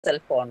cell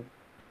phone.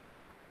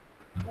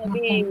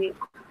 Maybe.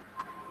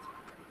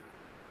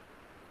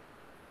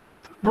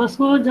 Those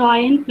who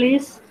join,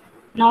 please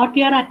note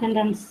your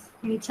attendance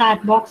in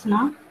chat box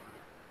now.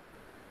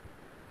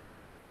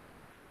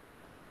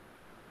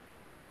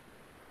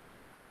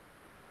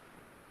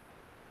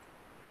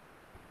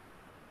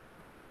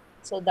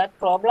 So that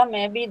problem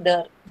may be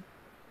there.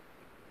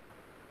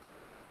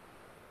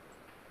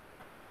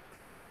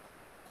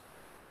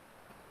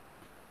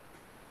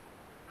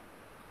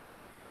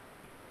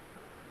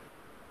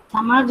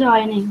 Some are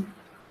joining.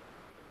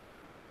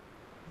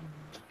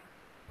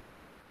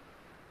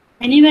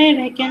 Anyway,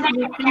 we can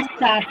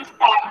start.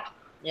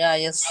 Yeah,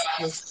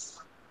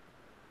 yes.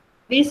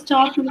 We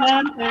start with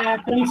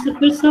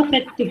principles of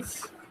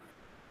ethics.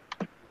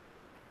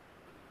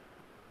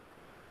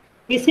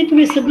 Is it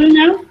visible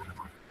now?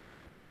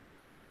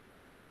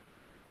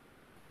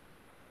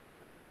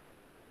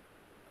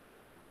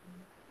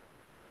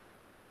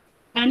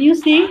 Can you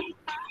see?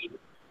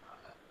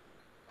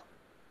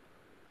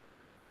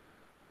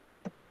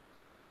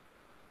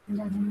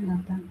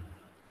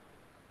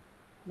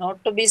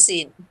 Not to be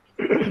seen.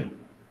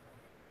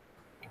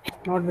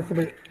 Not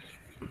visible.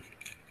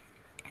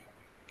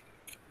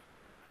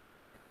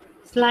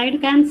 Slide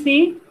can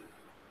see?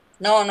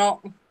 No.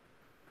 No.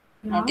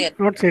 Not yet.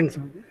 Not seen,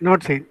 sir.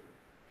 Not seen.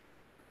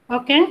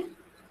 Okay.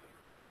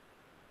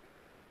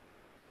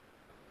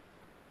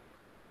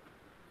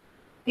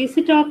 Is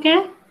it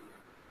okay?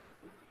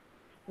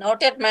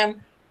 Not yet,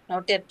 ma'am.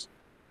 Not yet.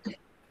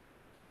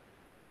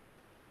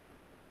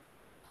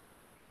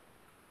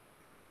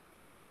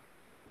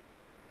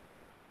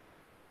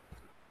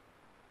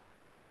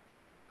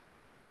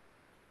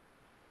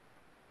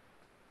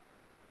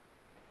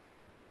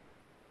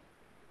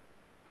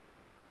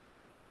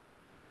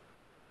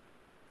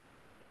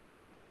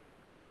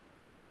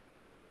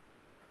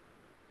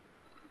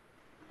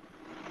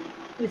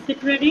 Is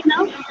it ready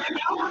now?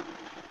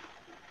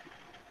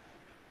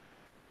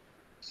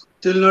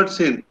 Still not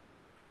seen.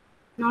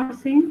 Not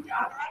seen?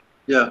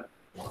 Yeah.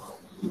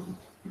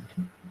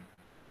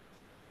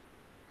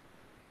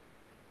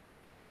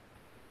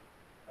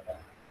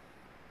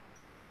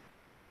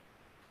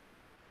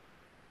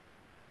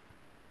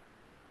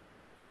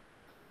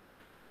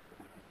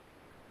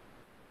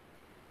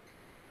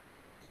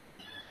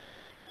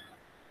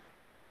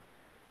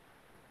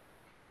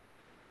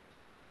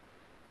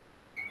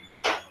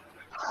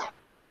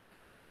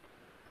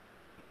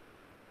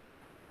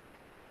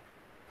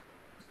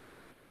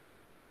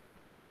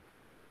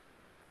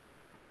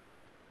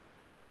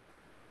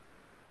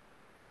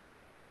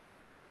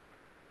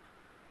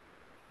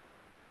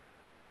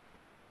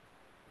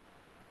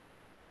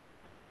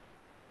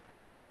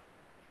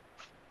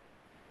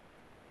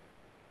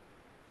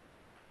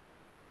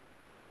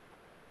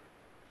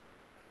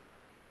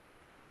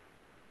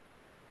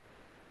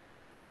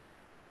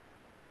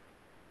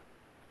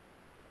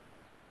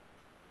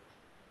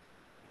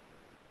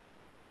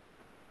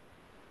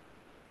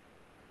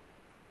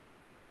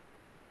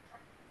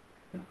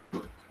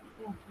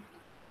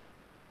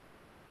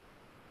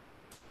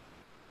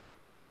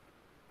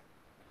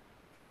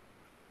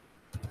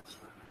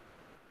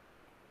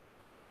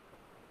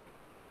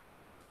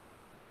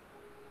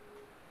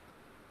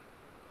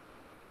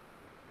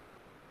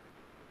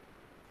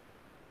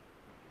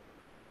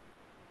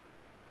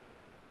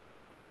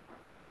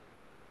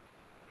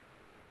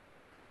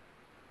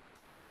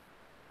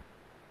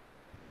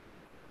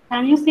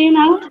 Can you see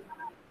now?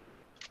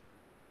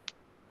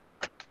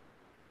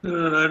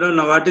 I don't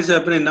know what is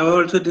happening. Now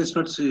also it is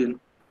not seen.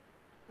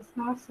 It's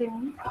not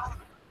seen.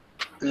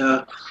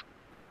 Yeah.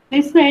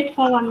 Please wait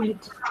for 1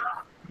 minute.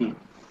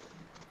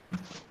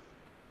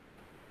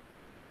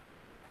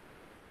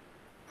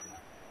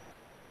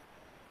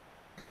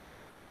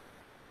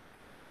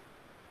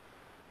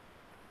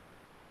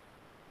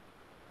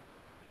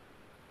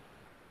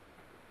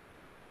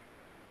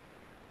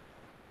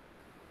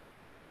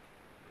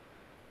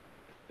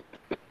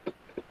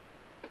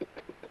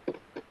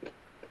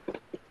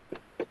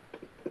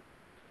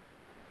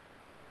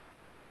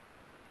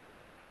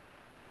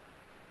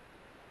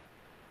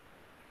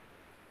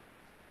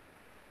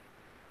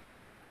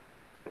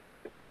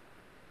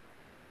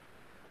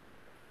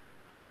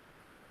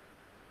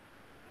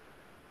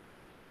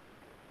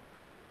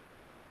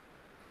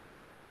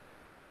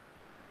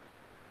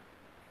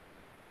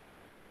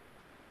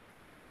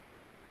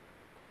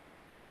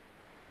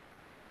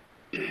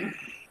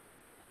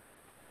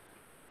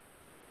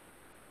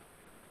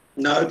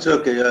 Now it's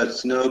okay. Yeah,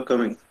 it's now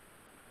coming.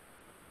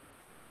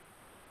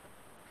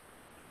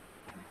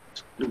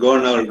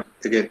 Gone out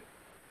again.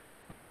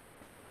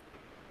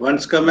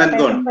 Once come and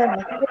gone.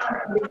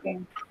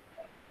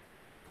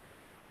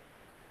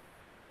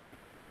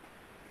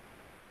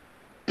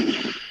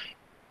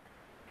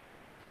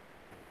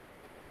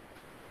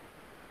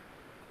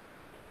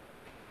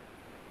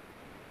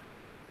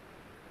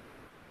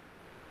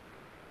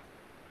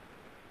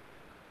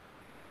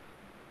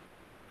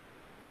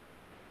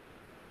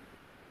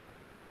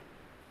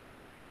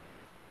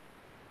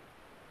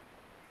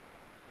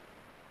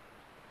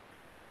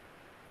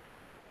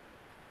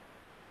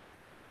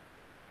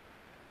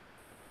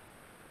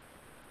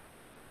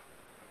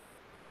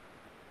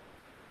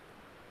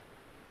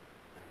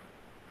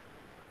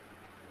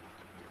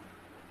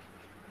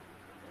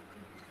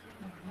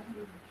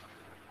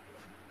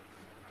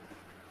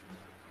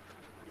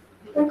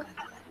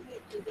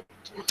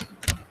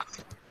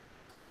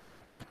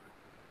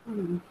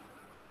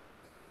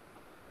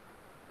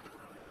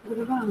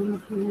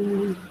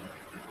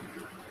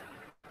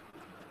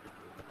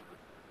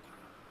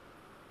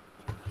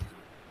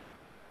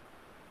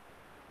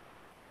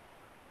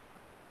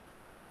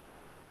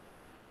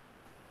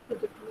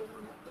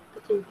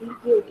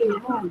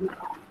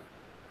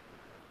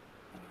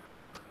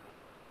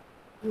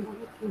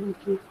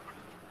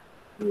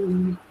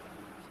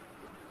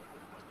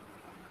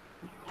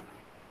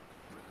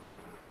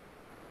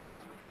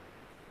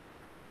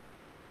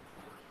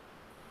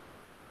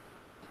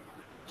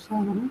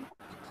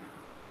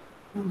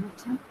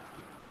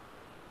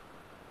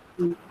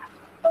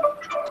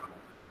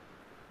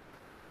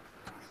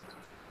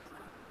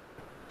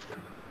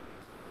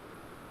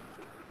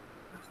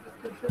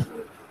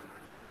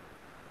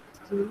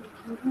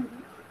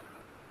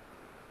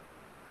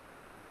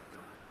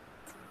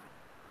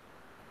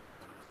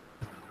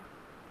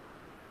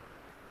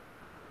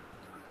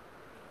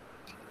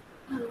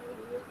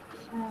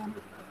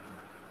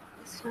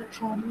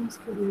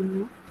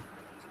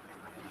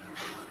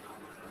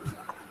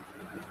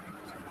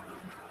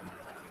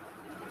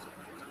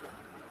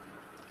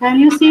 Can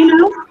you see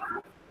now?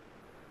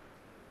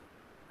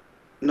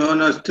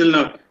 No, still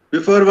not.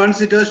 Before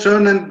once it was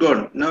shown and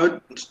gone.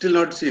 Now it's still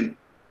not seen.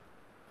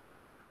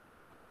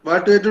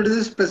 What we have to do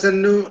is press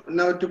and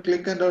now to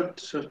click and out.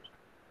 So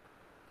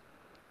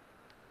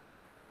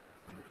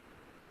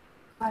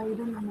I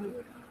don't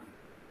know.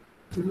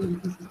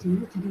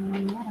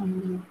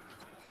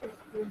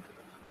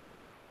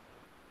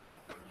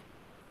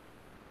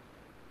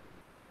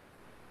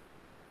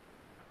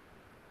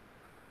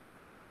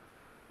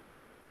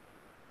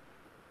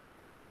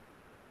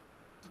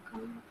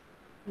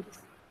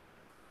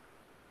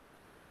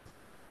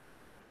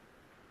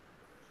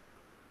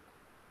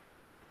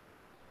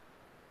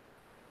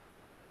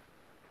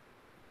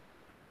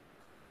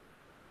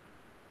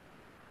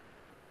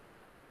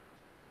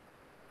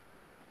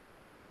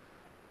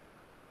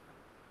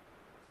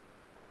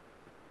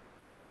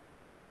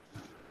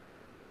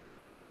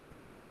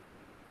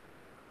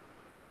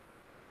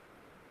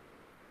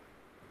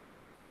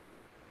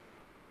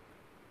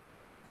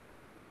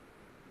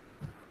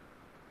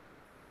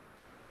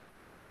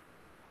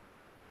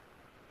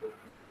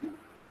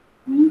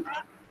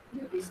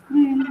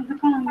 Screen ഇത്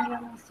കാണുന്നില്ല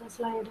master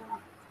slide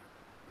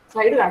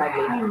side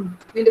കാണാല്ലേ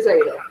നിന്റെ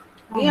side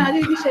നീ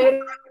ആദ്യം ഇത് share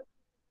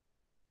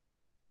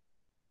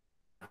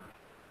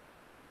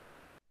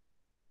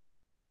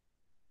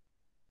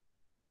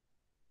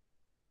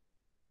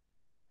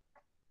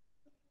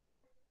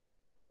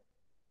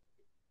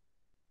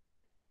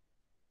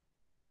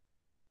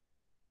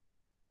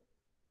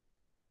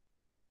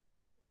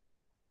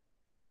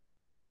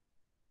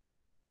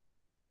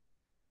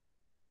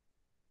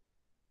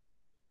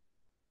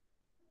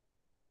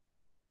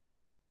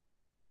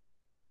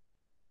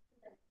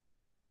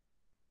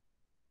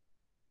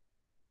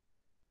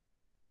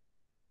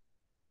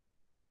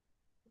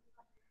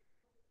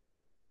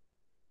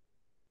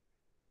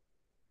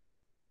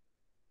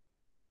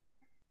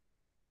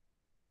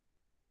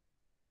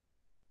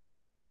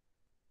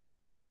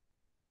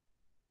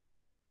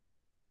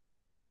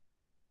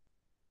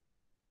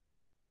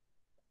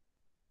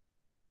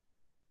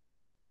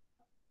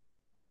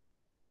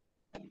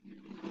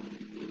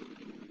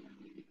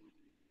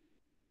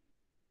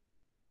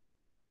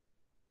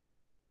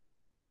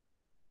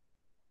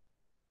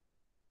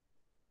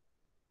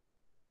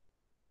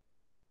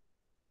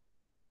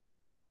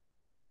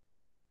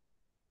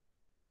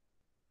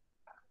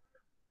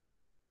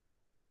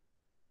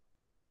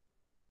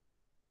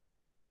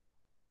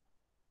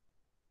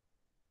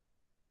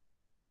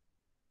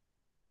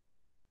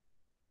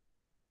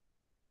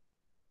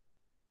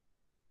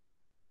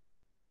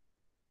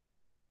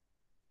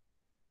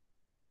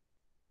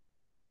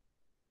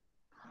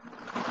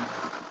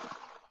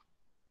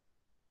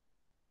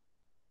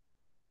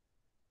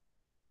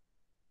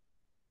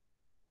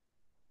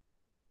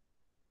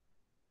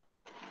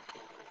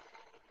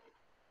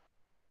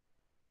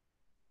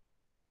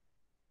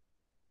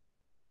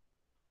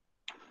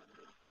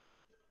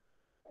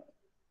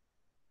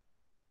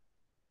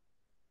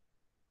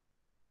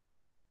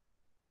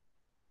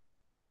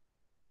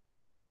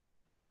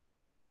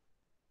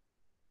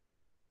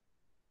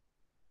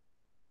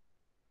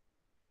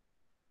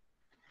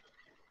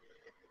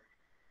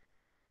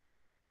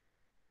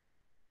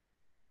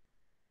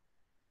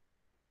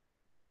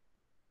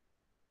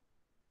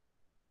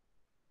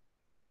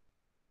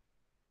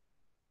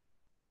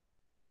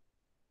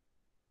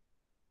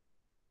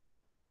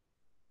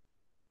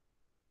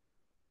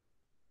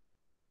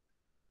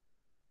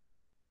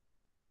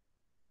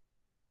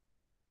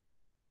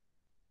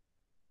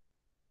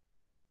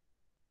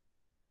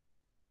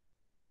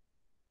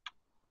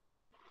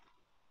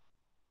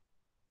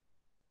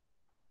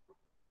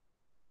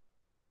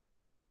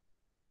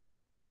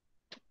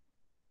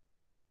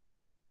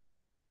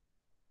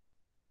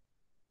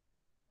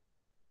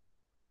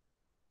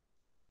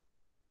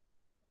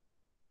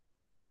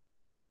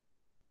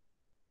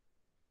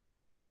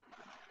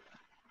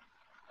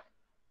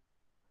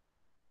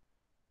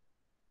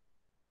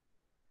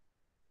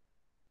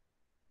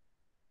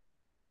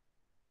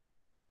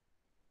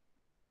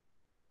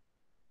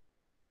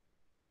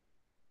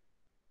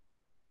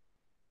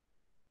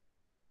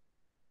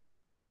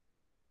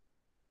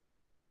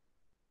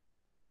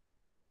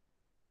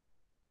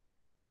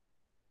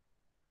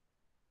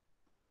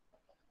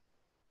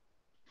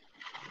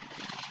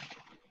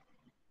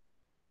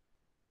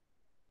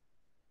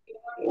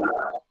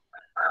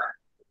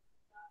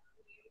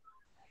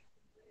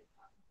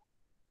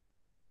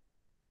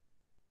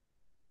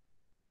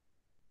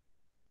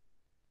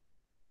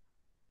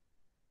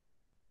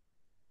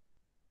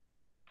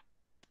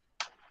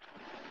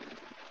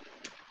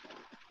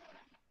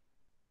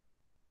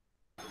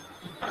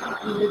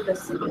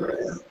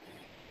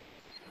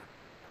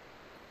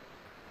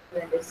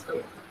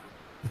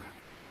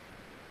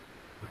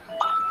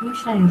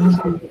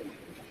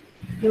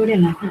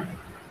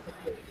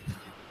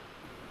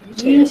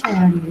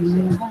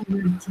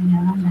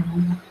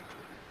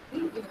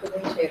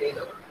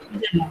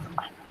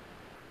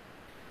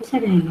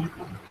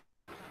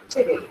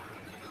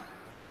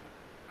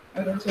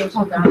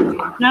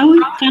Now,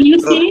 can you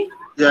see?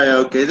 Yeah,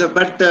 okay.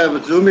 But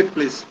zoom it,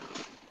 please.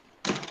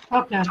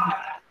 Okay.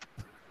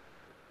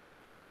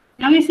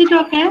 Now is it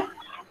okay?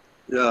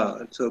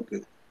 Yeah, it's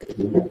okay.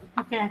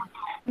 Okay,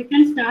 we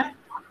can start.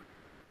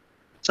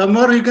 Some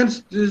more you can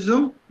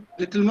zoom,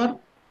 little more.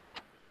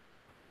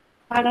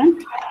 Pardon?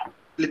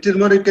 Little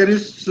more you can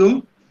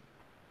zoom.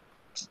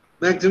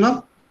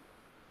 Maximum.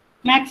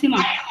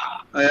 Maximum.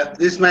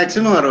 This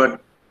maximum or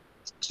what?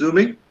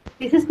 Zooming.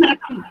 This is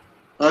maximum.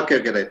 Okay,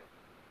 right.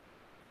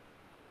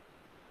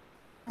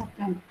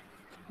 Okay.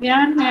 We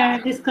are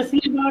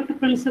discussing about the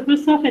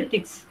principles of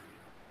ethics.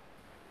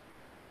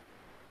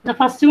 The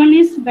first one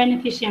is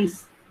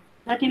beneficence.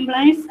 That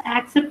implies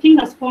accepting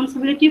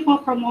responsibility for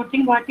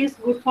promoting what is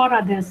good for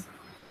others.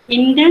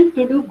 Intent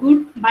to do good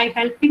by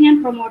helping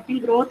and promoting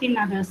growth in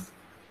others.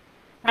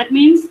 That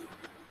means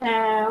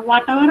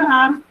whatever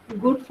are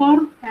good for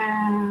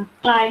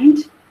client,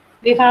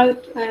 we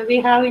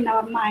have in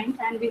our mind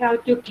and we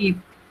have to keep.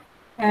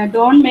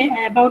 Don't make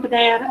about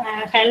their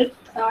health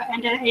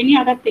and any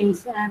other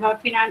things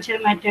about financial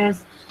matters,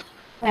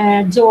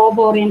 job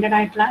oriented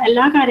ആയിട്ടുള്ള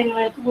എല്ലാ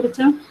കാര്യങ്ങളെ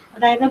കുറിച്ചും,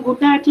 അതായത്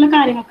good ആയിട്ടുള്ള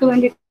കാര്യങ്ങൾക്ക്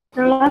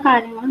വേണ്ടിയിട്ടുള്ള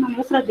കാര്യങ്ങൾ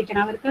നമ്മൾ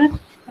ശ്രദ്ധിക്കണം. അവർക്ക്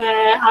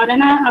അവരെ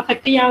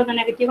അഫക്റ്റ് ചെയ്യാവുന്ന,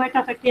 നെഗറ്റീവായിട്ട്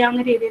അഫക്റ്റ്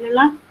ചെയ്യാവുന്ന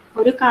രീതിയിലുള്ള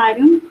ഒരു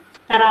കാര്യം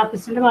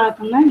തെറാപ്പിസ്റ്റിന്റെ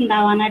ഭാഗത്തുനിന്ന്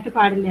ഉണ്ടാവാനായിട്ട്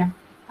പാടില്ല.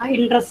 ആ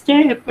ഇൻട്രസ്റ്റ്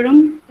എപ്പോഴും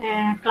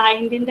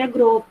ക്ലയന്റിന്റെ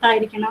ഗ്രോത്ത്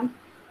ആയിരിക്കണം,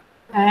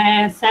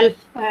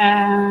 സെൽഫ്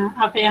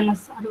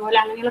അവയർനെസ്, അതുപോലെ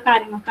അങ്ങനെയുള്ള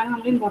കാര്യങ്ങൾക്കാണ്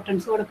നമ്മൾ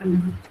ഇമ്പോർട്ടൻസ്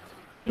കൊടുക്കേണ്ടത്.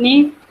 ഇനി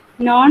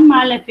non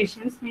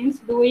മാലെഫിഷ്യൻസ്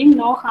means doing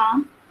no harm,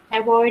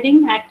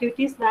 avoiding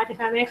activities that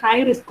have A high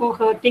risk of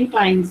hurting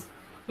clients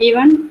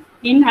even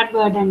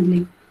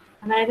ഇൻഅഡ്വേർട്ടൻ്റ്ലി.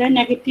 അതായത്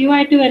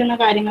നെഗറ്റീവായിട്ട് വരുന്ന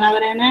കാര്യങ്ങൾ,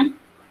 അവരെ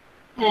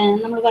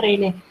നമ്മൾ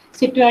പറയില്ലേ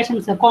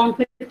സിറ്റുവേഷൻസ്,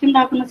 കോൺഫ്ലിക്റ്റ്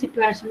ഉണ്ടാക്കുന്ന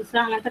സിറ്റുവേഷൻസ്,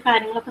 അങ്ങനത്തെ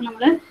കാര്യങ്ങളൊക്കെ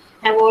നമ്മൾ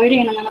അവോയ്ഡ്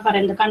ചെയ്യണം എന്നാണ്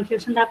പറയുന്നത്.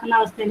 കൺഫ്യൂഷൻ ഉണ്ടാക്കുന്ന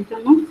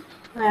അവസ്ഥയിലേക്കൊന്നും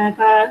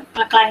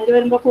ക്ലയന്റ്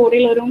വരുമ്പോൾ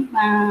കൂടെയുള്ള ഒരു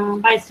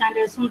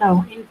ബൈസ്റ്റാൻഡേഴ്സും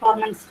ഉണ്ടാവും,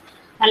 ഇൻഫോർമൻസ്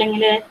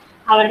അല്ലെങ്കിൽ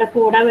അവരുടെ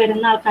കൂടെ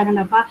വരുന്ന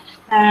ആൾക്കാരുണ്ട്. അപ്പൊ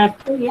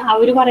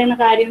അവര് പറയുന്ന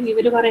കാര്യം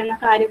ഇവര് പറയുന്ന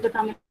കാര്യമൊക്കെ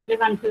തമ്മിൽ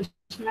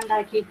കൺഫ്യൂഷൻ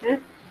ഉണ്ടാക്കിയിട്ട്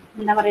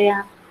എന്താ പറയാ,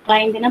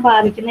 ക്ലയന്റിനെ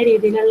ബാധിക്കുന്ന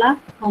രീതിയിലുള്ള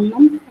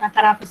ഒന്നും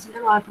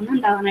തെറാപ്പിസ്റ്റിന്റെ ഭാഗത്തുനിന്ന്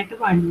ഉണ്ടാവാനായിട്ട്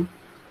പാടില്ല.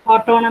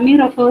 Autonomy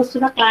refers to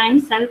the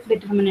client self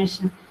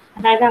determination.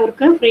 അതായത്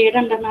അവർക്ക് ഫ്രീഡം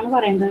ഉണ്ടെന്നാണ്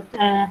പറയുന്നത്,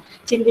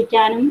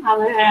 ചിന്തിക്കാനും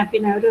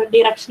പിന്നെ ഒരു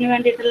ഡിറക്ഷന്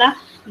വേണ്ടിയിട്ടുള്ള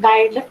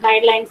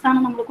ഗൈഡ് ലൈൻസ് ആണ്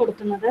നമ്മൾ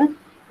കൊടുക്കുന്നത്.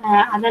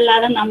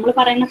 അതല്ലാതെ നമ്മൾ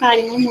പറയുന്ന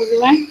കാര്യങ്ങൾ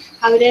മുഴുവൻ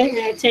അവര്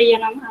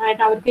ചെയ്യണം,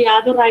 അതായത് അവർക്ക്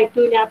യാതൊരു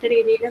റൈറ്റും ഇല്ലാത്ത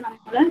രീതിയിൽ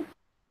നമ്മൾ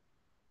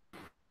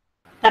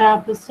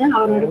തെറാപ്പിസ്റ്റ്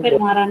അവരോട്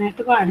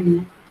പെരുമാറാനായിട്ട് പാടില്ല.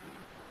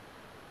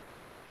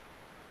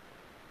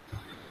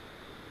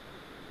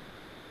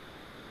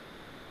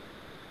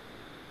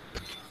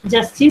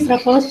 Justice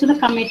refers to the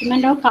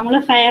commitment of, നമ്മൾ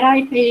ഫെയർ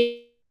ആയിട്ട്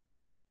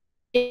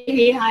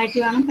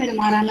വേണം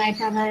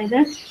പെരുമാറാനായിട്ട്. അതായത്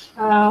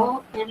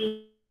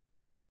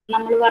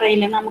നമ്മൾ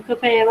പറയില്ലേ, നമുക്ക്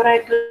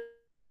ഫേവറായിട്ട്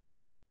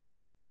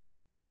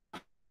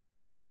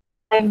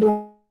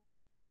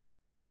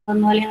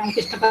വന്നു, അല്ലെങ്കിൽ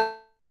നമുക്ക്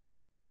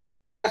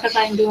ഇഷ്ടപ്പെട്ട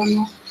ക്ലയന്റ്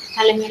വന്നു,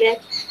 അല്ലെങ്കിൽ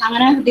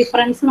അങ്ങനെ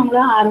ഡിഫറൻസ് നമ്മൾ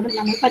ആരോടും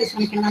നമ്മൾ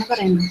പരിശ്രമിക്കണം എന്നാണ്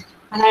പറയുന്നത്.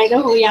 അതായത്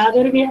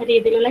യാതൊരു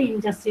രീതിയിലുള്ള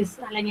ഇൻജസ്റ്റിസ്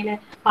അല്ലെങ്കിൽ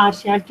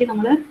പാർഷ്യാലിറ്റി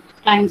നമ്മൾ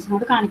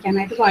ക്ലയൻസിനോട്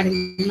കാണിക്കാനായിട്ട് പാടില്ല.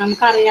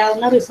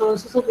 നമുക്കറിയാവുന്ന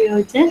റിസോഴ്സസ്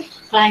ഉപയോഗിച്ച്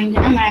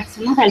ക്ലയന്റിനെ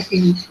മാക്സിമം ഹെൽപ്പ്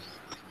ചെയ്യണം.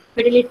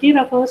 Fidelity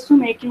refers to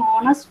making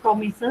honest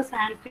promises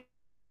and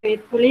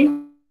faithfully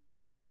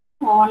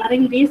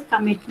honouring these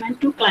commitment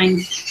to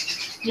clients.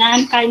 ഞാൻ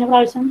കഴിഞ്ഞ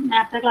പ്രാവശ്യം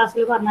നേരത്തെ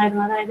ക്ലാസ്സിൽ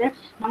പറഞ്ഞായിരുന്നു, അതായത്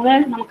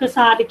നമുക്ക്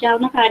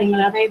സാധിക്കാവുന്ന കാര്യങ്ങൾ,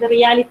 അതായത്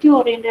റിയാലിറ്റി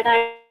ഓറിയന്റഡ്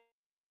ആയ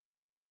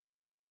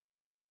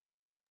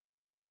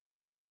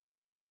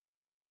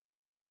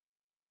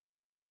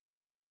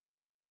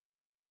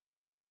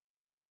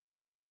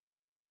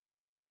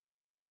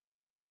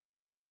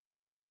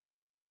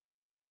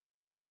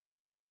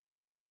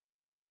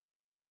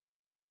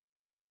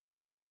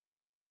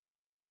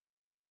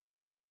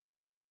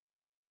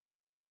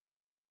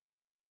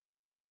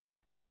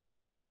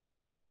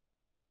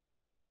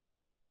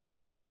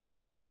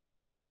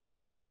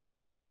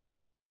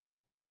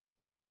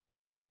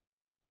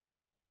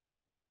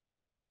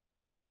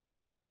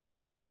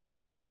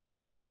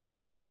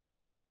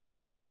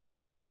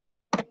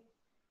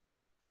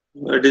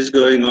What is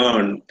going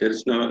on? There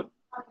is no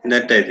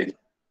net, I think.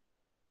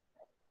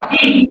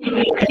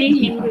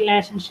 in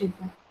relationship.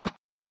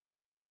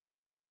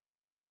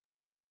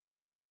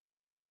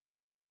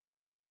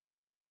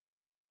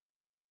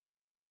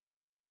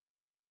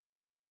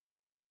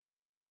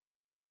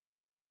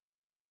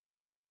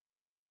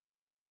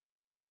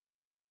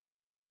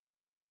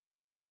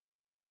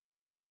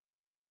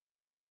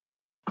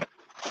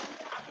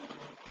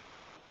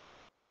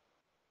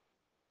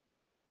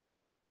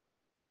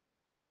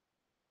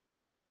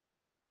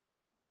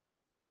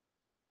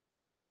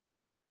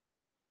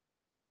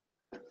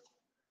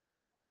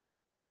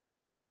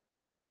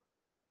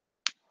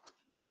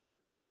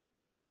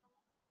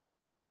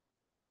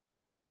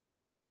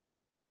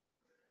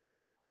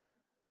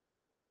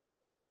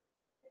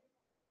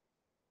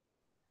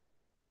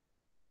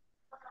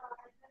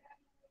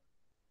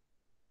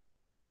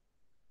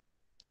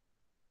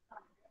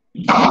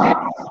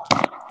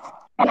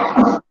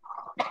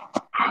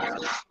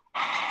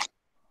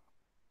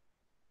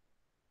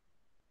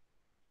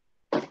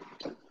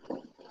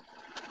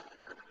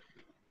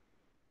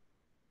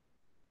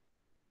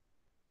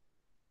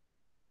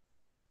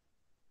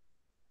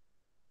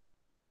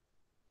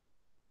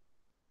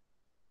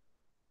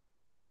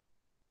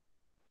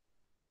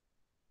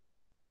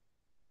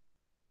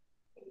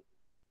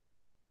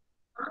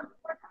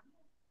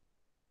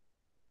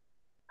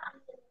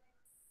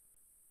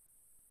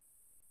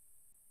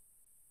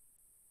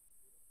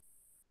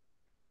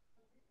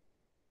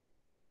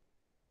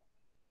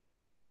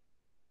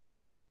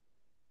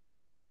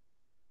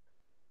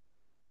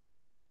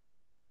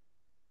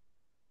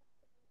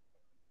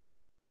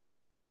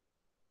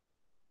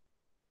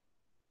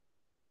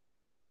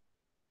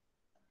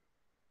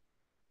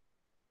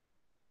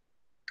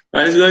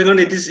 What is going on?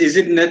 Is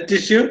it net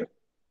issue?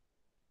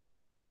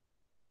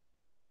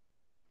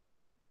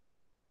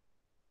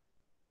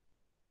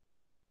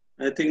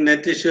 I think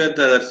net issue at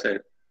the other side.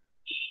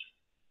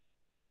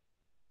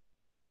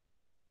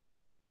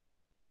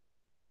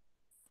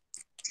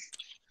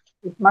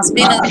 It must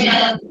be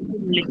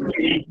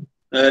nothing.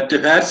 To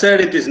her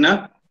side it is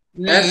not.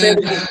 Her side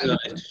it is no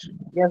issue.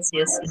 Yes,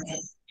 yes.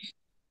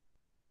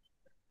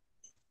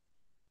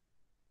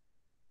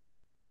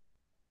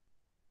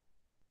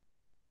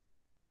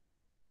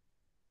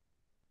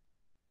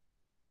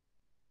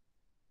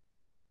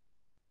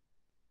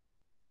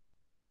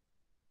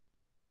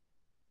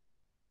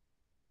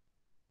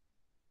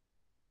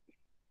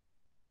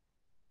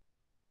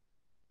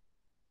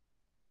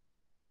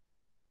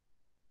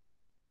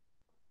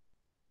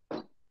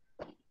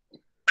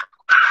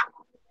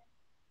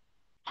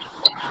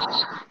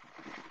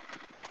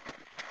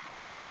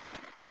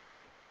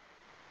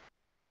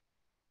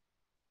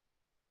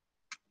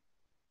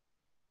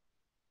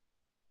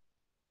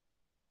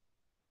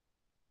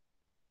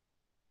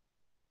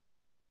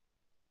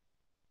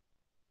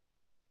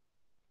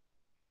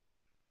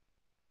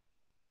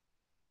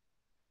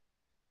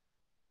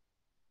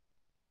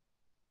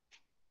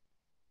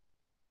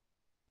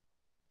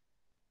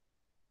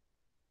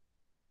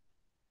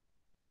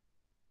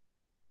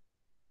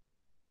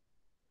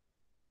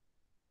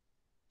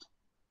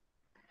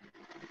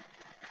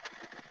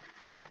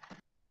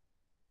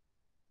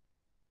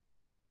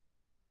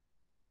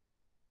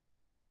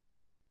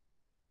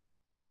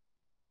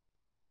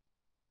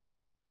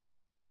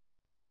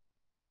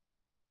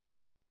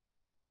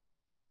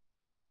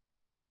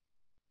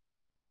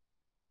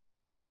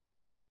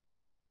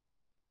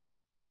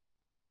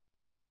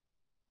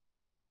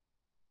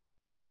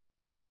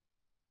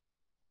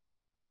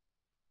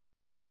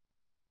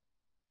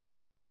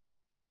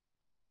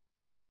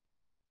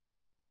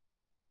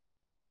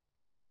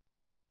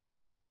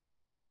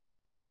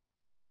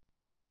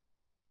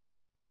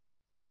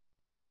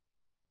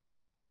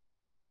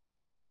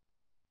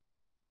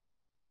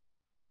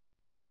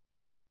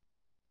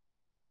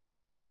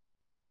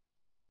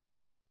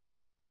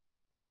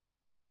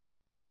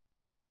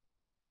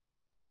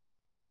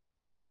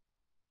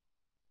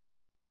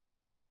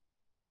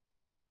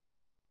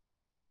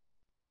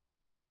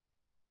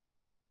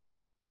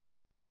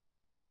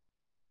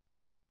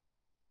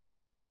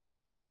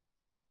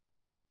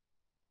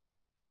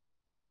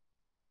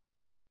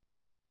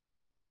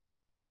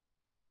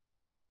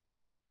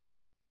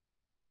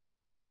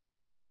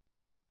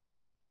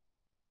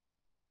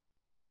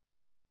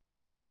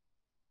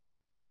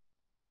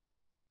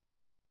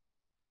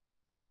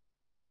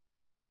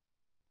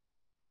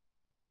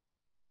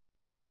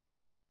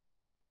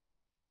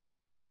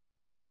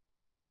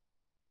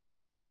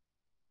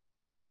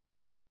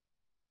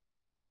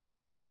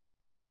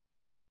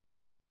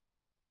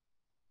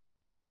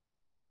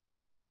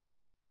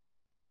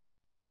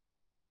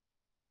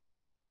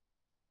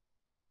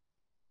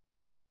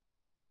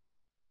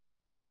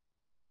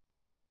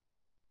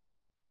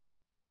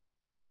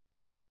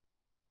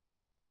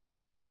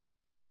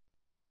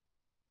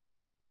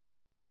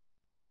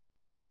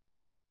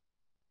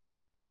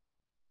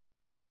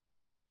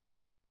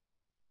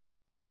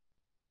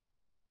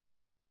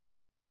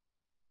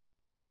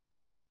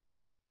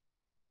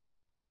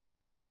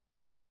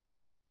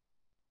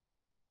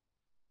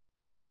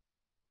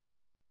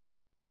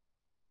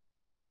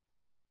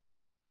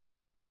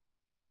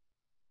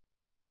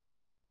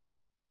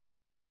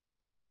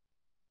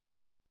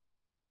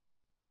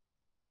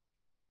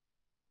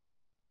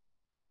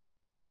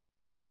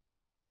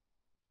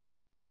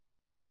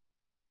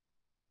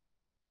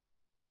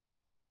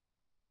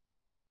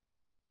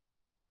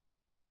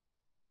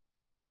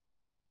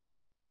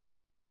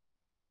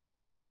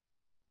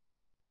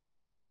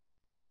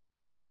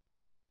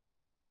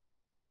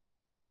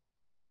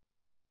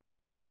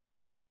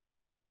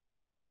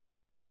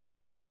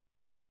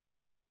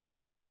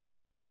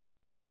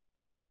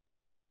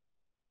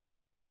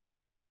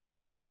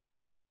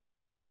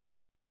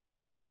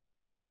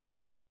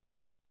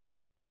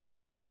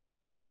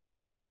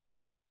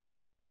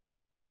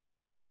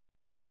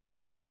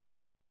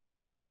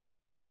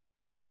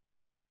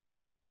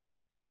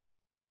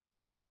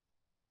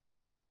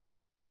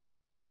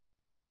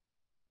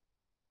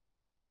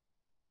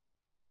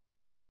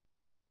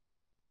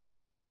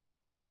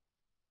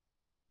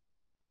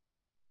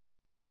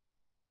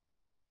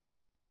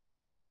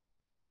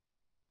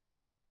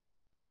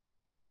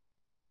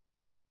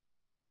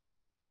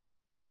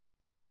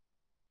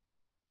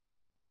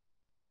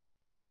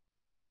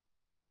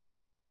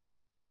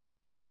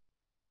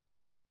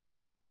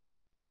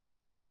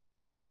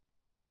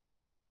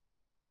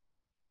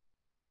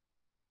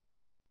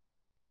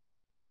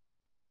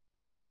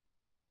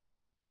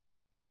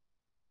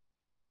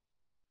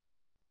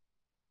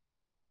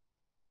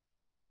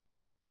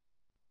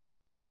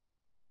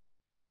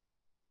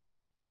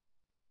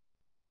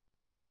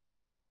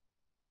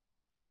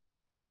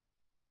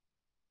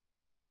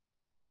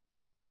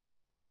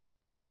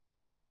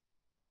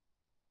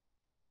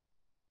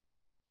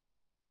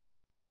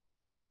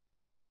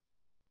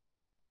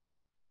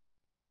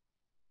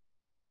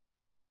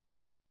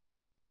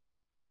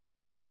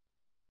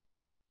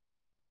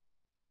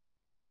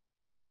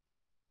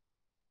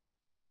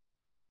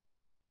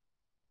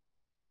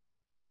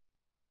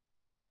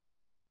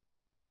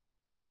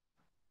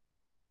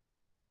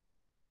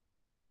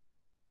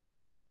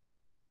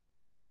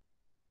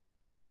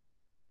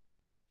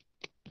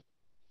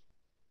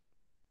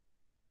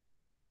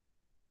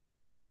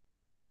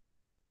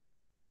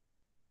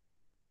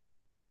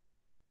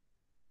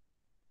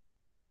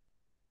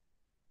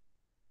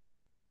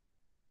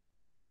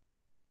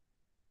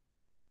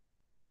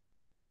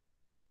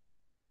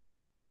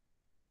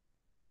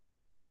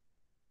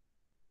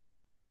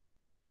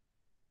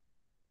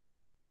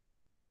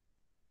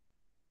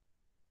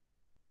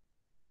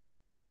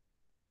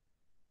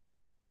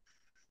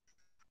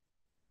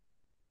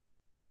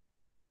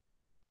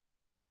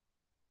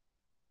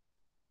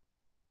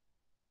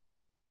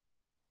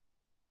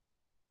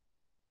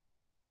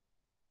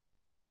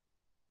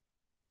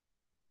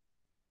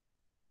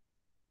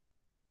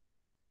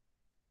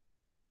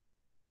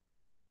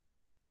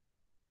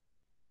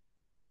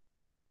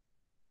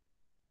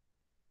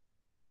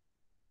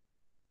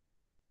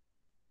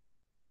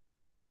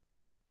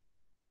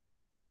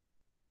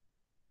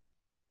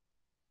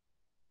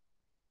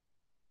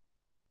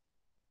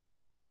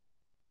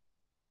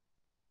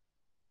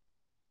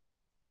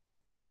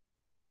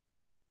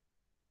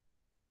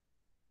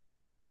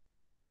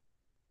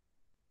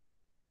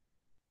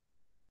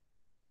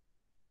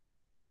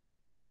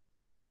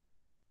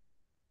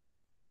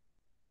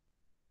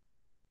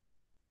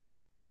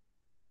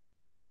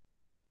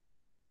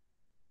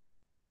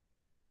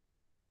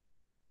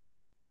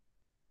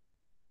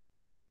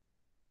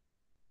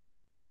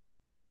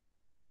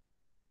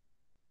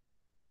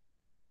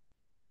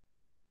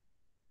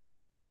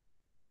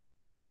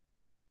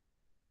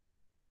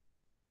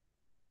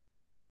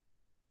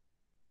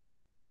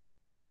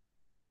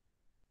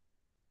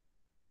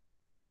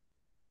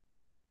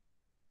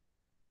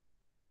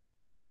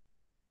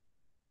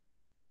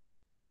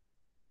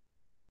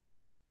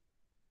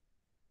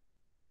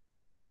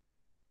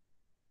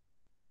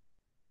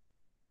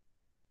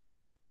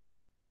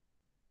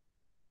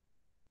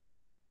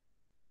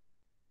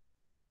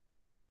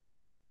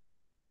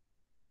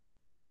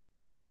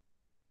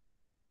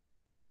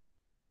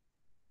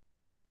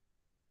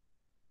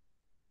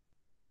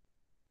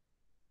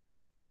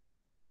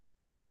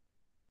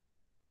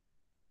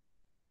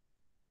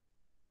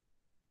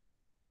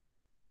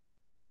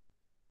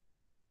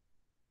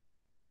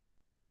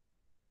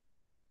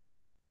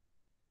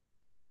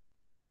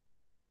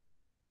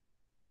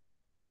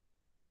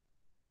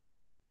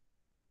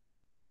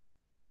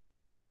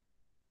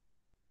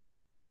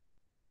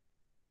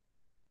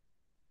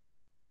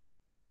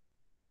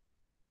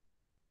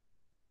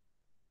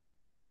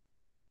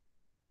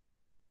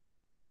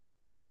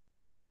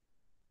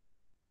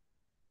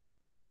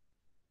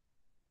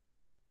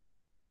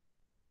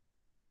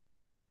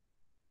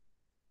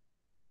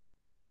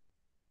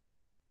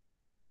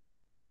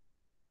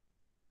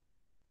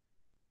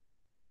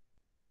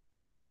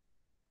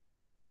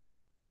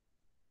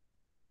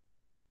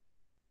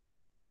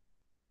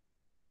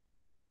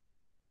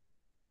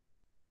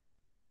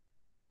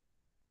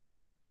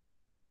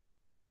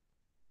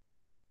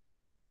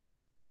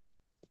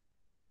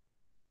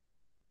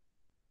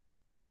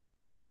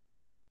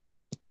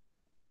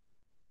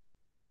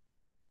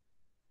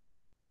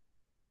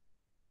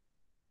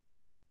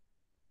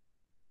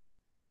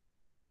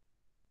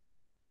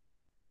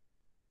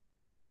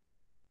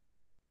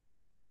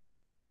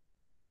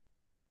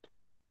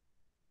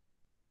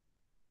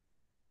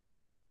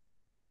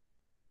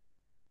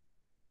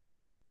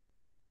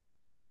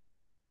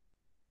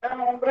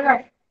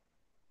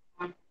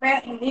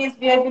 इस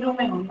VIP room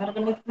में हूँ, मेरे को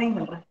lift नहीं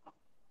मिल रहा।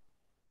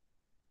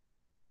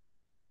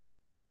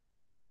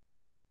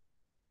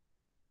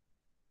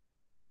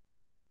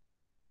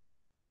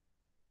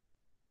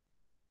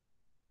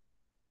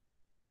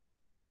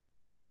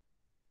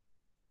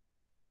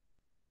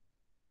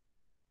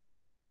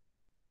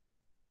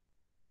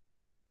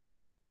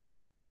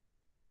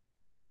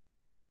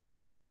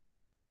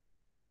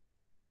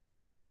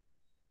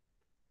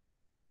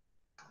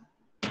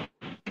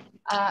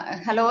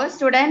 Hello,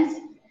 students.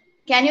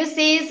 Can you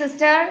see,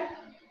 sister?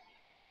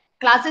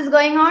 Class is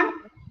going on?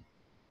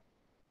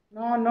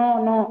 No, no,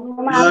 no.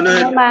 No, no,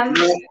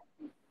 no.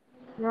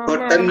 No, For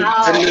ma'am.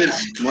 10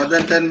 minutes, more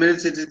than 10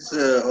 minutes, it is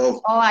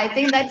off. Oh, I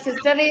think that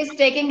sister is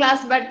taking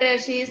class, but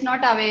she is not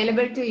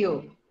available to you,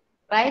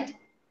 right?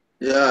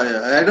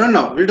 Yeah. I don't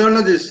know. We don't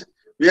know this.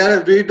 We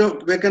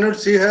cannot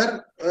see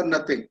her or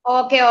nothing.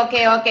 Okay. I'll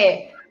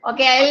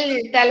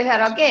tell her.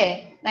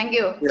 Okay. Thank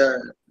you. Yeah.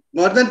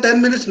 More than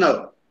 10 minutes now.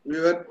 We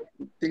were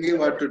thinking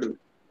what to do.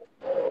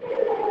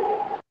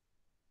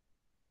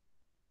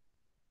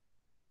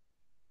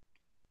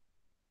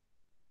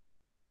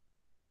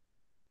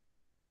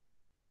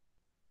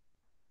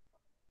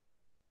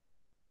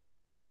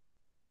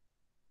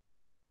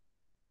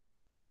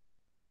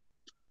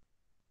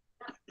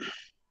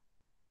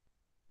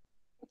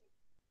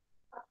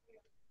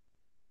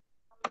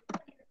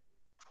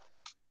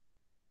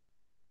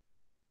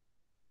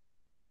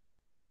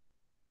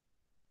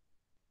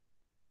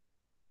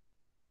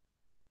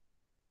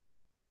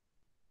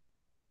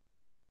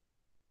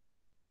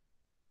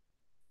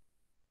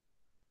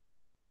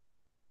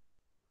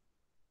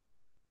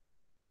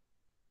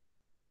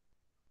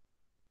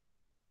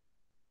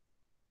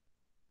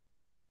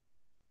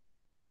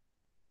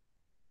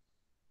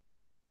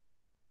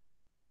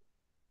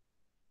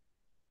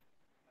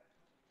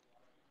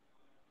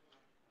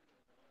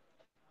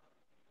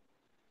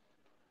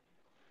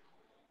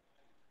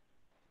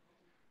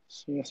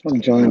 She has not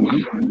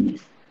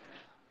joined.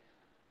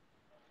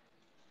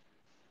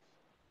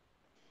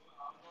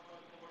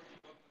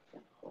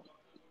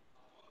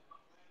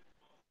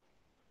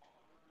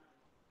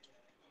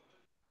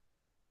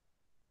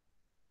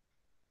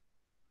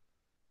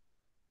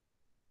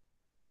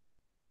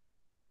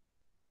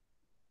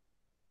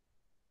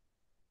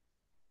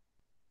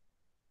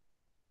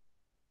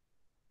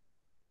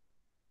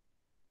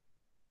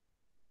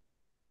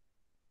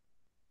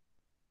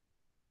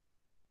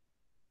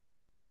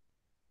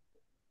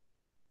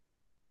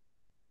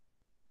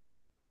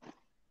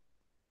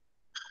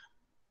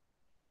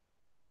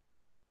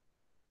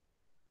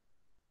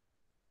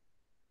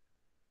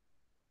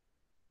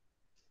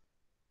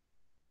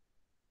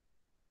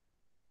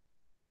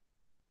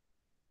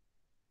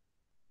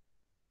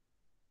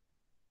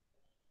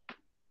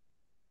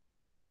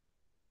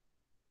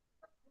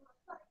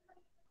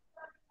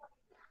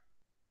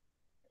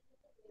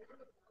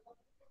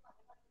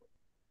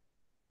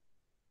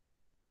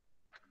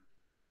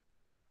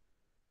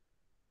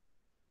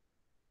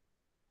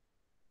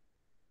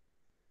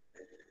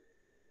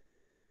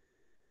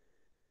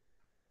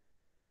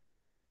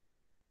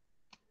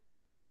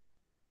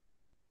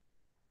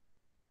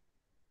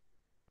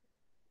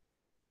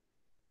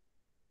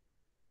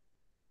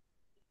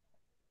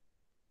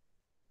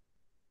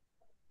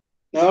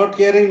 Not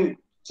hearing,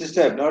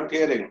 sister, not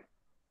hearing.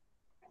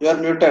 You are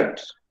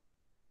muted.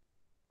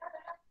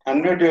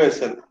 Unmute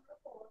yourself.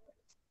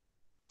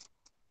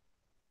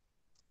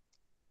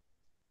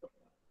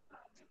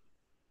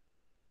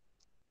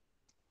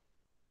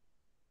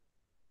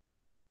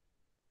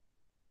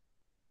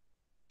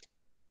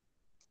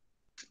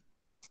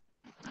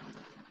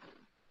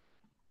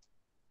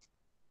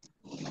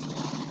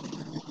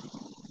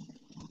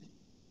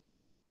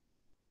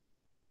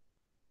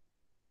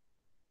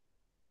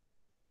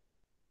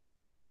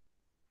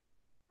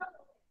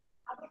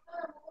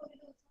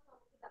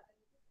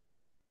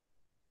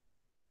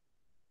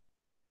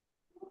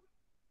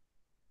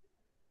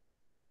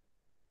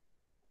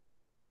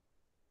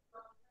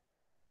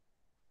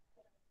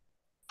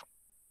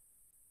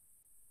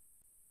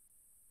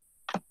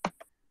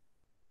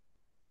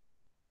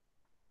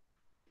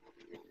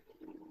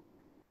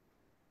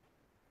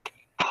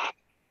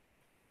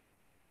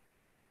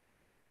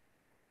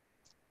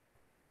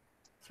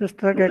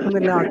 Sister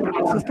കേൾക്കുന്നില്ല.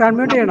 Sister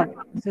unmute ചെയ്യണം.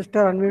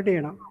 Sister unmute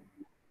ചെയ്യണം.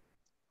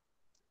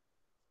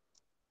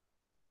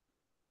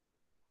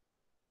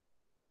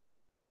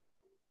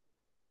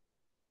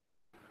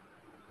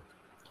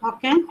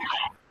 Okay.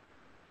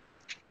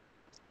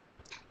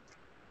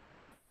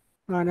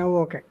 Now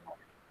okay.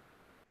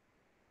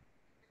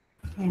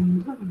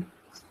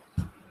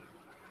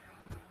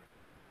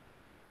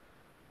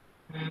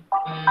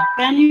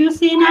 Can you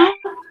see now?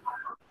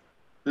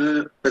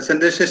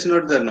 Presentation is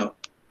not there now.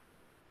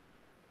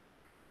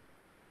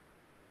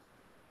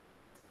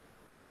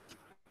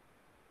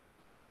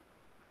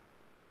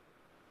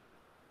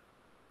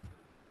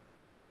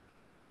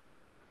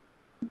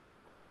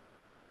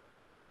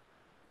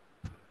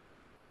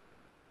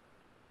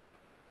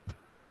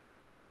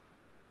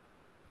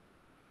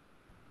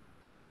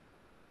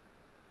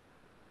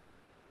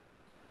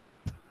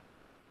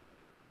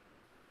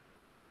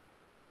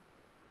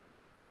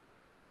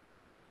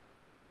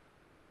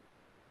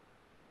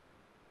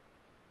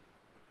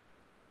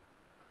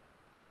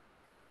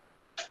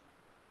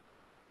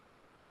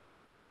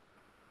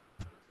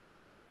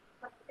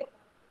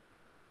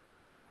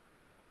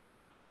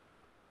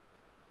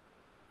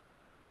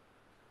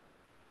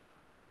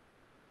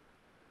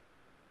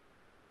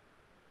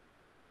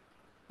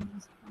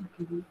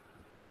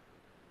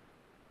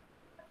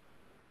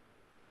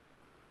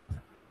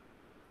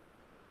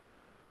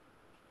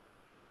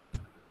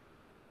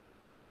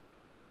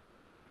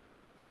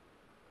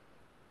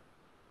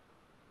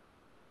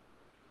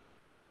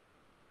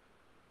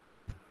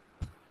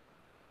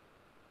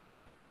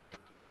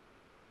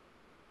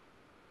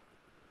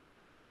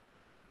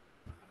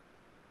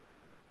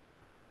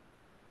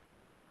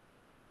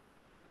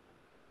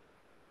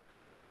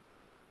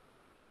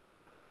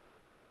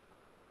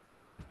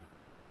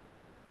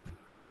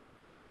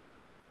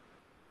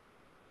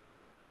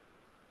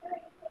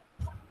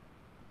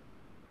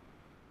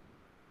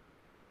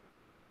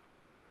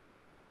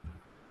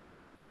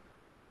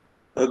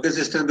 Okay,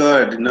 sister, go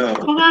ahead. No.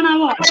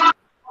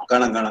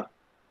 Kana.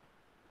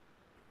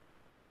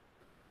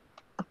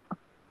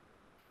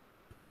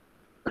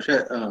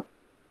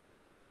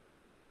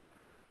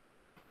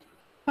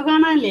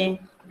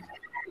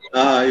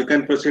 You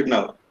can proceed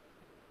now.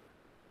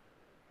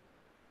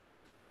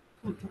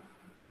 Okay.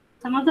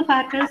 Some of the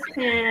factors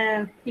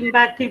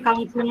impacting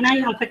counseling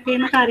affect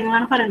ചെയ്യുന്ന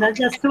കാര്യങ്ങളാണ് പറയുന്നത്.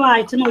 Just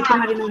വായിച്ചു നോക്കിയാൽ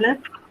മതി. നിങ്ങൾ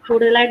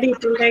കൂടുതലായി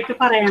detailed ആയിട്ട്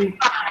പറയാൻ.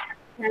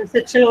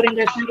 Sexual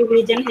orientation,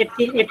 religion,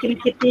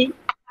 ethnicity,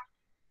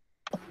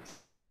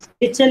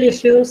 spiritual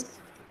issues.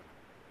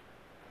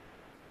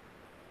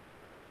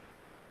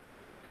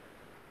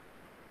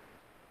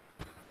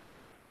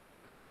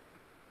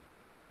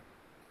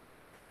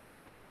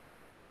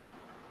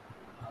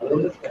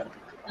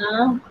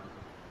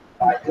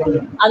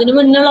 അതിനു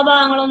മുന്നുള്ള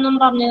ഭാഗങ്ങളൊന്നും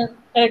പറഞ്ഞു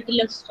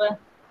കേട്ടില്ല സിസ്റ്റർ.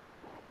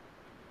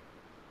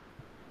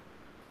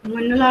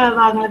 മുന്നുള്ള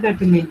ഭാഗങ്ങൾ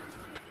കേട്ടില്ലേ?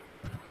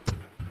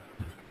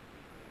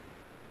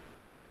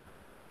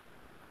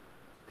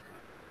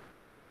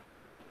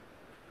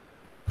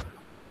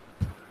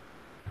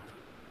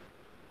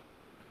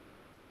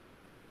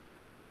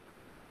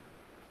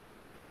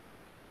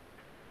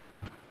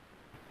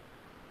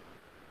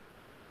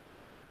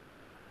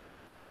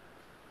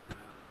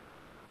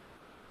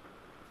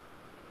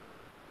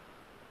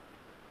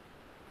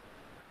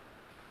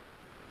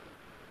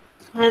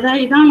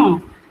 അതായത് ഇതാണോ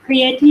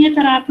ക്രിയേറ്റിംഗ് എ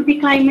തെറാപ്യൂട്ടിക്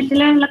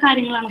ക്ലൈമറ്റിലുള്ള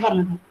കാര്യങ്ങളാണ്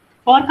പറഞ്ഞത്.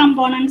 4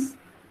 കമ്പോണൻസ്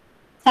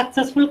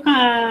സക്സസ്ഫുൾ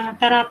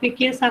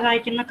തെറാപ്പിക്ക്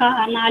സഹായിക്കുന്ന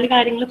 4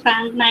 കാര്യങ്ങൾ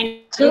ഫ്രാങ്ക്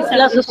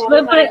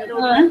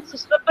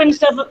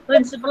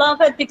പ്രിൻസിപ്പിൾ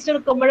ഓഫ് എത്തിക്സ്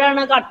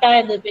എടുക്കുമ്പോഴാണ്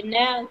കട്ടായത്.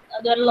 പിന്നെ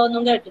അതുവരെയുള്ള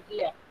ഒന്നും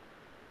കേട്ടിട്ടില്ല.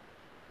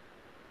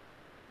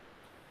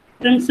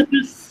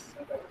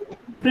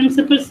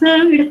 പ്രിൻസിപ്പിൾസ്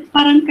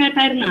പറഞ്ഞ്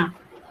കേട്ടായിരുന്ന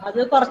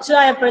അത് കുറച്ച്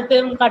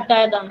ആയപ്പോഴത്തേക്കും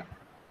കട്ടായതാണ്.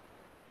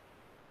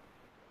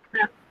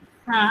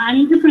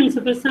 5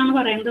 പ്രിൻസിപ്പിൾസ് ആണ്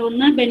പറയുന്നത്.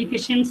 ഒന്ന്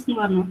ബെനിഫിഷ്യൻസ് എന്ന്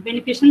പറഞ്ഞു.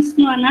 ബെനിഫിഷ്യൻസ്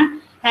എന്ന് പറഞ്ഞാൽ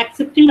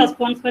accepting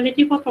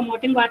responsibility for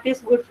promoting what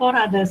is good for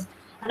others.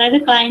 അതായത്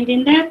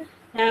ക്ലയന്റിന്റെ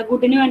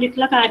ഗുഡിന്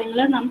വേണ്ടിയിട്ടുള്ള കാര്യങ്ങൾ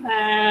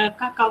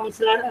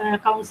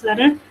കൗൺസിലർ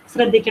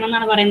ശ്രദ്ധിക്കണം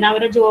എന്നാണ് പറയുന്നത്.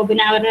 അവരുടെ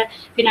ജോബിന്, അവരുടെ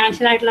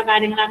ഫിനാൻഷ്യൽ ആയിട്ടുള്ള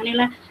കാര്യങ്ങൾ,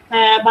 അങ്ങനെയുള്ള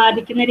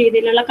ബാധിക്കുന്ന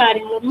രീതിയിലുള്ള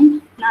കാര്യങ്ങളൊന്നും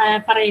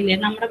പറയില്ലേ,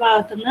 നമ്മുടെ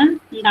ഭാഗത്തുനിന്ന്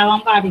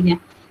ഉണ്ടാവാൻ പാടില്ല.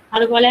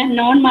 അതുപോലെ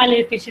non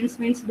maleficence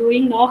means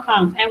doing no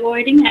harm,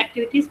 avoiding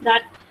activities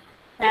that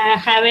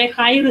have a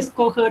high risk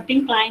of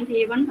hurting client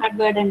even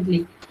advertently.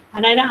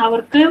 അതായത്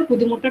അവർക്ക്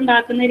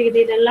ബുദ്ധിമുട്ടുണ്ടാക്കുന്ന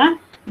രീതിയിലുള്ള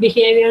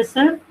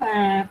ബിഹേവിയേഴ്സ്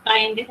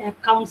ക്ലയന്റ്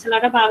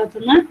കൗൺസിലറുടെ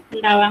ഭാഗത്തുനിന്ന്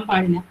ഉണ്ടാവാൻ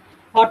പാടില്ല.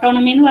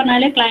 ഓട്ടോണമി എന്ന്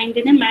പറഞ്ഞാൽ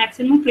ക്ലയന്റിന്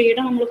മാക്സിമം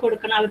ഫ്രീഡം നമ്മൾ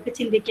കൊടുക്കണം. അവർക്ക്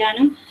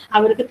ചിന്തിക്കാനും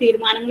അവർക്ക്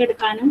തീരുമാനങ്ങൾ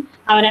എടുക്കാനും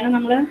അവരെ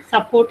നമ്മൾ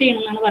സപ്പോർട്ട്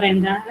ചെയ്യണം എന്നാണ്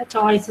പറയുന്നത്.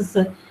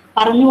 ചോയ്സസ്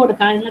പറഞ്ഞു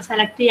കൊടുക്കുക, അതിനെ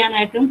സെലക്ട്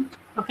ചെയ്യാനായിട്ടും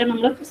ഒക്കെ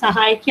നമ്മൾ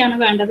സഹായിക്കുകയാണ്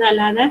വേണ്ടത്.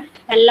 അല്ലാതെ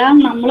എല്ലാം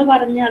നമ്മൾ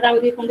പറഞ്ഞ് അത്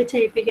അവരെ കൊണ്ട്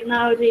ചെയ്യിപ്പിക്കുന്ന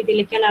ആ ഒരു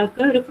രീതിയിലേക്ക്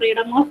അവർക്ക് ഒരു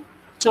ഫ്രീഡം ഓഫ്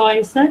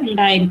ചോയ്സ്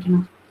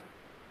ഉണ്ടായിരിക്കണം.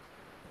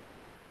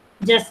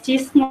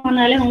 ജസ്റ്റിസ് എന്ന്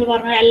പറഞ്ഞാൽ നമ്മൾ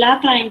പറഞ്ഞ എല്ലാ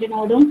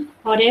ക്ലയന്റിനോടും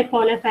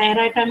ഒരേപോലെ ഫെയർ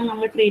ആയിട്ടാണ്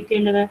നമ്മൾ ട്രീറ്റ്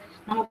ചെയ്യേണ്ടത്.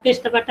 നമുക്ക്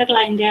ഇഷ്ടപ്പെട്ട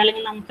ക്ലയന്റ്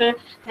അല്ലെങ്കിൽ നമുക്ക്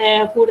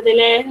കൂടുതൽ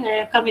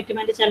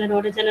കമ്മിറ്റ്മെന്റ്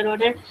ചിലരോട്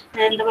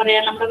എന്താ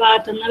പറയുക, നമ്മുടെ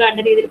ഭാഗത്തുനിന്ന് വേണ്ട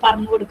രീതിയിൽ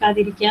പറഞ്ഞു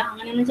കൊടുക്കാതിരിക്കുക,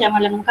 അങ്ങനെയൊന്നും ചെയ്യാൻ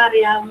പാടില്ല. നമുക്ക്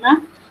അറിയാവുന്ന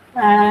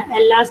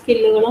എല്ലാ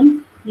സ്കില്ലുകളും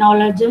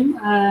നോളജും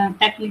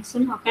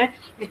ടെക്നിക്സും ഒക്കെ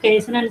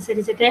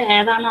കേസിനനുസരിച്ചിട്ട്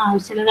ഏതാണ്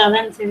ആവശ്യമുള്ളത്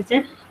അതനുസരിച്ച്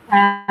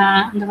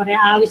എന്താ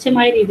പറയുക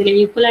ആവശ്യമായ രീതിയിൽ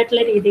ഈക്വൽ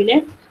ആയിട്ടുള്ള രീതിയിൽ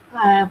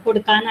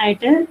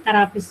കൊടുക്കാനായിട്ട്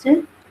തെറാപ്പിസ്റ്റ്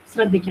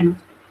ശ്രദ്ധിക്കണം.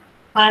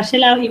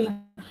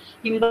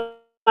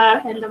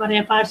 എന്താ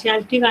പറയുക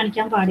പാർഷ്യാലിറ്റി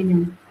കാണിക്കാൻ പാടില്ല.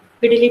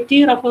 Fidelity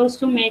refers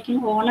to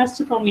making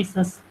honest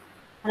പ്രൊമിസസ്.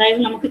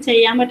 അതായത് നമുക്ക്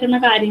ചെയ്യാൻ പറ്റുന്ന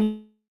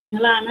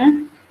കാര്യങ്ങളാണ്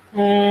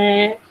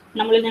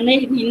നമ്മളിൽ നിന്ന്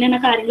ഇന്ന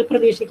കാര്യങ്ങൾ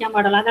പ്രതീക്ഷിക്കാൻ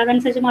പാടുള്ളൂ,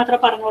 അതനുസരിച്ച് മാത്രം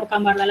പറഞ്ഞു കൊടുക്കാൻ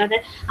പാടുള്ളൂ. അല്ലാതെ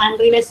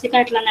അൺറിയലിസ്റ്റിക്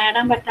ആയിട്ടുള്ള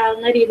നേടാൻ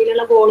പറ്റാവുന്ന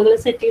രീതിയിലുള്ള ഗോളുകൾ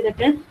സെറ്റ്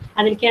ചെയ്തിട്ട്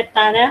അതിലേക്ക്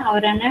എത്താതെ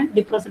അവരെന്നെ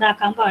ഡിപ്രസ്ഡ്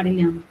ആക്കാൻ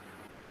പാടില്ല.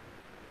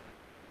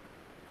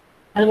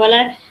 അതുപോലെ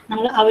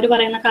നമ്മൾ അവർ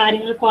പറയുന്ന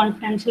കാര്യങ്ങൾ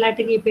കോൺഫിഡൻഷ്യൽ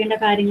ആയിട്ട് കീപ്പ് ചെയ്യേണ്ട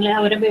കാര്യങ്ങൾ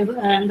അവരെ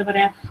എന്താ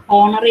പറയുക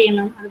ഓണർ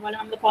ചെയ്യണം. അതുപോലെ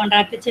നമ്മൾ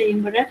കോൺട്രാക്ട്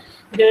ചെയ്യുമ്പോൾ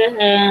ഒരു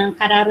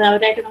കരാർ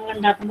അവരായിട്ട് നമ്മൾ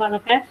ഉണ്ടാക്കുമ്പോൾ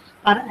അതൊക്കെ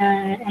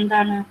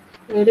എന്താണ്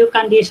ഒരു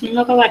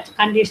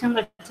കണ്ടീഷൻ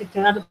വെച്ചിട്ട്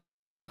അത്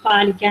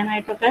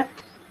പാലിക്കാനായിട്ടൊക്കെ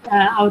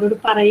അവരോട്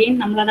പറയും.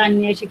 നമ്മളത്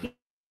അന്വേഷിക്കും,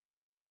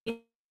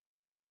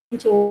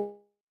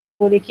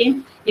 ചോദിക്കുകയും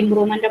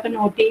ഇമ്പ്രൂവ്മെന്റ് ഒക്കെ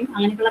നോട്ട് ചെയ്യും.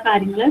 അങ്ങനെയുള്ള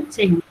കാര്യങ്ങൾ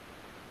ചെയ്യും.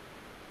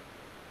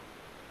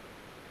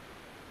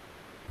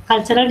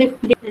 കൾച്ചറൽ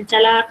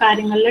ചില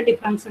കാര്യങ്ങളിൽ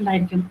ഡിഫറൻസ്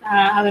ഉണ്ടായിരിക്കും.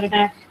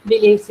 അവരുടെ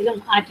ബിലീഫ്സിലും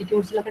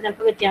ആറ്റിറ്റ്യൂഡ്സിലൊക്കെ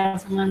ചിലപ്പോൾ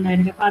വ്യത്യാസങ്ങൾ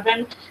ഉണ്ടായിരിക്കും.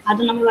 അപ്പോൾ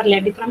അത് നമ്മൾ പറയില്ല,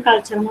 ഡിഫറെൻറ്റ്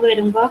കൾച്ചറിൽ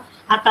വരുമ്പോൾ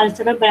ആ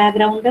കൾച്ചറൽ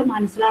ബാക്ക്ഗ്രൗണ്ട്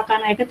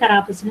മനസ്സിലാക്കാനായിട്ട്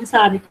തെറാപ്പിസ്റ്റിന്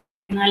സാധിക്കും.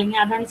 അല്ലെങ്കിൽ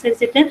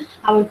അതനുസരിച്ചിട്ട്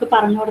അവർക്ക്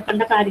പറഞ്ഞു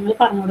കൊടുക്കേണ്ട കാര്യങ്ങൾ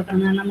പറഞ്ഞു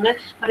കൊടുക്കണം. നമ്മൾ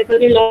അവർക്ക്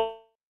ഒരു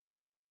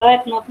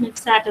എക്കണോമിക്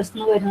സ്റ്റാറ്റസ്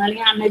എന്ന് വരുന്നു,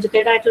 അല്ലെങ്കിൽ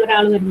അൺഎഡ്യൂക്കേറ്റഡ് ആയിട്ടുള്ള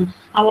ഒരാൾ വരുന്നു,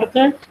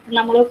 അവർക്ക്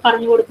നമ്മൾ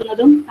പറഞ്ഞു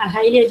കൊടുക്കുന്നതും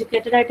ഹൈലി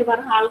എഡ്യൂക്കേറ്റഡ് ആയിട്ട്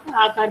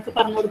ആൾക്കാർക്ക്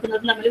പറഞ്ഞു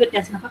കൊടുക്കുന്നതും തമ്മിൽ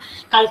വ്യത്യാസമാണ്. അപ്പോൾ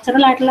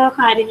കൾച്ചറൽ ആയിട്ടുള്ള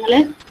കാര്യങ്ങൾ,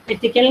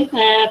 എത്തിക്കൽ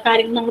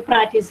കാര്യങ്ങൾ നമ്മൾ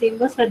പ്രാക്ടീസ്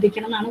ചെയ്യുമ്പോൾ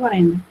ശ്രദ്ധിക്കണം എന്നാണ്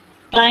പറയുന്നത്.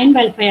 ക്ലയന്റ്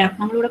വെൽഫെയർ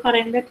നമ്മളിവിടെ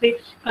പറയുന്നത്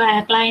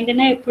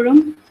ക്ലയന്റിനെ എപ്പോഴും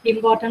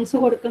ഇമ്പോർട്ടൻസ്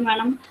കൊടുക്കും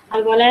വേണം.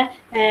 അതുപോലെ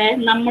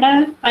നമ്മുടെ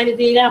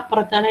പരിധിയിലെ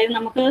അപ്പുറത്ത്, അതായത്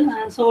നമുക്ക്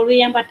സോൾവ്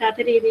ചെയ്യാൻ പറ്റാത്ത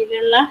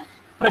രീതിയിലുള്ള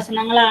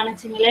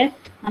പ്രശ്നങ്ങളാണെച്ചെങ്കിൽ,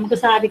 നമുക്ക്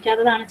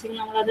സാധിക്കാത്തതാണെച്ചെങ്കിൽ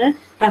നമ്മളത്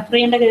റെഫർ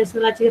ചെയ്യേണ്ട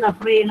കേസുകൾ വെച്ച്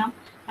റെഫർ ചെയ്യണം.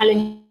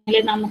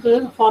 അല്ലെങ്കിൽ നമുക്ക്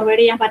ഫോർവേഡ്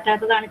ചെയ്യാൻ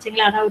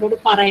പറ്റാത്തതാണെച്ചെങ്കിൽ അത് അവരോട്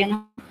പറയണം.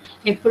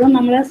 എപ്പോഴും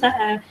നമ്മൾ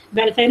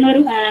വെൽഫെയറിന്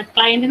ഒരു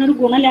ക്ലയന്റിന് ഒരു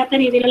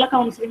ഗുണമില്ലാത്ത രീതിയിലുള്ള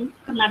കൗൺസിലിംഗ്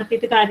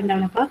നടത്തിയിട്ട് കാര്യം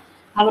ഉണ്ടാവില്ല. അപ്പോൾ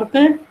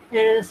അവർക്ക്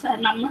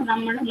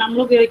നമ്മൾ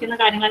ഉപയോഗിക്കുന്ന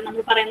കാര്യങ്ങൾ,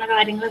 നമ്മൾ പറയുന്ന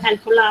കാര്യങ്ങൾ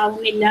ഹെൽപ്ഫുൾ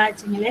ആവുന്നില്ല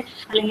വെച്ചെങ്കിൽ,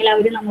 അല്ലെങ്കിൽ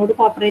അവർ നമ്മളോട്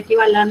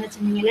കോപ്പറേറ്റീവ് അല്ല എന്ന്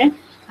വെച്ചിട്ടുണ്ടെങ്കിൽ,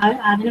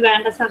 അതിന്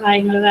വേണ്ട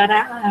സഹായങ്ങൾ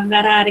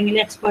വേറെ ആരെങ്കിലും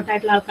എക്സ്പേർട്ട്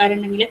ആയിട്ടുള്ള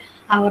ആൾക്കാരുണ്ടെങ്കിൽ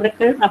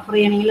അവർക്ക് റെഫർ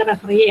ചെയ്യണമെങ്കിൽ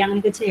റെഫർ ചെയ്യുക,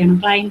 അങ്ങനെയൊക്കെ ചെയ്യണം.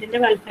 ക്ലയന്റിന്റെ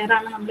വെൽഫെയർ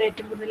ആണ് നമ്മൾ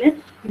ഏറ്റവും കൂടുതൽ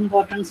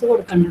ഇമ്പോർട്ടൻസ്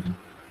കൊടുക്കേണ്ടത്.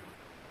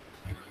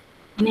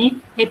 ഇനി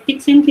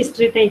എത്തിക്സ് ഇൻ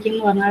ഹിസ്റ്ററി ടേക്കിംഗ്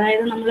എന്ന് പറഞ്ഞാൽ,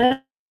 അതായത് നമ്മൾ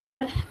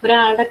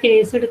ഒരാളുടെ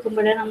കേസ്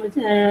എടുക്കുമ്പോഴേ നമ്മൾ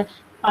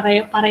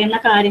പറയുന്ന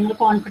കാര്യങ്ങൾ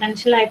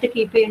കോൺഫിഡൻഷ്യൽ ആയിട്ട്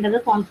കീപ്പ് ചെയ്യേണ്ടത്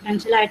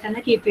കോൺഫിഡൻഷ്യൽ ആയിട്ട്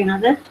തന്നെ കീപ്പ് ചെയ്യണം.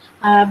 അത്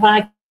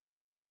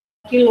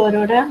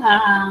ബാക്കിയുള്ളവരോട്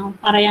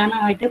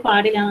പറയാനായിട്ട്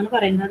പാടില്ല എന്നാണ്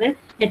പറയുന്നത്.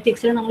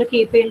 എത്തിക്സിൽ നമ്മൾ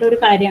കീപ്പ് ചെയ്യേണ്ട ഒരു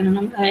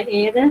കാര്യമാണ്.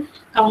 ഏത്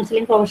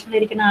കൗൺസിലിംഗ് പ്രൊഫഷനിൽ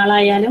ഇരിക്കുന്ന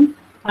ആളായാലും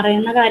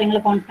പറയുന്ന കാര്യങ്ങൾ,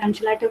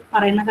 കോൺഫിഡൻഷ്യൽ ആയിട്ട്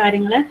പറയുന്ന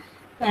കാര്യങ്ങൾ,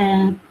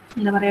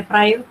 എന്താ പറയുക,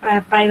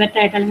 പ്രൈവറ്റ്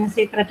ആയിട്ട് അല്ലെങ്കിൽ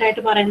സീക്രട്ട്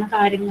ആയിട്ട് പറയുന്ന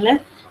കാര്യങ്ങൾ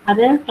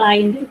അത്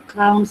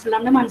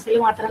കൗൺസിലറിന്റെ മനസ്സിൽ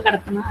മാത്രം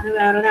കിടക്കണം. അത്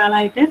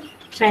വേറൊരാളായിട്ട്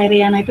ഷെയർ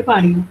ചെയ്യാനായിട്ട്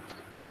പാടില്ല.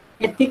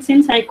 എത്തിക്സ് ഇൻ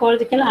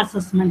സൈക്കോളജിക്കൽ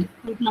അസസ്മെന്റ്,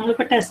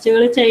 നമ്മളിപ്പോൾ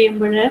ടെസ്റ്റുകൾ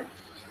ചെയ്യുമ്പോൾ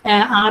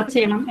ആർക്ക്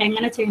ചെയ്യണം,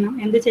 എങ്ങനെ ചെയ്യണം,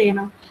 എന്ത്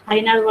ചെയ്യണം,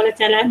 അതിനതുപോലെ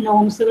ചില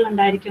നോംസുകൾ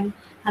ഉണ്ടായിരിക്കും.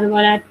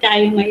 അതുപോലെ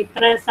ടൈം,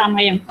 ഇത്ര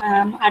സമയം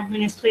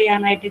അഡ്മിനിസ്റ്റർ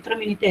ചെയ്യാനായിട്ട് ഇത്ര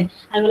മിനിറ്റ്,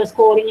 അതുപോലെ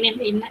സ്കോറിങ്ങിന്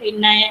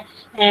ഇന്ന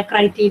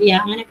ക്രൈറ്റീരിയ,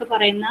 അങ്ങനെയൊക്കെ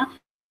പറയുന്ന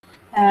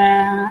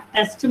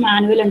ടെസ്റ്റ്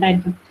മാനുവൽ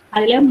ഉണ്ടായിരിക്കും.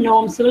 അതിൽ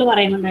നോംസുകൾ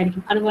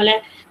പറയുന്നുണ്ടായിരിക്കും. അതുപോലെ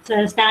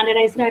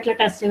സ്റ്റാൻഡർഡൈസ്ഡ് ആയിട്ടുള്ള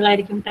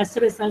ടെസ്റ്റുകളായിരിക്കും.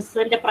 ടെസ്റ്റ്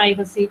റിസൾട്ട്സിന്റെ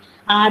പ്രൈവസി,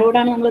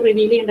 ആരോടാണ് നമ്മൾ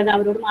റിവീൽ ചെയ്യേണ്ടത്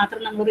അവരോട്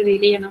മാത്രം നമ്മൾ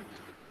റിവീൽ ചെയ്യണം.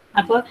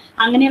 അപ്പോൾ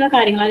അങ്ങനെയുള്ള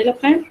കാര്യങ്ങൾ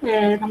അതിലൊക്കെ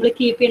നമ്മൾ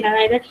കീപ്പ് ചെയ്യേണ്ടത്.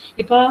 അതായത്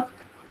ഇപ്പോൾ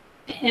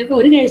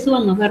ഒരു കേസ്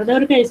വന്നു, വെറുതെ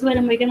ഒരു കേസ്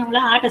വരുമ്പോഴേക്കും നമ്മൾ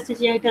ആ ടെസ്റ്റ്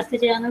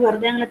ചെയ്യാമെന്ന്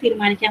വെറുതെ അങ്ങനെ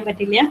തീരുമാനിക്കാൻ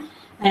പറ്റില്ല.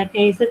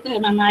 കേസ്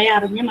നന്നായി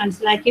അറിഞ്ഞ്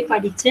മനസ്സിലാക്കി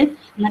പഠിച്ച്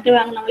എന്നിട്ട്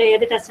വേണം നമ്മൾ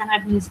ഏത് ടെസ്റ്റാണ്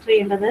അഡ്മിനിസ്റ്റർ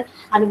ചെയ്യേണ്ടത്.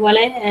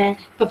 അതുപോലെ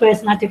ഇപ്പോൾ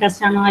പേഴ്സണാലിറ്റി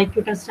ടെസ്റ്റ് ആണോ,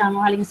 IQ ടെസ്റ്റ് ആണോ,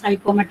 അല്ലെങ്കിൽ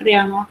സൈക്കോമെട്രി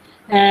ആണോ,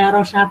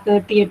 റോഷാർക്ക്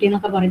TAT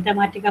എന്നൊക്കെ പറയും,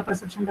 തെമാറ്റിക്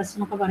പെർസെപ്ഷൻ ടെസ്റ്റ്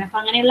എന്നൊക്കെ പറയും. അപ്പം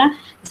അങ്ങനെയുള്ള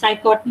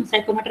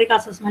സൈക്കോമെട്രിക്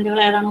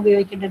അസസ്മെന്റുകൾ ഏതാണ്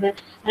ഉപയോഗിക്കേണ്ടത്,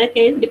 അത്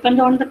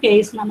ഡിപ്പെൻഡ് ഓൺ ദ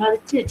കേസ്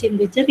നമ്മളത്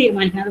ചിന്തിച്ച്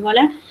തീരുമാനിക്കണം.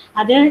 അതുപോലെ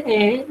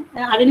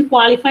അതിന്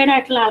ക്വാളിഫൈഡ്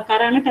ആയിട്ടുള്ള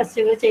ആൾക്കാരാണ്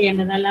ടെസ്റ്റുകൾ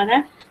ചെയ്യേണ്ടത്. അല്ലാതെ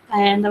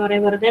എന്താ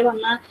പറയുക, വെറുതെ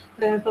വന്ന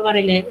ഇപ്പോൾ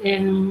പറയില്ലേ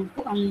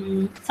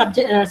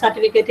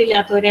സർട്ടിഫിക്കറ്റ്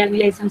ഇല്ലാത്തവര്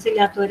അല്ലെങ്കിൽ ലൈസൻസ്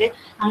ഇല്ലാത്തവര്,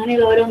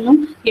 അങ്ങനെയുള്ളവരൊന്നും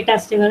ഈ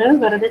ടെസ്റ്റുകൾ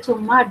വെറുതെ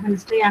ചുമ്മാ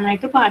അഡ്മിനിസ്റ്റർ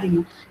ചെയ്യാനായിട്ട് പാടില്ല.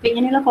 അപ്പം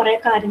ഇങ്ങനെയുള്ള കുറേ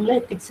കാര്യങ്ങൾ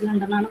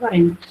എത്തിക്സിലുണ്ടെന്നാണ്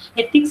പറയുന്നത്.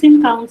 Ethics in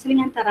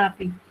counselling and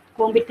therapy,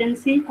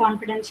 competency,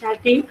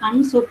 confidentiality,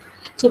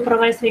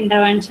 unsupervised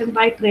intervention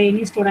by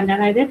trainee student.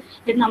 അതായത്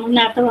ഇത് നമ്മൾ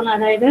നേരത്തെ പറഞ്ഞു,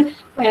 അതായത്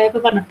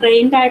ഇപ്പോൾ പറഞ്ഞു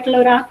ട്രെയിൻഡ് ആയിട്ടുള്ള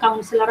ഒരു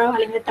കൗൺസിലറോ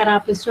അല്ലെങ്കിൽ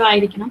തെറാപ്പിസ്റ്റോ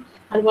ആയിരിക്കണം.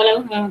 അതുപോലെ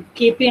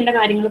കീപ്പ് ചെയ്യേണ്ട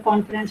കാര്യങ്ങൾ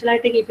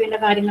കോൺഫിഡൻഷ്യലായിട്ട് കീപ്പ് ചെയ്യേണ്ട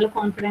കാര്യങ്ങൾ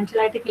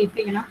കോൺഫിഡൻഷ്യലായിട്ട് കീപ്പ്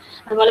ചെയ്യണം.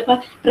 അതുപോലെ ഇപ്പോൾ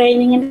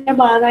ട്രെയിനിങ്ങിൻ്റെ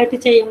ഭാഗമായിട്ട്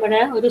ചെയ്യുമ്പോൾ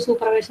ഒരു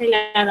സൂപ്പർവൈസർ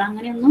ഇല്ലാതെ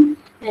അങ്ങനെയൊന്നും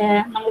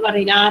നമ്മൾ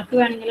പറയില്ല. ആർക്ക്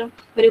വേണമെങ്കിലും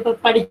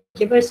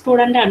ഇപ്പോൾ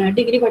സ്റ്റുഡൻ്റ് ആണ്,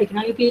 ഡിഗ്രി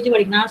പഠിക്കണം അല്ലെങ്കിൽ PG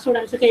പഠിക്കണം, ആ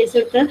സ്റ്റുഡൻസ് കേസ്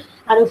എടുത്ത്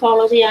അത്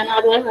ഫോളോ ചെയ്യാനോ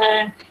അത്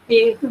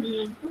ഈ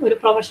ഒരു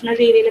പ്രൊഫഷണൽ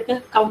രീതിയിലേക്ക്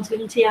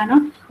കൗൺസിലിംഗ് ചെയ്യാനോ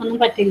ഒന്നും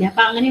പറ്റില്ല.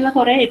 അപ്പം അങ്ങനെയുള്ള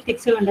കുറേ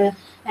എത്തിക്സുകളുണ്ട്.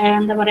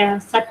 എന്താ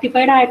പറയുക,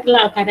 സർട്ടിഫൈഡ് ആയിട്ടുള്ള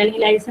ആൾക്കാർ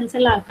അല്ലെങ്കിൽ ലൈസൻസ്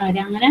ഉള്ള ആൾക്കാർ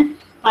അങ്ങനെ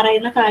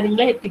പറയുന്ന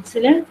കാര്യങ്ങൾ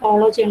എത്തിക്സിൽ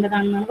ഫോളോ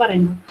ചെയ്യേണ്ടതാണെന്നാണ്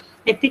പറയുന്നത്.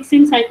 എത്തിക്സ്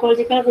ഇൻ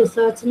സൈക്കോളജിക്കൽ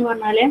റിസർച്ച് എന്ന്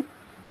പറഞ്ഞാൽ,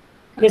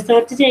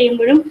 റിസർച്ച്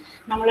ചെയ്യുമ്പോഴും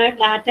നമ്മൾ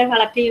ഡാറ്റ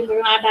കളക്ട്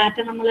ചെയ്യുമ്പോഴും ആ ഡാറ്റ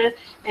നമ്മൾ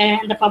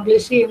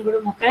പബ്ലിഷ്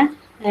ചെയ്യുമ്പോഴും ഒക്കെ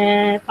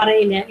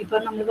പറയില്ല. ഇപ്പൊ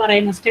നമ്മൾ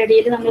പറയുന്ന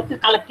സ്റ്റഡിയിൽ നമ്മൾ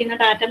കളക്ട് ചെയ്യുന്ന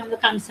ഡാറ്റ നമ്മൾ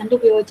കൺസെന്റ്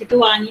ഉപയോഗിച്ചിട്ട്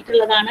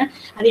വാങ്ങിയിട്ടുള്ളതാണ്,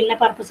 അത് ഇന്ന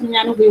പർപ്പസിന്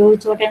ഞാൻ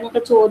ഉപയോഗിച്ചോട്ടെ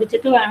എന്നൊക്കെ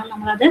ചോദിച്ചിട്ട് വേണം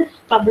നമ്മളത്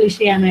പബ്ലിഷ്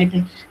ചെയ്യാനായിട്ട്.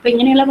 അപ്പൊ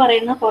ഇങ്ങനെയുള്ള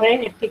പറയുന്ന കുറെ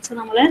എത്തിക്സ്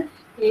നമ്മൾ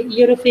ഈ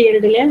ഒരു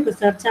ഫീൽഡിൽ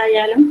റിസർച്ച്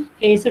ആയാലും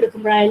കേസ്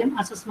എടുക്കുമ്പോഴായാലും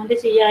അസസ്മെന്റ്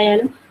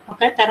ചെയ്യായാലും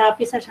ഒക്കെ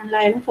തെറാപ്പി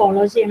സെഷനിലായാലും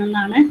ഫോളോ ചെയ്യണം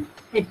എന്നാണ്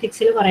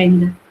എത്തിക്സിൽ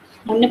പറയുന്നത്.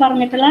 മുന്നേ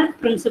പറഞ്ഞിട്ടുള്ള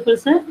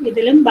പ്രിൻസിപ്പിൾസ്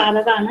ഇതിലും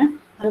ബാധകമാണ്.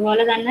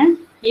 അതുപോലെ തന്നെ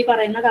ഈ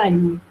പറയുന്ന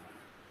കാര്യങ്ങൾ.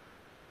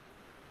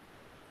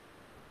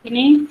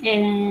 ഇനി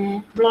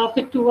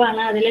ബ്ലോക്ക് 2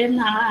 ആണ്. അതിൽ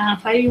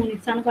 5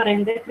 യൂണിറ്റ്സ് ആണ്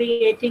പറയുന്നത്.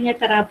 Creating A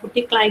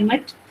therapeutic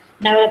climate,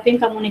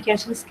 developing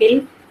communication skill,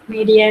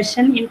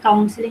 mediation in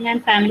counselling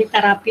and family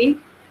therapy,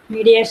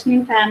 mediation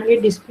in family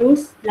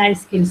disputes, life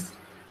skills.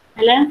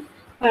 അല്ല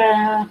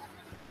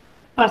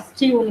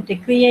first unit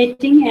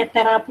creating A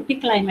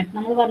therapeutic climate.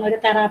 നമ്മൾ പറഞ്ഞ ഒരു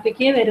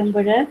തെറാപ്പിക്ക്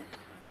വരുമ്പോൾ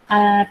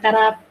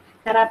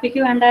തെറാപ്പിക്ക്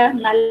വേണ്ട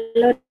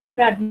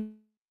നല്ലൊരു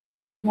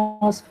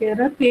അറ്റ്മോസ്ഫിയർ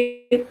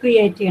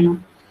ക്രിയേറ്റ് ചെയ്യണം.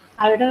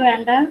 അവിടെ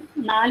വേണ്ട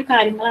 4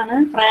 കാര്യങ്ങളാണ്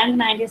ഫ്രാങ്ക്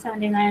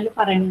 1979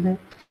 പറയുന്നത്.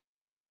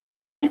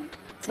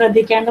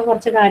 ശ്രദ്ധിക്കേണ്ട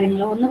കുറച്ച്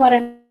കാര്യങ്ങൾ. ഒന്ന്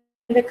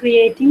പറയുന്നത്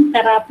creating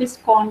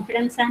therapist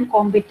confidence and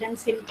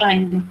competence in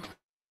client.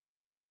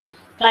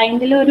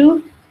 ക്ലയന്റിൽ ഒരു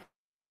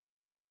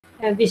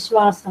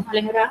വിശ്വാസം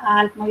അല്ലെങ്കിൽ ഒരു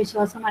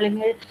ആത്മവിശ്വാസം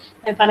അല്ലെങ്കിൽ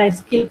പറയാം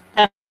സ്കിൽ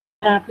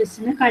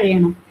തെറാപ്പിസ്റ്റിന്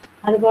കഴിയണം.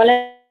 അതുപോലെ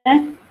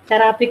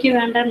തെറാപ്പിക്ക്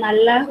വേണ്ട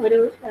നല്ല ഒരു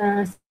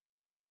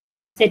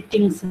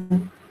സെറ്റിങ്സ്,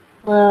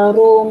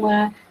 റൂം,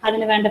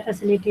 അതിന് വേണ്ട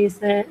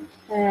ഫെസിലിറ്റീസ്,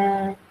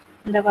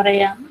 എന്താ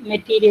പറയുക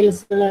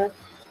മെറ്റീരിയൽസുകൾ,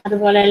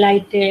 അതുപോലെ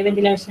ലൈറ്റ്,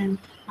 വെന്റിലേഷൻ,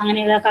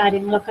 അങ്ങനെയുള്ള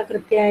കാര്യങ്ങളൊക്കെ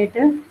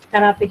കൃത്യമായിട്ട്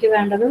തെറാപ്പിക്ക്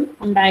വേണ്ടത്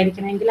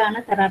ഉണ്ടായിരിക്കണമെങ്കിലാണ്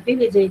തെറാപ്പി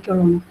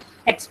വിജയിക്കുള്ളൂ.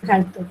 എക്സ്പെർട്ട്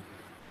ഹെൽത്ത്,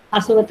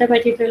 അസുഖത്തെ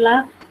പറ്റിയിട്ടുള്ള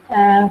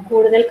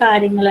കൂടുതൽ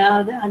കാര്യങ്ങൾ,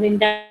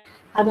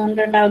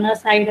 അതുകൊണ്ടുണ്ടാകുന്ന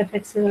സൈഡ്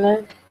എഫക്ട്സുകൾ,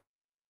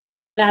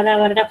 അല്ലാതെ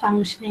അവരുടെ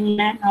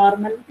ഫങ്ഷനിങ്ങിനെ,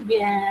 നോർമൽ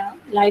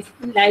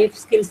ലൈഫ്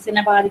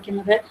സ്കിൽസിനെ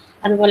ബാധിക്കുന്നത്,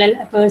 അതുപോലെ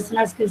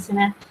പേഴ്സണൽ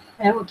സ്കിൽസിനെ,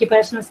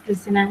 ഒക്യുപ്പേഷണൽ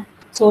സ്കിൽസിനെ,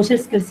 സോഷ്യൽ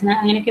സ്കിൽസിനെ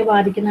അങ്ങനെയൊക്കെ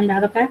ബാധിക്കുന്നുണ്ട്.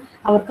 അതൊക്കെ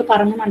അവർക്ക്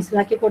പറഞ്ഞ്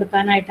മനസ്സിലാക്കി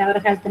കൊടുക്കാനായിട്ട്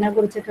അവരുടെ ഹെൽത്തിനെ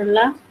കുറിച്ചിട്ടുള്ള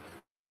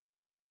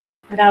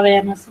ഒരു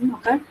അവയർനെസ്സും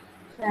ഒക്കെ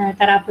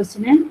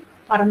തെറാപ്പിസ്റ്റിന്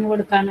പറഞ്ഞു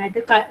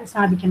കൊടുക്കാനായിട്ട്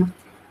സാധിക്കണം.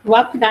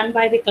 Work done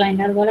by the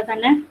client. അതുപോലെ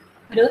തന്നെ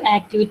ഒരു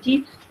ആക്ടിവിറ്റി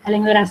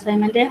അല്ലെങ്കിൽ ഒരു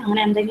അസൈൻമെന്റ്,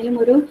 അങ്ങനെ എന്തെങ്കിലും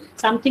ഒരു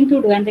സംതിങ് ടു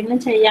ഡു, എന്തെങ്കിലും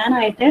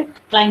ചെയ്യാനായിട്ട്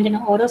ക്ലയന്റിന്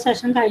ഓരോ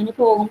സെഷൻ കഴിഞ്ഞ്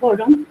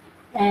പോകുമ്പോഴും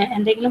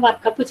എന്തെങ്കിലും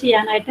വർക്കപ്പ്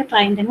ചെയ്യാനായിട്ട്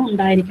ക്ലയന്റിന്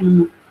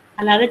ഉണ്ടായിരിക്കണം.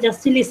 അല്ലാതെ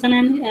ജസ്റ്റ് ലിസൺ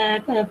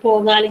ആൻഡ്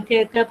പോകുക, അല്ലെങ്കിൽ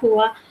കേൾക്കുക,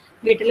 പോവുക,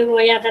 വീട്ടിൽ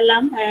പോയി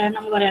അതെല്ലാം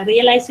നമ്മൾ പറയാം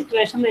റിയൽ ലൈഫ്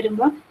സിറ്റുവേഷൻ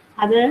വരുമ്പോൾ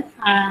അത്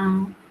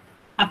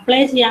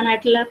അപ്ലൈ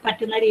ചെയ്യാനായിട്ടുള്ള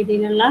പറ്റുന്ന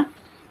രീതിയിലുള്ള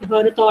ഇപ്പോൾ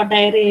ഒരു തോട്ട്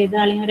ഡയറി ചെയ്ത്,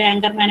 അല്ലെങ്കിൽ ഒരു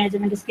ആങ്കർ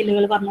മാനേജ്മെന്റ്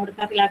സ്കില്ലുകൾ പറഞ്ഞു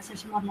കൊടുക്കുക,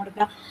 റിലാക്സേഷൻ പറഞ്ഞു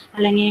കൊടുക്കുക,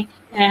 അല്ലെങ്കിൽ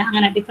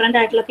അങ്ങനെ ഡിഫറെൻ്റ്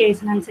ആയിട്ടുള്ള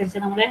കേസിനനുസരിച്ച്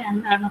നമ്മൾ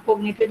എന്താണ്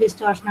കോഗ്നേറ്റീവ്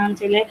ഡിസ്റ്റോർഷൻ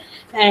ആണെന്ന് വെച്ചാൽ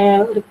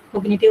ഒരു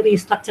കോഗ്നേറ്റീവ്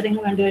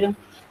റീസ്ട്രക്ചറിങ് വേണ്ടിവരും.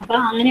 അപ്പോൾ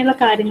അങ്ങനെയുള്ള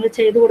കാര്യങ്ങൾ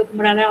ചെയ്തു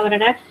കൊടുക്കുമ്പോഴാണ്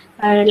അവരുടെ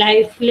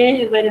ലൈഫിൽ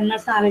വരുന്ന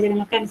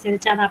സാഹചര്യങ്ങൾക്ക്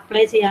അനുസരിച്ച് അത്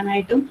അപ്ലൈ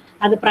ചെയ്യാനായിട്ടും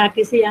അത്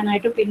പ്രാക്ടീസ്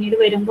ചെയ്യാനായിട്ടും പിന്നീട്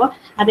വരുമ്പോൾ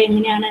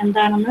അതെങ്ങനെയാണ്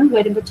എന്താണെന്ന്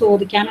വരുമ്പോൾ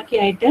ചോദിക്കാനൊക്കെ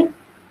ആയിട്ട്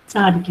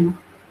സാധിക്കണം.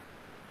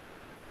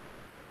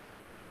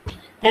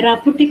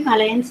 Therapeutic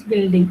alliance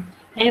building.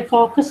 A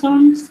focus on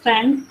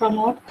strength,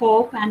 promote,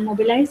 cope and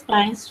mobilize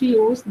clients to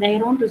use their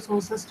own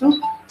resources to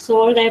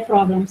solve their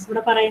problems.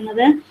 ഇവിടെ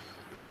പറയുന്നത്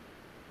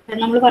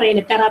നമ്മൾ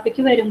പറയില്ലേ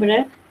തെറാപ്പിക്ക് വരുമ്പോൾ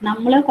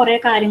നമ്മൾ കുറേ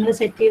കാര്യങ്ങൾ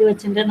സെറ്റ് ചെയ്ത്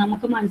വെച്ചിട്ട്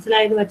നമുക്ക്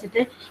മനസ്സിലായത്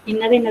വെച്ചിട്ട്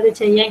ഇന്നത്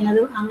ചെയ്യുക,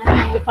 ഇന്നത് അങ്ങനെ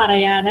നമ്മൾ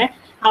പറയാതെ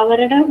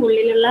അവരുടെ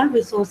ഉള്ളിലുള്ള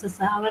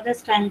റിസോഴ്സസ്, അവരുടെ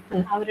സ്ട്രെങ്ത്,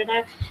 അവരുടെ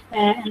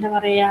എന്താ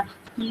പറയുക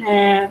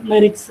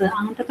മെറിറ്റ്സ്,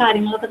 അങ്ങനത്തെ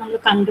കാര്യങ്ങളൊക്കെ നമ്മൾ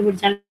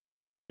കണ്ടുപിടിച്ചാൽ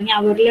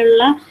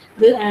അവരിലുള്ള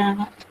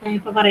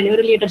ഇപ്പൊ പറയില്ലേ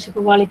ഒരു ലീഡർഷിപ്പ്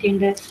ക്വാളിറ്റി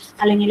ഉണ്ട്,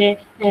 അല്ലെങ്കിൽ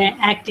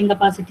ആക്ടിങ്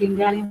കപ്പാസിറ്റി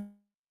ഉണ്ട്, അല്ലെങ്കിൽ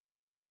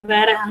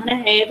വേറെ അങ്ങനെ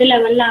ഏത്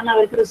ലെവലിലാണ്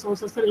അവർക്ക്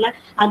റിസോഴ്സസ് ഉള്ള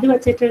അത്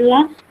വെച്ചിട്ടുള്ള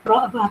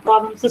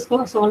പ്രോബ്ലംസ്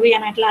സോൾവ്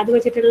ചെയ്യാനായിട്ടുള്ള അത്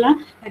വെച്ചിട്ടുള്ള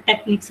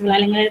ടെക്നിക്സുകൾ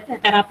അല്ലെങ്കിൽ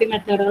തെറാപ്പി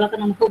മെത്തേഡുകളൊക്കെ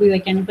നമുക്ക്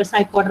ഉപയോഗിക്കാം. ഇപ്പൊ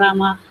സൈക്കോ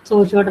ഡ്രാമ,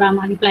 സോഷ്യോ ഡ്രാമ,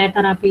 അല്ലെങ്കിൽ പ്ലേ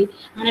തെറാപ്പി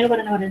അങ്ങനെയൊക്കെ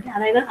പറയുന്നത്.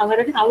 അതായത്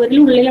അവരുടെ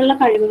ഉള്ളിലുള്ള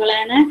കഴിവുകളെ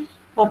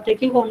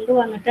പുറത്തേക്ക്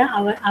കൊണ്ടുവന്നിട്ട്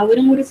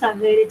അവരും കൂടി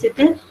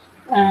സഹകരിച്ചിട്ട്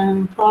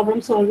പ്രോബ്ലം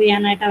സോൾവ്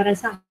ചെയ്യാനായിട്ട് അവരെ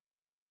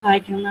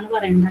സഹായിക്കണം എന്നാണ്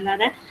പറയുന്നത്.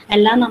 അല്ലാതെ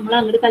എല്ലാം നമ്മൾ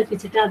അങ്ങോട്ട്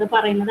കൽപ്പിച്ചിട്ട് അത്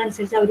പറയുന്നത്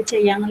അനുസരിച്ച് അവർ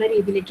ചെയ്യാന്നുള്ള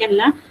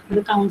രീതിയിലേക്കല്ല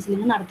ഒരു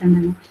കൗൺസിലിംഗ്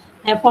നടത്തേണ്ടത്.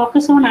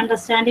 Focus on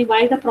understanding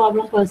why the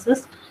problem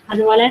persist.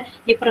 അതുപോലെ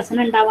ഈ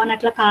പ്രശ്നം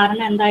ഉണ്ടാവാനായിട്ടുള്ള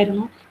കാരണം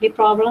എന്തായിരുന്നു, ഈ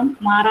പ്രോബ്ലം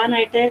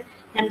മാറാനായിട്ട്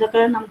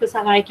എന്തൊക്കെ നമുക്ക്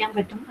സഹായിക്കാൻ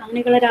പറ്റും,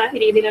 അങ്ങനെയുള്ള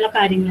രീതിയിലുള്ള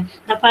കാര്യങ്ങൾ.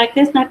 The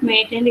factors that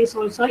maintain is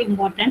also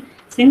important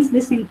since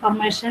this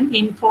information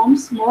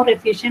informs more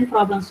efficient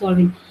problem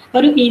solving.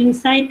 ഒരു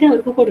ഇൻസൈറ്റ്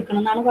അവർക്ക്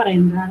കൊടുക്കണം എന്നാണ്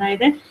പറയുന്നത്.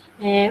 അതായത്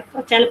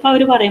ചിലപ്പോൾ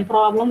അവർ പറയും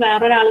പ്രോബ്ലം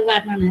വേറൊരാൾ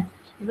കാരണമാണ്.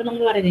 ഇപ്പം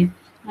നമ്മൾ പറയും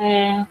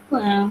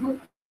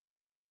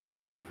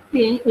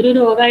ഒരു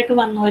രോഗമായിട്ട്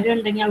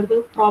വന്നവരുണ്ടെങ്കിൽ അവർക്ക്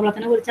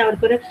പ്രോബ്ലത്തിനെ കുറിച്ച്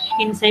അവർക്കൊരു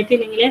ഇൻസൈറ്റ്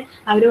ഇല്ലെങ്കിൽ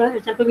അവർ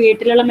ചിലപ്പോൾ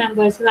വീട്ടിലുള്ള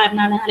മെമ്പേഴ്സ്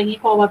കാരണമാണ്, അല്ലെങ്കിൽ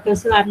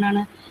കോവർക്കേഴ്സ്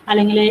കാരണമാണ്,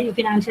 അല്ലെങ്കിൽ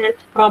ഫിനാൻഷ്യൽ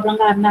പ്രോബ്ലം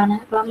കാരണമാണ്.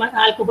 ഇപ്പം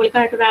ആൽക്കഹോളിക്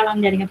ആയിട്ട്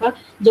ഒരാളാണെന്ന് വിചാരിക്കും, അപ്പോൾ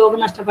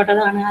ജോബ്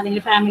നഷ്ടപ്പെട്ടതാണ്,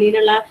 അല്ലെങ്കിൽ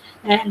ഫാമിലിയിലുള്ള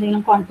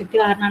എന്തെങ്കിലും കോൺഫ്ലിക്റ്റ്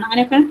കാരണമാണ്,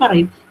 അങ്ങനെയൊക്കെ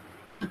പറയും.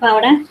 അപ്പോൾ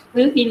അവിടെ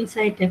ഒരു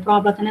ഇൻസൈറ്റ്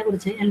പ്രോബ്ലത്തിനെ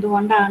കുറിച്ച്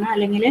എന്തുകൊണ്ടാണ്,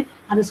 അല്ലെങ്കിൽ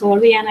അത്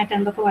സോൾവ് ചെയ്യാനായിട്ട്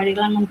എന്തൊക്കെ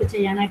വഴികളാണ് നമുക്ക്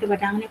ചെയ്യാനായിട്ട്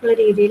പറ്റുക, അങ്ങനെയൊക്കെയുള്ള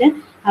രീതിയിൽ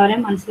അവരെ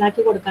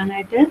മനസ്സിലാക്കി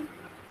കൊടുക്കാനായിട്ട്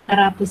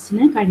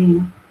തെറാപ്പിസ്റ്റിന്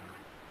കഴിയണം.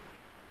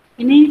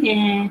 ഇനി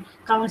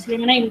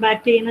കൗൺസിലിങ്ങിനെ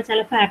ഇമ്പാക്ട് ചെയ്യുന്ന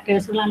ചില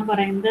ഫാക്ടേഴ്സുകളാണ്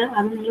പറയുന്നത്.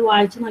 അത് നിങ്ങൾ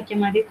വായിച്ചു നോക്കിയാൽ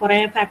മതി. കുറേ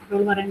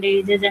ഫാക്ടറുകൾ പറയുന്നുണ്ട്.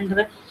 ഏജ്, ജെൻഡർ,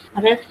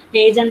 അത്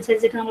ഏജ്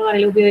അനുസരിച്ചിട്ട് നമ്മൾ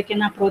പറയില്ല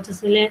ഉപയോഗിക്കുന്ന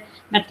അപ്രോച്ചസിൽ,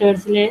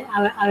 മെത്തേഡ്സിൽ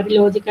അവർ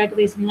ലോജിക്കായിട്ട്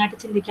റീസണിംഗ് ആയിട്ട്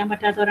ചിന്തിക്കാൻ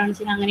പറ്റാത്തവരാണെന്ന്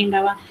വെച്ചാൽ അങ്ങനെ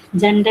ഉണ്ടാവാം.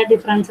 ജെൻഡർ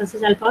ഡിഫറൻസസ്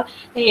ചിലപ്പോൾ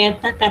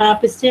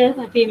തെറാപ്പിസ്റ്റ്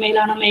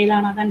ഫീമെയിലാണോ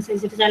മെയിലാണോ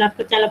അതനുസരിച്ചിട്ട്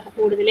ചിലപ്പോൾ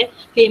കൂടുതൽ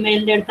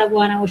ഫീമെയിലിൻ്റെ അടുത്ത്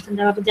പോകാൻ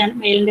ആവശ്യമുണ്ടാവും, അപ്പോൾ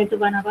മെയിലിൻ്റെ അടുത്ത്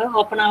പോകാൻ അപ്പോൾ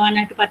ഓപ്പൺ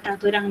ആവാനായിട്ട്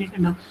പറ്റാത്തവർ അങ്ങനെയൊക്കെ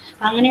ഉണ്ടാവും.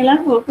 അങ്ങനെയുള്ള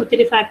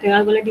ഒത്തിരി ഫാക്ടറുകൾ.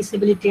 അതുപോലെ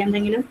ഡിസബിലിറ്റി,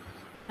 എന്തെങ്കിലും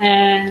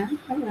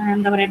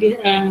എന്താ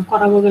പറയുക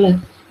കുറവുകൾ,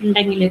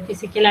 ഉണ്ടെങ്കിൽ,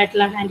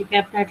 ഫിസിക്കലായിട്ടുള്ള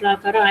ഹാൻഡിക്യാപ്ഡ് ആയിട്ടുള്ള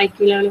ആൾക്കാരോ IQ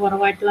ലെവൽ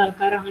കുറവായിട്ടുള്ള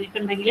ആൾക്കാരോ അങ്ങനെയൊക്കെ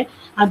ഉണ്ടെങ്കിൽ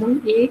അതും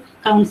ഈ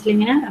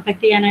കൗൺസിലിങ്ങിനെ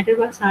അഫക്റ്റ് ചെയ്യാനായിട്ട്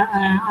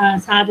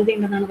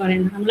സാധ്യതയുണ്ടെന്നാണ്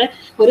പറയുന്നത്. നമ്മൾ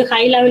ഒരു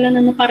ഹൈ ലെവലിൽ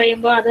നിന്ന്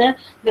പറയുമ്പോൾ അത്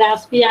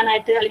ഗ്രാസ്പ്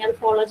ചെയ്യാനായിട്ട് അല്ലെങ്കിൽ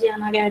അത് ഫോളോ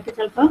ചെയ്യാനായിട്ട്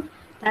ചിലപ്പോൾ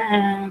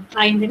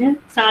ക്ലയന്റിന്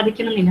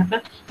സാധിക്കണമെന്നില്ല.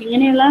 അപ്പം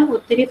ഇങ്ങനെയുള്ള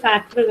ഒത്തിരി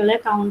ഫാക്ടറുകൾ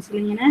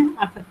കൗൺസിലിങ്ങിനെ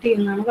അഫക്റ്റ്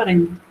ചെയ്യുന്നതാണ്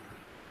പറയുന്നത്.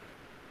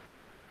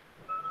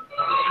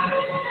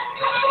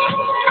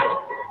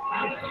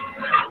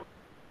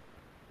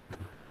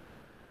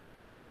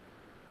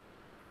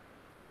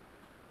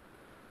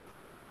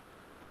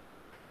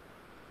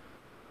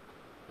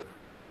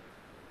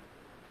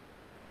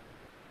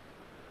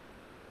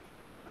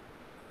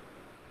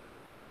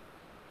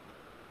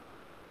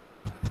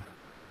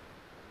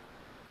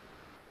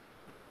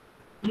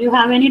 Do you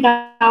have any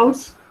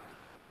doubts?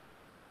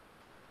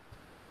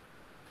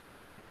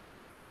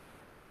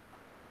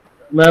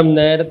 മാം,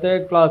 നേരത്തെ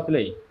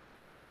ക്ലാസ്സിലേ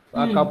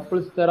ആ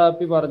കപ്പിൾസ്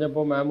തെറാപ്പി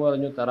പറഞ്ഞപ്പോൾ മാം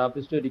പറഞ്ഞു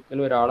തെറാപ്പിസ്റ്റ്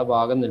ഒരിക്കലും ഒരാളെ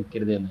ഭാഗം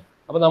നിൽക്കരുത് എന്ന്.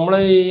 അപ്പൊ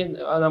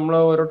നമ്മൾ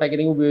ഓരോ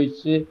ടെക്നിക്ക്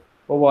ഉപയോഗിച്ച്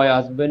ഇപ്പോൾ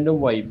ഹസ്ബൻഡും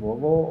വൈഫും,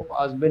 അപ്പോൾ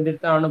ഹസ്ബൻഡിൻ്റെ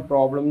അടുത്താണ്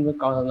പ്രോബ്ലം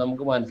എന്ന്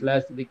നമുക്ക് മനസ്സിലായ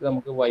സ്ഥിതിക്ക്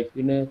നമുക്ക്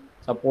വൈഫിന്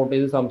സപ്പോർട്ട്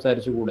ചെയ്ത്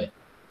സംസാരിച്ചുകൂടെ?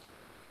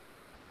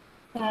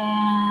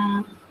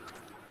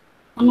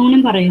 ഒന്നുകൂടി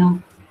പറയോ?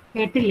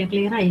 കേട്ടില്ല,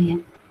 ക്ലിയർ ആയില്ല.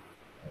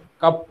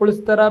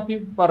 കപ്പിൾസ് തെറാപ്പി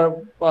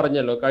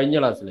പറഞ്ഞല്ലോ കഴിഞ്ഞ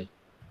ക്ലാസ്സിൽ.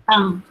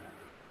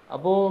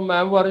 അപ്പോൾ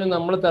മാം പറഞ്ഞു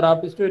നമ്മൾ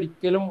തെറാപ്പിസ്റ്റ്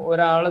ഒരിക്കലും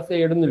ഒരാളെ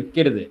സൈഡ്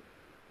നിൽക്കരുത്,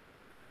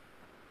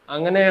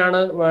 അങ്ങനെയാണ്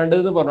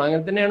വേണ്ടതെന്ന് പറഞ്ഞു.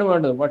 അങ്ങനെ തന്നെയാണ്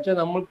വേണ്ടത്. പക്ഷെ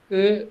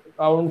നമുക്ക്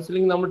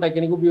കൗൺസിലിംഗ് നമ്മൾ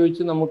ടെക്നിക്ക്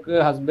ഉപയോഗിച്ച് നമുക്ക്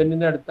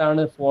ഹസ്ബൻഡിൻ്റെ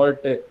അടുത്താണ്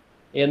ഫോൾട്ട്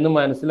എന്ന്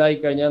മനസ്സിലാക്കി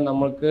കഴിഞ്ഞാൽ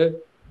നമുക്ക്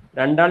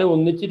രണ്ടാളെ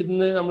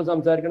ഒന്നിച്ചിരുന്ന് നമ്മൾ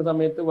സംസാരിക്കുന്ന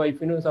സമയത്ത്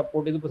വൈഫിന്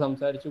സപ്പോർട്ട് ചെയ്ത്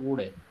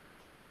സംസാരിച്ചുകൂടെ?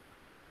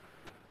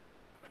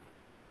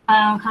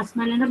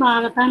 ഹസ്ബൻഡിന്റെ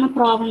ഭാഗത്താണ്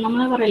പ്രോബ്ലം.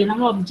 നമ്മൾ പറയില്ല,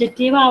 നമ്മൾ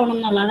ഒബ്ജക്റ്റീവ് ആവണം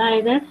എന്നുള്ളത്.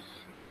 അതായത്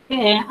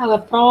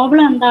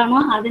പ്രോബ്ലം എന്താണോ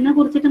അതിനെ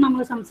കുറിച്ചിട്ട്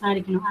നമ്മൾ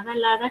സംസാരിക്കണം,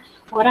 അതല്ലാതെ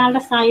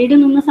ഒരാളുടെ സൈഡിൽ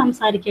നിന്ന്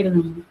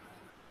സംസാരിക്കരുത്.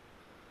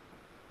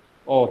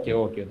 Okay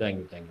okay, thank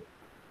you thank you.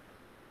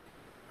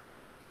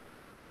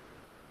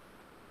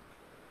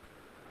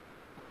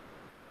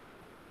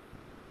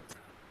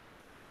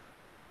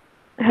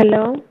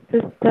 Hello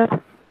sister,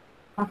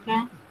 okay,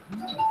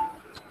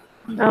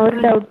 ഒരു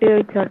ഡൗട്ട്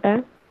ചോദിച്ചോട്ടെ?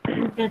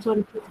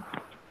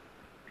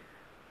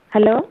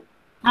 ഹലോ,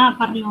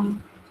 പറഞ്ഞോളൂ,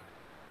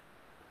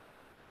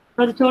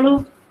 ചോദിച്ചോളൂ.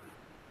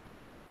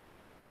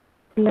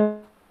 Hello,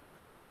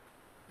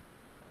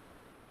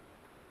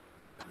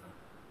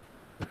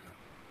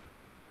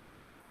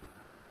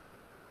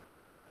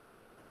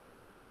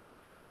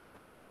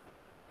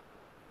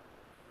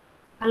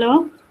 hello,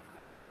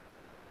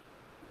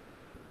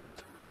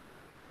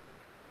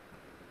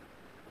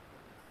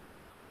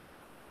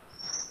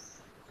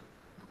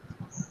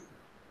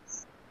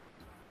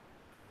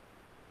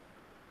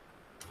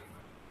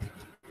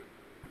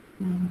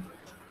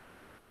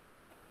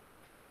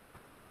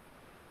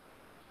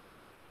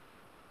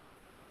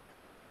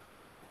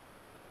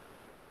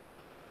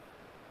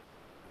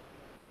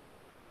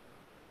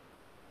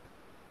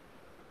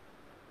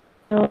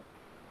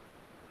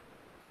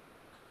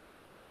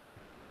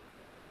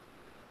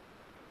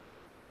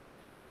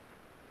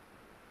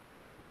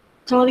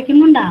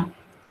 ചോദിക്കുന്നുണ്ടോ?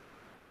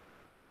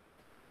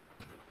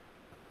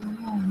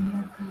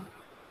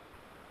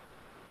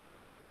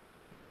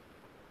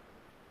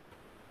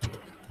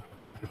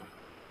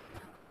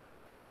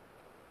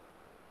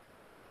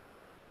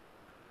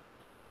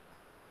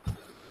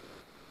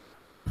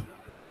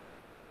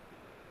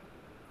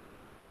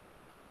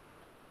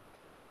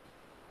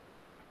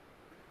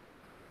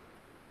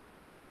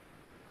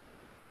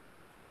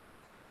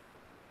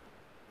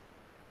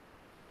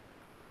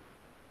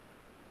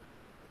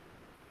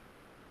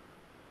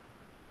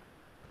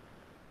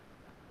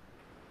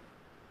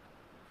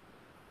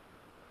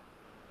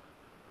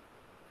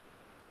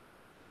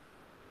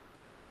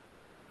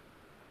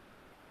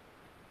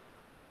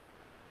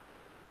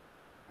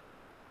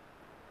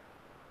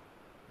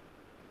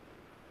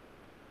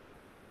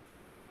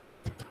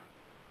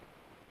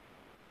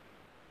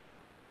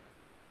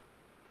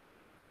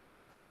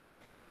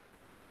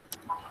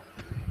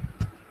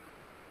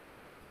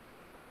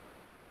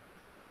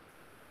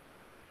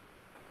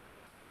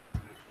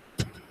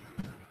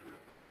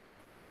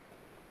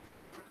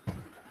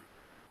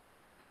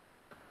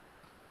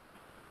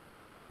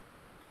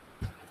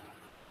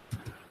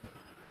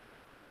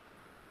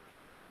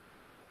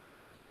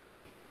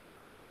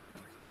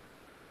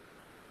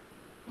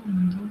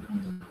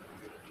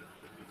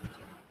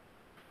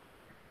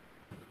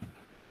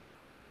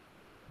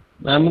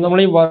 മാം, നമ്മൾ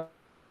ഈ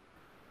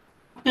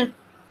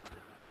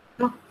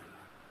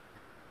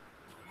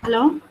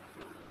ഹലോ,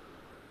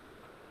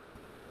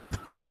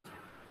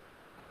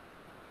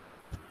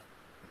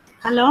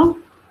 ഹലോ,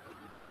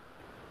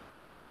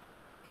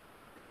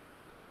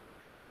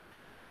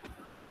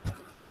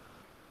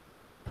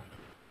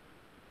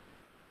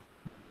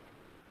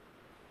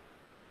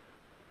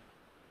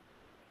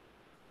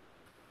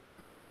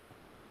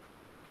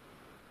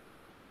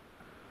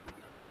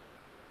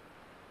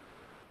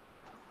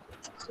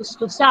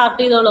 സ്റ്റാർട്ട്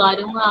ചെയ്തോളൂ,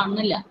 ആരും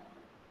കാണുന്നില്ല.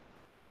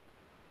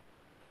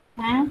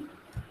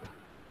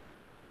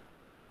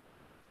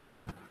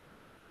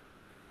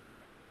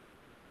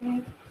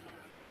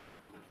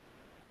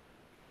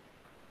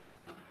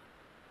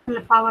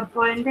 പവർ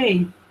പോയിന്റ്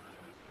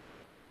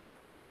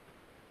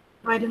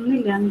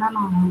വരുന്നില്ല,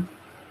 എന്താണോ?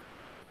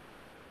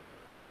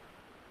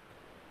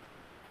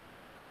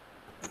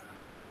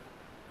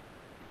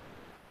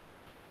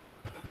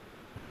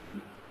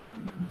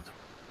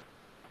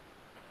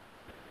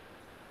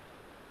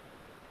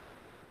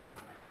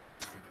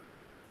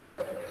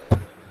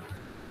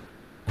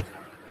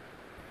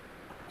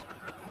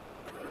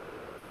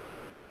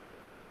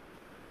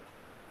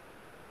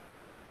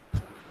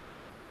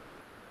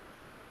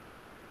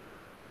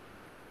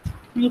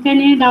 നിങ്ങൾക്ക്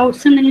ഇനി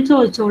ഡൗട്ട്സ് ഉണ്ടെങ്കിൽ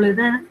ചോദിച്ചോളൂ.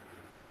 ഇത്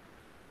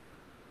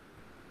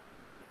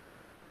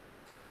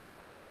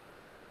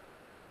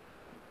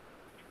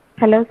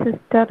ഹലോ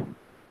സിസ്റ്റർ,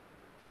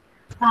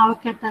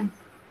 ഓക്കെ.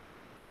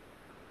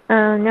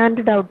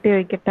 ഞാനൊരു ഡൗട്ട്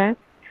ചോദിക്കട്ടെ.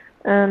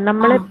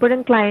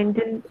 നമ്മളെപ്പോഴും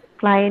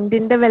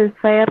ക്ലയന്റിന്റെ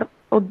വെൽഫെയർ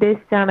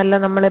ഉദ്ദേശിച്ചാണല്ലോ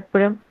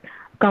നമ്മളെപ്പോഴും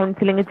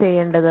കൗൺസിലിംഗ്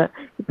ചെയ്യേണ്ടത്.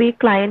 ഇപ്പൊ ഈ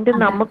ക്ലയന്റ്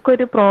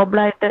നമുക്കൊരു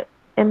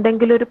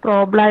എന്തെങ്കിലും ഒരു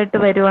പ്രോബ്ലം ആയിട്ട്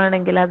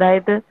വരുവാണെങ്കിൽ,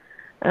 അതായത്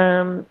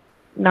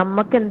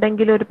നമുക്ക്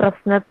എന്തെങ്കിലും ഒരു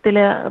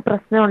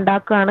പ്രശ്നം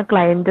ഉണ്ടാക്കുകയാണ്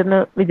ക്ലയന്റ് എന്ന്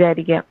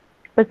വിചാരിക്കുക.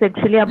 ഇപ്പൊ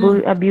സെക്ഷലി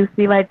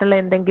അബ്യൂസീവ് ആയിട്ടുള്ള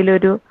എന്തെങ്കിലും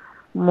ഒരു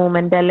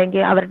മൂവ്മെന്റ്,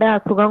 അല്ലെങ്കിൽ അവരുടെ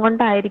അസുഖം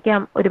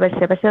കൊണ്ടായിരിക്കാം ഒരു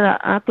പക്ഷെ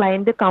ആ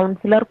ക്ലയന്റ്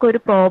കൗൺസിലർക്ക് ഒരു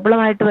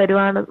പ്രോബ്ലം ആയിട്ട്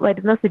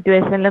വരുന്ന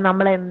സിറ്റുവേഷനിൽ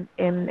നമ്മൾ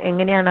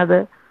എങ്ങനെയാണ് അത്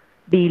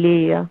ഡീൽ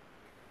ചെയ്യുക?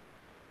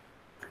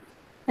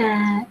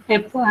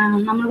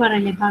 നമ്മൾ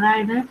പറയില്ലേ, ഇപ്പൊ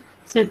അതായത്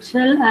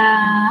സെക്ഷൽ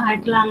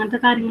ആയിട്ടുള്ള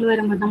അങ്ങനത്തെ കാര്യങ്ങൾ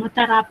വരുമ്പോൾ നമ്മൾ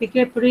തെറാപ്പിക്ക്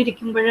എപ്പോഴും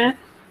ഇരിക്കുമ്പോൾ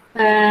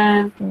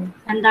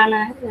എന്താണ്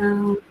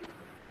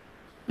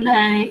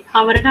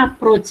അവരുടെ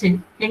അപ്രോച്ച്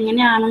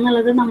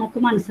എങ്ങനെയാണെന്നുള്ളത് നമുക്ക്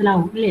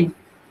മനസ്സിലാവും അല്ലേ?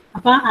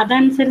 അപ്പൊ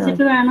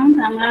അതനുസരിച്ചിട്ട് വേണം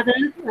നമ്മളത്.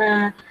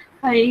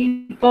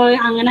 ഇപ്പൊ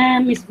അങ്ങനെ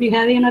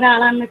മിസ്ബിഹേവ് ചെയ്യുന്ന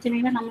ഒരാളാണെന്ന്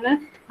വെച്ചിട്ടുണ്ടെങ്കിൽ നമ്മള്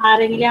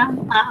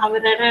ആരെങ്കിലും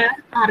അവരുടെ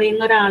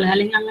അറിയുന്ന ഒരാള്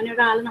അല്ലെങ്കിൽ അങ്ങനെ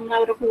ഒരാൾ നമ്മൾ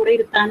അവരുടെ കൂടെ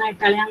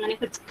ഇരുത്താനായിട്ട് അല്ലെങ്കിൽ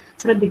അങ്ങനെയൊക്കെ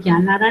ശ്രദ്ധിക്കുക.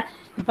 അല്ലാതെ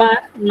ഇപ്പൊ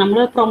നമ്മൾ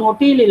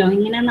പ്രൊമോട്ട് ചെയ്യില്ലല്ലോ,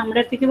 ഇങ്ങനെ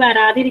നമ്മുടെ അടുത്തേക്ക്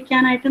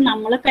വരാതിരിക്കാനായിട്ട്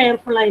നമ്മൾ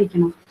കെയർഫുൾ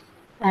ആയിരിക്കണം.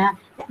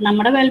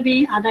 നമ്മുടെ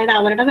വെൽബീയിങ്, അതായത്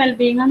അവരുടെ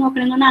വെൽബീയിങ്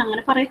നോക്കണമെന്ന്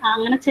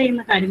അങ്ങനെ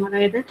ചെയ്യുന്ന കാര്യം,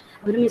 അതായത്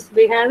അവർ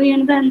മിസ്ബിഹേവ്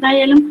ചെയ്യുന്നത്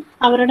എന്തായാലും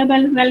അവരുടെ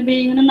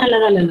വെൽബീയിങ്ങിനും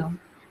നല്ലതല്ലല്ലോ.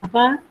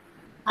 അപ്പൊ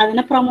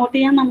അതിനെ പ്രൊമോട്ട്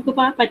ചെയ്യാൻ നമുക്ക്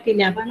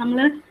പറ്റില്ല. അപ്പൊ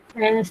നമ്മള്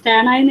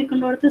സ്റ്റാൻഡായി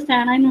നിൽക്കുന്നിടത്ത്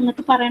സ്റ്റാൻഡായി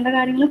നിന്നിട്ട് പറയേണ്ട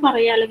കാര്യങ്ങൾ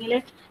പറയുക, അല്ലെങ്കിൽ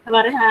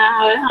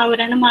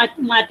അവരെ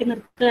മാറ്റി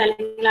നിർത്തുക,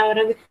 അല്ലെങ്കിൽ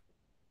അവരെ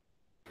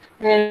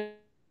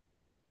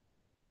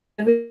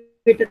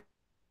വീട്ടിൽ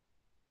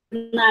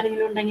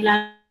ആരെങ്കിലും ഉണ്ടെങ്കിൽ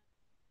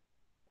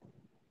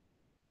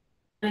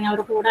അല്ലെങ്കിൽ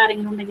അവരുടെ കൂടെ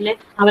ആരെങ്കിലും ഉണ്ടെങ്കിൽ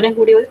അവരെയും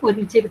കൂടി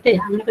ഒരുമിച്ചിരുത്തേ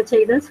അങ്ങനെയൊക്കെ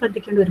ചെയ്ത്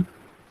ശ്രദ്ധിക്കേണ്ടി വരും.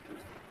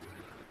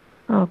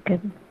 Okay,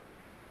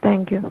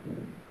 thank you.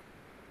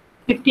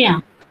 കിട്ടിയാ?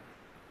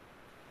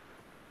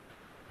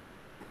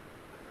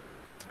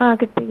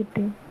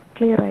 കിട്ടി,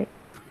 ക്ലിയർ ആയി.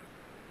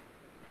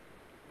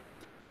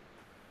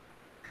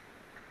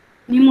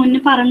 ഇനി മുന്നേ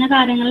പറഞ്ഞ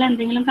കാര്യങ്ങളിൽ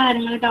എന്തെങ്കിലും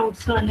കാര്യങ്ങൾ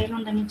ഡൗട്ട്സോ എന്തെങ്കിലും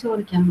ഉണ്ടെങ്കിൽ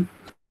ചോദിക്കാം.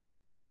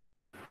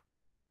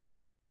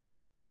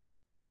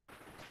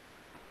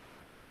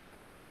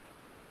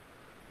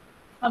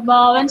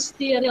 ബോവൻസ്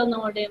തിയറി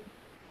ഒന്നുകൂടെ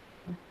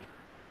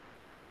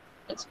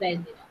എക്സ്പ്ലെയിൻ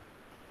ചെയ്യാം.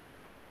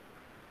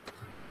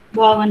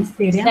 ബോവൻസ്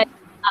theory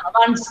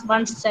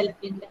once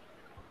സെൽഫിന്റെ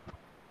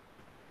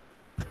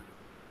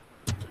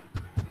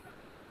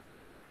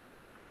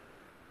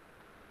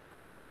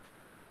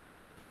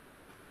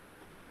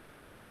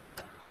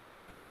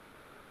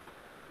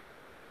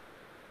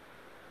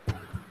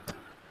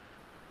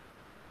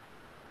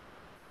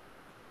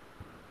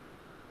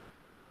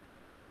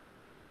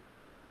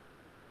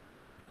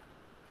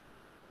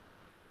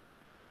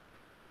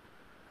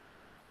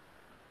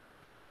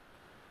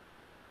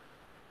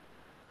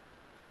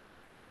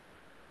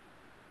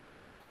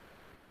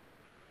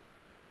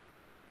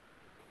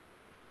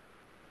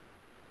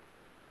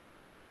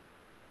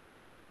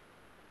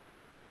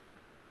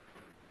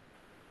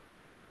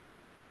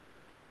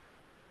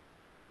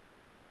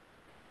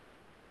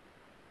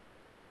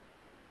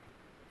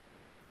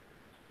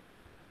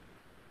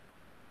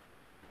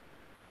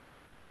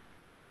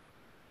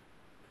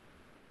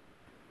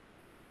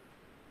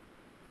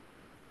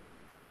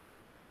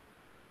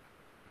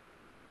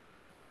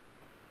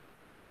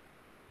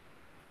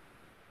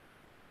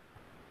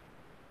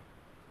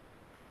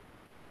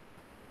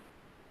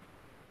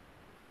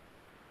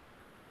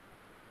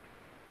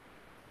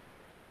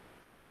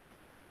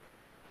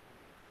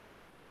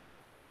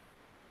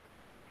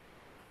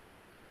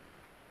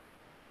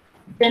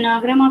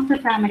Diagram of the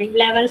family,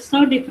 levels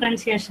of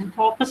differentiation,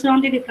 focus on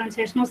the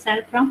differentiation of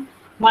self from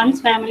one's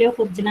family of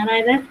origin.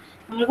 അതായത്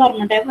നമ്മൾ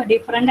പറഞ്ഞിട്ട്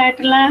ഡിഫറെൻ്റ്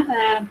ആയിട്ടുള്ള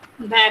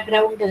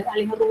ബാക്ക്ഗ്രൗണ്ട്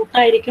അല്ലെങ്കിൽ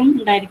റൂട്ടായിരിക്കും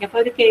ഉണ്ടായിരിക്കും.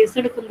 അപ്പോൾ ഒരു കേസ്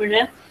എടുക്കുമ്പോൾ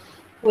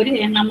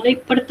നമ്മൾ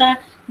ഇപ്പോഴത്തെ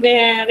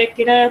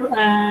വ്യക്തിയുടെ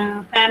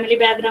ഫാമിലി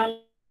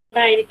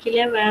ബാക്ക്ഗ്രൗണ്ട്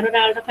ആയിരിക്കില്ല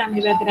വേറൊരാളുടെ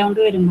ഫാമിലി ബാക്ക്ഗ്രൗണ്ട്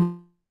വരുമ്പോൾ.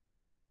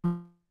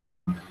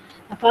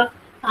 അപ്പോൾ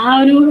ആ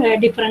ഒരു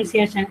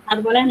ഡിഫറൻസിയേഷൻ,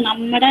 അതുപോലെ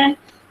നമ്മുടെ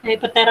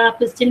ഇപ്പൊ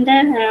തെറാപ്പിസ്റ്റിന്റെ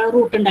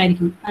റൂട്ട്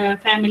ഉണ്ടായിരിക്കും,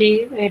 ഫാമിലി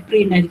ട്രീ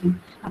ഉണ്ടായിരിക്കും.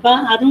 അപ്പൊ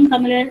അതും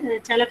തമ്മിൽ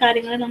ചില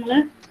കാര്യങ്ങൾ നമ്മൾ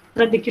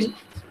ശ്രദ്ധിക്കും.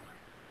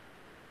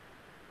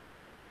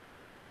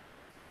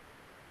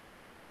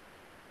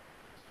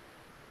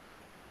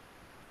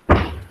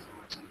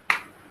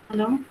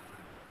 ഹലോ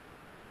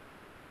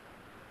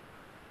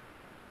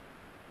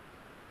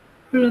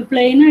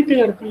പ്ലെയിൻ ആയിട്ട്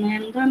കിടക്കുന്നു,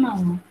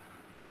 എന്താണാവോ?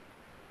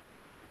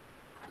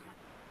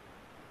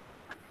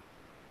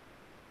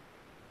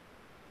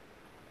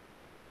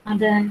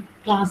 അതെ,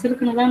 ക്ലാസ്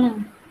എടുക്കുന്നതാണ്.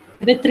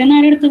 ഇത് ഇത്രയും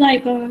നേരം എടുത്തതാ,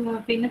 ഇപ്പൊ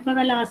പിന്നെ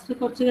ഇപ്പൊ ലാസ്റ്റ്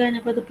കുറച്ച്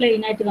കഴിഞ്ഞപ്പോ അത്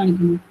പ്ലെയിൻ ആയിട്ട്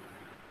കാണിക്കുന്നു.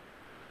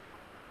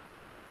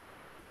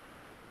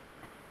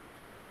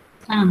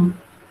 ആ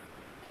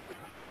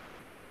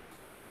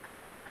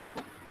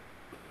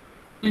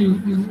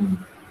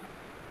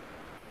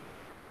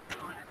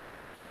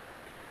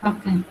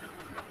ഓക്കെ.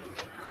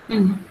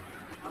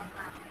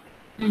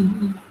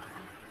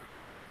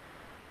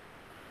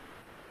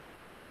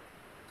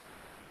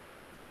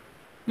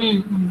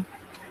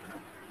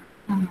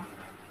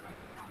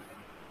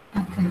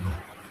 Okay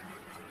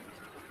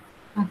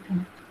okay.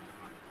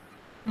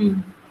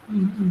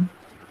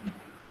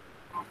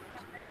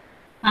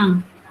 ആ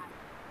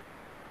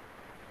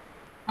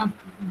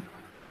ഓക്കെ.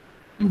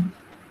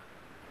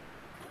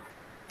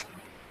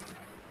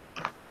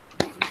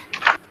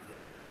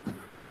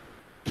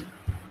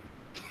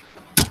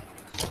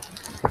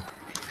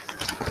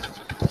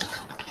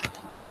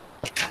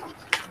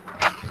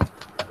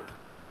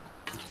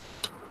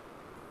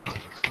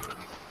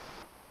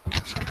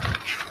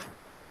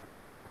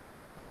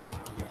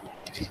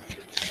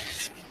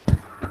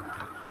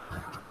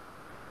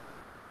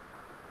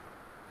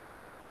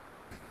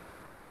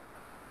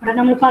 ഇവിടെ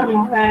നമ്മൾ പറഞ്ഞു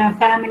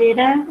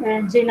ഫാമിലിയുടെ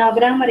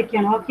ജിനോഗ്രാം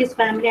വരയ്ക്കുകയാണ്. Of his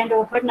family and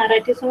offered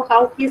narratives of how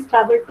he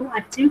struggle to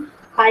achieve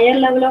higher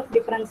level of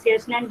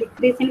differentiation and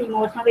decrease in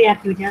emotional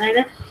reactivity.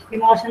 അതായത്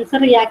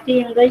ഇമോഷൻസ് റിയാക്ട്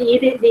ചെയ്യുന്നത് ഈ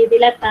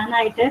രീതിയിൽ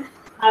എത്താനായിട്ട്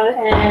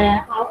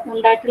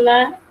ഉണ്ടായിട്ടുള്ള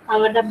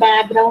അവരുടെ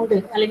ബാക്ക്ഗ്രൗണ്ട്,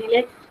 അല്ലെങ്കിൽ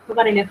ഇപ്പൊ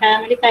പറയില്ലേ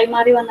ഫാമിലി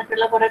കൈമാറി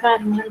വന്നിട്ടുള്ള കുറെ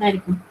കാര്യങ്ങൾ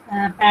ഉണ്ടായിരിക്കും,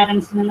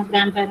 പാരന്റ്സിൽ നിന്ന്,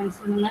 ഗ്രാൻഡ്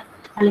പാരന്റ്സിൽ നിന്ന്,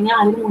 അല്ലെങ്കിൽ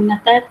അതിന്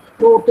മുന്നത്തെ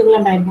റൂട്ടുകൾ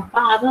ഉണ്ടായിരിക്കും. അപ്പൊ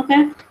അതൊക്കെ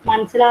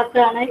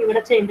മനസ്സിലാക്കുകയാണ്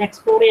ഇവിടെ ചെയ്യുന്നത്,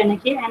 എക്സ്പ്ലോർ ചെയ്യണം.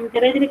 He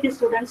encourage his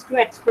students to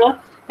explore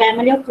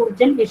family of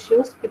urgent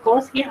issues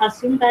because he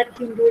assumed that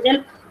the individual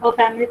or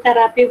family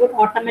therapy would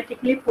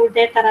automatically pull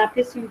their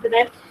therapists into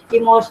their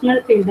emotional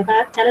field.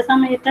 ചില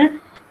സമയത്ത്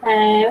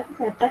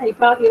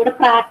ഇപ്പൊ ഇവിടെ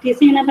പ്രാക്ടീസ്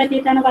ചെയ്യുന്നതിനെ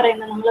പറ്റിയിട്ടാണ്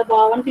പറയുന്നത്. നമ്മൾ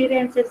ബോവൺ തിയറി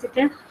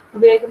അനുസരിച്ചിട്ട്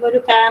ഉപയോഗിക്കുമ്പോൾ ഒരു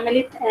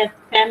ഫാമിലി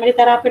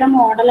തെറാപ്പിയുടെ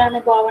മോഡലാണ്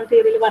ബോവൺ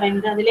തിയറിയിൽ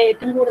പറയുന്നത്. അതിൽ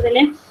ഏറ്റവും കൂടുതൽ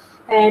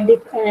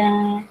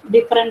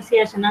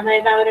ഡിഫറൻസിയേഷൻ,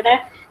 അതായത് അവരുടെ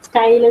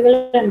സ്റ്റൈലുകൾ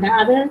ഉണ്ട്.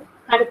 അത്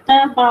അടുത്ത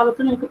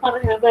ഭാഗത്ത് നമുക്ക്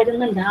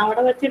വരുന്നുണ്ട്,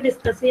 അവിടെ വെച്ച്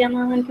ഡിസ്കസ്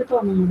ചെയ്യാമെന്നാണ് എനിക്ക്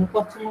തോന്നുന്നത്,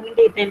 കുറച്ചും കൂടി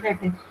ഡീറ്റെയിൽഡ്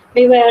ആയിട്ട്. അപ്പൊ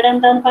ഈ വേർഡ്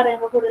എന്താന്ന്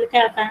പറയുമ്പോൾ കൂടുതൽ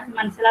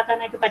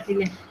മനസ്സിലാക്കാനായിട്ട്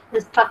പറ്റില്ലേ.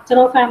 സ്ട്രക്ചർ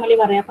ഓഫ് ഫാമിലി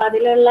പറയാം. അപ്പൊ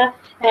അതിലുള്ള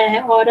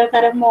ഓരോ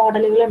തരം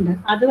മോഡലുകളുണ്ട്.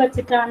 അത്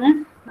വെച്ചിട്ടാണ്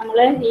നമ്മൾ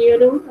ഈ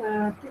ഒരു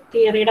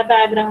തിയറിയുടെ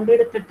ബാക്ക്ഗ്രൗണ്ട്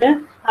എടുത്തിട്ട്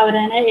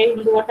അവരെ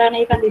എന്തുകൊണ്ടാണ്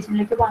ഈ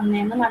കണ്ടീഷനിലേക്ക്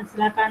വന്നതെന്ന്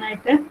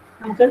മനസ്സിലാക്കാനായിട്ട്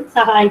നമുക്ക്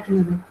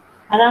സഹായിക്കുന്നത്.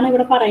 അതാണ്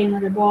ഇവിടെ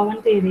പറയുന്നത് ബോവൺ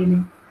തിയറിയിൽ.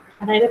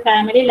 അതായത്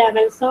ഫാമിലി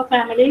ലെവൽസ് ഓഫ്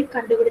ഫാമിലി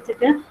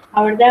കണ്ടുപിടിച്ചിട്ട്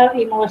അവരുടെ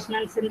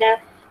ഇമോഷണൽസിന്റെ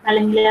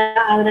അല്ലെങ്കിൽ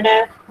അവരുടെ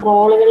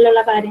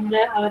റോളുകളിലുള്ള കാര്യങ്ങൾ,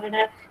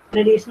 അവരുടെ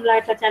ട്രഡീഷണൽ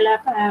ആയിട്ടുള്ള ചില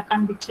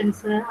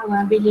കൺവിക്ഷൻസ്,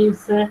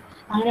 ബിലീഫ്സ്,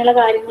 അങ്ങനെയുള്ള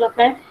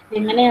കാര്യങ്ങളൊക്കെ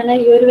എങ്ങനെയാണ്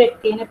ഈ ഒരു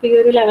വ്യക്തിനെ ഇപ്പൊ ഈ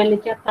ഒരു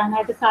ലെവലിലേക്ക്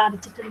എത്താനായിട്ട്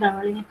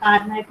സാധിച്ചിട്ടുണ്ടാവുക അല്ലെങ്കിൽ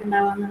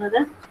കാരണമായിട്ടുണ്ടാവുക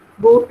എന്നുള്ളത്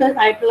റൂട്ട്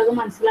ആയിട്ടുള്ളത്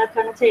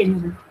മനസ്സിലാക്കുകയാണ്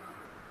ചെയ്യുന്നത്.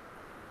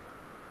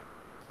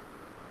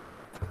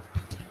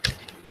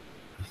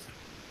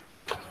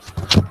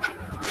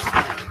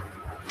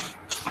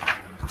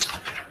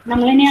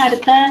 നമ്മളിനി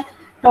അടുത്ത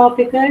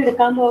ടോപ്പിക്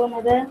എടുക്കാൻ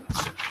പോകുന്നത്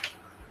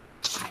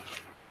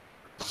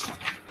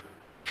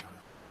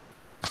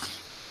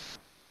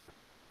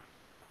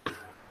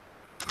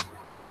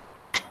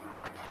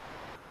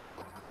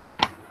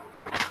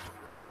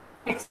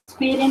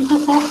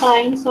experiences of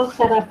kinds of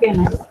therapy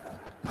ആണ്.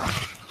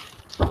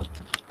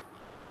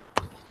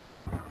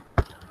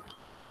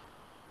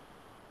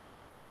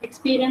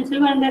 Experiences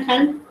when the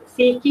help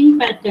seeking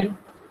pattern.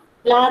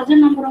 Larger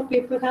number of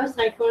people have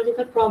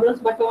psychological problems,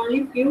 but only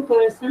few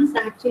persons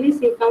actually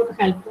seek out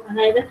help.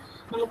 അതായത്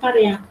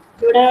നമുക്കറിയാം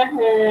ഇവിടെ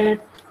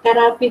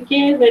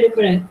തെറാപ്പിക്ക്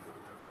വരുമ്പോഴേ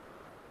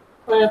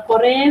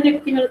കുറെ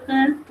വ്യക്തികൾക്ക്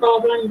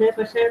പ്രോബ്ലം ഉണ്ട്,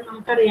 പക്ഷെ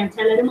നമുക്കറിയാം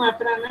ചിലർ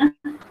മാത്രമാണ്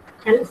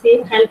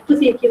ഹെൽപ്പ്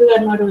സീക്ക് ചെയ്ത്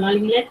വരുന്നവരുള്ളൂ,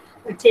 അല്ലെങ്കിൽ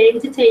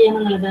ചേഞ്ച് ചെയ്യണം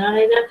എന്നുള്ളത്.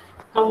 അതായത്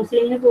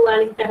കൗൺസിലിങ്ങിന് പോവുക,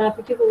 അല്ലെങ്കിൽ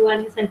തെറാപ്പിക്ക് പോവുക,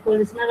 അല്ലെങ്കിൽ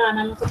സൈക്കോളജിസ്റ്റിനെ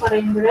കാണാന്നൊക്കെ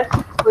പറയുമ്പോൾ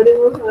ഒരു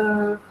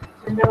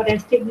എന്താ പറയാ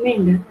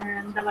സ്റ്റിഗ്മയുണ്ട്.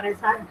 എന്താ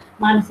പറയാ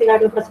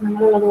മാനസികമായിട്ടുള്ള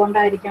പ്രശ്നങ്ങൾ ഉള്ളത്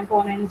കൊണ്ടായിരിക്കാം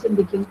പോണേന്ന്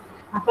ചിന്തിക്കും.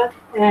 അപ്പൊ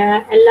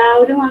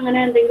എല്ലാവരും അങ്ങനെ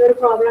എന്തെങ്കിലും ഒരു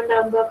പ്രോബ്ലം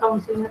ഉണ്ടാകുമ്പോൾ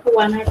കൗൺസിലിങ്ങിന്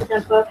പോകാനായിട്ട്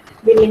ചിലപ്പോൾ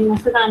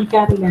വില്ലിങ്നെസ്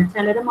കാണിക്കാറില്ല.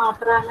 ചിലർ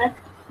മാത്രമാണ്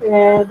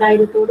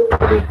ധൈര്യത്തോട്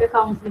കൂടിയിട്ട്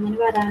കൗൺസിലിങ്ങിന്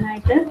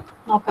വരാനായിട്ട്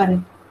നോക്കാറ്.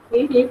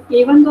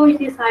 Even though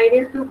it is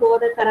ideal to go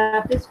the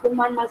therapist whom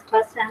one must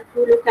trust and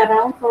to look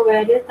around for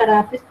various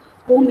therapists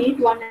who meet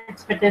one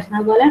expectation.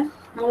 അതുപോലെ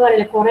നമ്മൾ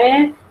പറയില്ല കുറെ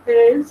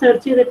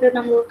സെർച്ച് ചെയ്തിട്ട്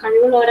നമ്മൾ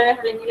കഴിവുള്ളവരെ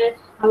അല്ലെങ്കിൽ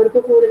അവർക്ക്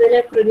കൂടുതൽ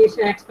പ്രതീക്ഷ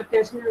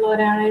എക്സ്പെക്ടേഷൻ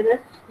ഉള്ളവരെ, അതായത്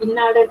ഇന്ന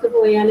ആളുടെ അടുത്ത്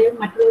പോയാൽ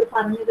മറ്റുള്ളവർ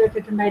പറഞ്ഞു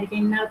കേട്ടിട്ടുണ്ടായിരിക്കും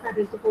ഇന്ന ആൾക്ക്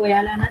അടുത്ത്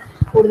പോയാലാണ്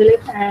കൂടുതൽ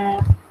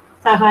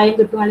സഹായം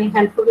കിട്ടും അല്ലെങ്കിൽ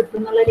ഹെൽപ്പ് കിട്ടും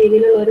എന്നുള്ള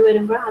രീതിയിലുള്ളവർ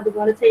വരുമ്പോൾ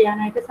അതുപോലെ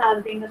ചെയ്യാനായിട്ട്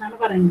സാധ്യതയുണ്ടെന്നാണ്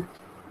പറയുന്നത്.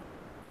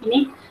 ഇനി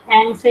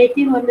ആൻസൈറ്റി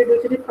എന്ന് പറഞ്ഞിട്ട് due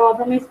to the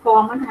problem is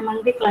common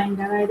among the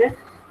client. അതായത്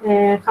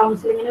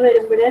കൗൺസിലിങ്ങിന്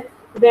വരുമ്പോൾ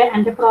ഇത്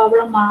എൻ്റെ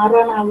പ്രോബ്ലം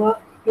മാറുകയാണാവോ,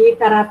 ഈ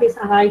തെറാപ്പി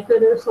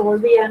സഹായിക്കും,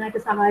 സോൾവ്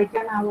ചെയ്യാനായിട്ട്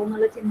സഹായിക്കാനാവും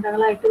എന്നുള്ള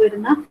ചിന്തകളായിട്ട്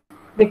വരുന്ന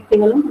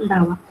വ്യക്തികളും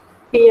ഉണ്ടാവാം.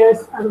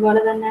 പിയേഴ്സ്,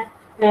 അതുപോലെ തന്നെ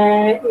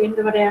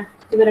എന്താ പറയാ,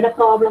 ഇവരുടെ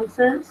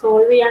പ്രോബ്ലംസ്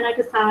സോൾവ്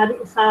ചെയ്യാനായിട്ട്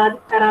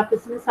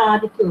തെറാപ്പിസ്റ്റിന്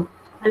സാധിക്കുമോ,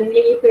 അല്ലെങ്കിൽ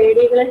ഈ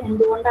പേടികൾ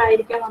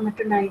എന്തുകൊണ്ടായിരിക്കാം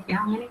വന്നിട്ടുണ്ടായിരിക്കാം,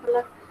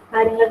 അങ്ങനെയൊക്കെയുള്ള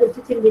കാര്യങ്ങളെ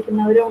കുറിച്ച്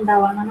ചിന്തിക്കുന്നവരും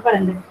ഉണ്ടാവാന്നാണ്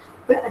പറയുന്നത്.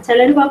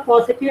 ചിലർ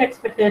പോസിറ്റീവ്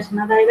എക്സ്പെക്ടേഷൻ,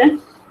 അതായത്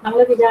നമ്മൾ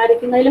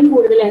വിചാരിക്കുന്നതിലും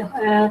കൂടുതൽ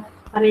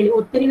പറയില്ല,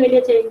 ഒത്തിരി വലിയ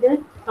ചേഞ്ച്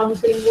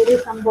കൗൺസിലിംഗ് കൂടി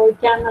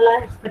സംഭവിക്കാന്നുള്ള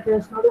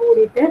എക്സ്പെക്ടേഷനോട്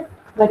കൂടിയിട്ട്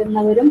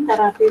വരുന്നവരും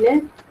തെറാപ്പിയിൽ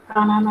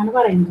കാണാമെന്നാണ്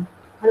പറയുന്നത്.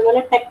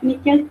 അതുപോലെ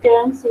ടെക്നിക്കൽ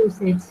ടേംസ്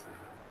യൂസേജ്,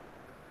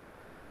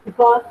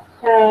 ഇപ്പോ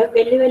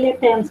വലിയ വലിയ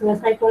ടേംസ്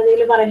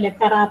സൈക്കോളജിയിൽ പറയില്ലേ,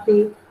 തെറാപ്പി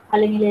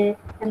അല്ലെങ്കിൽ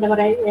എന്താ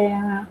പറയുക,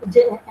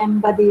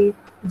 എമ്പതി,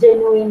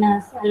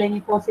 ജെനുവിനസ്,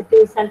 അല്ലെങ്കിൽ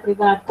പോസിറ്റീവ് സെൽഫ്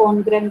റിഗാർഡ്,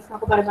 കോൺഗ്രൻസ്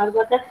എന്നൊക്കെ പറയുന്നത്.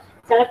 അതുപോലത്തെ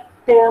ചില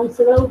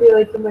ടേംസുകൾ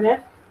ഉപയോഗിക്കുമ്പോൾ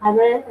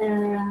അത്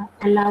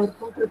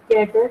എല്ലാവർക്കും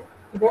കൃത്യമായിട്ട്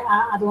ഇത്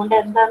അതുകൊണ്ട്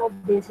എന്താണ്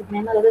ഉദ്ദേശിക്കുന്നത്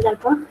എന്നുള്ളത്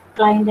ചിലപ്പോൾ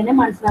ക്ലയന്റിന്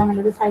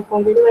മനസ്സിലാവുന്നുണ്ട്. ഇത്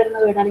സൈക്കോളജിയിൽ വരുന്ന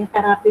വേർഡ് അല്ലെങ്കിൽ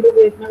തെറാപ്പിയിൽ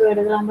ഉപയോഗിക്കുന്ന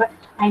വേർഡുകളാകുമ്പോൾ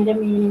അതിന്റെ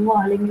മീനിങ്ങോ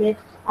അല്ലെങ്കിൽ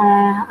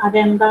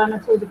അതെന്താണ്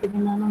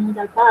സൂചിപ്പിക്കുന്നതെന്നൊന്നും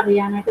ചിലപ്പോൾ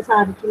അറിയാനായിട്ട്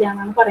സാധിക്കില്ല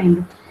എന്നാണ്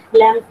പറയുന്നത്.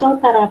 ലെങ്ത് ഓഫ്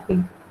തെറാപ്പി,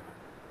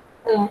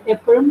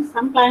 എപ്പോഴും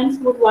some clients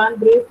would want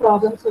brief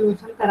problem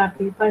solution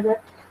therapy. ഇപ്പൊ ഇത്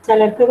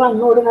ചിലർക്ക്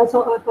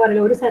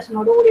പറയില്ല, ഒരു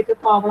സെഷനോട് കൂടിയിട്ട്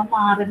പ്രോബ്ലം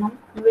മാറണം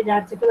എന്ന്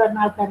വിചാരിച്ചിട്ട്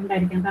വരുന്ന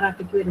ആൾക്കാരുണ്ടായിരിക്കാം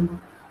തെറാപ്പിക്ക് വരുമ്പോൾ.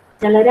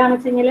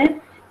 ചിലരാണെന്നുവെച്ചെങ്കിൽ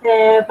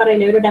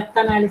പറയില്ലേ, ഒരു ഡെപ്ത്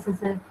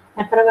അനാലിസിസ്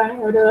എത്ര വേണം,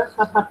 ഒരു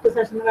 10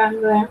 സെഷൻ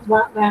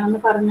വേണമെന്ന്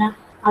പറഞ്ഞാൽ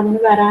അതിന്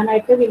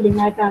വരാനായിട്ട്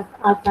വില്ലിംഗ് ആയിട്ട്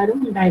ആൾക്കാരും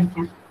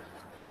ഉണ്ടായിരിക്കാം.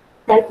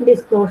 Self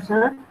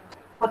disclosure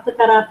of the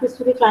therapist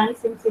to the client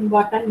seems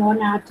important, more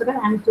natural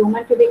and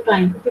human to the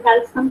client. It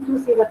helps them to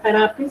see the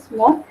therapist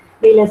more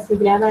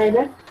realistically.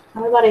 അതായത്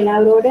നമ്മൾ പറയില്ല,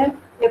 അവരോട്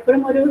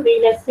എപ്പോഴും ഒരു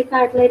റിയലിസ്റ്റിക്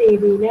ആയിട്ടുള്ള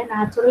രീതിയിൽ,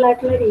 നാച്ചുറൽ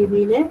ആയിട്ടുള്ള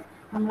രീതിയിൽ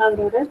നമ്മൾ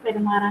അവരോട്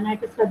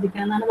പെരുമാറാനായിട്ട്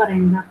ശ്രദ്ധിക്കണം എന്നാണ്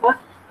പറയുന്നത്. അപ്പോൾ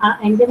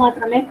എങ്കിൽ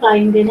മാത്രമേ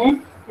ക്ലയന്റിന്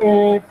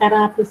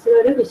തെറാപ്പിസ്റ്റിൽ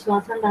ഒരു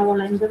വിശ്വാസം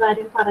ഉണ്ടാവുള്ളൂ, എന്ത്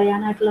കാര്യം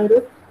പറയാനായിട്ടുള്ള ഒരു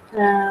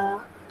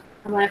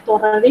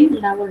തുറവി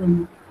ഉണ്ടാവുള്ളൂ.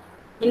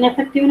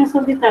 ഇൻഎഫക്റ്റീവ്നെസ്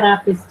ഓഫ് ദി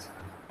തെറാപ്പിസ്റ്റ്,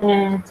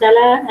 ചില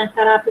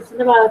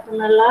തെറാപ്പിസ്റ്റിന്റെ ഭാഗത്തു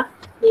നിന്നുള്ള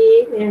ഈ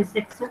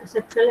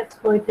sexual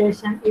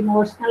exploitation,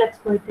 emotional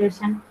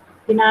exploitation,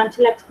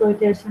 financial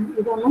exploitation,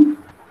 ഇതൊന്നും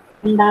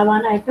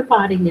ഉണ്ടാവാനായിട്ട്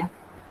പാടില്ല.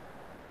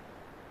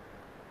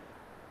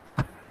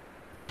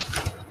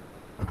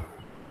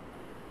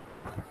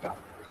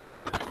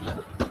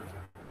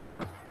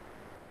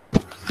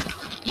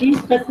 ഈ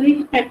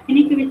specific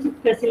technique which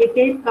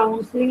facilitate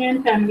counselling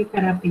and family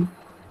therapy,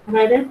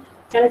 അതായത്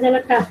ചില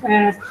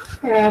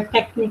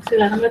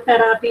ടെക്നിക്സുകൾ നമ്മൾ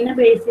തെറാപ്പീനെ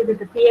ബേസ്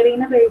ചെയ്തിട്ട്,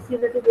 തിയറീനെ ബേസ്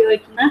ചെയ്തിട്ട്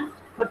ഉപയോഗിക്കുന്ന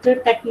കുറച്ച്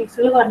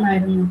ടെക്നിക്സുകൾ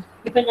പറഞ്ഞായിരുന്നു.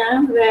 ഇപ്പൊ ഞാൻ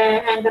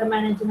ആങ്കർ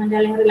മാനേജ്മെന്റ്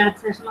അല്ലെങ്കിൽ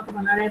റിലാക്സേഷൻ ഒക്കെ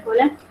പറഞ്ഞു.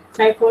 അതേപോലെ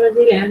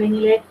സൈക്കോളജിയിലെ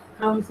അല്ലെങ്കിൽ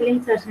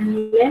കൗൺസിലിംഗ്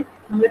സെഷനിലെ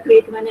നമ്മൾ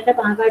ട്രീറ്റ്മെന്റിന്റെ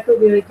ഭാഗമായിട്ട്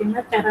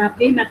ഉപയോഗിക്കുന്ന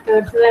തെറാപ്പി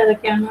മെത്തേഡ്സുകൾ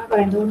ഏതൊക്കെയാണെന്ന്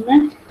പറയുന്നത്. ഒന്ന്,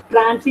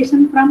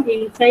 transition from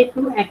insight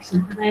to action,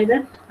 അതായത്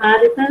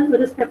ആദ്യത്തെ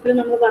ഒരു സ്റ്റെപ്പിൽ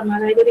നമ്മൾ പറഞ്ഞു,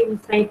 അതായത് ഒരു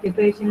ഇൻസൈറ്റ്,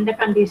 പേഷ്യന്റിന്റെ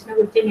കണ്ടീഷനെ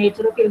കുറിച്ച്,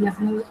 നേച്ചർ ഓഫ്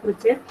ഇൽനെസിനെ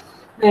കുറിച്ച്,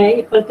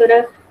 ഇപ്പോഴത്തെ ഒരു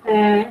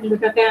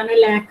എന്തൊക്കെയാണ്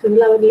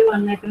ലാക്കുകൾ അവരിൽ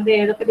വന്നേക്കുന്നത്,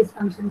 ഏതൊക്കെ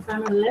ഡിസ്ഫങ്ഷൻസ്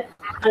ആണുള്ളത്,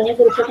 അതിനെ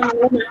കുറിച്ചൊക്കെ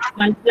നമ്മൾ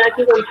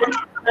മനസ്സിലാക്കി കൊടുത്ത്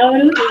ആ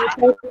ഒരു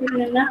ഇൻസൈറ്റിൽ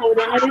നിന്ന്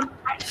അവരൊരു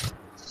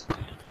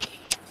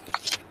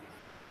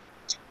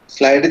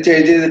സ്ലൈഡ്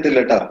ചേഞ്ച് ചെയ്തിട്ടില്ല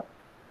കേട്ടോ,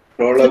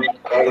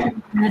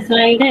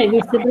 സ്ലൈഡ്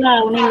വിസിബിൾ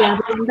ആവണില്ല,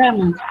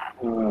 അതുകൊണ്ടാണ്.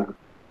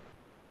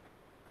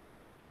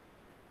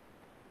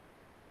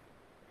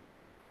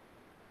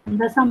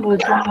 എന്താ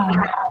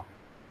സംഭവിച്ചതാണ്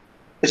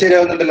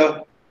ശരിയാവുന്നുണ്ടല്ലോ.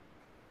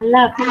 അല്ല,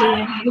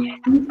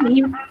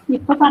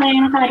 ഇപ്പൊ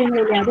പറയുന്ന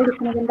കാര്യങ്ങളില്ലേ അത്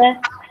എടുക്കുന്നതിന്റെ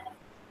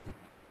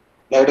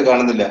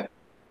കാണുന്നില്ല.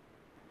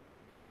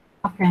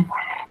 Okay,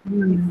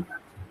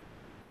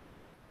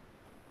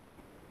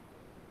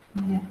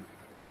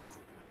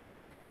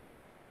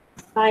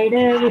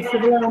 slide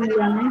visible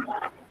ആവുന്നില്ലാണ്.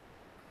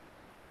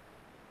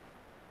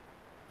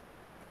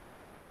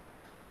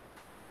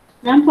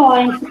 ഞാൻ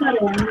പോയിന്റ്സ്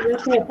പറയാം, നിങ്ങൾ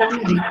കേട്ടാൽ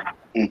മതി.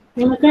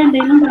 നിങ്ങൾക്ക്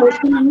എന്തെങ്കിലും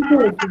ഡൗട്ട് നിങ്ങൾ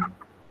ചോദിക്കും.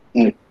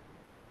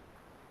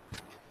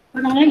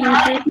 അപ്പൊ നമ്മൾ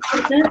ഇൻസൈറ്റ്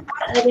കൊടുത്ത്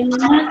അതിൽ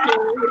നിന്ന്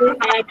ഒരു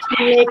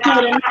ആക്ഷനിലേക്ക്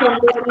അവരെ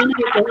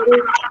കൊണ്ടുവരാനായിട്ട് ഒരു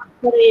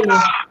പറയില്ലേ,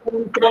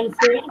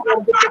 കോൺഫിഡൻസ്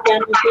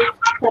വർദ്ധിപ്പിക്കാനായിട്ട്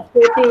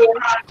സപ്പോർട്ട് ചെയ്യാൻ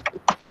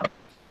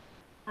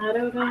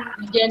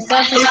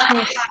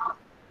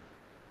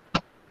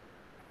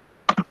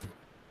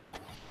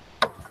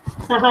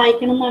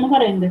സഹായിക്കണം എന്നാണ്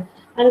പറയുന്നത്.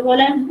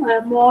 അതുപോലെ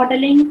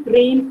മോഡലിംഗ്,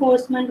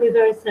 റീഇൻഫോഴ്സ്മെന്റ്,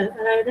 റിഹേഴ്സൽ,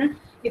 അതായത്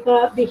ഇപ്പൊ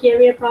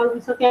ബിഹേവിയർ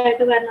പ്രോബ്ലംസ് ഒക്കെ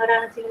ആയിട്ട്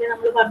വരുന്നവരാണെന്നുവെച്ചെങ്കിൽ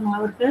നമ്മൾ പറഞ്ഞു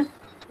അവർക്ക്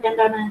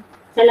എന്താണ്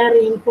ചില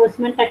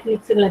റീഇൻഫോഴ്സ്മെന്റ്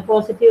ടെക്നിക്സുകൾ,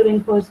 പോസിറ്റീവ്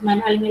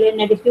റീഇൻഫോഴ്സ്മെന്റ് അല്ലെങ്കിൽ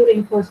നെഗറ്റീവ്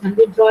റീഇൻഫോഴ്സ്മെന്റ്,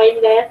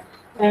 വിഡ്രോയിങ് ദെയർ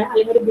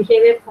അല്ലെങ്കിൽ ഒരു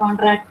ബിഹേവിയർ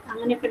കോൺട്രാക്ട്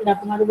അങ്ങനെയൊക്കെ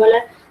ഉണ്ടാക്കും. അതുപോലെ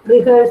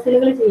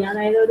റിഹേഴ്സലുകൾ ചെയ്യുക,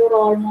 അതായത് ഒരു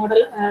റോൾ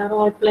മോഡൽ,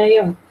 റോൾ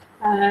പ്ലേയോ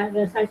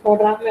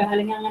സൈക്കോഡ്രാമയോ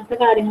അല്ലെങ്കിൽ അങ്ങനത്തെ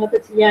കാര്യങ്ങളൊക്കെ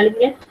ചെയ്യുക,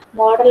 അല്ലെങ്കിൽ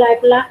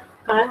മോഡലായിട്ടുള്ള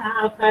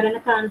ആൾക്കാരെ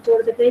കാണിച്ചു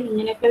കൊടുത്തിട്ട്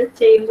ഇങ്ങനെയൊക്കെ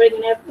ചെയ്യുമ്പോൾ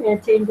ഇങ്ങനെ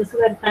ചേഞ്ചസ്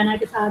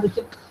വരുത്താനായിട്ട്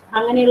സാധിക്കും.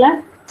 അങ്ങനെയുള്ള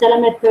ചില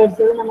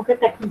മെത്തേഡ്സുകൾ നമുക്ക്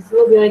ടെക്നിക്സുകൾ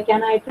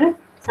ഉപയോഗിക്കാനായിട്ട്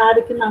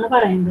സാധിക്കും എന്നാണ്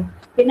പറയുന്നത്.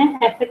 പിന്നെ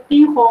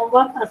effective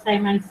homework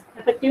assignments,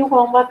 effective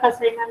homework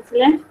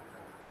അസൈൻമെന്റ്സിൽ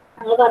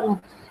നമ്മൾ പറഞ്ഞു.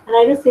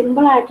 അതായത്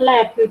സിമ്പിൾ ആയിട്ടുള്ള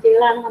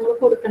ആക്ടിവിറ്റികളാണ് നമ്മൾ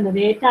കൊടുക്കേണ്ടത്.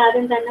 ഏറ്റവും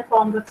ആദ്യം തന്നെ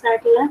കോംപ്ലക്സ്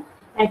ആയിട്ടുള്ള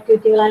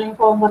ആക്ടിവിറ്റികൾ അല്ലെങ്കിൽ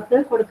ഹോംവർക്ക്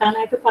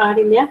കൊടുക്കാനായിട്ട്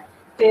പാടില്ല.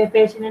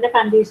 പേഷ്യന്റിന്റെ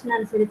കണ്ടീഷൻ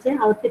അനുസരിച്ച്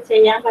അവർക്ക്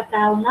ചെയ്യാൻ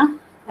പറ്റാവുന്ന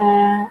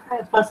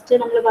ഫസ്റ്റ്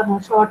നമ്മൾ പറഞ്ഞു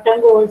ഷോർട്ട് ടേം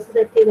ഗോൾസ്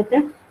സെറ്റ് ചെയ്തിട്ട്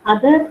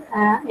അത്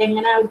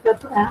എങ്ങനെ അവർക്ക്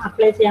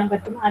അപ്ലൈ ചെയ്യാൻ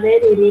പറ്റും അതേ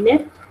രീതിയിൽ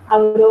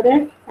അവരോട്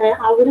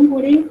അവരും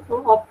കൂടി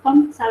ഒപ്പം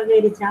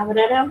സഹകരിച്ച്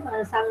അവരുടെ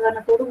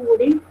സഹകരണത്തോടു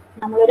കൂടി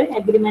നമ്മളൊരു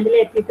അഗ്രിമെന്റിൽ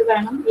എത്തിയിട്ട്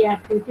വേണം ഈ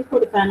ആക്ടിവിറ്റി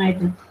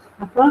കൊടുക്കാനായിട്ട്.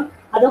 അപ്പോൾ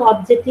അത്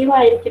ഒബ്ജക്റ്റീവ്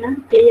ആയിരിക്കണം,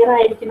 ക്ലിയർ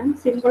ആയിരിക്കണം,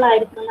 സിമ്പിൾ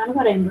ആയിരിക്കണം എന്നാണ്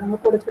പറയുന്നത്. നമ്മൾ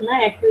കൊടുക്കുന്ന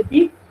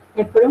ആക്ടിവിറ്റി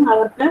എപ്പോഴും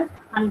അവർക്ക്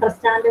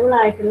അണ്ടർസ്റ്റാൻഡബിൾ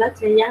ആയിട്ടുള്ള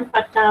ചെയ്യാൻ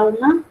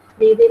പറ്റാവുന്ന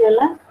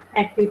രീതിയിലുള്ള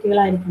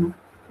ആക്ടിവിറ്റികളായിരിക്കണം.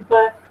 ഇപ്പൊ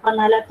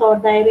വന്നാല്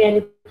തോട്ട് ഡയറി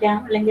ആയിരിക്കാം,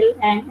 അല്ലെങ്കിൽ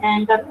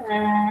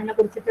ആങ്കറിനെ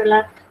കുറിച്ചിട്ടുള്ള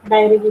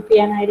ഡയറി കീപ്പ്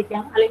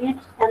ചെയ്യാനായിരിക്കാം, അല്ലെങ്കിൽ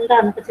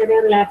എന്താണ് ഇപ്പൊ ചെറിയ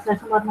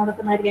റിലാക്സേഷൻ പറഞ്ഞു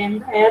കൊടുക്കുന്നതായിരിക്കാം.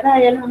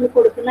 ഏതായാലും നമ്മൾ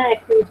കൊടുക്കുന്ന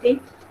ആക്ടിവിറ്റി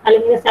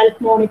അല്ലെങ്കിൽ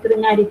സെൽഫ്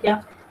മോണിറ്ററിങ് ആയിരിക്കാം.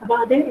 അപ്പൊ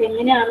അത്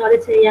എങ്ങനെയാണോ അത്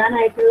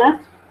ചെയ്യാനായിട്ടുള്ള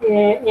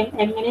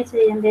എങ്ങനെ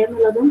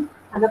ചെയ്യേണ്ടതെന്നുള്ളതും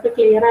അതൊക്കെ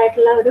ക്ലിയർ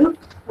ആയിട്ടുള്ള ഒരു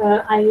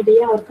ഐഡിയ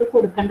അവർക്ക്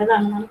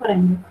കൊടുക്കേണ്ടതാണെന്നാണ്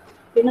പറയുന്നത്.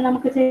 പിന്നെ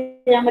നമുക്ക്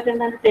ചെയ്യാൻ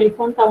പറ്റുന്നതാണ്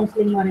ടെലിഫോൺ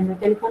കൗൺസിലിംഗ് എന്ന് പറയുന്നത്.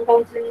 ടെലിഫോൺ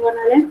കൗൺസിലിംഗ് എന്ന്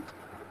പറഞ്ഞാൽ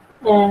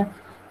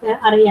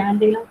അറിയാം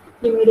എന്തെങ്കിലും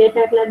ഇമ്മീഡിയറ്റ്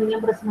ആയിട്ടുള്ള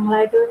എന്തെങ്കിലും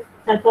പ്രശ്നങ്ങളായിട്ട്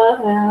ചിലപ്പോൾ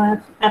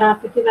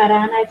തെറാപ്പിക്ക്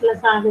വരാനായിട്ടുള്ള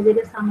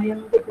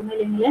സമയമൊന്നും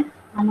കിട്ടുന്നില്ലെങ്കിൽ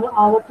നമ്മൾ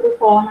ഓവർ ത്രൂ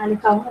ഫോൺ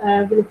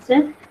അല്ലെങ്കിൽ വിളിച്ച്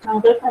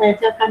നമുക്ക്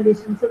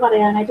കണ്ടീഷൻസ്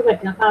പറയാനായിട്ട്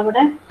പറ്റും. അപ്പൊ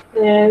അവിടെ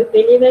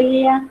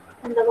വലിയ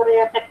എന്താ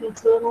പറയാ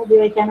ടെക്നിക്സുകളൊന്നും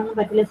ഉപയോഗിക്കാനൊന്നും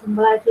പറ്റില്ല.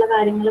 സിമ്പിൾ ആയിട്ടുള്ള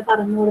കാര്യങ്ങൾ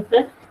പറഞ്ഞു കൊടുത്ത്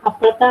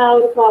അപ്പോഴത്തെ ആ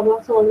ഒരു പ്രോബ്ലം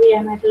സോൾവ്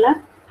ചെയ്യാനായിട്ടുള്ള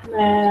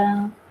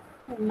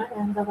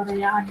എന്താ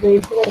പറയാ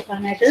അഡ്വൈസ്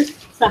കൊടുക്കാനായിട്ട്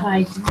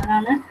സഹായിക്കും.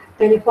 അതാണ്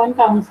ടെലിഫോൺ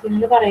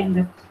കൗൺസിലിംഗ്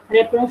പറയുന്നത്.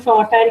 അതെപ്പോഴും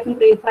ഷോർട്ടായിരിക്കും,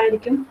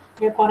 ബ്രീഫായിരിക്കും,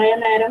 കുറെ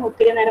നേരം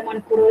ഒത്തിരി നേരം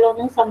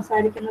മണിക്കൂറുകളൊന്നും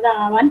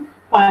സംസാരിക്കുന്നതാവാൻ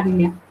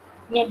പാടില്ല.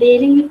 ഇനി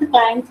ഡീലിംഗ് വിത്ത്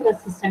ക്ലയൻസ്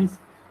റെസിസ്റ്റൻസ്.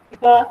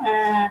 ഇപ്പൊ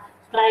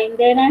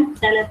ക്ലയന്റിന്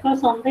ചിലപ്പോൾ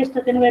സ്വന്തം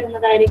ഇഷ്ടത്തിന്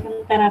വരുന്നതായിരിക്കും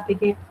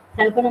തെറാപ്പിക്ക്.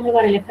 ചിലപ്പോൾ നമ്മൾ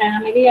പറയില്ലേ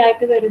ഫാമിലി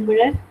ആയിട്ട്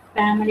വരുമ്പോൾ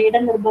ഫാമിലിയുടെ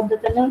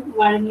നിർബന്ധത്തിന്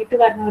വഴങ്ങിയിട്ട്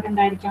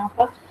വരുന്നവരുണ്ടായിരിക്കാം.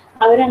 അപ്പൊ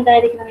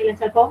അവരെന്തായിരിക്കണമെന്നില്ല,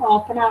 ചിലപ്പോൾ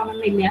ഓപ്പൺ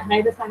ആവണമെന്നില്ല,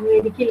 അതായത്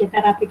സഹകരിക്കില്ല,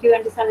 തെറാപ്പിക്ക്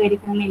വേണ്ടി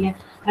സഹകരിക്കണമെന്നില്ല.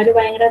 അവർ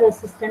ഭയങ്കര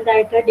റെസിസ്റ്റന്റ്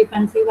ആയിട്ട്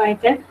ഡിഫെൻസീവ്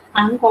ആയിട്ട്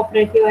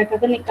അൺകോപ്പറേറ്റീവ്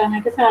ആയിട്ടൊക്കെ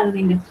നിൽക്കാനായിട്ട്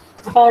സാധ്യതയുണ്ട്.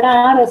 അപ്പൊ അവിടെ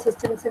ആ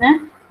റെസിസ്റ്റൻസിനെ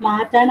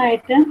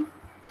മാറ്റാനായിട്ട്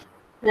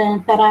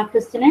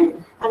തെറാപ്പിസ്റ്റിന്,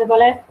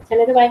 അതുപോലെ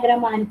ചിലർ ഭയങ്കര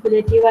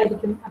മാനിപ്പുലേറ്റീവ്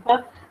ആയിരിക്കും. അപ്പൊ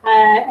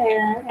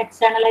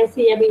എക്സ്റ്റേണലൈസ്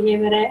ചെയ്യുക,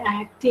 ബിഹേവിയർ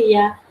ആക്ട്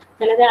ചെയ്യുക,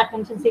 ചിലത്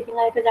അറ്റൻഷൻ സീക്കിംഗ്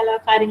ആയിട്ട് ചില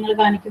കാര്യങ്ങൾ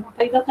കാണിക്കും.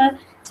 അപ്പൊ ഇതൊക്കെ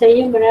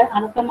ചെയ്യുമ്പോൾ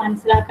അതൊക്കെ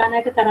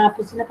മനസ്സിലാക്കാനായിട്ട്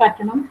തെറാപ്പിസ്റ്റിന്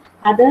പറ്റണം.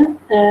 അത്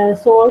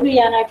സോൾവ്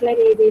ചെയ്യാനായിട്ടുള്ള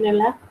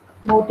രീതിയിലുള്ള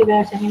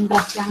മോട്ടിവേഷൻ,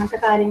 ഇൻട്രസ്റ്റ് അങ്ങനത്തെ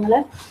കാര്യങ്ങൾ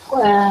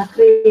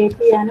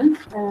ക്രിയേറ്റ് ചെയ്യാനും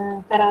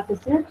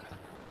തെറാപ്പിസ്റ്റ്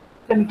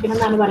ശ്രമിക്കണം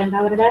എന്നാണ് പറയുന്നത്.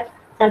 അവരുടെ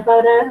ചിലപ്പോൾ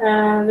അവരുടെ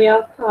വേ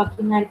ഓഫ്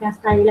ടോക്കിംഗ് ആയിരിക്കാം,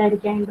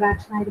 സ്റ്റൈലായിരിക്കാം,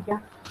 ഇൻട്രാക്ഷൻ ആയിരിക്കാം,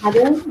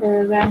 അത്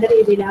വേണ്ട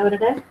രീതിയിൽ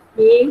അവരുടെ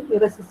ഈ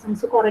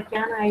റെസിസ്റ്റൻസ്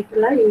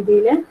കുറയ്ക്കാനായിട്ടുള്ള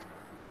രീതിയിൽ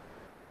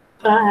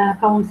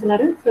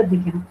കൗൺസിലർ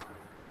ശ്രദ്ധിക്കണം.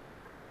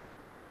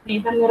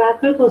 ഇപ്പം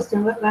മിറാക്കിൾ ക്വസ്റ്റ്യൻ,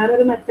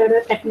 വേറൊരു മെത്തേഡ്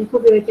ടെക്നിക്ക്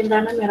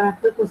ഉപയോഗിക്കുന്നതാണ്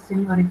മിറാക്കിൾ ക്വസ്റ്റ്യൻ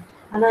എന്ന് പറയും.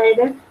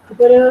 അതായത്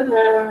ഇപ്പോൾ ഒരു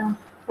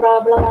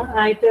പ്രോബ്ലം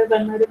ആയിട്ട്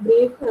വന്ന ഒരു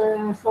ബ്രീഫ്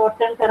ഷോർട്ട്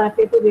ടേം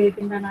തെറാപ്പിക്ക്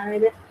ഉപയോഗിക്കുന്നതാണ്.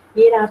 അതായത്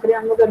ഈ രാത്രി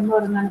നമ്മൾ കിടന്നു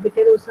ഉറങ്ങാണ്,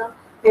 പിറ്റേ ദിവസം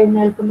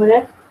എഴുന്നേൽക്കുമ്പോൾ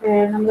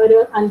നമ്മളൊരു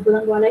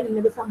അത്ഭുതം പോലെ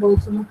ഇന്നത്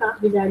സംഭവിച്ചെന്ന്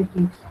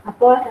വിചാരിക്കും.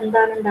 അപ്പോൾ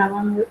എന്താണ്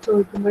ഉണ്ടാവാന്ന്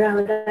ചോദിക്കുമ്പോൾ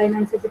അവർ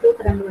അതിനനുസരിച്ചിട്ട്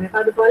ഉത്തരം പറയും. അപ്പൊ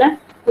അതുപോലെ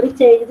ഒരു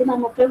ചേഞ്ച്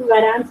നമുക്ക്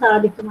വരാൻ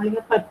സാധിക്കും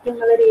അല്ലെങ്കിൽ പറ്റും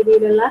എന്നുള്ള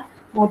രീതിയിലുള്ള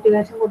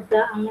മോട്ടിവേഷൻ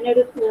കൊടുക്കുക. അങ്ങനെ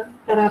ഒരു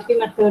തെറാപ്പി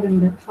മെത്തേഡ്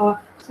ഉണ്ട്,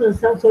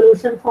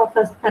 സൊല്യൂഷൻ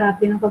ഫോക്കസ്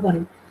തെറാപ്പി എന്നൊക്കെ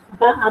പറയും.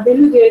 അപ്പൊ അതിൽ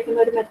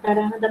ഉപയോഗിക്കുന്ന ഒരു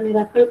മെത്തേഡാണ് ദ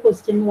മിറാക്കിൾ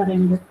ക്വസ്റ്റ്യൻ എന്ന്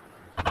പറയുന്നത്.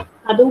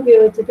 അതും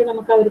ഉപയോഗിച്ചിട്ട്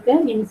നമുക്ക് അവർക്ക്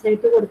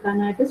ഇൻസൈറ്റ്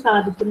കൊടുക്കാനായിട്ട്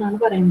സാധിക്കും എന്നാണ്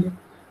പറയുന്നത്.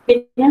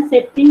 പിന്നെ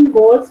സെറ്റിംഗ്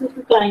ഗോൾസ്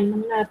വിത്ത് ക്ലയന്റ്,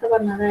 നമ്മൾ നേരത്തെ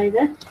പറഞ്ഞത്,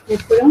 അതായത്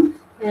എപ്പോഴും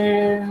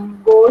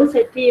ഗോൾ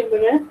സെറ്റ്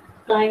ചെയ്യുമ്പോൾ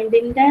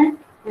ക്ലയന്റിന്റെ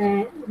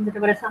എന്താ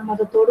പറയുക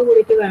സമ്മതത്തോട്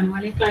കൂടിയിട്ട് വേണം,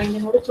 അല്ലെങ്കിൽ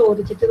ക്ലയന്റിനോട്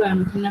ചോദിച്ചിട്ട്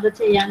വേണം ഇന്നത്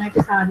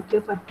ചെയ്യാനായിട്ട്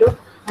സാധിക്കുമോ പറ്റുമോ,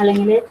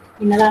 അല്ലെങ്കിൽ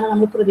ഇന്നതാണ്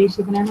നമ്മൾ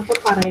പ്രതീക്ഷിക്കുന്നതെന്നൊക്കെ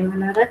പറയുന്നത്.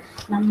 അല്ലാതെ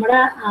നമ്മുടെ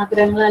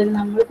ആഗ്രഹങ്ങൾ അല്ലെങ്കിൽ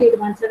നമ്മൾ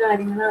തീരുമാനിച്ച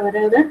കാര്യങ്ങൾ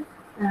അവരോട്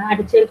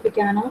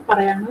അടിച്ചേൽപ്പിക്കാനോ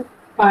പറയാനോ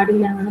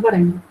പാടില്ല എന്നാണ്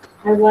പറയുന്നത്.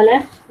 അതുപോലെ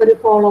ഒരു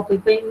ഫോളോ അപ്പ്,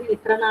 ഇപ്പൊ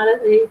ഇത്ര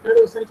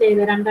ദിവസം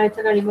ചെയ്ത് 2 ആഴ്ച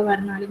കഴിയുമ്പോൾ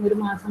വരണം, അല്ലെങ്കിൽ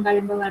 1 മാസം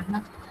കഴിയുമ്പോൾ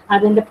വരണം.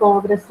 അതിന്റെ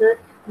പ്രോഗ്രസ്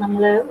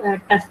നമ്മൾ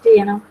ടെസ്റ്റ്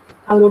ചെയ്യണം,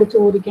 അവരോട്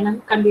ചോദിക്കണം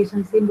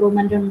കണ്ടീഷൻസ്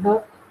ഇമ്പ്രൂവ്മെന്റ് ഉണ്ടോ,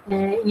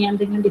 ഇനി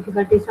എന്തെങ്കിലും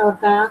ഡിഫിക്കൽട്ടീസ്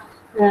അവർക്ക് ആ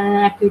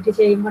ആക്ടിവിറ്റി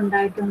ചെയ്യുമ്പോൾ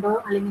ഉണ്ടായിട്ടുണ്ടോ,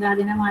 അല്ലെങ്കിൽ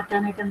അതിനെ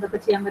മാറ്റാനായിട്ട് എന്തൊക്കെ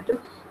ചെയ്യാൻ പറ്റും,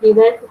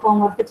 ഇത്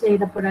ഹോംവർക്ക്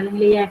ചെയ്തപ്പോൾ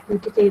അല്ലെങ്കിൽ ഈ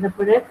ആക്ടിവിറ്റി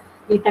ചെയ്തപ്പോൾ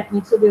ഈ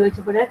ടെക്നിക്സ്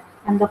ഉപയോഗിച്ചപ്പോൾ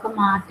എന്തൊക്കെ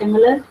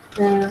മാറ്റങ്ങൾ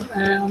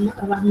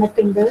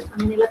വന്നിട്ടുണ്ട്,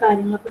 അങ്ങനെയുള്ള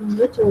കാര്യങ്ങളൊക്കെ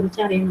നമ്മൾ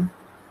ചോദിച്ചറിയണം.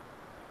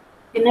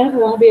 പിന്നെ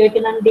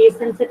ഉപയോഗിക്കുന്നതാണ്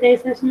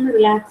ഡീസെൻസിറ്റൈസേഷൻ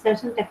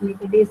റിലാക്സേഷൻ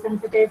ടെക്നിക്ക്.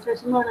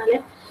 ഡീസെൻസിറ്റൈസേഷൻ എന്ന് പറഞ്ഞാൽ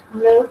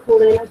നമ്മൾ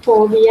കൂടുതലും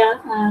ഫോബിയ,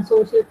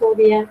 സോഷ്യൽ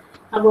ഫോബിയ,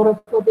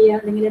 അഗോറോഫോബിയ,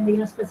 അല്ലെങ്കിൽ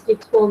എന്തെങ്കിലും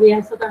സ്പെസിഫിക്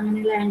ഫോബിയാസ് ഒക്കെ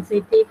അങ്ങനെയുള്ള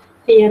ആൻസൈറ്റി,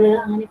 ഫിയർ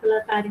അങ്ങനെയൊക്കെയുള്ള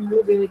കാര്യങ്ങൾ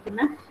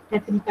ഉപയോഗിക്കുന്ന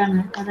ടെക്നിക്കാണ്.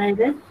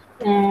 അതായത്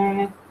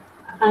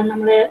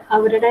നമ്മള്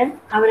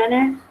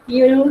അവരെ ഈ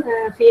ഒരു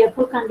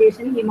ഫിയർഫുൾ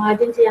കണ്ടീഷൻ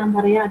ഇമാജിൻ ചെയ്യാൻ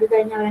പറയുക, അത്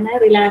കഴിഞ്ഞ് അവനെ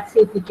റിലാക്സ്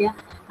ചെയ്യിപ്പിക്കുക,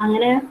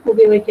 അങ്ങനെ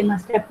ഉപയോഗിക്കുന്ന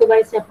സ്റ്റെപ്പ്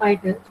ബൈ സ്റ്റെപ്പ്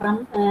ആയിട്ട് ഫ്രം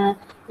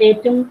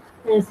ഏറ്റവും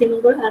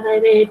സിമ്പിൾ,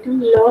 അതായത് ഏറ്റവും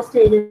ലോ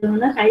സ്റ്റേജിൽ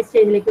നിന്ന് ഹൈ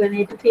സ്റ്റേജിലേക്ക് വരുന്ന,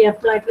 ഏറ്റവും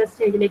ഫിയർഫുൾ ആയിട്ടുള്ള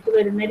സ്റ്റേജിലേക്ക്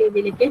വരുന്ന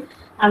രീതിയിലേക്ക്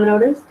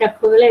അവരോട്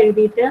സ്റ്റെപ്പുകൾ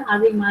എഴുതിയിട്ട്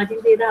അത് ഇമാജിൻ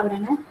ചെയ്ത്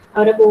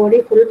അവരുടെ ബോഡി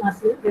ഫുൾ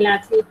മസിൽ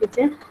റിലാക്സ്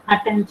ചെയ്യിപ്പിച്ച് ആ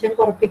ടെൻഷൻ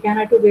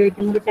കുറപ്പിക്കാനായിട്ട്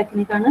ഉപയോഗിക്കുന്ന ഒരു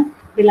ടെക്നിക്കാണ്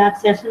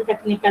റിലാക്സേഷൻ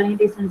ടെക്നിക്ക്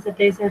അല്ലെങ്കിൽ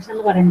ഡിസെൻസിറ്റൈസേഷൻ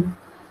എന്ന് പറയുന്നത്.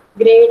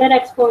 ഗ്രേഡഡ്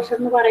എക്സ്പോഷർ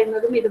എന്ന്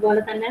പറയുന്നതും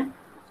ഇതുപോലെ തന്നെ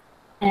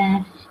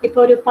ഇപ്പൊ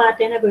ഒരു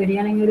പാറ്റേനെ പേടി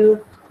അല്ലെങ്കിൽ ഒരു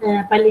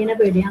പല്ലീനെ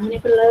പേടി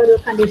അങ്ങനെയൊക്കെയുള്ള ഒരു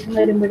കണ്ടീഷൻ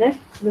വരുമ്പോൾ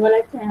ഇതുപോലെ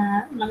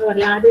നമ്മൾ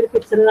പറയാം, ആദ്യം ഒരു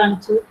പിക്ചർ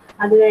കാണിച്ചു,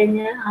 അത്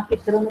കഴിഞ്ഞ് ആ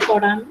പിക്ചർ ഒന്ന്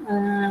തൊടാൻ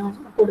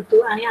കൊടുത്തു,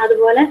 അല്ലെങ്കിൽ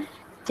അതുപോലെ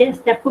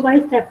സ്റ്റെപ്പ് ബൈ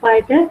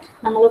സ്റ്റെപ്പായിട്ട്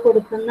നമ്മൾ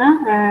കൊടുക്കുന്ന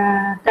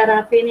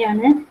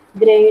തെറാപ്പീനെയാണ്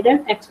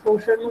ഗ്രേഡഡ്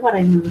എക്സ്പോഷർ എന്ന്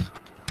പറയുന്നത്.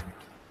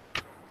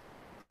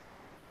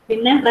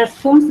 പിന്നെ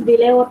റെസ്പോൺസ്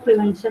ഡിലേ ഓർ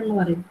പ്രിവെൻഷൻ എന്ന്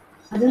പറയും.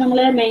 അത് നമ്മൾ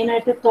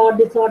മെയിനായിട്ട് തോട്ട്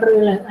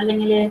ഡിസോർഡറുകൾ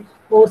അല്ലെങ്കിൽ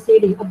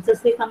OCD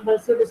ഒബ്സസീവ്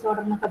കമ്പൾസീവ്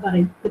ഡിസോർഡർ എന്നൊക്കെ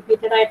പറയും.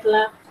 റിപ്പീറ്റഡ് ആയിട്ടുള്ള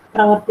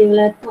പ്രവർത്തികൾ,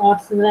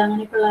 തോട്ട്സുകൾ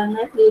അങ്ങനെയൊക്കെയുള്ള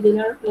രീതിയിൽ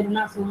വരുന്ന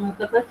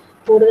അസുഖങ്ങൾക്കൊക്കെ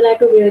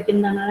കൂടുതലായിട്ട്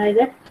ഉപയോഗിക്കുന്നതാണ്.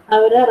 അതായത്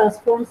അവരെ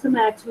റെസ്പോൺസ്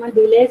മാക്സിമം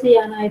ഡിലേ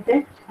ചെയ്യാനായിട്ട്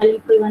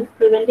അല്ലെങ്കിൽ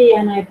പ്രിവെന്റ്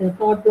ചെയ്യാനായിട്ട്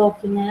തോട്ട്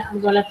ബ്ലോക്കിങ്,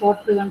 അതുപോലെ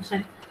തോട്ട്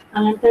പ്രിവെൻഷൻ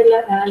അങ്ങനത്തെ ഉള്ള,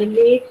 അല്ലെങ്കിൽ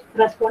ഈ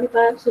റെസ്പോണ്ട്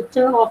ഇപ്പൊ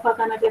സ്വിച്ച് ഓഫ്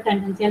ആക്കാനായിട്ടുള്ള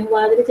ടെൻഡൻസി അല്ലെങ്കിൽ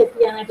വാതിൽ ചെക്ക്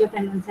ചെയ്യാനായിട്ടുള്ള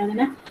ടെൻഡൻസി,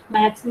 അതിനെ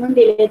മാക്സിമം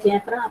ഡിലേ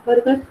ചെയ്യാം. അപ്പോൾ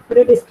അവർക്ക്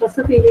ഒരു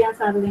ഡിസ്ട്രസ് ഫീൽ ചെയ്യാൻ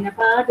സാധ്യതയുണ്ട്.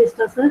 അപ്പോൾ ആ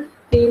ഡിസ്ട്രസ്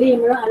ഫീൽ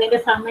ചെയ്യുമ്പോഴും അതിന്റെ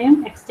സമയം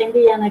എക്സ്റ്റെൻഡ്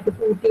ചെയ്യാനായിട്ട്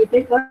കൂട്ടിയിട്ട്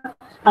ഇപ്പൊ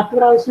 10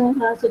 പ്രാവശ്യം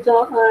സ്വിച്ച്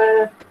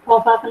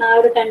ഓഫ് ആക്കുന്ന ആ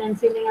ഒരു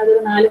ടെൻഡൻസി ഉണ്ടെങ്കിൽ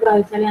അതൊരു 4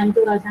 പ്രാവശ്യം അല്ലെങ്കിൽ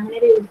 5 പ്രാവശ്യം അങ്ങനെ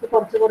രീതിക്ക്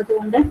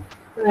കുറച്ചുകൊണ്ട്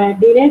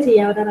ഡിലേ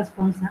ചെയ്യാം അവരുടെ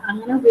റെസ്പോൺസ്.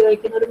 അങ്ങനെ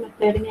ഉപയോഗിക്കുന്ന ഒരു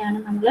മെത്തേഡിനെയാണ്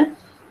നമ്മൾ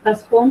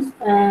റെസ്പോൺസ്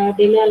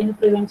ഡിലേ അല്ലെങ്കിൽ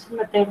പ്രിവെൻഷൻ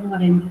മെത്തേഡ് എന്ന്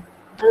പറയുന്നത്.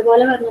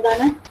 അതുപോലെ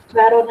പറഞ്ഞതാണ്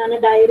വേറെ ഒന്നാണ്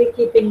ഡയറി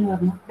കീപ്പിംഗ് എന്ന്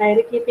പറഞ്ഞു.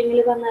 ഡയറി കീപ്പിംഗിൽ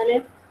പറഞ്ഞാല്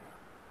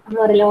നമ്മൾ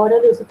പറയില്ല, ഓരോ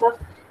ദിവസം ഇപ്പൊ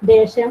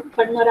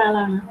ദേഷ്യപ്പെടുന്ന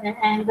ഒരാളാണ്,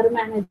 ആങ്കർ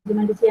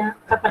മാനേജ്മെന്റ് ചെയ്യാൻ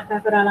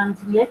പറ്റാത്ത ഒരാളാണെന്ന്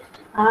വെച്ചെങ്കിൽ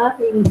ആ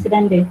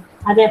ഇൻസിഡന്റ്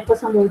അത് എപ്പോൾ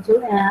സംഭവിച്ചു,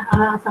 ആ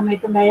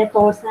സമയത്തുണ്ടായ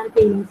തോട്ട്സ് ആൻഡ്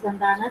ഫീലിങ്സ്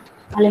എന്താണ്,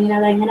 അല്ലെങ്കിൽ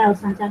അത് എങ്ങനെ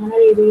അവസാനിച്ചു, അങ്ങനെ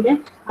രീതിയിൽ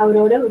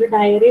അവരോട് ഒരു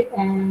ഡയറി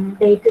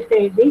ഡേറ്റ് ഇട്ട്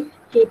എഴുതി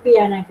കീപ്പ്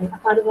ചെയ്യാനായിട്ട്.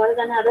 അപ്പൊ അതുപോലെ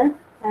തന്നെ അത്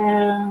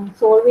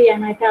സോൾവ്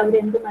ചെയ്യാനായിട്ട് അവർ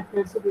എന്ത്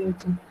മെത്തേഡ്സ്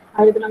ഉപയോഗിച്ചു,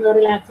 അതിൽ നമ്മൾ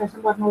റിലാക്സേഷൻ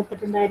പറഞ്ഞു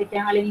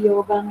കൊടുത്തിട്ടുണ്ടായിരിക്കാം, അല്ലെങ്കിൽ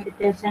യോഗ,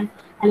 മെഡിറ്റേഷൻ,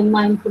 അല്ലെങ്കിൽ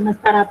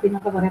മൈൻഡ്ഫുൾനെസ് തെറാപ്പി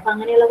എന്നൊക്കെ പറയാം. അപ്പൊ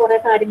അങ്ങനെയുള്ള കുറെ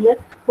കാര്യങ്ങൾ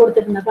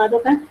കൊടുത്തിട്ടുണ്ട്. അപ്പൊ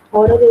അതൊക്കെ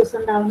ഓരോ ദിവസം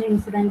ഉണ്ടാവുന്ന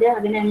ഇൻസിഡന്റ്,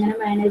 അതിനെ എങ്ങനെ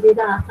മാനേജ്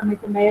ചെയ്ത് ആ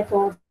സമയത്തുണ്ടായ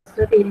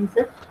തോട്ട്സ്,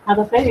 ഫീലിങ്സ്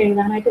അതൊക്കെ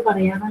എഴുതാനായിട്ട്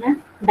പറയാം. അതാണ്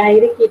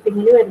ഡയറി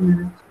കീപ്പിങ്ങിൽ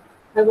വരുന്നത്.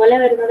 അതുപോലെ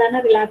വരുന്നതാണ്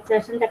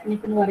റിലാക്സേഷൻ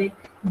ടെക്നിക്ക് എന്ന് പറയും.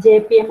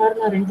 JPMR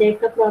എന്ന് പറയും,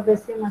 ജേക്കബ്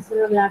പ്രോഗ്രസീവ്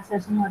മസിൽ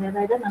റിലാക്സേഷൻ എന്ന് പറയും.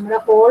 അതായത് നമ്മുടെ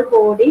ഹോൾ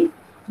ബോഡി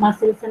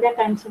മസിൽസിന്റെ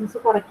ടെൻഷൻസ്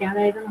കുറയ്ക്കുക.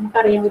 അതായത്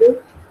നമുക്കറിയാം, ഒരു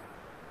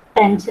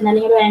ടെൻഷൻ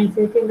അല്ലെങ്കിൽ ഒരു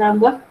ആൻസൈറ്റി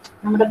ഉണ്ടാകുമ്പോൾ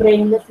നമ്മുടെ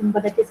ബ്രെയിനിലെ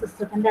സിമ്പത്തറ്റിക്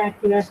സിസ്റ്റത്തിന്റെ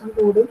ആക്ടിവേഷൻ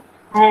കൂടും.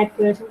 ആ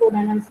ആക്ടിവേഷൻ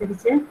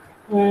കൂടുന്നതിനനുസരിച്ച്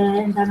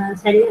എന്താണ്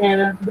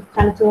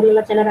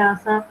തലച്ചോറിലുള്ള ചില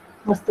രാസ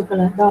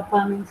വസ്തുക്കൾ,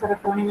 ഡോപ്പാമിൻ,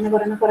 സെറട്ടോണിൻ അങ്ങനെ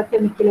പറയുന്ന കുറെ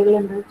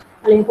കെമിക്കലുകളുണ്ട്,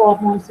 അല്ലെങ്കിൽ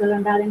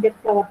ഹോർമോൺസുകളുണ്ട്, അതിന്റെ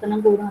പ്രവർത്തനം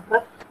കൂടും. അപ്പൊ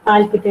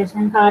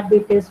പാൽപിറ്റേഷൻ, ഹാർട്ട്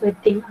ബീറ്റ്,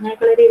 സ്വെറ്റിംഗ്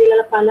അങ്ങനെയൊക്കെയുള്ള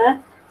രീതിയിലുള്ള പല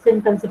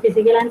symptoms,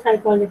 physical and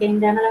psychological,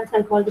 internal and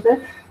psychological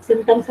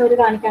symptoms അവർ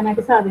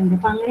കാണിക്കാനായിട്ട് സാധ്യതയുണ്ട്.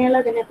 അപ്പൊ അങ്ങനെയുള്ള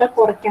ഇതിനൊക്കെ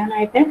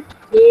കുറയ്ക്കാനായിട്ട്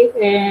ഈ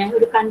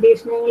ഒരു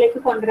കണ്ടീഷനിങ്ങിലേക്ക്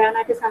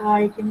കൊണ്ടുവരാനായിട്ട്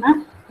സഹായിക്കുന്ന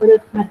ഒരു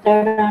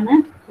മെത്തേഡാണ്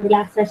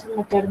റിലാക്സേഷൻ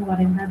മെത്തേഡ് എന്ന്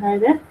പറയുന്നത്.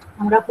 അതായത്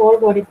നമ്മുടെ whole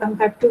body from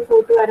head to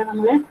foot വരെ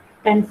നമ്മൾ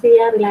ടെൻസ്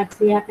ചെയ്യുക, റിലാക്സ്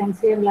ചെയ്യുക, ടെൻസ്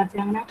ചെയ്യുക, റിലാക്സ്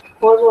ചെയ്യുക. അങ്ങനെ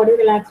ഹോൾ ബോഡി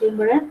റിലാക്സ്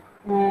ചെയ്യുമ്പോൾ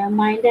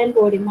മൈൻഡ് ആൻഡ്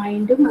ബോഡി,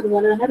 മൈൻഡും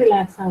അതുപോലെ തന്നെ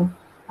റിലാക്സ് ആവും.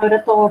 അവരുടെ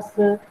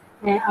തോട്ട്സ്,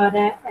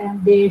 അവരുടെ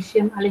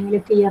ദേഷ്യം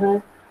അല്ലെങ്കിൽ ഫിയർ,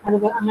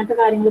 അതുപോലെ അങ്ങനത്തെ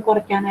കാര്യങ്ങൾ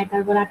കുറയ്ക്കാനായിട്ട്,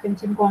 അതുപോലെ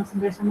അറ്റൻഷൻ,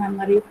 കോൺസെൻട്രേഷൻ,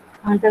 മെമ്മറി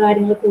അങ്ങനത്തെ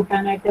കാര്യങ്ങൾ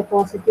കൂട്ടാനായിട്ട്,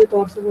 പോസിറ്റീവ്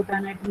തോട്ട്സ്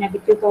കൂട്ടാനായിട്ട്,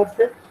 നെഗറ്റീവ്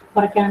തോട്ട്സ്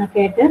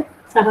കുറയ്ക്കാനൊക്കെ ആയിട്ട്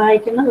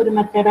സഹായിക്കുന്ന ഒരു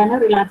മെത്തേഡാണ്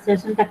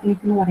റിലാക്സേഷൻ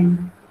ടെക്നിക്ക് എന്ന്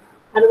പറയുന്നത്.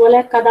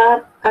 അതുപോലെ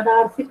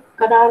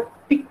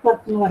കഥാർട്ടിക്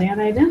വർക്ക് എന്ന് പറയും.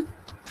 അതായത്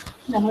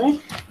നമ്മൾ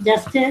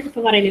ജസ്റ്റ് ഇപ്പൊ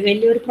പറയില്ലേ,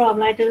 വലിയൊരു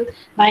പ്രോബ്ലം ആയിട്ട്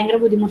ഭയങ്കര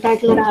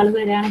ബുദ്ധിമുട്ടായിട്ടുള്ള ഒരാൾ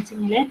വരികയാണെന്ന്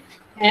വെച്ചെങ്കിൽ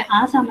ആ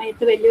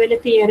സമയത്ത് വലിയ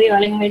തിയറിയോ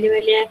അല്ലെങ്കിൽ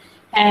വലിയ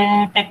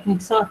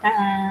ടെക്നിക്സോ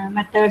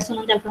മെത്തേഡ്സ്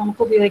ഒന്നും ചിലപ്പോൾ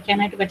നമുക്ക്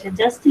ഉപയോഗിക്കാനായിട്ട് പറ്റില്ല.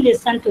 Just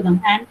listen to them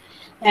and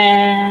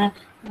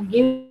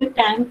give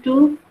time to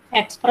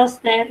express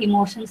there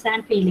emotions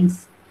and feelings.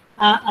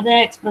 അത്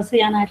എക്സ്പ്രസ്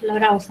ചെയ്യാനായിട്ടുള്ള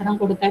ഒരു അവസരം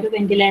കൊടുക്കുക, ഒരു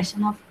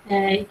വെന്റിലേഷൻ ഓഫ്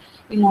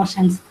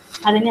ഇമോഷൻസ്.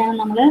 അതിനെയാണ്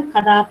നമ്മൾ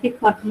കഥാർട്ടിക്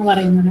വർക്ക് എന്ന്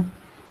പറയുന്നത്.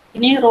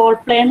 ഇനി റോൾ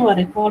പ്ലേ എന്ന്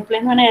പറയും. റോൾ പ്ലേ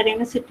എന്ന് പറഞ്ഞാൽ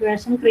ഏതെങ്കിലും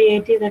സിറ്റുവേഷൻ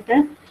ക്രിയേറ്റ് ചെയ്തിട്ട്,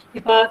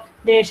 ഇപ്പോൾ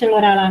ദേഷ്യമുള്ള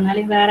ഒരാളാണ്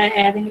അല്ലെങ്കിൽ വേറെ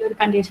ഏതെങ്കിലും ഒരു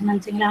കണ്ടീഷൻ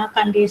വെച്ചെങ്കിൽ ആ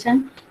കണ്ടീഷൻ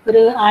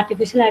ഒരു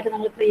ആർട്ടിഫിഷ്യൽ ആയിട്ട്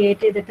നമ്മൾ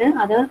ക്രിയേറ്റ് ചെയ്തിട്ട്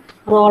അത്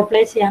റോൾ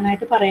പ്ലേ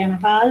ചെയ്യാനായിട്ട് പറയണം.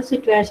 അപ്പോൾ ആ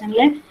സിറ്റുവേഷനിൽ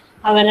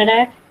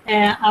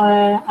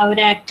അവർ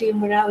ആക്ട്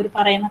ചെയ്യുമ്പോൾ അവർ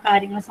പറയുന്ന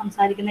കാര്യങ്ങൾ,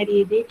 സംസാരിക്കുന്ന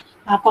രീതി,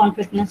 ആ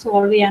കോൺഫ്ലിക്റ്റിനെ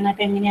സോൾവ്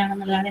ചെയ്യാനായിട്ട്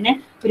എങ്ങനെയാണെന്നുള്ളത് അതിന്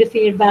ഒരു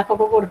ഫീഡ്ബാക്ക്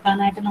ഒക്കെ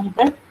കൊടുക്കാനായിട്ട്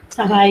നമുക്ക്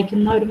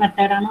സഹായിക്കുന്ന ഒരു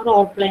മെത്തേഡാണ്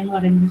റോൾ പ്ലേ എന്ന്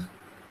പറയുന്നത്.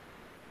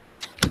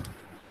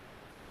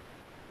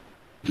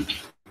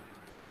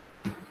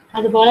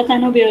 അതുപോലെ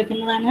തന്നെ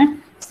ഉപയോഗിക്കുന്നതാണ്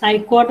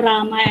psycho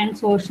drama and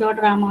socio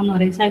drama എന്ന്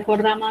പറയും. സൈക്കോ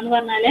ഡ്രാമ എന്ന്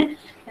പറഞ്ഞാൽ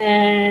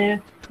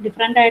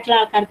ഡിഫറെൻ്റ് ആയിട്ടുള്ള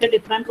ആൾക്കാർക്ക്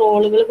ഡിഫറെൻറ്റ്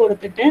റോളുകൾ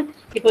കൊടുത്തിട്ട്,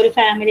 ഇപ്പോൾ ഒരു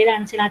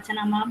ഫാമിലിയിലാണെന്ന് വെച്ചാൽ അച്ഛൻ,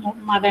 അമ്മ,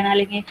 മകൻ,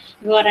 അല്ലെങ്കിൽ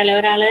ഇപ്പോൾ പറയല്ലേ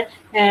ഒരാൾ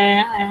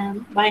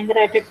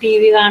ഭയങ്കരമായിട്ട്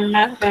TV കാണുന്ന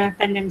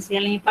ടെൻഡൻസി,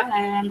 അല്ലെങ്കിൽ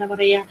എന്താ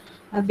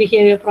പറയുക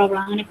ബിഹേവിയർ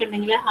പ്രോബ്ലം അങ്ങനെയൊക്കെ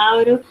ഉണ്ടെങ്കിൽ ആ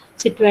ഒരു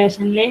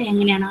സിറ്റുവേഷനിൽ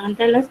എങ്ങനെയാണ്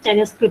അങ്ങനത്തെ ഉള്ള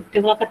ചില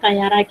സ്ക്രിപ്റ്റുകളൊക്കെ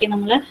തയ്യാറാക്കി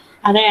നമ്മൾ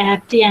അത്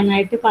ആക്ട്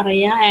ചെയ്യാനായിട്ട്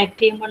പറയുക. ആക്ട്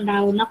ചെയ്യുമ്പോൾ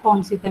ഉണ്ടാകുന്ന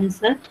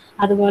കോൺസിക്വൻസ്,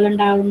 അതുപോലെ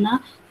ഉണ്ടാകുന്ന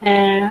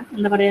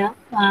എന്താ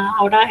പറയുക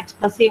അവിടെ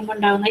എക്സ്പ്രസ് ചെയ്യുമ്പോൾ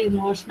ഉണ്ടാകുന്ന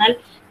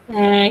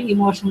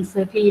ഇമോഷൻസ്,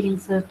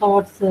 ഫീലിങ്സ്,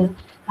 തോട്ട്സ്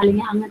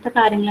അല്ലെങ്കിൽ അങ്ങനത്തെ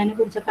കാര്യങ്ങളെ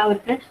കുറിച്ചൊക്കെ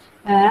അവർക്ക്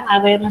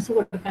അവയർനെസ്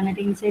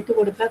കൊടുക്കാനായിട്ട് ഇൻസൈറ്റ്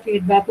കൊടുക്കുക,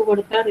 ഫീഡ്ബാക്ക്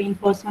കൊടുക്കുക,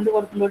 റീഇൻഫോഴ്സ്മെന്റ്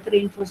കൊടുക്കുമ്പോൾ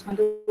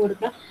റീഇൻഫോഴ്സ്മെന്റ്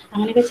കൊടുക്കുക,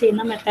 അങ്ങനെയൊക്കെ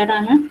ചെയ്യുന്ന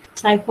മെത്തേഡാണ്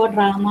സൈക്കോ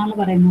ഡ്രാമ എന്ന്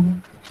പറയുന്നത്.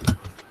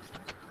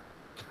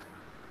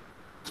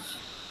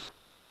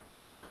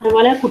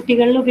 അതുപോലെ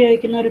കുട്ടികളിൽ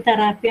ഉപയോഗിക്കുന്ന ഒരു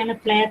തെറാപ്പിയാണ്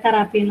പ്ലേ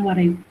തെറാപ്പി എന്ന്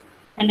പറയും.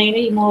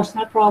 എന്തെങ്കിലും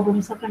ഇമോഷണൽ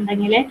പ്രോബ്ലംസ് ഒക്കെ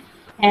ഉണ്ടെങ്കിൽ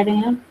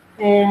ഏതെങ്കിലും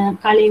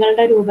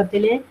കളികളുടെ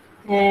രൂപത്തിൽ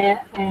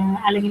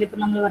അല്ലെങ്കിൽ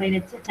ഇപ്പം നമ്മൾ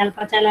പറയുന്നത്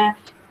ചിലപ്പോൾ ചില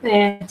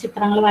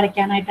ചിത്രങ്ങൾ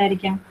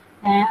വരയ്ക്കാനായിട്ടായിരിക്കാം,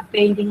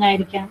 പെയിന്റിങ്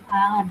ആയിരിക്കാം,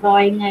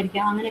 ഡ്രോയിങ്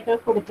ആയിരിക്കാം, അങ്ങനെയൊക്കെ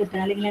കൊടുത്തിട്ട്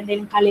അല്ലെങ്കിൽ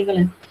എന്തെങ്കിലും കളികൾ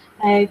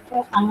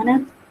അങ്ങനെ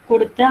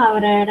കൊടുത്ത്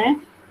അവരുടെ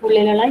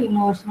ഉള്ളിലുള്ള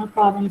ഇമോഷണൽ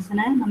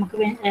പ്രോബ്ലംസിനെ നമുക്ക്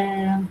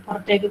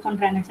പുറത്തേക്ക്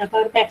കൊണ്ടുവരാനായിട്ട് ചിലപ്പോൾ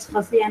അവർക്ക്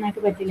എക്സ്പ്രസ്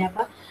ചെയ്യാനായിട്ട് പറ്റില്ല.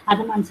 അപ്പോൾ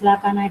അത്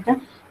മനസ്സിലാക്കാനായിട്ട്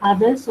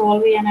അത്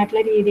സോൾവ്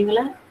ചെയ്യാനായിട്ടുള്ള രീതികൾ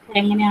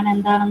എങ്ങനെയാണ്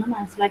എന്താണെന്ന്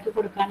മനസ്സിലാക്കി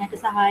കൊടുക്കാനായിട്ട്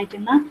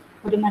സഹായിക്കുന്ന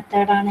ഒരു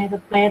മെത്തേഡാണ് ഇത്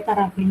പ്ലേ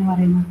തെറാപ്പി എന്ന്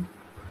പറയുന്നത്.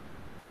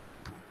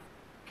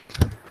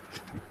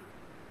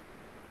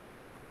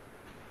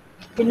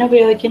 പിന്നെ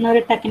ഉപയോഗിക്കുന്ന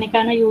ഒരു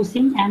ടെക്നിക്കാണ്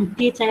യൂസിങ്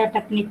എംപ്റ്റി ചെയർ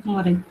ടെക്നിക്ക് എന്ന്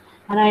പറയും.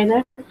 അതായത്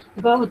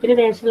ഇപ്പോൾ ഒത്തിരി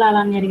ദേശമുള്ള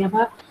ആളാണെന്ന് വിചാരിക്കുക,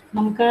 അപ്പോൾ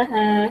നമുക്ക്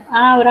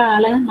ആ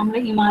ഒരാള് നമ്മൾ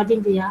ഇമാജിൻ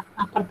ചെയ്യുക,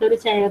 അപ്പുറത്തെ ഒരു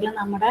ചെയറിൽ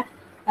നമ്മുടെ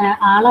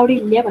ആളവിടെ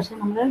ഇല്ല, പക്ഷെ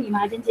നമ്മൾ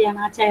ഇമാജിൻ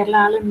ചെയ്യണം ആ ചെയറിൽ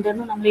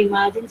ആളുണ്ടെന്ന് നമ്മൾ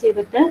ഇമാജിൻ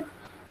ചെയ്തിട്ട്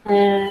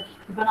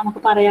ഇപ്പൊ നമുക്ക്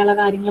പറയാനുള്ള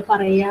കാര്യങ്ങൾ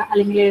പറയുക,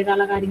 അല്ലെങ്കിൽ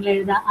എഴുതാനുള്ള കാര്യങ്ങൾ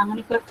എഴുതുക,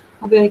 അങ്ങനെയൊക്കെ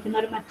ഉപയോഗിക്കുന്ന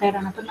ഒരു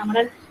മെത്തേഡാണ്. അപ്പം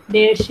നമ്മുടെ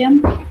ദേഷ്യം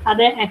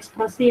അത്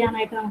എക്സ്പ്രസ്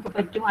ചെയ്യാനായിട്ട് നമുക്ക്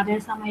പറ്റും,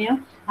 അതേസമയം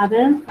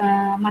അത്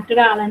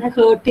മറ്റൊരാളെ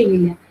ഹേർട്ട്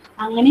ചെയ്യില്ല.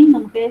 അങ്ങനെയും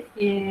നമുക്ക്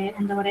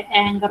എന്താ പറയുക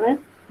ആങ്കർ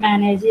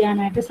മാനേജ്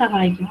ചെയ്യാനായിട്ട്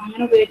സഹായിക്കും.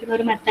 അങ്ങനെ ഉപയോഗിക്കുന്ന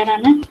ഒരു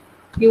മെത്തേഡാണ്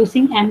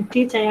യൂസിങ്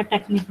എംപ്റ്റി ചെയർ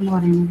ടെക്നിക്ക് എന്ന്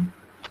പറയുന്നത്.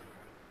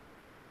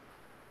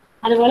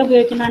 അതുപോലെ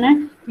ഉപയോഗിക്കുന്നതാണ്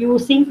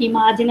യൂസിങ്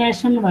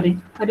ഇമാജിനേഷൻ എന്ന്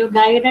പറയും. ഒരു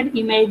ഗൈഡഡ്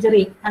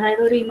ഇമേജറി,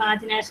 അതായത് ഒരു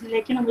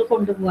ഇമാജിനേഷനിലേക്ക് നമ്മൾ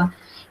കൊണ്ടുപോവുക.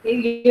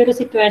 ഈ ഒരു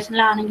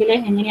സിറ്റുവേഷനിലാണെങ്കിൽ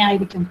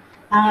എങ്ങനെയായിരിക്കും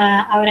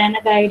അവരെ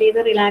ഗൈഡ്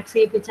ചെയ്ത് റിലാക്സ്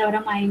ചെയ്യിപ്പിച്ച്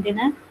അവരുടെ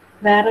മൈൻഡിനെ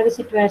വേറൊരു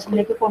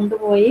സിറ്റുവേഷനിലേക്ക്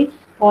കൊണ്ടുപോയി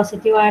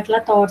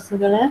പോസിറ്റീവായിട്ടുള്ള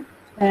തോട്ട്സുകൾ,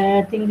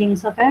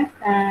 തിങ്കിങ്സ് ഒക്കെ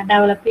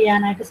ഡെവലപ്പ്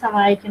ചെയ്യാനായിട്ട്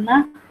സഹായിക്കുന്ന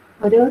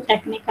ഒരു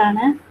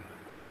ടെക്നിക്കാണ്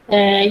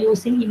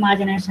യൂസിങ്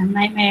ഇമാജിനേഷൻ.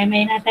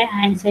 മെയിനായിട്ട്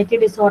ആൻസൈറ്റി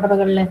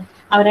ഡിസോർഡറുകളിൽ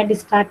അവരെ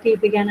ഡിസ്ട്രാക്ട്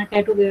ചെയ്യിപ്പിക്കാനൊക്കെ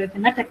ആയിട്ട്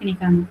ഉപയോഗിക്കുന്ന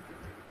ടെക്നിക്കാണ്.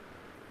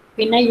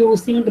 പിന്നെ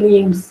യൂസിങ്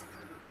ഡ്രീംസ്,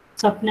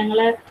 സ്വപ്നങ്ങൾ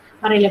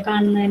പറയില്ല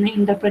കാണുന്നതിനെ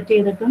ഇൻ്റർപ്രറ്റ്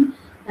ചെയ്തിട്ടും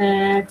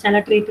ചില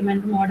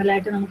ട്രീറ്റ്മെൻറ്റ്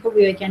മോഡലായിട്ട് നമുക്ക്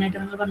ഉപയോഗിക്കാനായിട്ട്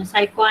നമ്മൾ പറഞ്ഞു.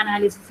 സൈക്കോ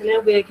അനാലിസിസിൽ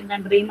ഉപയോഗിക്കുന്ന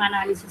ഡ്രീം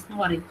അനാലിസിസ് എന്ന്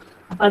പറയും.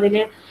 അപ്പോൾ അതിൽ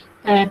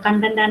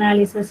കണ്ടന്റ്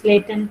അനാലിസിസ്,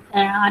 ലേറ്റന്റ്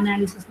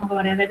അനാലിസിസ് എന്നൊക്കെ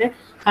പറയും. അതായത്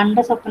കണ്ട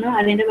സ്വപ്നം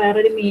അതിൻ്റെ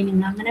വേറൊരു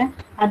മീനിങ്, അങ്ങനെ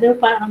അത്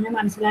പറഞ്ഞ്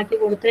മനസ്സിലാക്കി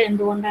കൊടുത്ത്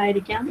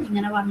എന്തുകൊണ്ടായിരിക്കാം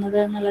ഇങ്ങനെ വന്നത്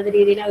എന്നുള്ള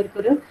രീതിയിൽ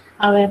അവർക്കൊരു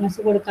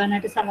അവയർനെസ്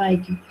കൊടുക്കാനായിട്ട്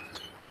സഹായിക്കും.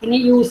 ഇനി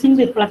യൂസിങ്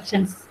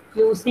റിഫ്ലക്ഷൻസ്.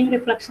 യൂസിങ്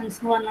റിഫ്ലക്ഷൻസ്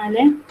എന്ന് പറഞ്ഞാൽ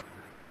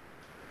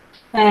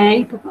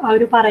ഇപ്പൊ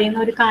അവർ പറയുന്ന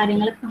ഒരു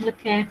കാര്യങ്ങൾ നമ്മൾ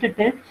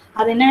കേട്ടിട്ട്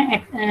അതിനെ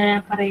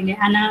പറയില്ലേ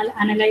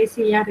അനലൈസ്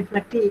ചെയ്യുക,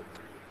 റിഫ്ലക്ട് ചെയ്യുക,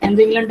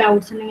 എന്തെങ്കിലും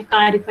ഡൗട്ട്സ് ഉണ്ടെങ്കിൽ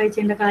ക്ലാരിഫൈ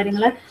ചെയ്യേണ്ട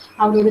കാര്യങ്ങൾ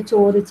അവരോട്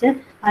ചോദിച്ച്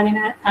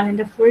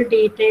അതിൻ്റെ ഫുൾ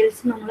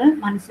ഡീറ്റെയിൽസ് നമ്മൾ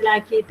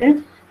മനസ്സിലാക്കിയിട്ട്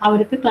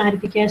അവർക്ക്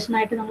ക്ലാരിഫിക്കേഷൻ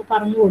ആയിട്ട് നമ്മൾ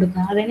പറഞ്ഞു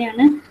കൊടുക്കുക.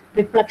 അതിനെയാണ്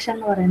റിഫ്ലക്ഷൻ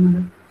എന്ന്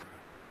പറയുന്നത്.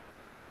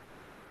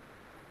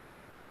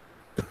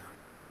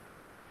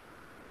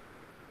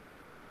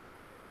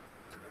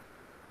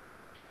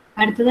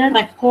 അടുത്തത്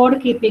റെക്കോർഡ്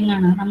കീപ്പിംഗ്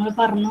ആണ്. നമ്മൾ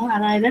പറഞ്ഞു,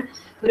 അതായത്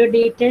ഒരു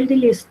detailed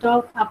list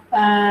of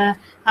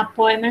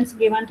appointments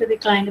given to the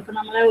client. ഇപ്പൊ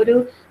നമ്മളെ ഒരു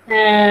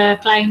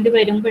ക്ലയന്റ്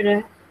വരുമ്പോൾ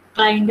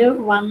ക്ലയന്റ്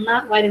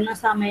വരുന്ന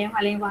സമയം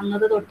അല്ലെങ്കിൽ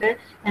വന്നത് തൊട്ട്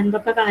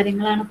എന്തൊക്കെ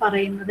കാര്യങ്ങളാണ്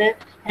പറയുന്നത്,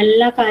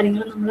 എല്ലാ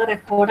കാര്യങ്ങളും നമ്മൾ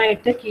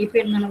റെക്കോർഡായിട്ട് കീപ്പ്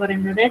ചെയ്യുന്നതാണ്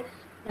പറയുന്നത്.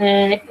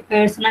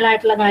 പേഴ്സണൽ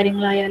ആയിട്ടുള്ള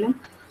കാര്യങ്ങളായാലും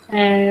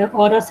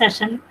ഓരോ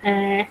സെഷൻ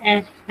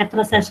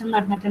എത്ര സെഷൻ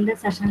നടന്നിട്ടുണ്ട്,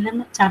 സെഷനിൽ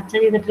ചർച്ച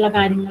ചെയ്തിട്ടുള്ള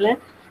കാര്യങ്ങൾ,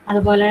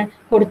 അതുപോലെ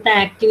കൊടുത്ത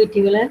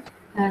ആക്ടിവിറ്റികൾ,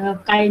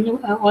 കഴിഞ്ഞു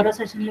ഓരോ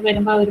സെഷനിൽ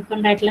വരുമ്പോൾ അവർക്ക്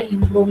ഉണ്ടായിട്ടുള്ള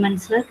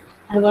ഇമ്പ്രൂവ്മെന്റ്സ്,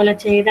 അതുപോലെ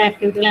ചെയ്ത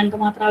ആക്ടിവിറ്റികൾ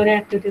എന്തുമാത്രം അവർ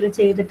ആക്ടിവിറ്റികൾ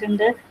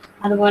ചെയ്തിട്ടുണ്ട്,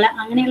 അതുപോലെ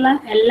അങ്ങനെയുള്ള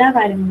എല്ലാ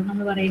കാര്യങ്ങളും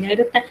നമ്മൾ പറയുന്നത്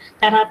ഒരു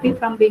therapy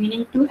from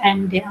beginning to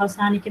end,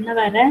 അവസാനിക്കുന്ന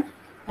വരെ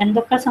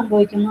എന്തൊക്കെ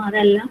സംഭവിക്കുന്നു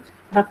അതെല്ലാം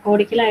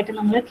റെക്കോർഡിക്കലായിട്ട്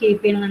നമ്മൾ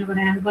കീപ്പ് ചെയ്യണമെന്നാണ്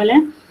പറയുന്നത്. അതുപോലെ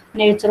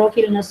നേച്ചർ ഓഫ്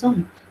ഇൽനെസ്സും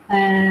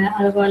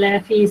അതുപോലെ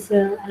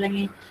ഫീസ്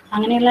അല്ലെങ്കിൽ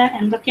അങ്ങനെയുള്ള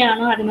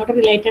എന്തൊക്കെയാണോ അതിനോട്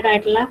റിലേറ്റഡ്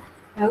ആയിട്ടുള്ള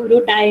ഒരു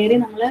ഡയറി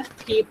നമ്മൾ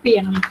കീപ്പ്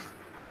ചെയ്യണം.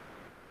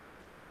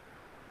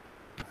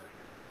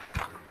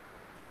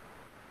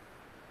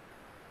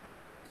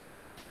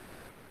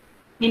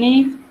 ഇനി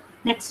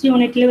നെക്സ്റ്റ്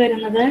യൂണിറ്റിൽ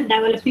വരുന്നത്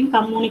ഡെവലപ്പിംഗ്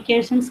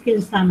കമ്മ്യൂണിക്കേഷൻ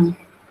സ്കിൽസ് ആണ്.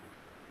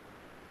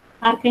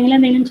 ആർക്കെങ്കിലും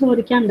എന്തെങ്കിലും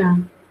ചോദിക്കാണ്ടോ?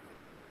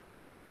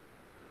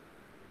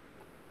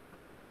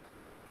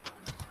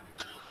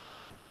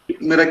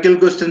 മിറക്കിൾ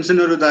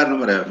ക്വസ്റ്റ്യൻസിന് ഒരു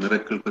ഉദാഹരണം പറയാം.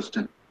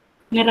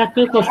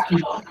 മിറക്കിൾ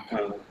ക്വസ്റ്റ്യൻ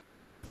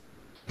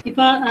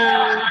ഇപ്പൊ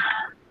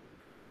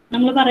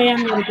നമ്മൾ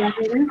പറയാന്ന്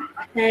വിചാരിക്കും,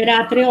 അതായത്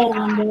രാത്രി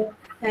ഉറങ്ങുമ്പോൾ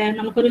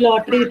നമുക്കൊരു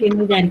ലോട്ടറി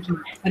കിട്ടിയെന്ന് വിചാരിക്കും.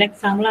 ഒരു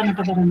എക്സാമ്പിളാണ്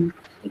കേട്ടോ പറയുന്നത്.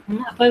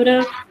 അപ്പൊ ഇവര്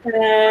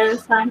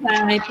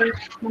ഇപ്പൊ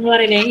നമ്മൾ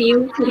പറയില്ലേ, ഈ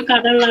ഒരു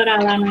കട ഉള്ള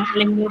ഒരാളാണ്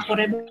അല്ലെങ്കിൽ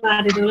കുറെ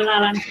ബാധ്യതകളുള്ള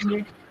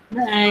ആളാണെന്നുണ്ടെങ്കിൽ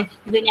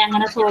ഇത് ഞാൻ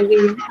അങ്ങനെ സോൾവ്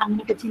ചെയ്യും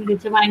അങ്ങനെയൊക്കെ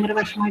ചിന്തിച്ച് ഭയങ്കര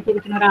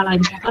വിഷമമായിട്ടിരിക്കുന്ന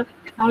ഒരാളായിരിക്കും. അപ്പൊ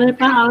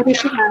നമ്മളിപ്പോ ആ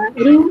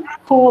ഒരു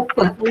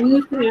ഹോപ്പ്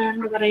അല്ലെങ്കിൽ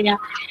എന്താ പറയാ,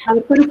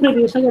 അവർക്കൊരു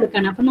പ്രതീക്ഷ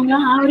കൊടുക്കാണ്. അപ്പൊ നമ്മൾ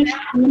ആ ഒരു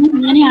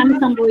ഇങ്ങനെയാണ്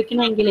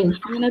സംഭവിക്കണമെങ്കിൽ,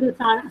 ഇങ്ങനെ ഒരു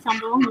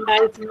സംഭവം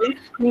ഉണ്ടായിട്ടുണ്ടെങ്കിൽ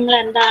നിങ്ങൾ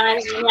എന്താണ്,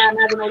 എങ്ങനെയാണ്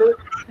അതിനോട്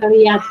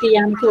റിയാക്ട്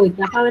ചെയ്യാന്ന്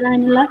ചോദിക്കുക. അപ്പൊ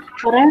അവരതിനുള്ള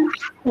കുറെ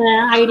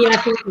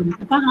ഐഡിയാസ് കിട്ടും.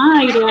 അപ്പൊ ആ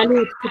ഐഡിയയിൽ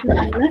വെച്ചിട്ട്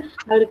നമ്മൾ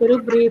അവർക്കൊരു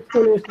ബ്രീഫ്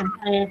സൊല്യൂഷൻ,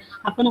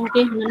 അപ്പൊ നമുക്ക്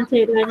ഇങ്ങനെ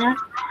ചെയ്തു കഴിഞ്ഞാൽ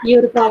ഈ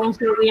ഒരു പ്രോബ്ലം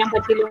സോൾവ് ചെയ്യാൻ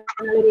പറ്റില്ല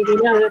എന്നുള്ള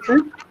രീതിയിൽ അവർക്ക്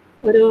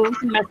ഒരു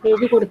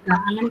മെസ്സേജ് കൊടുക്കുക.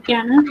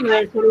 അങ്ങനെയൊക്കെയാണ്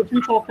സൊല്യൂഷൻ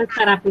ഫോക്കസ്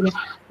തെറാപ്പിയിൽ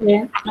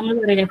നമ്മൾ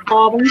പറയില്ലേ,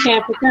 പ്രോബ്ലം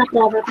കേട്ടിട്ട് ആ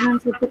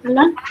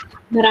പ്രോബ്ലത്തിനനുസരിച്ചിട്ടുള്ള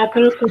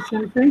മിറാക്കിൾ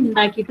ക്വസ്റ്റ്യൻസ്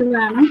ഉണ്ടാക്കിയിട്ട്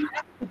വേണം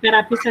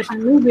തെറാപ്പി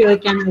സെഷനിൽ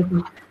ഉപയോഗിക്കാനായിട്ട്.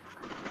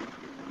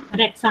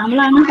 ഒരു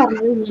എക്സാമ്പിളാണ്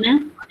പറഞ്ഞത്. ഇങ്ങനെ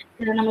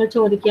നമ്മൾ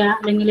ചോദിക്കുക,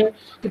 അല്ലെങ്കിൽ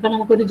ഇപ്പൊ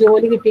നമുക്കൊരു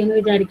ജോലി കിട്ടിയെന്ന്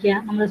വിചാരിക്കുക,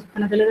 നമ്മൾ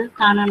സ്വപ്നത്തിൽ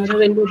കാണാണ് ഒരു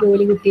വലിയ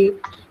ജോലി കിട്ടി,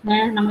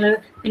 നമ്മൾ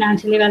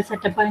ഫിനാൻഷ്യലി വെൽ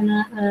സെറ്റപ്പ് എന്ന്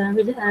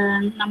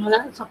നമ്മൾ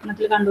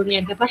സ്വപ്നത്തിൽ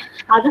കണ്ടുകൊണ്ടിരിക്കും.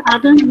 അപ്പൊ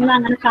അത് നിങ്ങൾ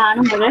അങ്ങനെ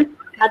കാണുമ്പോൾ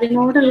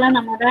അതിനോടുള്ള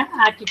നമ്മുടെ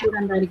ആറ്റിറ്റ്യൂഡ്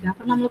എന്തായിരിക്കും?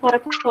 അപ്പൊ നമ്മൾ കുറെ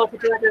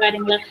പോസിറ്റീവ് ആയിട്ടുള്ള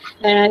കാര്യങ്ങൾ,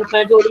 ഇപ്പൊ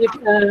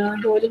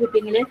ജോലി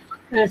കിട്ടിയെങ്കിൽ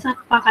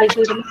പൈസ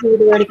കിട്ടുന്ന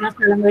വീട് മേടിക്കണം,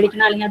 സ്ഥലം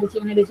മേടിക്കണം, അല്ലെങ്കിൽ അത്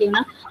ചെയ്യണം, ഇത്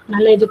ചെയ്യണം,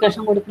 നല്ല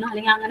എഡ്യൂക്കേഷൻ കൊടുക്കണം,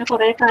 അല്ലെങ്കിൽ അങ്ങനെ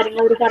കുറെ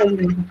കാര്യങ്ങൾ അവർ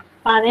പറയുന്നുണ്ട്.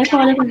 അപ്പൊ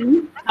അതേപോലെ തന്നെ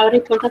അവർ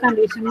ഇപ്പോഴത്തെ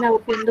കണ്ടീഷനിൽ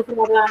അവർക്ക് എന്ത്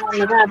പ്രോബ്ലം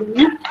ആണുള്ളത്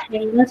അതിന്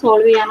എങ്ങനെ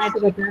സോൾവ് ചെയ്യാനായിട്ട്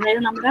പറ്റും.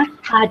 അതായത് നമ്മുടെ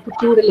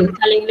ആറ്റിറ്റ്യൂഡിൽ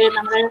അല്ലെങ്കിൽ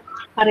നമ്മുടെ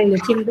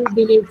പറയില്ലേ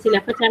ബിലീഫ്സിൽ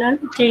അപ്പൊ ചില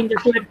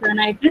ചേഞ്ചസ്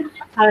വരുത്താനായിട്ട്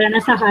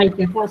അവരെന്നെ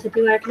സഹായിക്കുക.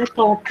 പോസിറ്റീവായിട്ടുള്ള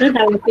തോട്ട്സ്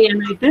ഡെവലപ്പ്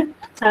ചെയ്യാനായിട്ട്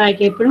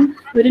സഹായിക്കുക. എപ്പോഴും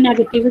ഒരു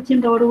നെഗറ്റീവ്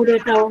ചിന്തയോട്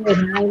കൂടിയിട്ടാവും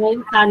വരുന്നത്.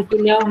 അതായത്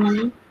സാധിക്കില്ല,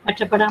 ഒന്നും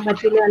രക്ഷപ്പെടാൻ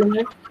പറ്റില്ല,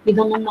 അല്ലെങ്കിൽ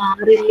ഇതൊന്നും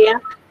മാറില്ല,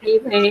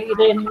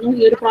 ഇത് എന്നും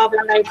ഈ ഒരു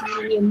പ്രോബ്ലം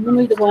ഉണ്ടായിട്ടുണ്ടെങ്കിൽ എന്നും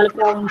ഇതുപോലെ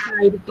പ്രോബ്ലംസ്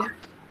ആയിരിക്കും,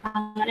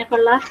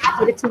 അങ്ങനെയൊക്കെയുള്ള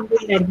ഒരു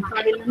ചിന്തയുണ്ടായിരിക്കും. അപ്പൊ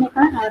അതിൽ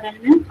നിന്നൊക്കെ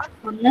അവരെന്നെ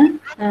ഒന്ന്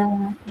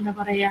എന്താ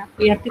പറയാ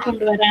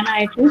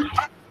ഉയർത്തിക്കൊണ്ടുവരാനായിട്ട്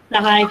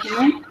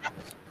സഹായിക്കുന്ന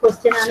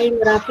ക്വസ്റ്റ്യൻ ആണ് ഈ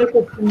മിറാക്കിൾ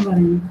ക്വസ്റ്റ്യൻ എന്ന്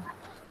പറയുന്നത്.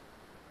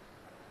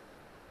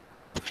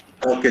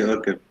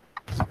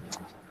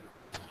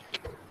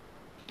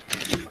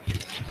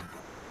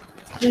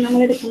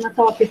 നമ്മൾ എടുക്കുന്ന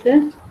ടോപ്പിക്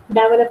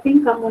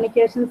ഡെവലപ്പിംഗ്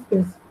കമ്മ്യൂണിക്കേഷൻ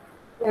സ്കിൽസ്.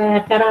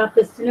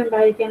 തെറാപ്പിസ്റ്റിന്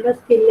ഉണ്ടായിരിക്കേണ്ട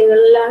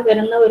സ്കില്ലുകളിൽ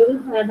വരുന്ന ഒരു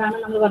ഇതാണ്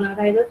നമ്മൾ പറഞ്ഞത്.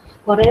 അതായത്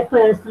കുറെ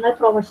personal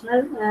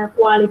professional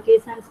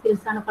qualities and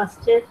skills ആണ്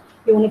ഫസ്റ്റ്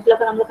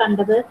യൂണിറ്റിലൊക്കെ നമ്മൾ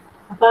കണ്ടത്.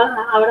 അപ്പൊ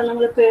അവിടെ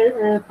നമ്മൾ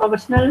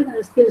പ്രൊഫഷണൽ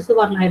സ്കിൽസ്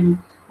പറഞ്ഞായിരുന്നു.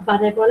 അപ്പൊ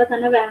അതേപോലെ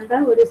തന്നെ വേണ്ട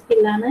ഒരു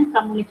സ്കില്ലാണ്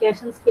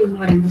കമ്മ്യൂണിക്കേഷൻ സ്കിൽ എന്ന്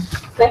പറയുന്നത്.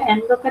 അപ്പൊ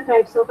എന്തൊക്കെ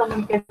ടൈപ്സ് ഓഫ്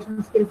കമ്മ്യൂണിക്കേഷൻ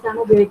സ്കിൽസ് ആണ്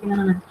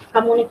ഉപയോഗിക്കുന്നതാണ്.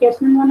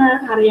 കമ്മ്യൂണിക്കേഷൻ എന്ന് പറഞ്ഞാൽ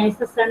അറിയാം,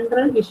 it's A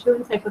central issue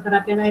in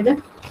psychotherapy. അതായത്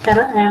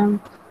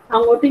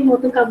അങ്ങോട്ടും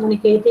ഇങ്ങോട്ടും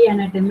കമ്മ്യൂണിക്കേറ്റ്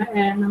ചെയ്യാനായിട്ട്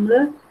നമ്മൾ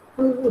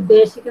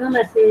ഉദ്ദേശിക്കുന്ന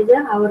മെസ്സേജ്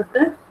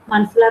അവർക്ക്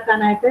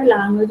മനസ്സിലാക്കാനായിട്ട്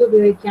ലാംഗ്വേജ്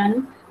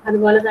ഉപയോഗിക്കാനും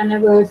അതുപോലെ തന്നെ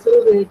വേർഡ്സ്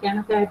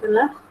ഉപയോഗിക്കാനും ഒക്കെ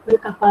ആയിട്ടുള്ള ഒരു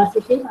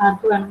കപ്പാസിറ്റി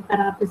ആർക്ക് വേണം,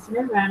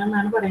 തെറാപ്പിസ്റ്റിന് വേണം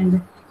എന്നാണ്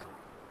പറയുന്നത്.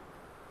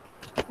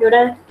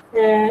 ഇവിടെ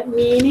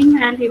meaning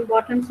and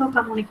importance of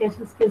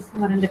communication skills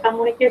എന്ന് പറയുന്നത്.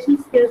 Communication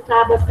skills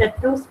are the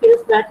set of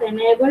skills that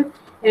enable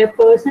a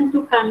person to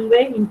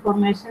convey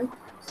information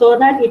so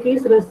that it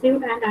is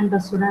received and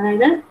understood.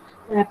 അതായത്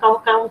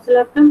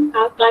കൗൺസിലർക്കും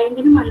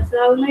ക്ലയന്റിനും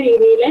മനസ്സിലാവുന്ന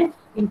രീതിയിലെ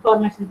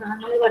ഇൻഫോർമേഷൻ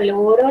നമ്മൾ പറയില്ല,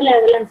 ഓരോ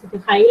ലെവൽ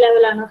അനുസരിച്ച് ഹൈ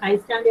ലെവലാണോ, ഹൈ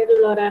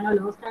സ്റ്റാൻഡേർഡിലുള്ളവരാണോ,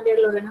 ലോ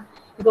സ്റ്റാൻഡേർഡിലുള്ളവരാണോ,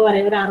 ഇപ്പൊ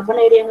പറയാം ഒരു അർബൺ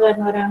ഏരിയ എന്ന്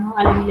വരുന്നവരാണോ,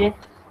 അല്ലെങ്കിൽ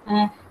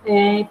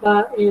ഇപ്പൊ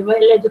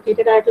വെൽ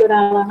എഡ്യൂക്കേറ്റഡ് ആയിട്ടുള്ള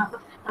ഒരാളാണോ, അപ്പൊ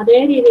അതേ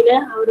രീതിയിൽ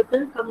അവർക്ക്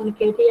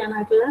കമ്മ്യൂണിക്കേറ്റ്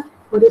ചെയ്യാനായിട്ടുള്ള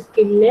ഒരു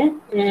സ്കില്ല്,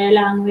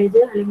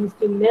 ലാംഗ്വേജ് അല്ലെങ്കിൽ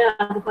സ്കില്ല്,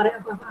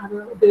 അത്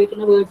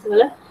ഉപയോഗിക്കുന്ന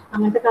വേർഡ്സുകൾ,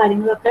 അങ്ങനത്തെ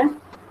കാര്യങ്ങളൊക്കെ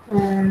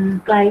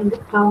ക്ലയന്റ്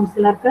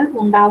കൗൺസിലർക്ക്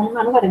ഉണ്ടാവും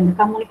എന്നാണ് പറയുന്നത്.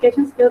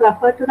 Communication skill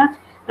refer to the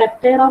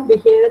factor of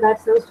behavior that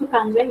serves to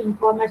convey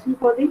information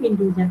for the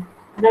individual.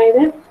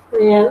 അതായത്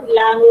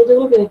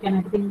ലാംഗ്വേജുകൾ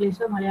ഉപയോഗിക്കാനായിട്ട്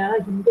ഇംഗ്ലീഷോ മലയാളം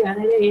ഹിന്ദി,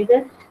 അതായത് ഏത്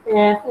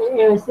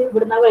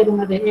ഇവിടുന്ന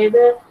വരുന്നത്,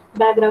 ഏത്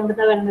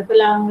ബാക്ക്ഗ്രൗണ്ടിൽ വരുന്നത്, ഇപ്പൊ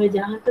ലാംഗ്വേജ്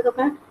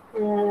അങ്ങനത്തതൊക്കെ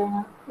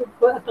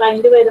ഇപ്പൊ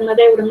ക്ലയന്റ്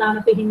വരുന്നത് എവിടുന്നാണ്,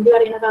 ഇപ്പൊ ഹിന്ദി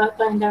അറിയുന്ന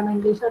ക്ലയന്റ് ആണോ,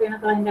 ഇംഗ്ലീഷ് അറിയുന്ന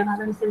ക്ലയന്റ് ആണോ,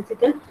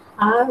 അതനുസരിച്ചിട്ട്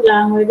ആ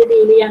ലാംഗ്വേജ്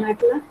ഡീൽ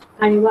ചെയ്യാനായിട്ടുള്ള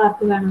കഴിവ്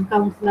ആർക്ക് വേണം,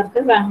 കൗൺസിലർക്ക്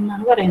വേണം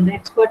എന്നാണ് പറയുന്നത്.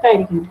 എക്സ്പേർട്ട്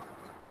ആയിരിക്കണം.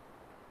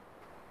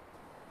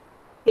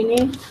 ഇനി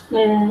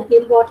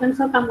ഇമ്പോർട്ടൻസ്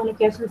ഓഫ്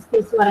കമ്മ്യൂണിക്കേഷൻ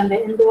സ്കിൽസ്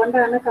പറയുന്നത്.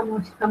 എന്തുകൊണ്ടാണ്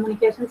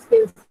കമ്മ്യൂണിക്കേഷൻ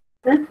സ്കിൽസ്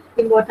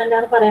ഇമ്പോർട്ടൻ്റ്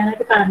ആണ്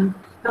പറയാനായിട്ട് കാരണം,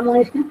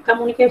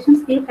 communication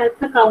skill help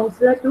the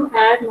councillor to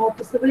add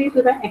noticeably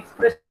to the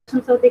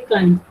expressions of the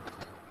client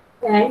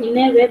in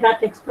a way that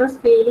express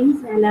feelings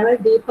a level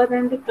deeper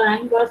than the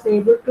client was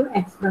able to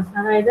express.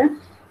 അതായത്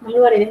നമ്മൾ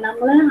പറയും,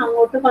 നമ്മൾ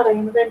അങ്ങോട്ട്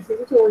പറയുന്നത്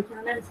അനുസരിച്ച്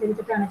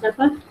ചോദിക്കുന്നതനുസരിച്ചിട്ടാണ്.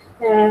 ചിലപ്പോൾ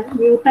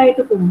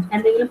മ്യൂട്ടായിട്ട് പോകും,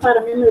 എന്തെങ്കിലും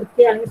പറഞ്ഞ്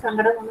നിർത്തി, അല്ലെങ്കിൽ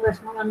സങ്കടം വന്നു,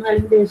 വിഷമം വന്നു,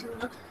 അല്ലെങ്കിൽ ദേഷ്യം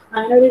വന്നു,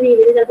 അങ്ങനെ ഒരു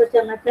രീതിയിൽ ചിലപ്പോൾ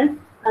ചെന്നിട്ട്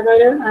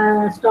അതൊരു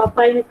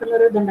സ്റ്റോപ്പായി നിൽക്കുന്ന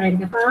ഒരു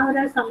ഇതുണ്ടായിരിക്കും. അപ്പൊ ആ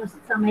ഒരു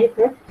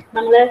സമയത്ത്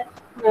നമ്മൾ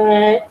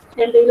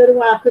എന്തെങ്കിലും ഒരു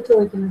വാക്ക്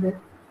ചോദിക്കുന്നത്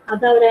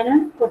അത് അവരെ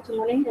കുറച്ചും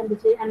കൂടി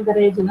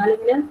എൻകറേജ് ചെയ്യും,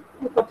 അല്ലെങ്കിൽ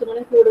കുറച്ചും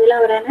കൂടി കൂടുതൽ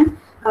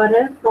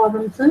അവരുടെ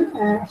പ്രോബ്ലംസ്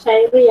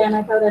ഷെയർ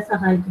ചെയ്യാനായിട്ട് അവരെ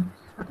സഹായിക്കും.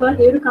 അപ്പോൾ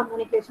ഈ ഒരു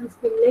കമ്മ്യൂണിക്കേഷൻ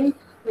സ്കില്ല്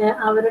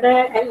അവരുടെ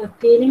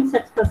ഫീലിങ്സ്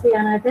എക്സ്പ്രസ്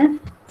ചെയ്യാനായിട്ട്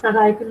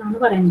സഹായിക്കുന്നതാണ്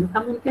പറയുന്നത്.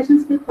 Communication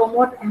skill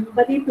promote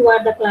empathy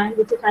toward the client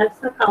which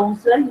helps the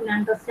councillor in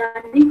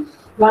understanding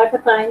what the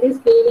client is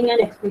feeling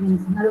and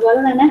experiencing.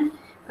 അതുപോലെ തന്നെ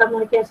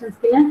കമ്മ്യൂണിക്കേഷൻ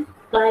സ്കില്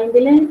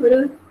ക്ലയന്റില് ഒരു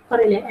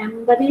പറയില്ലേ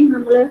എംപതി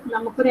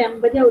നമുക്കൊരു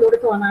എംപതി അവരോട്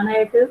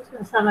തോന്നാനായിട്ട്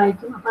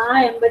സഹായിക്കും. അപ്പൊ ആ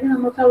എംപതി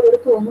നമുക്ക് അവരോട്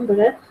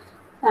തോന്നുമ്പോൾ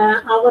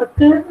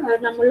അവർക്ക്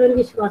നമ്മളൊരു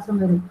വിശ്വാസം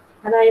വരും.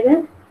 അതായത്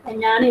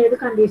ഞാൻ ഏത്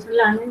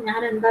കണ്ടീഷനിലാണ്,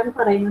 ഞാൻ എന്താണ്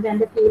പറയുന്നത്,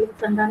 എൻ്റെ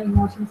ഫീലിങ്സ് എന്താണ്,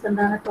 ഇമോഷൻസ്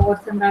എന്താണ്,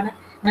 തോട്ട്സ് എന്താണ്,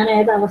 ഞാൻ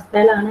ഏത്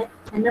അവസ്ഥയിലാണ്,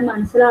 എന്നെ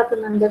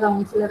മനസ്സിലാക്കുന്നുണ്ട്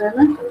കൗൺസിലർ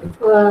എന്ന്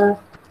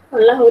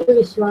ഉള്ള ഒരു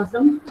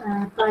വിശ്വാസം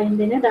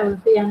ക്ലയന്റിനെ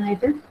ഡെവലപ്പ്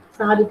ചെയ്യാനായിട്ട്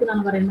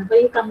സാധിക്കുന്നതാണ് പറയുന്നത്. അപ്പൊ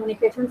ഈ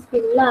കമ്മ്യൂണിക്കേഷൻ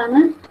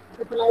സ്കില്ലാണ്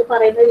ഇപ്പൊ നമ്മൾ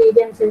പറയുന്ന രീതി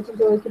അനുസരിച്ചും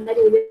ചോദിക്കുന്ന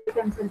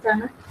രീതിയൊക്കെ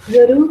അനുസരിച്ചാണ് ഈ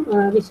ഒരു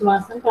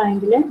വിശ്വാസം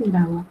ക്ലയന്റിൽ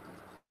ഉണ്ടാവുക.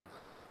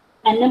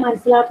 എന്നെ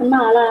മനസ്സിലാക്കുന്ന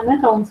ആളാണ്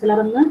കൗൺസിലർ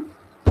എന്ന്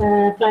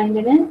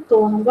ക്ലയന്റിന്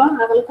തോന്നുമ്പോൾ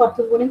അവൾ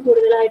കുറച്ചും കൂടി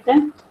കൂടുതലായിട്ട്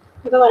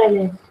ഇപ്പൊ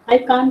പറയല്ലേ, I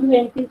can't do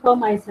anything four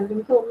myself,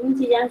 എനിക്ക് ഒന്നും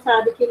ചെയ്യാൻ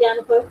സാധിക്കില്ല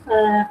എന്നിപ്പോ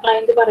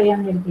ക്ലയന്റ് പറയാൻ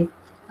വേണ്ടി.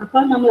 അപ്പൊ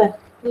നമ്മള്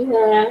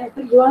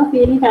യു ആർ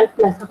ഫീലിംഗ്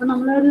ഹെൽപ്ലെസ്, അപ്പൊ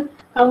നമ്മളൊരു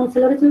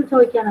കൗൺസിലർ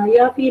ചോദിക്കുകയാണ്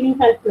യു ആർ ഫീലിംഗ്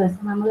ഹെൽപ്ലെസ്,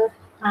 നമ്മള്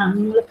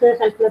നിങ്ങൾക്ക്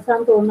ഹെൽപ്ലെസ്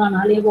ആണെന്ന് തോന്നുകയാണോ,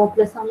 അല്ലെങ്കിൽ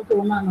ഹോപ്പ്ലെസ് ആണെന്ന്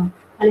തോന്നുകയാണോ,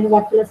 അല്ലെങ്കിൽ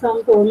വർക്ക്ലെസ്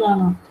ആണെന്ന്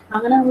തോന്നുകയാണോ,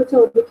 അങ്ങനെ നമ്മൾ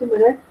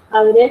ചോദിക്കുമ്പോൾ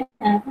അവര്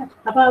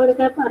അപ്പൊ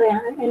അവർക്ക്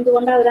പറയാം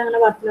എന്തുകൊണ്ടാണ് അവരങ്ങനെ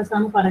വർക്ക്ലെസ്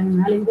ആണ്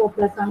പറയുന്നത് അല്ലെങ്കിൽ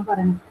ഹോപ്പ്ലെസ് ആണ്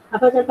പറയുന്നത്.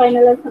 അപ്പൊ ചിലപ്പോൾ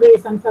അതിനുള്ള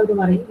റീസൺസ് അവർ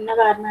പറയും, ഇന്ന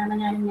കാരണമാണ്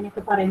ഞാൻ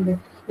ഇങ്ങനെയൊക്കെ പറയുന്നത്,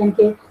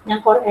 ഞാൻ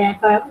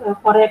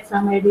കുറെ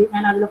എക്സാം എഴുതി,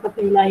 ഞാൻ അതിലൊക്കെ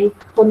ഫെയിലായി,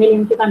 ഒന്നിൽ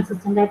എനിക്ക്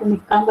കൺസിസ്റ്റന്റ് ആയിട്ട്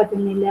നിൽക്കാൻ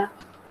പറ്റുന്നില്ല,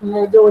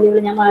 ജോലികൾ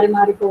ഞാൻ മാറി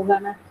മാറി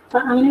പോവുകയാണ്. അപ്പൊ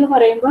അങ്ങനെയൊക്കെ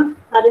പറയുമ്പോൾ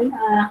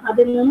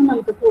അതിൽ നിന്നും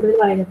നമുക്ക്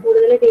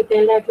കൂടുതൽ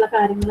ഡീറ്റെയിൽഡ് ആയിട്ടുള്ള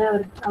കാര്യങ്ങൾ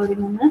അവരിൽ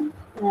നിന്ന്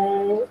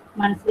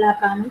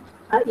മനസ്സിലാക്കാനും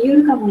ഈ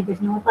ഒരു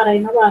കമ്മ്യൂണിക്കേഷൻ നമ്മൾ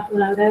പറയുന്ന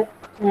വാക്കുകൾ അവരെ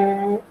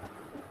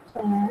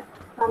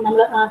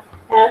നമ്മൾ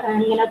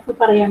ഇങ്ങനെ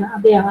പറയാണ്,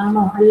 അതെയോ,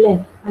 ആണോ, അല്ലേ,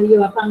 അയ്യോ,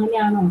 അപ്പൊ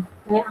അങ്ങനെയാണോ,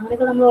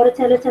 അങ്ങനെയൊക്കെ നമ്മൾ ഓരോ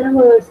ചില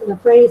വേർഡ്സ്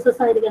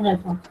ഫ്രേസസ് ആയിരിക്കും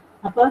ചിലപ്പോൾ.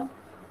 അപ്പൊ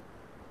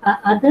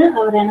അത്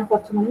അവരെ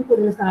കുറച്ചുകൂടി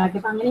കൂടുതൽ സഹായിക്കും.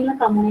 അപ്പൊ അങ്ങനെയുള്ള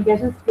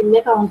കമ്മ്യൂണിക്കേഷൻ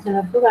സ്കില്ല്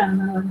കൗൺസിലർക്ക്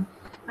വേണമെന്നാണ് പറഞ്ഞത്.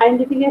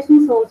 Identification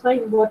is also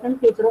important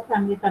feature of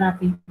family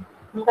therapy.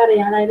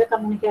 നമുക്കറിയാം, അതായത്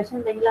കമ്മ്യൂണിക്കേഷൻ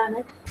ഉണ്ടെങ്കിലാണ്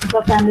ഇപ്പൊ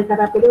ഫാമിലി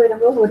തെറാപ്പിയിൽ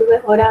വരുമ്പോൾ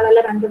ഒരാളല്ല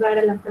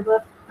രണ്ടുപേരല്ല, ചിലപ്പോൾ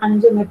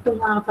 5ഉം 8ഉം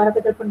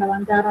ആൾക്കാരൊക്കെ ചിലപ്പോൾ ഉണ്ടാവും,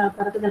 5-6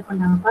 ആൾക്കാരൊക്കെ ചിലപ്പോൾ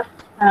ഉണ്ടാവും. അപ്പൊ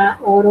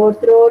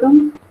ഓരോരുത്തരോടും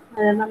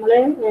നമ്മള്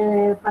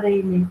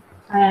പറയില്ലേ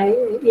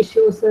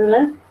ഇഷ്യൂസുകൾ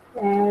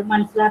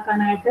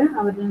മനസ്സിലാക്കാനായിട്ട്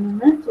അവരിൽ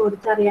നിന്ന്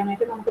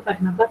ചോദിച്ചറിയാനായിട്ട് നമുക്ക്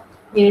പറ്റണം. അപ്പൊ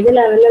ഏത്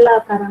ലെവലിലുള്ള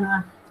ആൾക്കാരാണ്,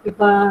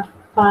 ഇപ്പൊ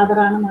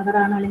ഫാദറാണ്,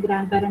 മദറാണ്, അല്ലെങ്കിൽ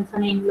ഗ്രാൻഡ് പാരൻസ്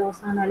ആണ്,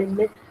 ഇൻലോസ് ആണ്,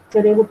 അല്ലെങ്കിൽ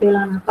ചെറിയ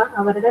കുട്ടികളാണ്, അപ്പൊ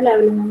അവരുടെ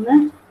ലെവലിൽ നിന്ന്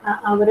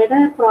അവരുടെ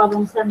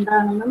പ്രോബ്ലംസ്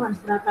എന്താണെന്ന്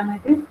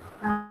മനസ്സിലാക്കാനായിട്ട്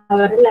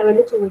അവരുടെ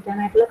ലെവലിൽ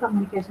ചോദിക്കാനായിട്ടുള്ള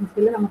കമ്മ്യൂണിക്കേഷൻ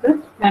സ്കില്ല് നമുക്ക്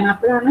വേണം.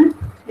 അപ്പോഴാണ്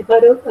ഇപ്പൊ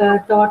ഒരു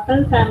ടോട്ടൽ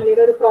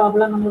ഫാമിലിയുടെ ഒരു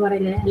പ്രോബ്ലം നമ്മൾ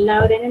പറയില്ലേ,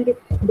 എല്ലാവരെയും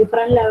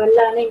ഡിഫറെന്റ്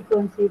ലെവലിലാണ്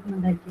ഇൻഫ്ലുവൻസ്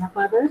ചെയ്യുന്നുണ്ടായിരിക്കും.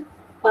 അപ്പൊ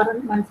അത്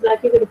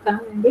മനസ്സിലാക്കി എടുക്കാൻ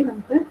വേണ്ടി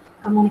നമുക്ക്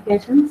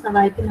കമ്മ്യൂണിക്കേഷൻ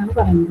സഹായിക്കുന്നതാണ്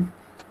പറയുന്നത്.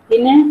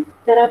 പിന്നെ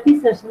therapy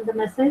session, the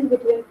message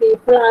between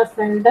people are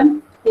seldom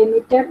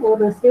emitted or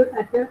received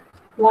at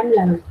one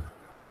level.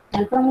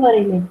 ചിലപ്പോൾ നമ്മൾ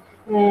പറയില്ലേ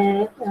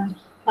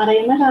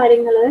പറയുന്ന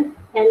കാര്യങ്ങൾ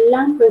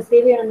എല്ലാം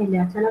റിസീവ് ചെയ്യണമെന്നില്ല,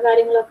 ചില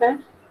കാര്യങ്ങളൊക്കെ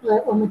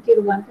ഒമിറ്റ്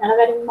പോവാൻ, ചില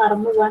കാര്യങ്ങൾ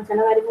മറന്നു പോവാൻ, ചില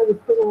കാര്യങ്ങൾ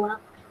വിട്ടുപോവാൻ.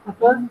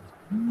 അപ്പൊ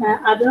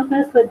അതിനൊക്കെ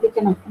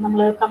ശ്രദ്ധിക്കണം.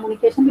 നമ്മൾ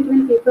communication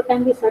between people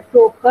can be set to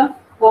ochre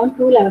on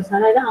 2 levels.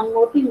 അതായത്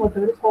അങ്ങോട്ടും ഇങ്ങോട്ടും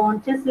ഒരു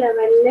കോൺഷ്യസ്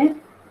ലെവലില്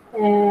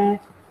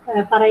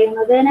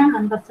പറയുന്നതിനെ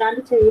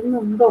അണ്ടർസ്റ്റാൻഡ്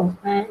ചെയ്യുന്നുണ്ടോ,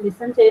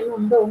 ലിസൺ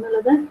ചെയ്യുന്നുണ്ടോ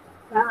എന്നുള്ളത്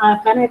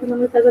ആക്കാനായിട്ട്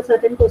നമ്മൾ ചില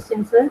സെർട്ടൻ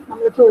ക്വസ്റ്റ്യൻസ്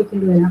നമ്മൾ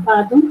ചോദിക്കേണ്ടി വരും. അപ്പൊ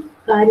അതും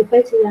ക്ലാരിഫൈ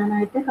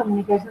ചെയ്യാനായിട്ട്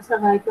കമ്മ്യൂണിക്കേഷൻ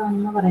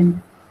സഹായിക്കുമെന്ന്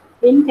പറയുന്നത്.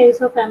 In case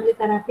of family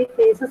therapy,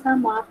 cases are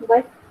marked by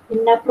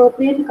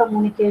inappropriate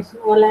communication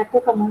or lack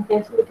of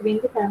communication between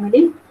the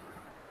family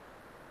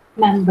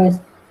members.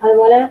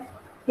 അതുപോലെ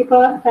ഇപ്പൊ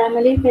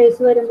ഫാമിലി കേസ്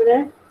വരുമ്പോൾ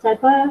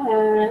ചിലപ്പോൾ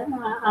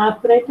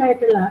ആക്യുറേറ്റ്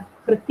ആയിട്ടുള്ള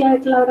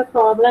കൃത്യമായിട്ടുള്ള അവരുടെ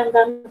പ്രോബ്ലം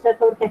എന്താണെന്ന്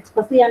ചിലപ്പോൾ അവർക്ക്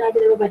എക്സ്പ്രസ് ചെയ്യാനായിട്ട്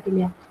ചിലപ്പോൾ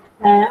പറ്റില്ല,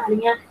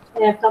 അല്ലെങ്കിൽ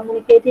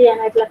കമ്മ്യൂണിക്കേറ്റ്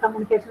ചെയ്യാനായിട്ടുള്ള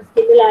കമ്മ്യൂണിക്കേഷൻ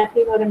സ്കില്ല് ലാക്ക്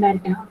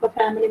ചെയ്യുന്നവരുണ്ടായിരിക്കണം. അപ്പൊ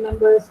ഫാമിലി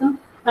മെമ്പേഴ്സും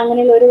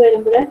അങ്ങനെയുള്ളവർ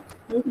വരുമ്പോൾ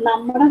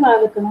നമ്മുടെ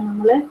ഭാഗത്ത് നിന്ന്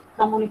നമ്മൾ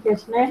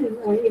കമ്മ്യൂണിക്കേഷനെ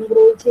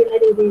ഇംപ്രൂവ് ചെയ്യുന്ന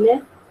രീതിയിൽ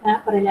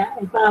പറയില്ല,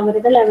 ഇപ്പൊ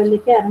അവരുടെ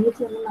ലെവലിലേക്ക് ഇറങ്ങി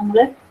ചെന്ന് നമ്മൾ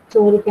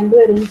ചോദിക്കേണ്ടി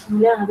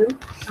വരുമെങ്കിൽ അതും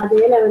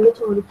അതേ ലെവലിൽ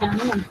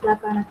ചോദിക്കാനും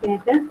മനസ്സിലാക്കാനൊക്കെ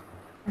ആയിട്ട്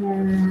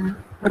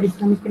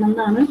പരിശ്രമിക്കണം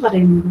എന്നാണ്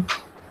പറയുന്നത്.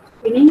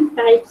 ഇനി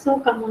ടൈപ്സ്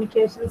ഓഫ്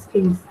കമ്മ്യൂണിക്കേഷൻ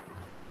സ്കിൽസ്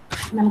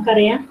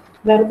നമുക്കറിയാം.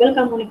 വെർബൽ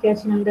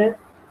കമ്മ്യൂണിക്കേഷൻ ഉണ്ട്.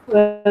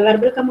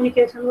 വെർബൽ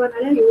കമ്മ്യൂണിക്കേഷൻ എന്ന്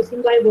പറഞ്ഞാൽ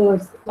യൂസിങ് ബൈ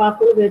വേർഡ്സ്,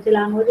 വാക്കുകൾ ഉപയോഗിച്ച്,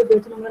 ലാംഗ്വേജ്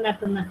ഉപയോഗിച്ച് നമ്മൾ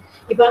നടത്തുന്നത്.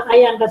 ഇപ്പൊ I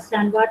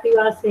understand what you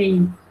are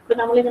saying. ഇപ്പൊ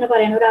നമ്മളിങ്ങനെ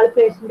പറയണം, ഒരാൾ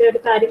പേഷ്യന്റ് ഒരു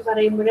കാര്യം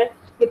പറയുമ്പോൾ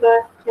ഇപ്പൊ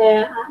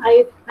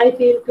ഐ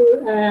ഫീൽ ടു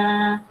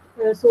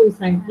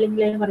സൂയിസൈഡ്,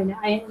 അല്ലെങ്കിൽ പറയില്ല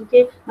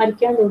എനിക്ക്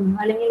മരിക്കാൻ തോന്നുന്നു,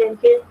 അല്ലെങ്കിൽ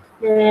എനിക്ക്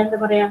എന്താ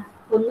പറയാ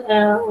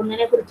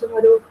ഒന്നിനെ കുറിച്ചും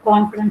ഒരു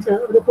കോൺഫിഡൻസ്,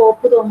 ഒരു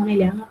ഹോപ്പ്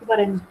തോന്നണില്ല എന്നൊക്കെ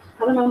പറയുന്നു.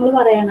 അപ്പൊ നമ്മൾ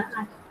പറയണം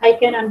I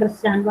can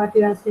understand what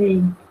you are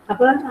saying.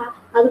 അപ്പൊ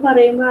അത്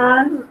പറയുമ്പോൾ ആ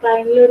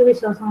ക്ലയന്റിൽ ഒരു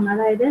വിശ്വാസമാണ്,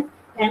 അതായത്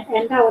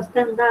എന്റെ അവസ്ഥ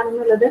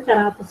എന്താണെന്നുള്ളത്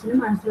തെറാപ്പിസ്റ്റിന്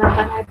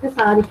മനസ്സിലാക്കാനായിട്ട്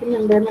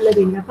സാധിക്കുന്നുണ്ട് എന്നുള്ള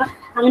രീതിയിൽ. അപ്പൊ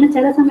അങ്ങനെ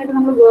ചില സമയത്ത്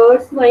നമ്മൾ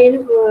വേർഡ്സ് വഴി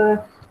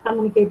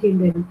കമ്മ്യൂണിക്കേറ്റ്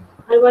ചെയ്യേണ്ടി വരും.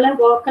 അതുപോലെ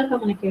vocal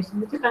communication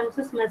which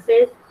consist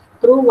message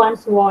through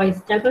once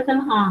voice. ചിലപ്പോൾ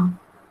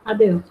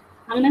അതെയോ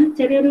അങ്ങനെ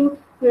ചെറിയൊരു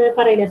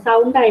പറയില്ലേ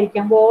സൗണ്ട്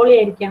ആയിരിക്കാം, വോളി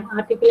ആയിരിക്കാം,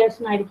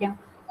 ആർട്ടിക്കുലേഷൻ ആയിരിക്കാം,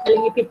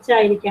 അല്ലെങ്കിൽ പിച്ച്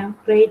ആയിരിക്കാം,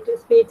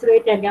 സ്പീച്ച്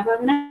റേറ്റ് ആയിരിക്കാം. അപ്പൊ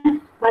അങ്ങനെ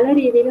പല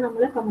രീതിയിൽ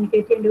നമ്മൾ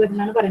കമ്മ്യൂണിക്കേറ്റ് ചെയ്യേണ്ടി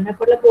വരുന്നതാണ് പറയുന്നത്.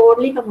 അപ്പോൾ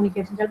ബോഡി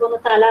കമ്മ്യൂണിക്കേഷൻ ചിലപ്പോൾ ഒന്ന്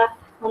തല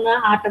ഒന്ന്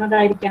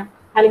ആട്ടണതായിരിക്കാം,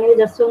 അല്ലെങ്കിൽ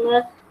ജസ്റ്റ് ഒന്ന്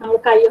നമ്മൾ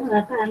കൈ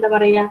എന്താ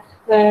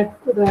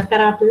പറയുക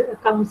തെറാപ്പി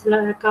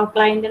കൗൺസിലർ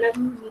ക്ലയന്റിനെ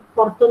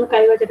പുറത്തൊന്ന്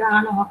കൈ വെച്ചിട്ട്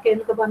ആണോ ഓക്കെ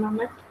എന്നൊക്കെ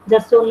പറഞ്ഞൊന്ന്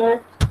ജസ്റ്റ് ഒന്ന്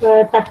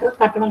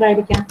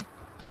തട്ടണതായിരിക്കാം.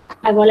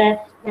 അതുപോലെ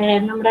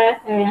നമ്മുടെ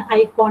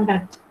ഐ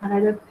കോണ്ടാക്ട്,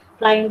 അതായത്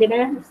ക്ലയന്റിനെ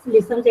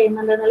ലിസൺ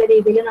ചെയ്യുന്നുണ്ടെന്നുള്ള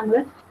രീതിയിൽ നമ്മൾ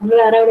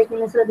വേറെ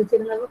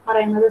എവിടേക്കെങ്കിലും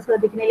പറയുന്നത്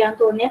ശ്രദ്ധിക്കുന്നില്ല എന്ന്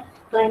തോന്നിയ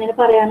ക്ലയന്റിന്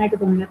പറയാനായിട്ട്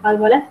തോന്നില്ല. അപ്പൊ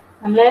അതുപോലെ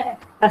നമ്മള്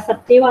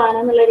റെസപ്റ്റീവ്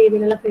ആണെന്നുള്ള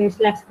രീതിയിലുള്ള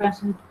ഫേഷ്യൽ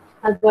എക്സ്പ്രഷൻ,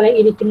 അതുപോലെ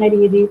ഇരിക്കുന്ന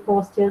രീതി,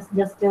 പോസ്റ്റേഴ്സ്,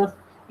 ജസ്റ്റേഴ്സ്,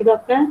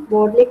 ഇതൊക്കെ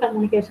ബോഡി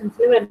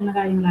കമ്മ്യൂണിക്കേഷൻസിൽ വരുന്ന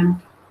കാര്യങ്ങളാണ്.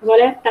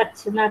 അതുപോലെ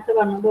ടച്ച്, നേരത്തെ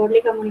പറഞ്ഞു ബോഡി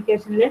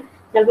കമ്മ്യൂണിക്കേഷനിൽ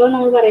ചിലപ്പോൾ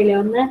നമ്മൾ പറയില്ലേ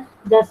ഒന്ന്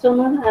ജസ്റ്റ്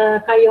ഒന്ന്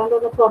കൈകൊണ്ട്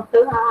ഒന്ന് പുറത്ത്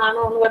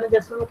ആണോ എന്ന് പറഞ്ഞ്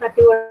ജസ്റ്റ് ഒന്ന്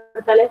തട്ടി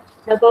കൊടുത്താൽ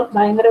ചിലപ്പോൾ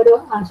ഭയങ്കര ഒരു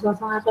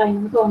ആശ്വാസം ആ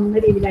ക്ലയന്റിന് തോന്നുന്ന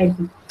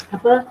രീതിയിലായിരിക്കും.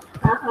 അപ്പൊ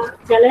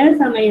ചില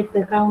സമയത്ത്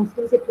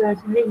കൗൺസിലിംഗ്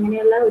സിറ്റുവേഷനിൽ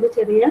ഇങ്ങനെയുള്ള ഒരു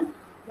ചെറിയ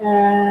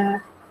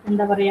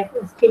എന്താ പറയാ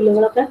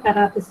സ്കില്ലുകളൊക്കെ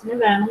തെറാപ്പിസ്റ്റിന്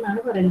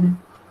വേണമെന്നാണ് പറയുന്നത്.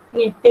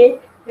 ഇനി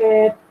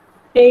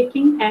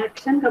taking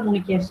action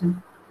communication.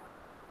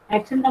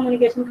 Action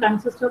communication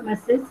consists of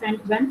message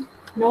sent when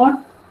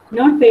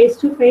not face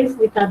to face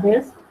with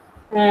others,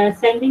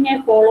 sending a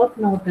follow-up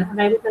note.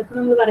 അതായത് ചിലപ്പോൾ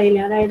നമ്മൾ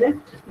പറയില്ല, അതായത്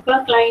ഇപ്പൊ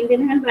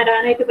ക്ലയന്റിന്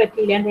വരാനായിട്ട്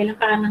പറ്റിയില്ല, എന്തെങ്കിലും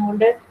കാരണം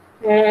കൊണ്ട്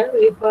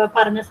ഇപ്പൊ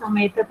പറഞ്ഞ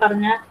സമയത്ത്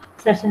പറഞ്ഞ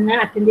സെഷന്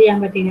അറ്റൻഡ് ചെയ്യാൻ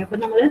പറ്റിയില്ല. അപ്പൊ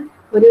നമ്മൾ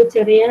ഒരു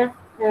ചെറിയ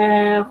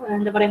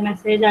എന്താ പറയാ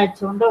മെസ്സേജ്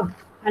അയച്ചുകൊണ്ടോ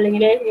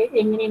അല്ലെങ്കിൽ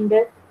എങ്ങനെയുണ്ട്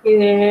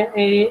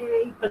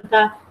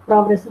ഇപ്പോഴത്തെ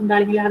പ്രോഗ്രസ് ഉണ്ടോ,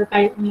 അല്ലെങ്കിൽ അത്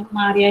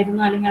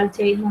മാറിയായിരുന്നു, അല്ലെങ്കിൽ അത്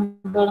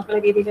ചെയ്യുന്നുണ്ടോ എന്നുള്ള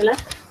രീതിയിലുള്ള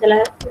ചില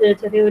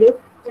ചെറിയൊരു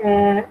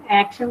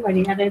ആക്ഷൻ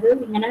വഴി, അതായത്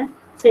ഇങ്ങനെ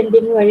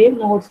സെൻഡിങ് വഴി,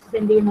 നോട്ട്സ്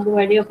സെൻഡ് ചെയ്യുന്നത്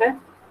വഴിയൊക്കെ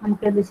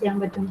നമുക്ക് എന്ത് ചെയ്യാൻ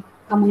പറ്റും,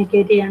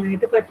 കമ്മ്യൂണിക്കേറ്റ്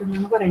ചെയ്യാനായിട്ട് പറ്റും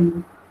എന്നാണ്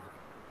പറയുന്നത്.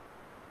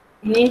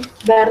 ഇനി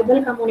വെർബൽ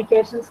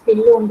കമ്മ്യൂണിക്കേഷൻ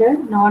സ്കില്ലും ഉണ്ട്,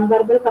 നോൺ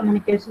വെർബൽ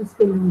കമ്മ്യൂണിക്കേഷൻ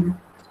സ്കില്ലും ഉണ്ട്.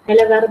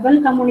 അതിലെ വെർബൽ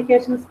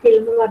കമ്മ്യൂണിക്കേഷൻ സ്കിൽ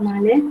എന്ന്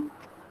പറഞ്ഞാല്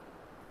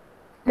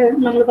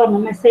നമ്മൾ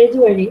പറഞ്ഞു മെസ്സേജ്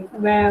വഴി,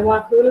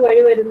 വാക്കുകൾ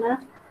വഴി വരുന്ന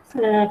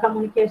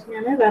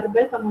കമ്മ്യൂണിക്കേഷനാണ്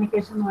വെർബൽ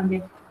കമ്മ്യൂണിക്കേഷൻ എന്ന്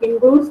പറയുന്നത്.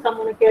 Includes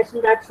communication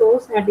that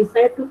shows A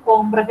Desire to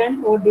comprehend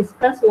or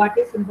discuss what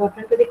is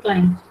important to the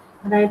client.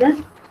 അതായത്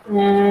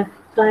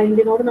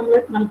ക്ലയന്റിനോട്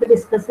നമുക്ക്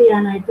ഡിസ്കസ്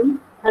ചെയ്യാനായിട്ടും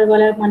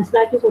അതുപോലെ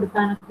മനസ്സിലാക്കി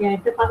കൊടുക്കാനൊക്കെ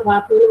ആയിട്ട്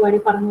വാക്കുകൾ വഴി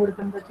പറഞ്ഞു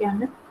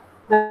കൊടുക്കുന്നതൊക്കെയാണ്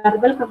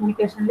വെർബൽ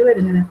കമ്മ്യൂണിക്കേഷനിൽ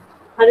വരുന്നത്.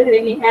 അത്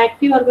കഴിഞ്ഞ്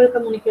ആക്റ്റീവ് വെർബൽ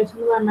കമ്മ്യൂണിക്കേഷൻ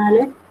എന്ന് പറഞ്ഞാൽ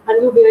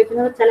അതിൽ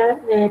ഉപയോഗിക്കുന്ന ചില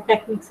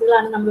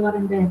ടെക്നിക്സുകളാണ് നമ്മൾ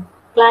പറയുന്നത്.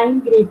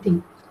 ക്ലയന്റ്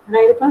ഗ്രീറ്റിംഗ്,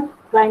 അതായത് ഇപ്പൊ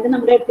ക്ലയന്റ്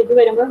നമ്മുടെ അടുത്തേക്ക്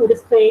വരുമ്പോൾ ഒരു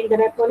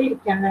സ്ട്രേഞ്ചറെ പോലെ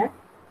ഇരിക്കാതെ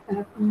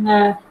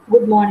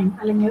ഗുഡ് മോർണിംഗ്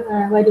അല്ലെങ്കിൽ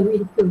വരൂ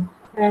ഇരിക്കൂ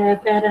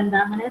പേരെന്താ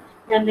അങ്ങനെ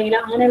എന്തെങ്കിലും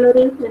അങ്ങനെയുള്ള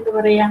ഒരു എന്താ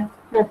പറയാ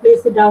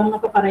പ്ലീസ് ഡൗൺ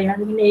എന്നൊക്കെ പറയാം,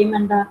 അല്ലെങ്കിൽ നെയിം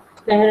എന്താ,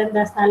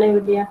 പേരെന്താ, സ്ഥലം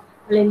എവിടെയാ,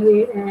 അല്ലെങ്കിൽ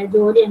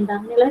ജോലി എന്താ,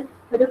 അങ്ങനെയുള്ള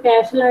ഒരു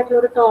കാഷ്വൽ ആയിട്ടുള്ള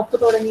ഒരു ടോക്ക്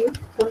തുടങ്ങി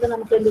കൊണ്ട്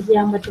നമുക്ക് എന്ത്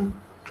ചെയ്യാൻ പറ്റും,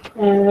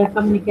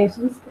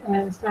 കമ്മ്യൂണിക്കേഷൻ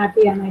സ്റ്റാർട്ട്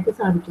ചെയ്യാനായിട്ട്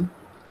സാധിക്കും.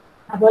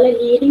 അതുപോലെ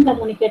leading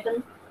communication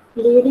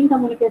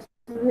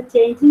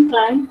changing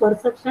client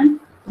perception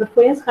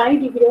requires high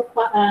degree of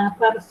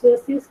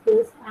persuasive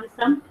skills and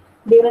some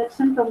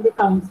direction from the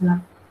counselor.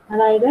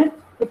 അതായത്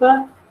ഇപ്പൊ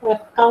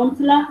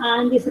കൗൺസിലർ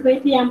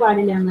ആന്റിസിപ്പേറ്റ് ചെയ്യാൻ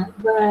പാടില്ല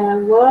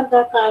where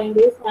the client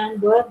is and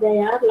where they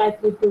are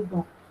likely to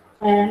go.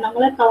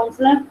 നമ്മളെ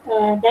councillor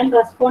then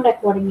respond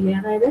accordingly.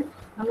 അതായത്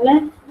നമ്മള്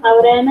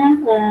അവരേനെ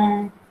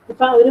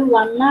ഇപ്പൊ ഒരു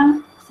വന്ന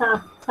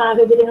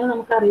സാഹചര്യങ്ങൾ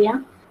നമുക്കറിയാം,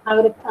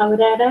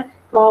 അവരുടെ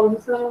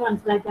പ്രോബ്ലംസ് നമ്മൾ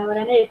മനസ്സിലാക്കി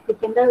അവരെ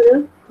എത്തിക്കേണ്ട ഒരു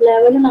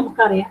ലെവൽ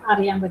നമുക്ക്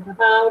അറിയാൻ പറ്റും.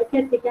 അപ്പൊ അവർക്ക്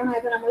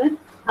എത്തിക്കാനായിട്ട് നമ്മൾ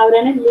അവരെ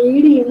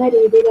ലീഡ് ചെയ്യുന്ന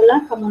രീതിയിലുള്ള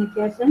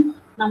കമ്മ്യൂണിക്കേഷൻ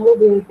നമ്മൾ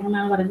ഉപയോഗിക്കണം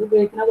എന്നാണ് പറയുന്നത്.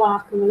 ഉപയോഗിക്കുന്ന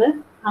വാക്കുകൾ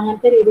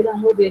അങ്ങനത്തെ രീതിയിൽ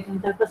നമ്മൾ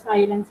ഉപയോഗിക്കണം. ചിലപ്പോൾ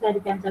സൈലൻസ്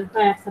ആയിരിക്കാം,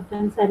 ചിലപ്പോൾ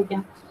ആക്സെപ്റ്റൻസ്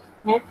ആയിരിക്കാം,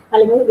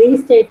 അല്ലെങ്കിൽ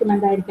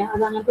റീസ്റ്റേറ്റ്മെന്റ് ആയിരിക്കാം.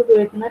 അത് അങ്ങനത്തെ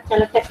ഉപയോഗിക്കുന്ന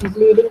ചില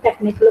ലീഡിങ്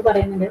ടെക്നിക്കുകൾ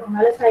പറയുന്നുണ്ട്.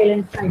 എന്നാൽ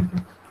സൈലൻസ്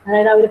ആയിരിക്കും,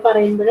 അതായത് അവർ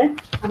പറയുമ്പോൾ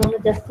അതൊന്ന്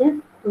ജസ്റ്റ്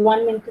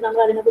 1 മിനിറ്റ് നമ്മൾ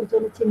അതിനെ കുറിച്ച്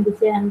ഒന്ന്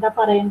ചിന്തിച്ച് എന്താ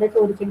പറയേണ്ടത്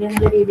ചോദിക്കേണ്ടത്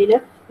എന്നുള്ള രീതിയിൽ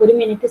 1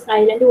 മിനിറ്റ്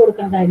സൈലന്റ്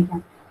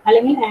കൊടുക്കേണ്ടതായിരിക്കാം.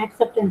 അല്ലെങ്കിൽ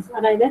ആക്സെപ്റ്റൻസ്,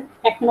 അതായത്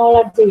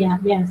അക്നോളജ് ചെയ്യാം,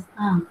 യെസ്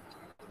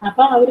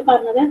അപ്പൊ അവർ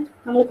പറഞ്ഞത്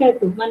നമ്മൾ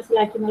കേട്ടു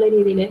മനസ്സിലാക്കി എന്നുള്ള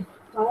രീതിയിൽ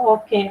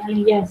ഓക്കെ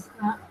അല്ലെങ്കിൽ യെസ്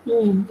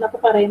എന്നൊക്കെ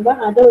പറയുമ്പോൾ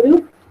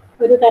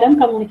അതൊരു തരം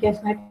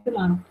കമ്മ്യൂണിക്കേഷൻ ആയിട്ട്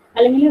മാറും.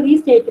 അല്ലെങ്കിൽ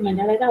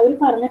റീസ്റ്റേറ്റ്മെന്റ്, അതായത് അവർ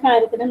പറഞ്ഞ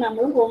കാര്യത്തിന്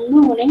നമ്മൾ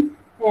ഒന്നുകൂടി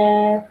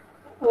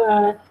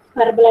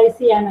വെർബലൈസ്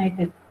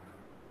ചെയ്യാനായിട്ട്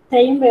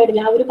സെയിം വേർഡിൽ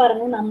അവർ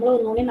പറഞ്ഞ് നമ്മൾ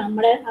ഒന്നുകൂടി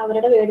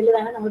അവരുടെ വേർഡിൽ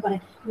തന്നെ നമ്മൾ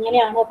പറയാം,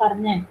 ഇങ്ങനെയാണോ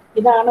പറഞ്ഞത്,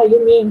 ഇതാണോ യു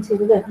മീൻ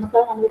ചെയ്തത് എന്നൊക്കെ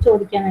നമ്മൾ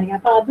ചോദിക്കാനായിരിക്കും.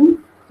 അപ്പൊ അതും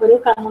ഒരു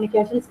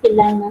കമ്മ്യൂണിക്കേഷൻ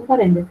സ്കില്ലാണെന്നാണ്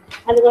പറയുന്നത്.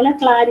 അതുപോലെ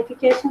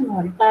ക്ലാരിഫിക്കേഷൻ എന്ന്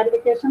പറയും.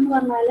 ക്ലാരിഫിക്കേഷൻ എന്ന്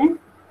പറഞ്ഞാല്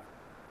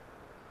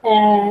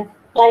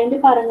ക്ലയന്റ്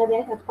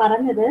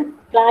പറഞ്ഞത്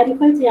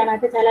ക്ലാരിഫൈ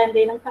ചെയ്യാനായിട്ട് ചില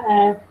എന്തെങ്കിലും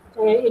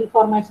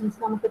ഇൻഫോർമേഷൻസ്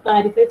നമുക്ക്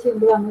ക്ലാരിഫൈ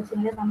ചെയ്യേണ്ടി വന്നു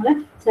വെച്ചെങ്കിൽ നമ്മൾ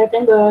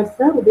certain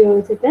വേർഡ്സ്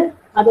ഉപയോഗിച്ചിട്ട്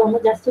അതൊന്ന്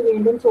ജസ്റ്റ്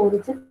വീണ്ടും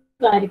ചോദിച്ച്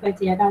ക്ലാരിഫൈ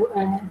ചെയ്യാം.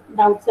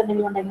 ഡൗട്ട്സ്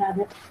എന്തെങ്കിലും ഉണ്ടെങ്കിൽ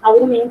അത്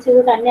അവർ മീൻ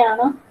ചെയ്ത്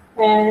തന്നെയാണോ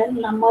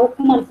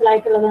നമ്മൾക്ക്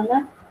മനസ്സിലായിട്ടുള്ളതെന്ന്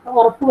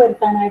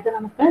ഉറപ്പുവരുത്താനായിട്ട്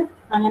നമുക്ക്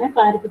അങ്ങനെ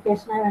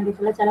ക്ലാരിഫിക്കേഷന്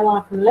വേണ്ടിയിട്ടുള്ള ചില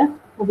വാക്കുകൾ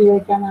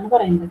ഉപയോഗിക്കാമെന്നാണ്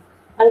പറയുന്നത്.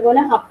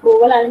 അതുപോലെ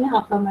അപ്രൂവൽ അല്ലെങ്കിൽ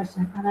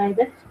അഫർമേഷൻ,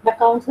 അതായത് the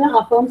councillor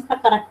affirms the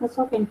correctness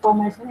of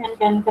information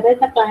and encourage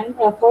the client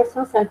efforts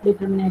of self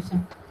determination.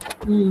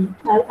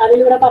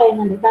 അതിലൂടെ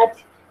പറയുന്നുണ്ട്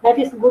ദാറ്റ്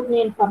ഈസ് ഗുഡ്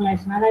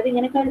ഇൻഫർമേഷൻ. അതായത്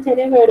ഇങ്ങനെയൊക്കെ ഒരു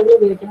ചെറിയ വേർഡുകൾ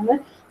ഉപയോഗിക്കുന്നത്,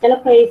 ചില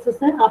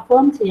ഫ്രേസസ്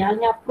അഫേം ചെയ്യുക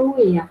അല്ലെങ്കിൽ അപ്രൂവ്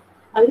ചെയ്യുക.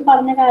 അവർ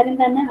പറഞ്ഞ കാര്യം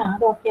തന്നെ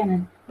അത് ഓക്കെയാണ്.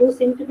 U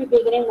SIM to B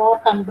beginning more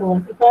control.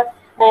 ഇപ്പൊ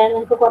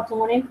നിങ്ങൾക്ക് കുറച്ചും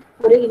കൂടി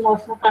ഒരു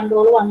ഇമോഷണൽ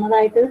കൺട്രോൾ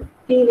വന്നതായിട്ട്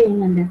ഫീൽ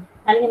ചെയ്യുന്നുണ്ട്,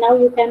 അല്ലെങ്കിൽ now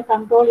you can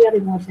control your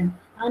emotion.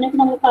 അങ്ങനെയൊക്കെ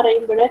നമ്മൾ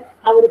പറയുമ്പോൾ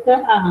അവർക്ക്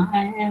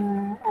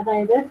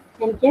അതായത്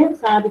എനിക്ക്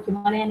സാധിക്കും,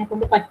 അല്ലെങ്കിൽ എന്നെ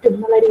കൊണ്ട് പറ്റും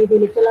എന്നുള്ള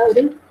രീതിയിലേക്കുള്ള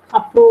ഒരു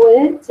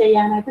അപ്രൂവൽ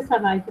ചെയ്യാനായിട്ട്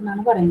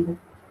സഹായിക്കുന്നതാണ് പറയുന്നത്.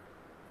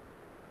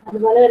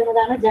 അതുപോലെ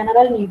വരുന്നതാണ്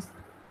general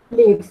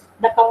leads.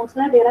 The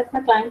counselor directs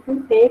the client to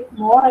take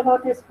more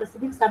about a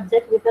specific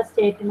subject with a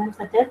statement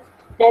such as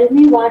tell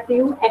me what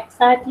you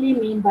exactly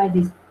mean by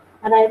this.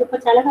 അതായത് ഇപ്പൊ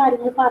ചില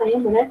കാര്യങ്ങൾ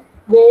പറയുമ്പോൾ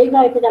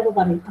വേഗമായിട്ട് ചിലപ്പോൾ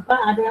പറയും. അപ്പൊ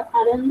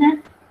അതിന്റെ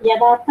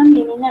യഥാർത്ഥ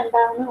മീനിങ്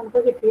എന്താണെന്ന് നമുക്ക്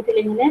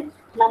കിട്ടിയിട്ടില്ലെങ്കിൽ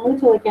നമ്മൾ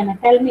ചോദിക്കാണ്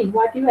tell me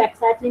what you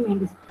exactly mean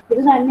this.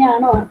 ഇത്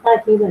തന്നെയാണ്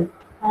ഉറപ്പാക്കിയത്.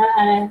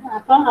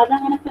 അപ്പൊ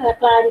അതങ്ങനെ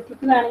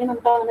ക്ലാരിറ്റിക്ക് വേണമെങ്കിൽ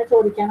നമുക്ക് അങ്ങനെ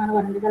ചോദിക്കാനാണ്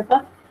പറയുന്നത്. ചിലപ്പോ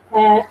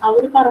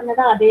അവർ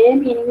പറഞ്ഞത് അതേ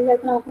മീനിങ്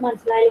ചിലപ്പോൾ നമുക്ക്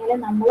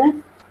മനസ്സിലായില്ലെങ്കിൽ നമ്മൾ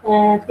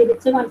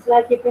തിരിച്ച്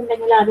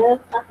മനസ്സിലാക്കിയിട്ടുണ്ടെങ്കിൽ അത്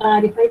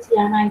ക്ലാരിഫൈ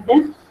ചെയ്യാനായിട്ട്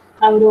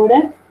അവരോട്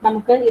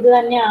നമുക്ക് ഇത്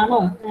തന്നെയാണോ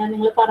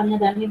നിങ്ങൾ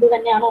പറഞ്ഞത്, ഇത്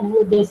തന്നെയാണോ നിങ്ങൾ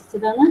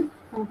ഉദ്ദേശിച്ചതെന്ന്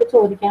നമുക്ക്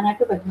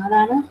ചോദിക്കാനായിട്ട് പറ്റും.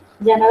 അതാണ്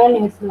ജനറൽ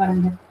നീഡ്സ്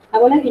പറയുന്നത്.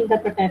 അതുപോലെ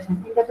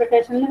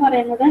ഇന്റർപ്രിട്ടേഷനിൽ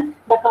പറയുന്നത്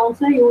the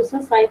councillor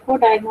uses psycho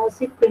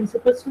diagnostic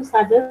principles to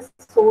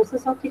suggest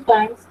sources of the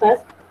client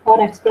stress or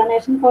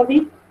explanation for the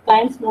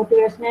clients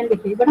motivation and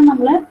behaviour. ഇവിടെ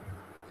നമ്മൾ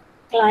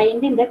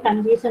ക്ലയന്റിന്റെ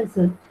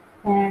കണ്ടീഷൻസ്,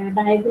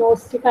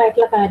 ഡയഗ്നോസ്റ്റിക്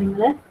ആയിട്ടുള്ള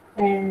കാര്യങ്ങൾ,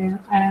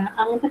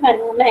 അങ്ങനത്തെ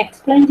കാര്യങ്ങൾ നമ്മൾ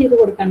എക്സ്പ്ലെയിൻ ചെയ്ത്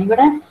കൊടുക്കണം.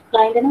 ഇവിടെ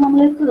ക്ലയന്റിന് നമ്മൾ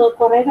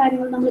കുറെ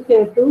കാര്യങ്ങൾ നമ്മൾ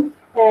കേട്ടു.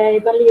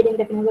 ഇപ്പൊ ലീഡിംഗ്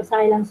ടെക്നിക്കോ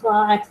സൈലൻസോ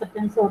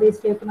ആക്സെപ്റ്റൻസോ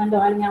റീസ്റ്റേറ്റ്മെന്റോ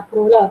അല്ലെങ്കിൽ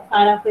അപ്രൂവലോ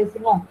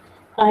പാരാഫ്രേസിങ്ങോ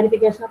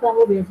ക്ലാരിഫിക്കേഷനോ ഒക്കെ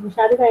നമ്മൾ ഉപയോഗിച്ചു.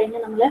 പക്ഷെ അത് കഴിഞ്ഞ്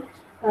നമ്മൾ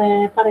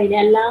പറയില്ല,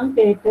 എല്ലാം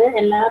കേട്ട്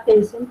എല്ലാ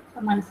കേസും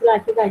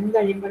മനസ്സിലാക്കി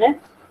കഴിയുമ്പോൾ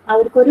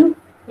അവർക്കൊരു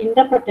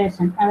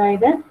ഇന്റർപ്രിട്ടേഷൻ,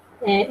 അതായത്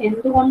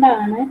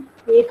എന്തുകൊണ്ടാണ്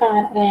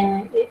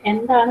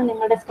എന്താണ്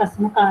നിങ്ങളുടെ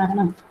സ്ട്രെസ്സിന്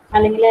കാരണം,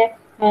 അല്ലെങ്കിൽ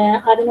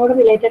അതിനോട്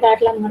റിലേറ്റഡ്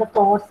ആയിട്ടുള്ള നിങ്ങളുടെ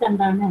തോട്ട്സ്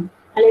എന്താണ്,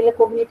 അല്ലെങ്കിൽ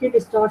കോഗ്നിറ്റീവ്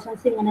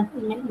ഡിസ്റ്റോർഷൻസ്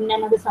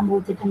ഇങ്ങനെ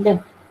സംഭവിച്ചിട്ടുണ്ട്,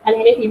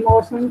 അല്ലെങ്കിൽ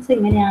ഇമോഷൻസ്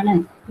ഇങ്ങനെയാണ്,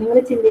 നിങ്ങൾ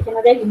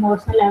ചിന്തിക്കുന്നത്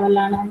ഇമോഷണൽ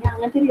ലെവലിലാണ്,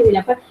 അങ്ങനത്തെ രീതിയിൽ.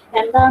 അപ്പൊ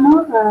എന്താണോ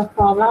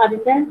പ്രോബ്ലം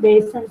അതിന്റെ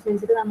ബേസ്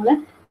അനുസരിച്ചിട്ട് നമ്മൾ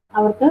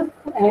അവർക്ക്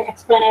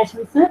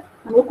എക്സ്പ്ലനേഷൻസ്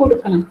നമ്മൾ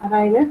കൊടുക്കണം.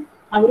 അതായത്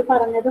അവർ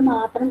പറഞ്ഞത്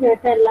മാത്രം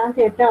കേട്ട് എല്ലാം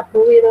കേട്ട്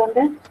അപ്രൂവ്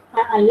ചെയ്തുകൊണ്ട്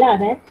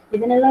അല്ലാതെ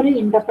ഇതിനുള്ള ഒരു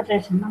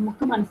ഇന്റർപ്രിട്ടേഷൻ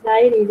നമുക്ക്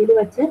മനസ്സിലായ രീതിയിൽ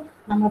വെച്ച്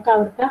നമുക്ക്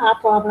അവർക്ക് ആ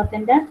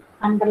പ്രോബ്ലത്തിന്റെ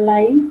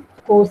അണ്ടർലൈൻ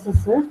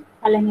കോഴ്സസ്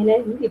അല്ലെങ്കിൽ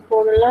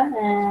ഇപ്പോഴുള്ള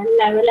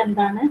ലെവൽ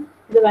എന്താണ്,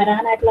 ഇത്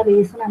വരാനായിട്ടുള്ള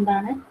റീസൺ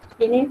എന്താണ്,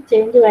 ഇനി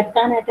ചേഞ്ച്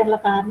വരുത്താനായിട്ടുള്ള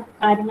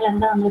കാര്യങ്ങൾ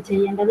എന്താ നമ്മൾ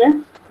ചെയ്യേണ്ടത്,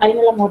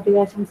 അതിനുള്ള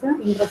മോട്ടിവേഷൻസ്,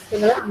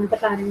 ഇൻട്രസ്റ്റുകൾ, അങ്ങനത്തെ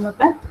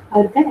കാര്യങ്ങളൊക്കെ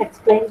അവർക്ക്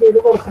എക്സ്പ്ലെയിൻ ചെയ്ത്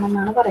കൊടുക്കണം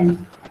എന്നാണ്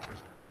പറയുന്നത്.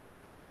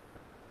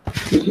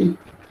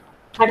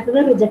 അടുത്തത്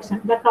rejection.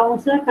 The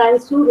councillor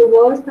tries to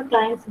reverse the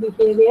clients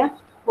behaviour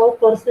or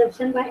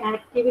perception by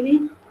actively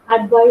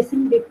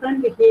advising different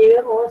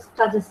behavior or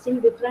suggesting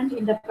different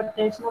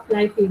interpretation of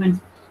life events.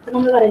 അപ്പൊ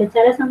നമ്മൾ പറയില്ല,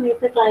 ചില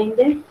സമയത്ത്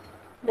ക്ലയന്റ്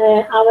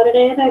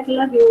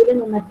അവരുടേതായിട്ടുള്ള വ്യൂവിൽ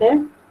നിന്നിട്ട്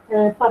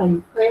പറയും,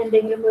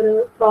 എന്തെങ്കിലും ഒരു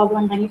പ്രോബ്ലം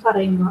ഉണ്ടെങ്കിൽ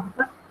പറയുമ്പോൾ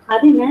അപ്പൊ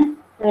അതിന്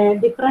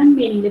ഡിഫറെന്റ്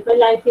മീനിങ്. ഇപ്പൊ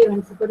ലൈഫ്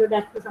ഇവന്റ്സ്, ഇപ്പൊ ഒരു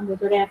ഡെത്ത്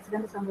സംഭവിച്ചു, ഒരു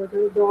ആക്സിഡന്റ് സംഭവിച്ചു,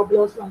 ഒരു ജോബ്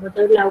ലോസ് സംഭവിച്ചു,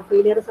 ഒരു ലവ്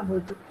ഫെയിലിയർ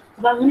സംഭവിച്ചു.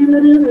 അപ്പൊ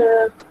അങ്ങനെയുള്ളൊരു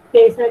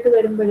കേസായിട്ട്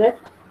വരുമ്പോൾ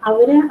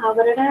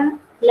അവരുടെ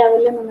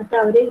ലെവലിൽ നിന്നിട്ട്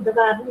അവര്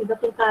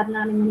ഇതൊക്കെ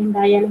കാരണമാണ് ഇങ്ങനെ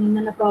ഉണ്ടായി, അല്ലെങ്കിൽ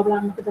ഇങ്ങനെ പ്രോബ്ലം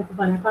ആണെന്നൊക്കെ ചിലപ്പോൾ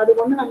പറയാം. അപ്പൊ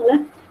അതുകൊണ്ട്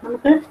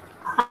നമുക്ക്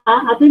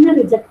അതിനെ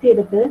റിജക്ട്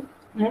ചെയ്തിട്ട്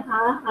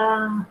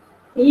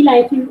ഈ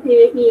ലൈഫ്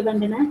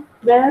ഈവന്റിനെ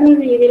വേറൊരു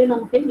രീതിയിൽ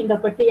നമുക്ക്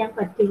ഇന്റർപ്രറ്റ് ചെയ്യാൻ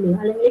പറ്റില്ലേ,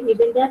 അല്ലെങ്കിൽ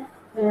ഇതിന്റെ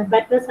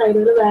ബെറ്റർ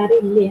സൈഡുകൾ വേറെ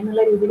ഇല്ലേ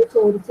എന്നുള്ള രീതിയിൽ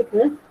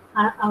ചോദിച്ചിട്ട്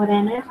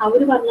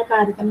അവർ പറഞ്ഞ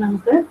കാര്യത്തിൽ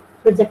നമുക്ക്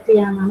റിജക്ട്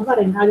ചെയ്യാമെന്നാണ്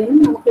പറയുന്നത്. അതിനും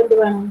നമുക്ക് എന്ത്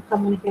വേണം,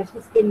 കമ്മ്യൂണിക്കേഷൻ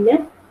സ്കില്ല്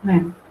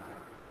വേണം.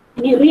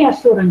 ഇനി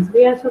റീഅഷുറൻസ്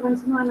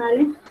എന്ന് പറഞ്ഞാൽ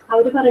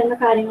അവർ പറയുന്ന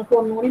കാര്യങ്ങൾക്ക്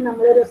ഒന്നുകൂടി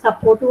നമ്മളൊരു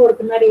സപ്പോർട്ട്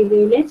കൊടുക്കുന്ന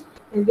രീതിയിൽ,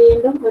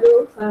 വീണ്ടും ഒരു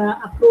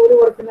അപ്രൂവൽ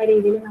കൊടുക്കുന്ന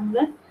രീതിയിൽ നമ്മൾ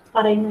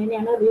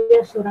പറയുന്നതിനെയാണ്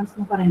റീഅഷുറൻസ്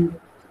എന്ന് പറയുന്നത്.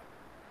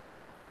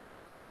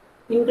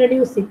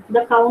 Introducing.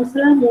 The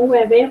counselor move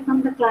away from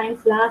the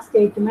client's last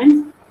statements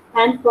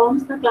and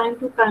prompts the client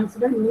to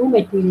consider new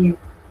material.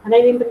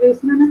 അതായത്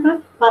ഇൻട്രൊഡ്യൂസ് എന്നൊക്കെ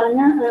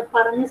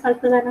പറഞ്ഞ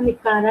സ്ഥലത്ത് തന്നെ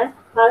നിൽക്കാതെ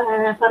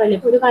പറയില്ലേ,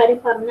 ഒരു കാര്യം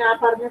ആ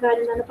പറഞ്ഞ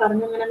കാര്യം തന്നെ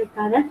പറഞ്ഞിങ്ങനെ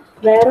നിൽക്കാതെ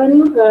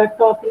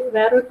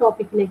വേറൊരു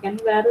ടോപ്പിക്കിലേക്ക്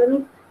അല്ലെങ്കിൽ വേറൊരു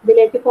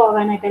ഇതിലേക്ക്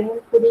പോകാനായിട്ട്,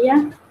 അല്ലെങ്കിൽ പുതിയ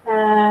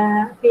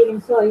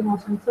ഫീലിങ്സോ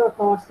ഇമോഷൻസോ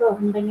തോട്ട്സോ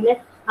ഉണ്ടെങ്കിൽ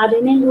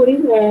അതിനെയും കൂടി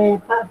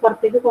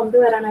പുറത്തേക്ക്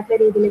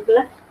കൊണ്ടുവരാനായിട്ടുള്ള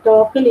രീതിയിലേക്കുള്ള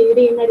ടോക്ക് ലീഡ്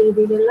ചെയ്യുന്ന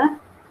രീതിയിലുള്ള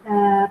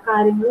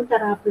കാര്യങ്ങളും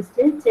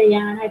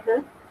ചെയ്യാനായിട്ട്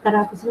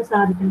തെറാപ്പിസ്റ്റിന്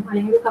സാധിക്കണം,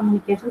 അല്ലെങ്കിൽ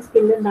കമ്മ്യൂണിക്കേഷൻ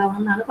സ്കില്ല് ഉണ്ടാവണം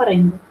എന്നാണ്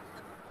പറയുന്നത്.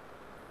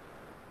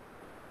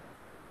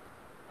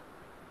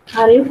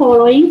 Are you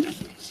following?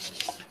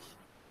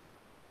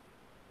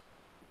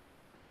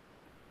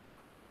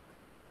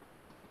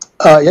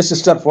 Yes,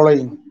 sister,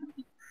 following.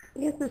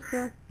 Yes,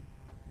 sister.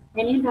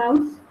 Any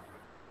doubts?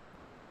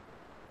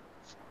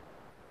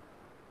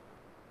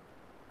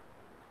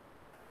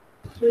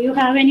 Do you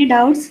have any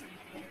doubts?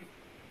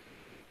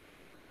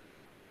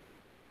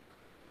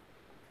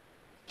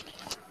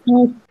 No,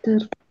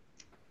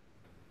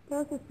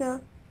 sister.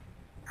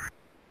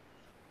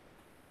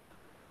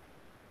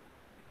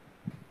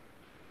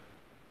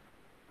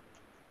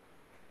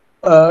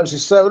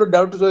 Sister ഒരു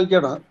ഡൗട്ട്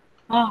ചോദിക്കുകയാണ്.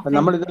 Okay.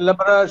 നമ്മൾ ഇതെല്ലാം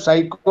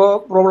സൈക്കോ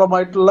പ്രോബ്ലം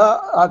ആയിട്ടുള്ള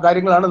ആ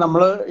കാര്യങ്ങളാണ്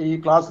നമ്മൾ ഈ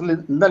ക്ലാസ്സിൽ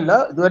ഇന്നല്ല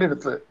ഇതുവരെ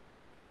എടുത്തത്.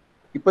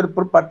 ഇപ്പൊ ഒരു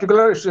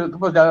പർട്ടിക്കുലർ ഇഷ്യൂ,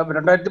 ഇപ്പൊ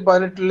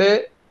 2018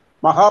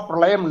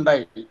 മഹാപ്രളയം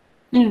ഉണ്ടായി.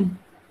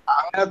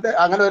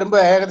 അങ്ങനെ വരുമ്പോ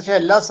ഏകദേശം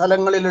എല്ലാ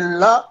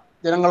സ്ഥലങ്ങളിലുള്ള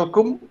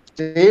ജനങ്ങൾക്കും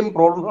സെയിം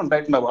പ്രോബ്ലം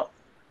ഉണ്ടായിട്ടുണ്ടാവുക.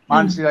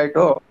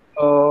 മാനസികമായിട്ടോ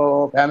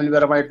ഫാമിലി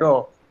പരമായിട്ടോ,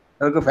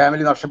 ചിലർക്ക്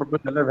ഫാമിലി നഷ്ടപ്പെട്ടു,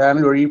 ചിലരുടെ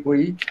ഫാമിലി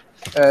ഒഴുകിപ്പോയി,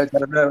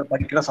 ചിലരുടെ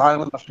പഠിക്കുന്ന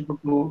സാധനങ്ങൾ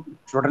നഷ്ടപ്പെട്ടു,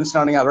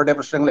 സ്റ്റുഡൻസിനാണെങ്കിൽ അവരുടെ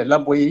പ്രശ്നങ്ങൾ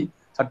എല്ലാം പോയി,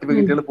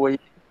 സർട്ടിഫിക്കറ്റുകൾ പോയി,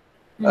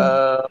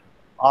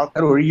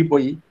 ആൾക്കാർ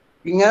ഒഴുകിപ്പോയി.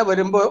 ഇങ്ങനെ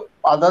വരുമ്പോൾ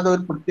അതത്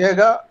ഒരു പ്രത്യേക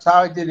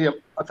സാഹചര്യം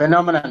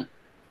ഫെനോമിനൻ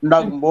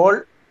ഉണ്ടാകുമ്പോൾ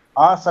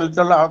ആ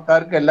സ്ഥലത്തുള്ള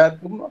ആൾക്കാർക്ക്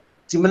എല്ലാവർക്കും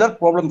സിമിലർ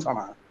പ്രോബ്ലംസ്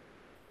ആണ്.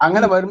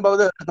 അങ്ങനെ വരുമ്പോൾ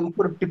അത്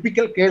നമുക്കൊരു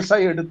ടിപ്പിക്കൽ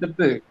കേസായി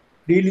എടുത്തിട്ട്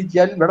ഡീൽ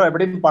ചെയ്യാൻ ഇവിടെ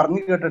എവിടെയും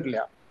പറഞ്ഞു കേട്ടിട്ടില്ല.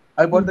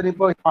 അതുപോലെ തന്നെ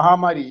ഇപ്പോൾ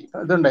മഹാമാരി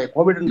ഇതുണ്ടായി,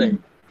 കോവിഡ് ഉണ്ടായി,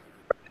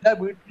 എല്ലാ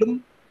വീട്ടിലും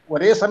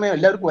ഒരേ സമയം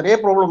എല്ലാവർക്കും ഒരേ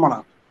പ്രോബ്ലമാണ്.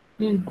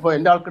 അപ്പോൾ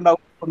എല്ലാ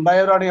ആൾക്കുണ്ടാവും.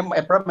 ഉണ്ടായവരാണെങ്കിൽ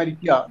എപ്പോഴും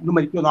മരിക്കുക, ഇന്ന്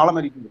മരിക്കുമോ നാളെ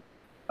മരിക്കുമോ,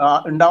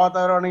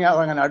 ഉണ്ടാവാത്തവരാണെങ്കിൽ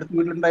അതങ്ങനെ അടുത്ത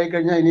വീട്ടിലുണ്ടായി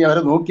കഴിഞ്ഞാൽ ഇനി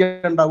അവരെ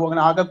നോക്കിയുണ്ടാവും.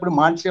 അങ്ങനെ ആകെ കൂടി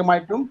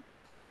മാനസികമായിട്ടും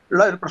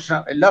ഉള്ള ഒരു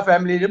പ്രശ്നം എല്ലാ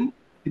ഫാമിലിയിലും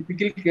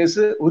ടിപ്പിക്കൽ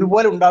കേസ്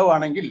ഒരുപോലെ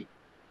ഉണ്ടാവുകയാണെങ്കിൽ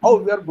how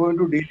we are going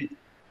to deal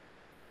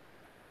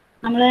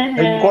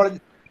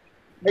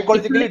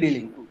psychologically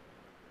dealing.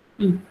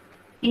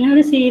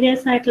 ഇങ്ങനൊരു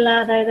സീരിയസ് ആയിട്ടുള്ള,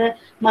 അതായത്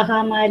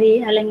മഹാമാരി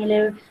അല്ലെങ്കിൽ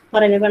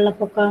പറയില്ലേ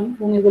വെള്ളപ്പൊക്കം,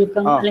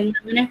 ഭൂമികുലുക്കം, അല്ലെങ്കിൽ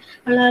അങ്ങനെ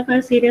ഉള്ള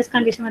സീരിയസ്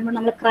കണ്ടീഷൻ വരുമ്പോൾ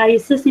നമ്മൾ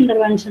ക്രൈസിസ്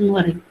ഇന്റർവെൻഷൻ എന്ന്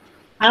പറയും.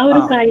 ആ ഒരു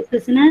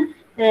ക്രൈസിസിനെ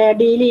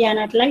ഡീൽ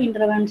ചെയ്യാനായിട്ടുള്ള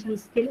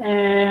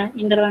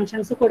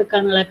ഇന്റർവെൻഷൻസ്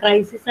കൊടുക്കാന്നുള്ള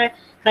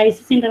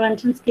ക്രൈസിസ്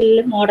ഇന്റർവെൻഷൻ സ്കിൽ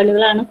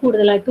മോഡലുകളാണ്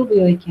കൂടുതലായിട്ട്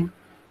ഉപയോഗിക്കുക.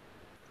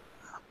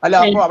 അല്ല,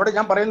 അപ്പൊ അവിടെ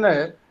ഞാൻ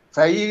പറയുന്നത്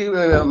ഈ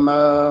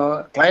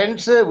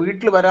ക്ലയൻസ്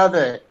വീട്ടിൽ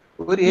വരാതെ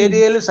ഒരു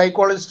ഏരിയയിൽ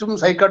സൈക്കോളജിസ്റ്റും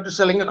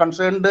സൈക്കാട്രിസ്റ്റും അല്ലെങ്കിൽ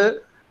കൺസേൺഡ്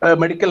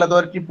മെഡിക്കൽ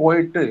അതോറിറ്റി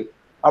പോയിട്ട്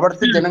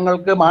അവിടുത്തെ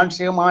ജനങ്ങൾക്ക്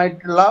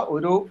മാനസികമായിട്ടുള്ള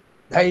ഒരു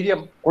ധൈര്യം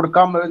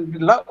കൊടുക്കാൻ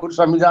വേണ്ടിയിട്ടുള്ള ഒരു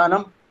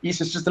സംവിധാനം ഈ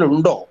സിസ്റ്റത്തിൽ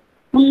ഉണ്ടോ?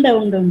 ഉണ്ട്.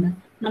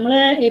 നമ്മള്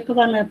ഇപ്പൊ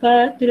പറഞ്ഞു, ഇപ്പൊ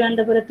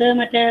തിരുവനന്തപുരത്ത്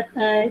മറ്റേ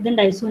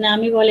ഇതുണ്ടായി,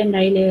 സുനാമി പോലെ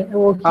ഉണ്ടായില്ലേ,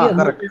 ഓഹിയോ,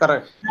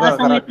 ആ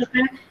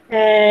സമയത്തൊക്കെ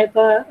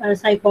ഇപ്പൊ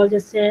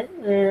സൈക്കോളജിസ്റ്റ്,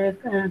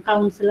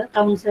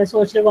 കൗൺസിലർ,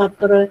 സോഷ്യൽ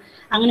വർക്കർ,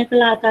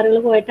 അങ്ങനെയൊക്കെയുള്ള ആൾക്കാരുകൾ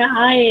പോയിട്ട്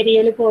ആ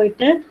ഏരിയയിൽ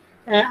പോയിട്ട്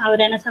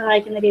അവരെന്നെ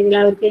സഹായിക്കുന്ന രീതിയിൽ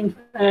അവർക്ക്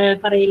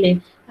പറയില്ലേ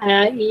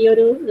ഈ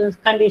ഒരു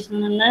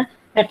കണ്ടീഷനിൽ നിന്ന്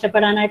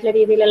രക്ഷപ്പെടാനായിട്ടുള്ള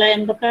രീതിയിലുള്ള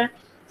എന്തൊക്കെ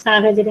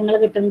സാഹചര്യങ്ങൾ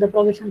കിട്ടുന്നത്,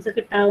 പ്രൊവിഷൻസ്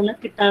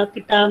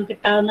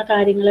കിട്ടാവുന്ന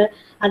കാര്യങ്ങൾ,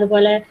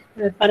 അതുപോലെ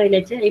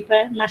പറയില്ലേ ഇപ്പൊ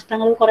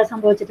നഷ്ടങ്ങൾ കുറെ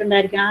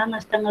സംഭവിച്ചിട്ടുണ്ടായിരിക്കും. ആ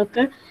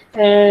നഷ്ടങ്ങൾക്ക്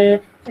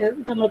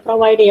നമ്മൾ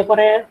പ്രൊവൈഡ് ചെയ്യുക,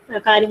 കുറെ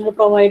കാര്യങ്ങൾ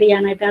പ്രൊവൈഡ്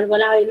ചെയ്യാനായിട്ട്.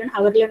 അതുപോലെ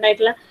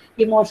അവരിലുണ്ടായിട്ടുള്ള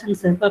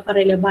ഇമോഷൻസ്, ഇപ്പൊ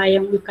പറയില്ലേ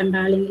ഭയം, ഉത്കണ്ഠ,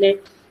 അല്ലെങ്കിൽ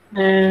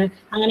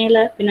അങ്ങനെയുള്ള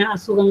പിന്നെ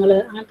അസുഖങ്ങൾ,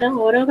 അങ്ങനത്തെ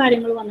ഓരോ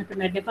കാര്യങ്ങൾ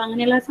വന്നിട്ടുണ്ടായിരിക്കും. അപ്പൊ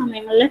അങ്ങനെയുള്ള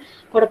സമയങ്ങളിൽ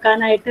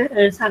കൊടുക്കാനായിട്ട്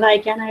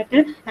സഹായിക്കാനായിട്ട്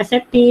ആസ് എ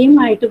ടീം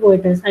ആയിട്ട്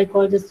പോയിട്ട്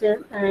സൈക്കോളജിസ്റ്റ്,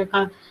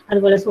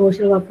 അതുപോലെ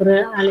സോഷ്യൽ വർക്കർ,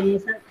 അല്ലെങ്കിൽ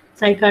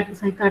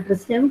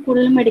സൈക്കാട്രിസ്റ്റ്,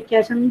 കൂടുതലും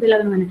മെഡിക്കേഷൻ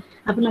ഇതിലാണ്.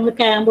 അപ്പൊ നമ്മൾ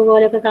ക്യാമ്പ്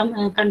പോലെയൊക്കെ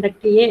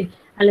കണ്ടക്ട് ചെയ്യേ,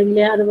 അല്ലെങ്കിൽ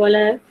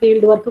അതുപോലെ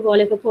ഫീൽഡ് വർക്ക്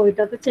പോലെയൊക്കെ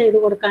പോയിട്ടൊക്കെ ചെയ്തു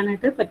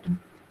കൊടുക്കാനായിട്ട് പറ്റും.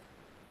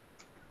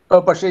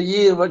 പക്ഷെ ഈ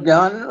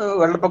ഞാൻ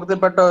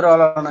വെള്ളപ്പൊക്കത്തിൽപ്പെട്ട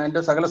ഒരാളാണ്.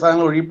 എന്റെ സകല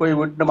സാധനങ്ങൾ ഒഴുകിപ്പോയി,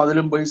 വീട്ടിന്റെ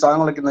മതിലും പോയി,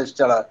 സാധനങ്ങളൊക്കെ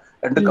നശിച്ച ആളാ.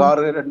 2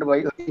 കാറ് 2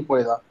 ബൈക്ക്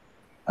പോയതാ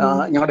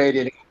ഞങ്ങളുടെ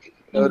ഏരിയയിൽ.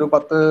 ഒരു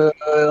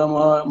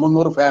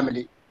 300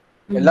 ഫാമിലി,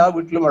 എല്ലാ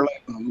വീട്ടിലും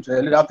വെള്ളമായിരുന്നു.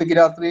 രാത്രി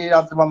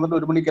 12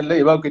 1 മണിക്കെല്ലാം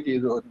ഇവാക്യുവേറ്റ്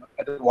ചെയ്തു.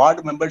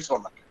 വാർഡ് മെമ്പേഴ്സ്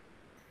വന്നിട്ട്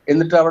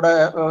എന്നിട്ട് അവിടെ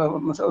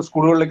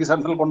സ്കൂളുകളിലേക്ക്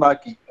സെൻട്രൽ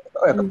കൊണ്ടാക്കി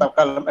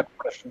തൽക്കാലം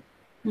അക്കോമഡേഷൻ.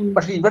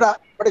 പക്ഷെ ഇവിടെ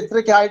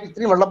ഇത്രയൊക്കെ ആയിട്ട്,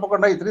 ഇത്രയും വെള്ളപ്പൊക്കം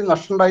ഉണ്ടായി, ഇത്രയും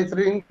നഷ്ടം ഉണ്ടായി,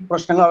 ഇത്രയും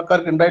പ്രശ്നങ്ങൾ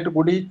ആൾക്കാർക്ക് ഉണ്ടായിട്ട്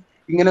കൂടി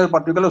ഇങ്ങനെ ഒരു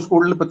പർട്ടിക്കുലർ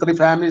സ്കൂളിൽ ഇപ്പൊ 3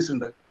 ഫാമിലീസ്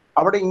ഉണ്ട്.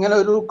 അവിടെ ഇങ്ങനെ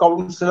ഒരു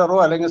കൗൺസിലറോ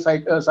അല്ലെങ്കിൽ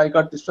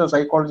സൈക്കാട്രിസ്റ്റോ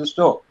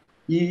സൈക്കോളജിസ്റ്റോ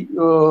ഈ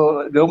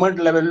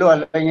ഗവൺമെന്റ് ലെവലിലോ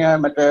അല്ലെങ്കിൽ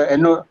മറ്റേ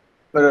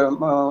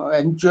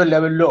NGO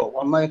ലെവലിലോ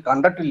ഒന്നും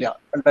കണ്ടിട്ടില്ല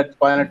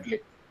 2018.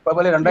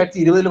 അതുപോലെ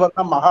 2020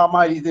 വന്ന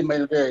മഹാമാരി,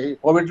 ഇത്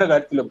കോവിഡിന്റെ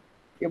കാര്യത്തിലും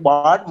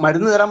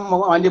മരുന്ന് തരാം,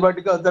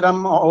 ആന്റിബയോട്ടിക് തരാം,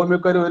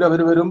 ഹോമിയോക്കാർ വരും,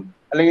 അവർ വരും,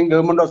 അല്ലെങ്കിൽ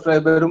ഗവൺമെന്റ്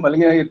ഹോസ്പിറ്റലിൽ വരും,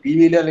 അല്ലെങ്കിൽ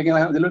TV-യിൽ അല്ലെങ്കിൽ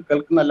ഇതിൽ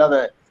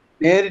കേൾക്കുന്നല്ലാതെ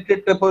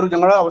നേരിട്ടിട്ട് ഇപ്പൊ ഒരു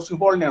ഞങ്ങളുടെ ഹൗസിംഗ്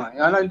കോളനിയാണ്,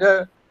 ഞാൻ അതിന്റെ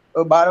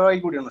ഭാരവാഹി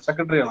കൂടിയാണ്,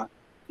 സെക്രട്ടറിയാണ്.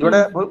 ഇവിടെ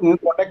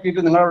കോൺടാക്ട്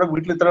ചെയ്തിട്ട് നിങ്ങളുടെ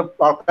വീട്ടിൽ ഇത്ര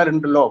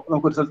ആൾക്കാരുണ്ടല്ലോ,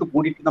 നമുക്ക് ഒരു സ്ഥലത്ത്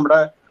കൂടിയിട്ട്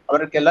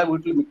അവർക്ക് എല്ലാ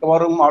വീട്ടിലും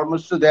മിക്കവാറും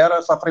almost they are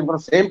suffering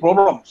from same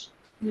problems,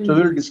 so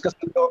will discuss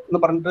എന്ന്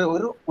പറഞ്ഞിട്ട്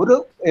ഒരു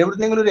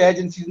എവിടെയെങ്കിലും ഒരു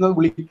ഏജൻസി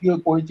വിളിക്കുകയോ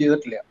പോയി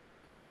ചെയ്തിട്ടില്ല.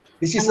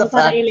 ദിസ് ഈസ് എ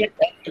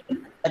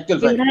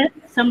ഇവിടെ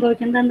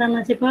സംഭവിക്കുന്നത് എന്താണെന്ന്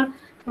വെച്ചാൽ ഇപ്പൊ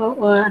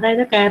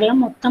അതായത് കേരളം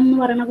മൊത്തം എന്ന്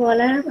പറയുന്ന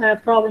പോലെ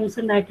പ്രോബ്ലംസ്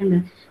ഉണ്ടായിട്ടുണ്ട്.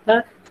 ഇപ്പൊ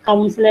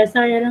കൗൺസിലേഴ്സ്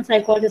ആയാലും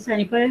സൈക്കോളജിസ്റ്റ്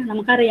ആയാലും ഇപ്പൊ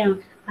നമുക്കറിയാം,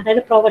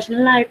 അതായത്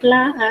പ്രൊഫഷണൽ ആയിട്ടുള്ള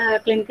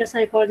ക്ലിനിക്കൽ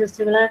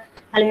സൈക്കോളജിസ്റ്റുകൾ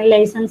അല്ലെങ്കിൽ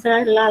ലൈസൻസ്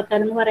ഉള്ള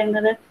ആൾക്കാരെന്ന്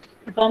പറയുന്നത്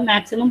ഇപ്പൊ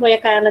മാക്സിമം പോയ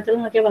കേരളത്തിൽ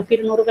നോക്കിയാൽ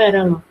 200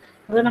 പേരാണോ,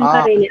 അത്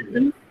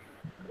നമുക്കറിയില്ല.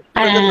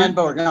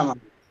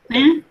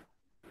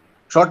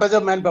 ഷോർട്ടേജ്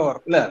ഓഫ് മാൻ പവർ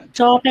അല്ലേ?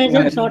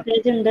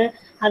 ഷോർട്ടേജ് ഉണ്ട്.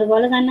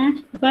 അതുപോലെ തന്നെ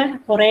ഇപ്പൊ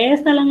കുറെ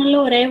സ്ഥലങ്ങളിൽ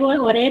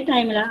ഒരേ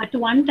ടൈമിൽ അറ്റ്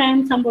വൺ ടൈം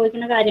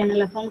സംഭവിക്കുന്ന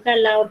കാര്യമാണല്ലോ. അപ്പൊ നമുക്ക്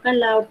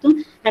എല്ലാവർക്കും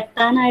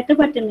എത്താനായിട്ട്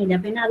പറ്റുന്നില്ല.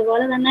 പിന്നെ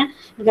അതുപോലെ തന്നെ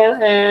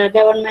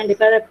ഗവൺമെന്റ്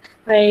ഇപ്പൊ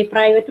ഈ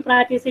പ്രൈവറ്റ്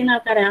പ്രാക്ടീസ് ചെയ്യുന്ന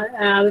ആൾക്കാരെ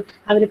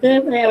അവർക്ക്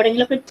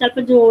എവിടെയെങ്കിലുമൊക്കെ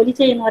ചിലപ്പോൾ ജോലി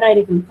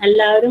ചെയ്യുന്നവരായിരിക്കും.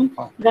 എല്ലാവരും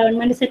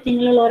ഗവൺമെന്റ്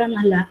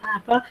സെറ്റിങ്ങിലുള്ളവരൊന്നല്ല.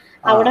 അപ്പൊ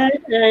അവിടെ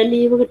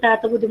ലീവ്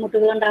കിട്ടാത്ത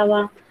ബുദ്ധിമുട്ടുകൾ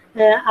ഉണ്ടാവാം.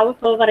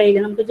 ഇപ്പൊ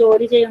പറയില്ലേ, നമുക്ക്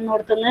ജോലി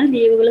ചെയ്യുന്നിടത്തുനിന്ന്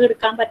ലീവുകൾ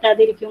എടുക്കാൻ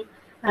പറ്റാതിരിക്കും.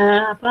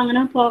 അപ്പൊ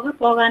അങ്ങനെ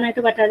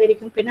പോകാനായിട്ട്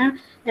പറ്റാതിരിക്കും. പിന്നെ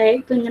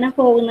ഇപ്പൊ ഇങ്ങനെ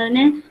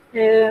പോകുന്നതിന്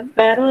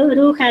വേറെ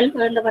ഒരു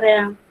ഹെൽപ്പ് എന്താ പറയാ,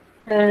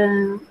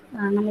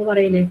 നമ്മൾ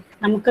പറയില്ലേ,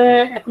 നമുക്ക്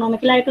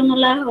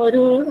എക്കണോമിക്കലായിട്ടൊന്നുള്ള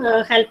ഒരു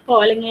ഹെൽപ്പോ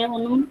അല്ലെങ്കിൽ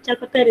ഒന്നും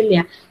ചിലപ്പോൾ തരില്ല.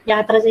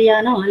 യാത്ര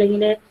ചെയ്യാനോ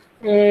അല്ലെങ്കിൽ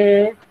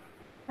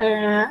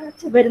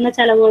വരുന്ന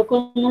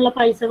ചെലവുകൾക്കൊന്നുള്ള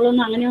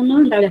പൈസകളൊന്നും അങ്ങനെയൊന്നും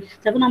ഉണ്ടാവില്ല.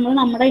 ചിലപ്പോൾ നമ്മൾ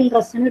നമ്മുടെ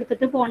ഇൻട്രസ്റ്റിന്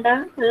എടുത്തിട്ട് പോകേണ്ട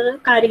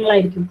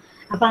കാര്യങ്ങളായിരിക്കും.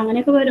 അപ്പൊ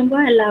അങ്ങനെയൊക്കെ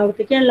വരുമ്പോൾ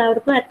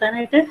എല്ലാവർക്കും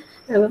എത്താനായിട്ട്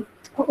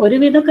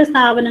ഒരുവിധമൊക്കെ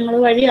സ്ഥാപനങ്ങൾ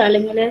വഴി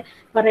അല്ലെങ്കിൽ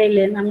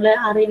പറയില്ലേ, നമ്മൾ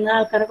അറിയുന്ന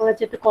ആൾക്കാരൊക്കെ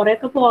വെച്ചിട്ട്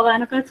കുറെയൊക്കെ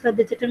പോകാനൊക്കെ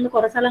ശ്രദ്ധിച്ചിട്ടുണ്ട്.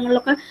 കുറെ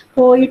സ്ഥലങ്ങളിലൊക്കെ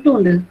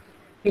പോയിട്ടുമുണ്ട്.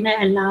 പിന്നെ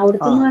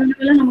എല്ലായിടത്തും എന്ന് പറഞ്ഞ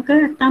പോലെ നമുക്ക്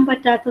എത്താൻ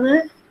പറ്റാത്തത്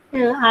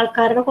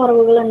ആൾക്കാരുടെ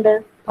കുറവുകളുണ്ട്,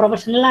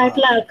 പ്രൊഫഷണൽ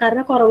ആയിട്ടുള്ള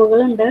ആൾക്കാരുടെ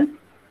കുറവുകളുണ്ട്.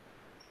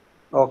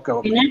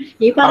 പിന്നെ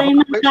ഈ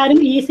പറയുന്ന ആൾക്കാരും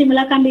ഈ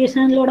സിമിലർ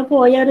കണ്ടീഷനിലൂടെ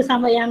പോയ ഒരു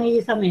സമയമാണ് ഈ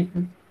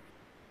സമയത്ത്.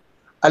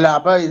 അല്ല,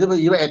 അപ്പൊ ഇത്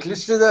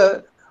അറ്റ്ലീസ്റ്റ് ഇത്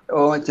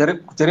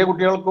ചെറിയ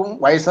കുട്ടികൾക്കും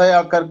വയസ്സായ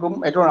ആൾക്കാർക്കും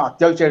ഏറ്റവും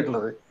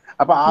അത്യാവശ്യമായിട്ടുള്ളത്.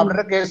 അപ്പൊ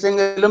അവരുടെ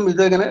കേസെങ്കിലും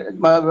ഇത് ഇങ്ങനെ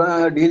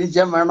ഡീൽ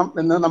ചെയ്യാൻ വേണം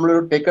എന്ന്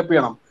നമ്മളൊരു ടേക്കപ്പ്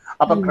ചെയ്യണം.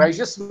 അപ്പൊ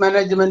ക്രൈസിസ്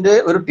മാനേജ്മെന്റ്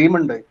ഒരു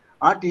ടീമുണ്ട്.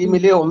 ആ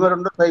ടീമിൽ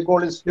 1-2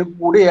 സൈക്കോളജിസ്റ്റ്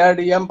കൂടി ആഡ്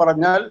ചെയ്യാൻ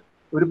പറഞ്ഞാൽ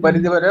ഒരു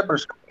പരിധിവരെ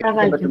പ്രശ്നം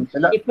പറ്റും.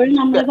 ഇപ്പോഴും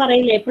നമ്മൾ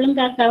പറയില്ലേ, എപ്പോഴും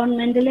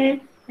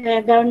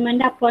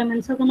ഗവൺമെന്റ്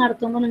അപ്പോയിന്റ്മെന്റ്സ് ഒക്കെ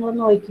നടത്തുമ്പോൾ നിങ്ങൾ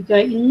നോക്കിക്കോ,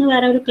 ഇന്ന്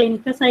വരെ ഒരു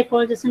ക്ലിനിക്കൽ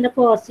സൈക്കോളജിസ്റ്റിന്റെ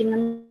പോസ്റ്റിംഗ്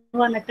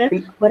എന്ന് പറഞ്ഞിട്ട്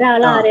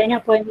ഒരാൾ ആരെയും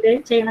അപ്പോയിന്റ്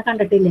ചെയ്യണ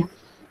കണ്ടിട്ടില്ല.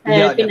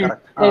 പിന്നെ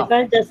ഇപ്പൊ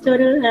ജസ്റ്റ്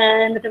ഒരു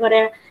എന്നിട്ട്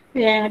പറയാ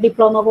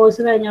ഡിപ്ലോമ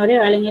കോഴ്സ് കഴിഞ്ഞവര്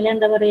അല്ലെങ്കിൽ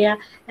എന്താ പറയാ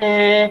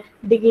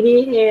degree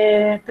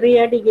 3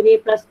 year degree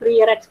plus 3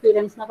 year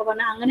experience എന്നൊക്കെ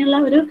പറഞ്ഞാൽ അങ്ങനെയുള്ള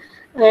ഒരു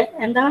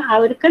എന്താ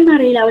അവർക്ക് തന്നെ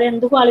അറിയില്ല അവർ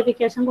എന്ത്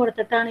ക്വാളിഫിക്കേഷൻ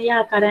കൊടുത്തിട്ടാണ് ഈ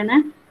ആൾക്കാരെ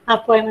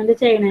അപ്പോയിന്റ്മെന്റ്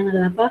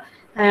ചെയ്യണമെന്നുള്ളത്. അപ്പൊ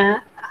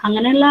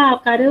അങ്ങനെയുള്ള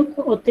ആൾക്കാർ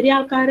ഒത്തിരി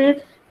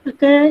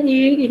ആൾക്കാർക്ക്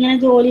ഇങ്ങനെ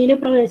ജോലിയിൽ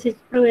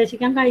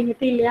പ്രവേശിക്കാൻ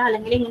കഴിഞ്ഞിട്ടില്ല.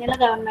 അല്ലെങ്കിൽ ഇങ്ങനെയുള്ള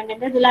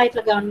ഗവൺമെന്റിന്റെ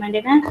ഇതിലായിട്ടുള്ള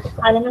ഗവൺമെന്റിന്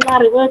അതിനുള്ള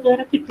അറിവ്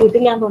ഇതുവരെ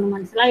കിട്ടിയിട്ടില്ല എന്ന് തോന്നുന്നു,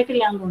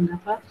 മനസ്സിലായിട്ടില്ല എന്ന് തോന്നുന്നു.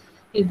 അപ്പൊ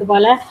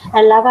ഇതുപോലെ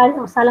എല്ലാ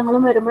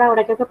സ്ഥലങ്ങളും വരുമ്പോൾ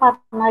അവിടേക്കൊക്കെ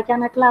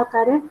പറഞ്ഞയക്കാനായിട്ടുള്ള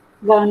ആൾക്കാർ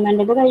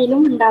ഗവൺമെന്റിന്റെ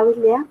കയ്യിലും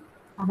ഉണ്ടാവില്ല.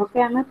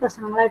 അതൊക്കെയാണ്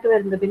പ്രശ്നങ്ങളായിട്ട്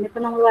വരുന്നത്. പിന്നെ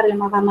ഇപ്പൊ നമ്മൾ പറയും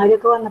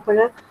മഹാമാരിയൊക്കെ വന്നപ്പോൾ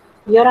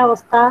ഈ ഒരു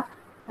അവസ്ഥ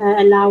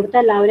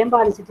എല്ലാവരെയും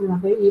ബാധിച്ചിട്ടുണ്ട്.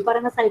 അപ്പൊ ഈ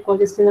പറയുന്ന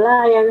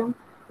സൈക്കോളജിസ്റ്റുകളായാലും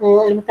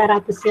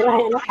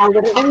തെറാപ്പിസ്റ്റുകളായാലും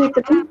അവരുടെ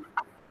വീട്ടിലും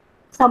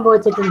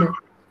സംഭവിച്ചിട്ടുണ്ട്.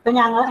 ഇപ്പൊ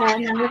ഞങ്ങൾ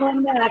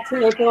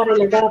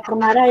പറയില്ലേ,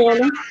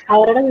 ഡോക്ടർമാരായാലും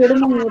അവരുടെ വീട്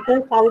മുന്നിട്ട്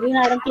പകുതി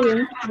നേരം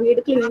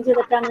വീട് ക്ലീൻ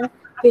ചെയ്തിട്ടാണ്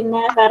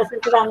പിന്നെ വേറെ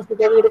സ്ഥലത്ത്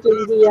താമസിക്കുക, വീട്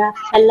ക്ലീൻ ചെയ്യുക,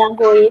 എല്ലാം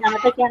പോയി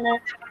അങ്ങനത്തൊക്കെയാണ്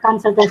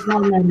കൺസൾട്ടേഷൻ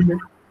ഉണ്ടായിരുന്നത്.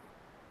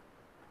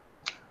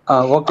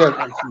 ഓക്കെ.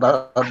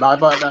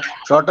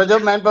 ഷോർട്ടേജ്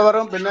ഓഫ് മാൻ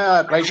പവറും പിന്നെ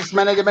ക്രൈസിസ്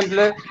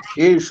മാനേജ്മെന്റിൽ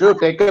ഈ ഇഷ്യൂ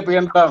ടേക്കപ്പ്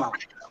ചെയ്യേണ്ടതാണ്.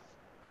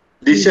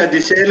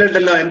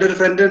 ദിശയിലുണ്ടല്ലോ, എന്റെ ഒരു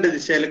ഫ്രണ്ട് ഉണ്ട്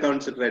ദിശയിൽ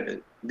കൗൺസിലർ ആയിട്ട്.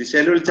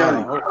 ദിശയിൽ വിളിച്ചാൽ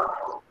മതി.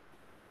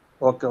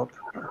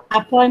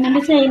 അപ്പോയിന്റ്മെന്റ്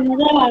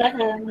ചെയ്യുന്നത്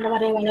എന്താ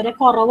പറയാ വളരെ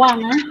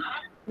കുറവാണ്.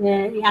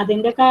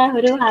 അതിന്റെയൊക്കെ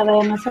ഒരു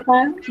അവയർനെസ് ഒക്കെ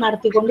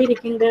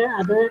നടത്തിക്കൊണ്ടിരിക്കുന്നുണ്ട്.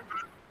 അത്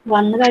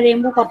വന്നു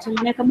കഴിയുമ്പോൾ കുറച്ചും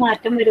കൂടെയൊക്കെ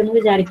മാറ്റം വരും എന്ന്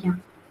വിചാരിക്കാം.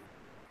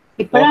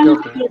 ഇപ്പോഴാണ്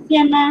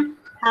തന്നെ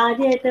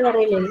ആദ്യമായിട്ട്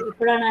പറയില്ലേ,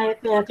 ഇപ്പോഴാണ്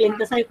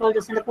ക്ലിനിക്കൽ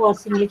സൈക്കോളജിസ്റ്റിന്റെ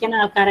പോസ്റ്റിംഗിലേക്ക്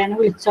ആൾക്കാരെ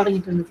വിളിച്ചു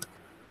തുടങ്ങിയിട്ടുണ്ട്.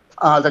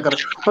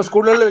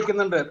 സ്കൂളുകളിൽ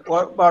വെക്കുന്നുണ്ട്,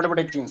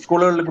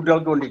 സ്കൂളുകളിൽ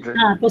കുട്ടികൾക്ക് വേണ്ടിയിട്ട്.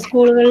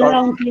 സ്കൂളുകളിൽ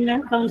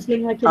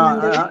കൗൺസിലിംഗ്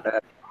വെക്കുന്നുണ്ട്.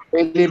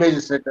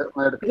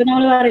 ഇപ്പൊ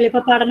നമ്മൾ പറയില്ല,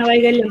 ഇപ്പൊ പഠന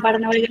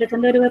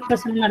വൈകല്യത്തിന്റെ ഒരു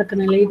പ്രശ്നം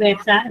നടക്കുന്നില്ല ഈ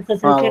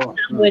SSLC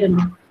എക്സാം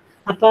വരുന്നു.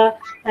 അപ്പൊ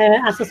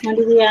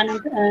അസസ്മെന്റ് ചെയ്യാനും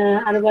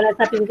അതുപോലെ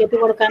സർട്ടിഫിക്കറ്റ്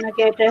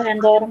കൊടുക്കാനൊക്കെ ആയിട്ട്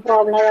എന്തോരം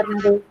പ്രോബ്ലം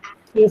വരുന്നത്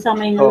ഈ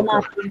സമയങ്ങളിൽ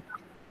മാത്രം.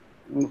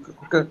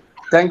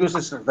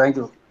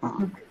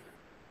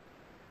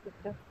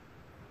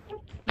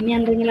 ഇനി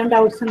എന്തെങ്കിലും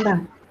ഡൗട്ട്സ് ഉണ്ടോ?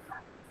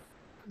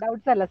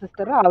 ഡൗട്ട്സ് അല്ല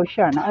സിസ്റ്റർ,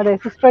 ആവശ്യമാണ്. അതെ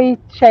സിസ്റ്റർ, ഈ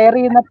ഷെയർ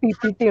ചെയ്യുന്ന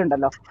PPT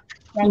ഉണ്ടല്ലോ,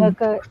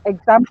 ഞങ്ങൾക്ക്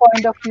എക്സാം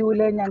പോയിന്റ് ഓഫ്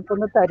വ്യൂവിൽ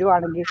ഞങ്ങൾക്കൊന്ന്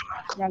തരുവാണെങ്കിൽ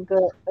ഞങ്ങൾക്ക്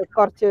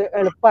കുറച്ച്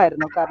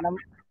എളുപ്പമായിരുന്നു. കാരണം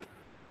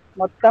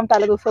മൊത്തം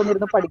തലേദിവസം ഒന്നും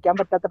ഇരുന്ന് പഠിക്കാൻ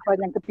പറ്റാത്തപ്പോൾ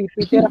ഞങ്ങൾക്ക്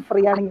PPT റെഫർ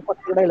ചെയ്യുകയാണെങ്കിൽ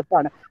കുറച്ചുകൂടെ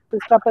എളുപ്പമാണ്.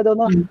 സിസ്റ്റർ അപ്പോൾ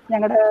ഇതൊന്ന്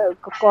ഞങ്ങളുടെ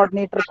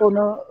കോർഡിനേറ്റർക്ക്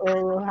ഒന്ന്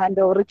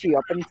ഹാൻഡ് ഓവർ ചെയ്യും.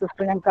 അപ്പം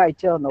സിസ്റ്റർ ഞങ്ങൾക്ക്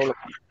അയച്ചു തന്നോളൂ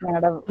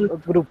ഞങ്ങളുടെ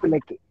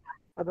ഗ്രൂപ്പിലേക്ക്.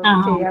 അതൊന്ന്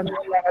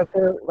ചെയ്യാണെങ്കിൽ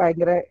ഞങ്ങൾക്ക്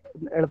ഭയങ്കര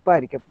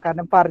എളുപ്പമായിരിക്കും.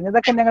 കാരണം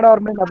പറഞ്ഞതൊക്കെ ഞങ്ങളുടെ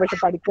ഓർമ്മയുണ്ടാവും, പക്ഷെ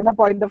പഠിക്കുന്ന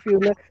പോയിന്റ് ഓഫ്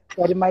വ്യൂവിൽ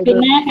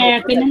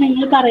പിന്നെ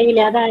നിങ്ങൾ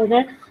പറയില്ലേ, അതായത്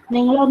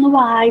നിങ്ങളൊന്ന്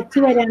വായിച്ചു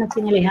വരികയാണെന്ന്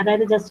വെച്ചെങ്കിലേ,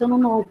 അതായത് ജസ്റ്റ് ഒന്ന്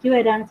നോക്കി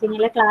വരികയാണെന്ന്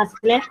വെച്ചെങ്കിൽ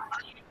ക്ലാസ്സിലെ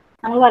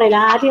നമ്മൾ പറയില്ല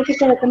ആദ്യമൊക്കെ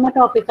കേൾക്കുന്ന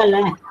ടോപ്പിക്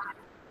അല്ലേ.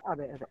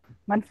 അതെ അതെ,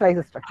 മനസ്സിലായി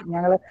സിസ്റ്റർ.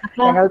 ഞങ്ങളുടെ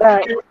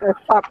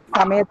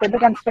സമയത്തിന്റെ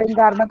കൺസ്ട്രെയിൻ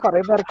കാരണം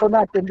കുറെ പേർക്കൊന്നും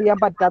അറ്റൻഡ് ചെയ്യാൻ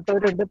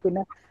പറ്റാത്തവരുണ്ട്,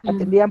 പിന്നെ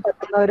അറ്റൻഡ് ചെയ്യാൻ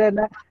പറ്റുന്നവര്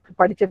തന്നെ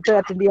പഠിച്ചിട്ട്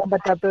അറ്റൻഡ് ചെയ്യാൻ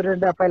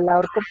പറ്റാത്തവരുണ്ട്. അപ്പൊ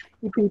എല്ലാവർക്കും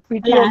ഈ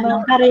PPT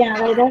നമുക്കറിയാം,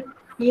 അതായത്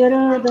ഈ ഒരു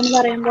ഇതെന്ന്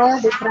പറയുമ്പോൾ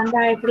ഡിഫറെൻ്റ്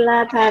ആയിട്ടുള്ള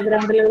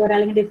ബാക്ക്ഗ്രൗണ്ടിലുള്ളവർ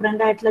അല്ലെങ്കിൽ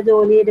ഡിഫറെൻ്റ് ആയിട്ടുള്ള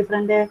ജോലി,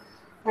 ഡിഫറെൻ്റ്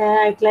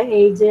ആയിട്ടുള്ള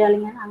ഏജ്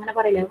അല്ലെങ്കിൽ അങ്ങനെ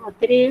പറയില്ലേ,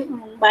 ഒത്തിരി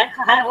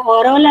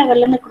ഓരോ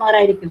ലെവലിൽ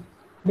നിൽക്കുന്നവരായിരിക്കും,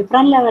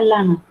 ഡിഫറെന്റ്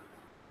ലെവലിലാണ്.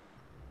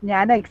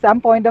 ഞാൻ എക്സാം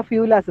പോയിന്റ് ഓഫ്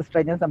വ്യൂലാണ് സിസ്റ്റർ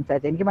ഞാൻ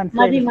സംസാരിച്ചത്. എനിക്ക്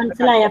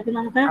മനസ്സിലായി. അപ്പൊ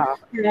നമുക്ക്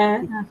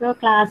അപ്പൊ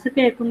ക്ലാസ്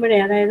കേൾക്കുമ്പോഴേ,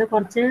 അതായത്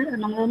കുറച്ച്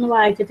നമ്മളൊന്ന്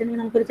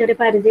വായിച്ചിട്ടുണ്ടെങ്കിൽ നമുക്കൊരു ചെറിയ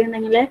പരിചയം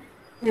ഉണ്ടെങ്കിൽ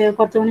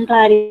കുറച്ചുകൂടി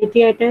ക്ലാരിറ്റി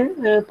ആയിട്ട്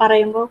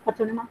പറയുമ്പോൾ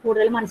കുറച്ചുകൂടി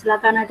കൂടുതൽ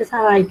മനസ്സിലാക്കാനായിട്ട്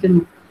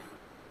സഹായിക്കുന്നു.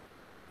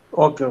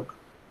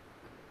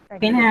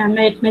 പിന്നെ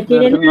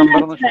മെറ്റീരിയൽ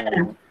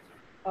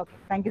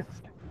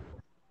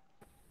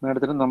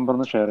മാഡത്തിന്റെ നമ്പർ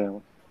ഒന്ന് ഷെയർ ചെയ്യാമോ?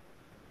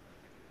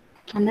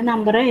 എൻ്റെ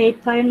നമ്പർ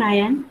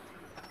 859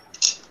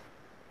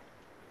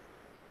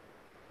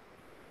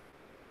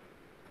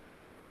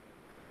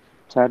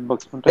 ചാറ്റ്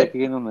ബോക്സിൽ ടൈപ്പ്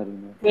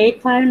ചെയ്യുന്നതായിരുന്നു.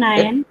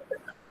 859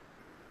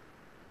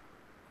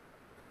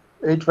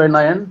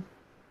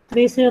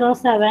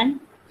 307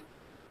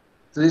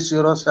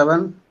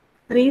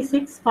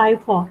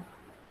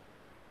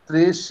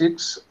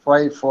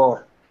 3654.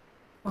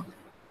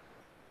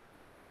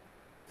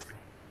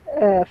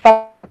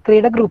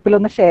 ഫക്രിയുടെ ഗ്രൂപ്പിൽ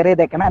ഒന്ന് ഷെയർ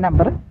ചെയ്തേക്കണം ആ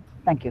നമ്പർ.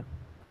 Thank you.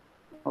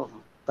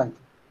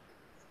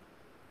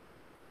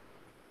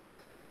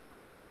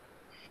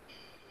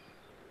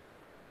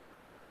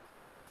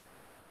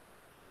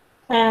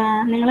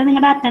 നിങ്ങൾ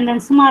നിങ്ങളുടെ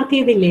അറ്റൻഡൻസ് മാർക്ക്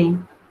ചെയ്തില്ലേ?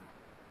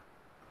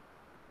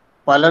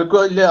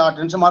 പലർക്കും ഇല്ല,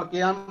 അറ്റൻഡൻസ് മാർക്ക്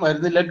ചെയ്യാൻ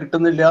വരുന്നില്ല,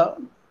 കിട്ടുന്നില്ല.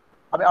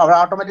 അവിടെ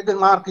ഓട്ടോമാറ്റിക്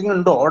മാർക്കിംഗ്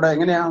ഉണ്ടോ അവിടെ,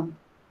 എങ്ങനെയാ?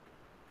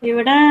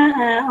 ഇവിടെ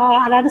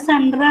അതായത്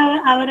സെന്റർ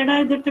അവരുടെ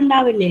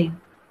ഇതിട്ടുണ്ടാവില്ലേ?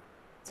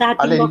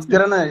 അല്ല,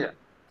 എനിക്കറിയണ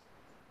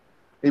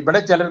ഇവിടെ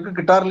ചിലർക്ക്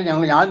കിട്ടാറില്ല.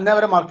 ഞാൻ ഇന്നേ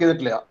വരെ മാർക്ക്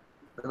ചെയ്തിട്ടില്ല.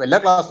 എല്ലാ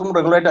ക്ലാസ്സും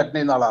റെഗുലർ ആയിട്ട് അറ്റൻഡ്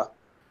ചെയ്യുന്ന ആളാ.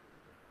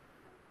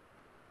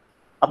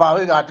 അപ്പൊ അവർ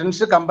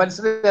അറ്റൻഡൻസ്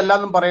കമ്പൽസറി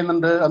അല്ലാന്നും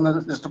പറയുന്നുണ്ട് അന്ന്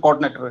സിസ്റ്റർ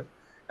കോർഡിനേറ്റർ.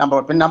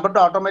 പിന്നെ നമ്പർ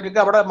ഓട്ടോമാറ്റിക്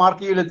അവിടെ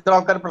മാർക്ക് ചെയ്യില്ല, ഇത്ര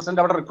ആൾക്കാർ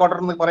പ്രസന്റ് അവിടെ റെക്കോർഡർ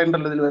എന്ന്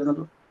പറയുന്നുണ്ടല്ലോ ഇതിൽ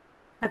വരുന്നുണ്ട്.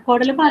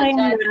 റെക്കോർഡിൽ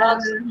പറയുന്നുണ്ട്.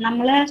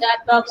 നമ്മള്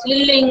ചാറ്റ് ബോക്സിൽ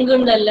ലിങ്ക്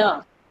ഉണ്ടല്ലോ.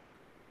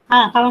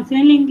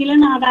 കൗൺസിലിംഗ് ലിങ്കിൽ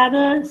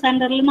അതായത്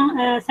സെന്റർ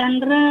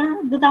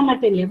ഇത്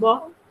തന്നിട്ടില്ലേ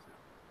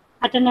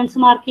അറ്റൻഡൻസ്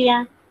മാർക്ക്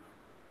ചെയ്യാൻ?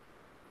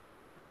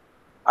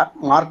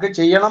 മാർക്ക്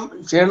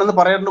ചെയ്യണമെന്ന്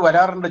പറയാറുണ്ട്,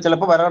 വരാറുണ്ട്,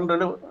 ചിലപ്പോൾ വരാറുണ്ട്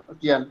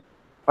ചെയ്യാൻ.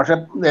 പക്ഷെ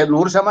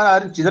 100%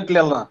 ആരും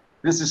ചെയ്തിട്ടില്ല.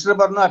 പിന്നെ സിസ്റ്റർ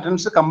പറഞ്ഞു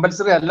അറ്റൻഡൻസ്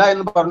കമ്പൽസറി അല്ല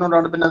എന്ന്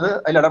പറഞ്ഞുകൊണ്ടാണ് പിന്നെ അത്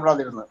അതിൽ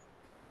ഇടപെടാതിരുന്നത്.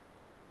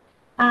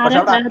 പക്ഷെ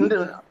അവിടെ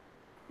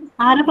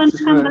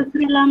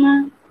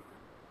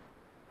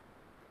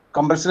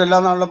കമ്പൽസറി അല്ല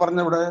എന്നാണല്ലോ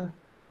പറഞ്ഞത് ഇവിടെ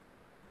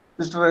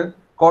sister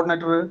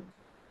coordinator.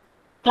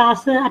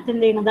 Class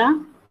attend ചെയ്യുന്നതാ?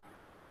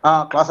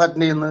 Class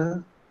attend ചെയ്യുന്നത്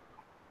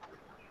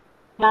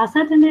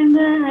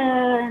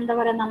എന്താ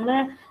പറയാ, നമ്മള്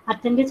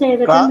അറ്റൻഡ്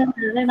ചെയ്തിട്ടുണ്ട്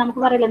നമുക്ക്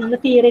പറയില്ല, നമ്മൾ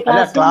തിയറി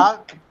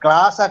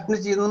ക്ലാസ് അറ്റൻഡ്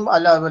ചെയ്യുന്നതും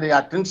അല്ല,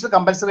 അറ്റൻഡൻസ്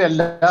കമ്പൽസറി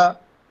അല്ല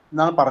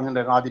എന്നാണ്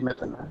പറഞ്ഞിട്ടുണ്ടായിരുന്നു ആദ്യമേ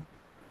തന്നെ.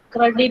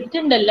 ക്രെഡിറ്റ്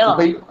ഉണ്ടല്ലോ.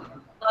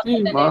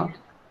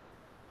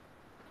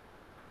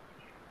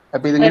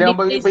 അപ്പൊ ഇതിങ്ങനെ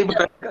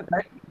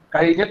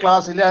കഴിഞ്ഞ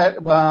ക്ലാസ്സിൽ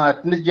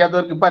അറ്റൻഡ്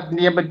ചെയ്യാത്തവർക്ക് ഇപ്പൊ അറ്റൻഡ്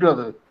ചെയ്യാൻ പറ്റുമോ?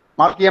 അത്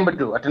മാർക്ക് ചെയ്യാൻ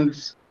പറ്റുമോ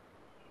അറ്റൻഡൻസ്?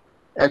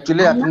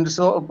 ആക്ച്വലി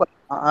അറ്റൻഡൻസ്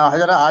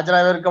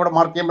ഹാജരായവർക്ക് അവിടെ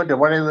മാർക്ക് ചെയ്യാൻ പറ്റുമോ?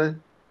 പഴയത്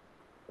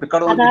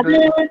അതായത്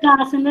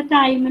ക്ലാസ്സിന്റെ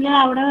ടൈമിൽ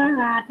അവിടെ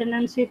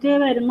അറ്റൻഡൻസ് ഷീറ്റ്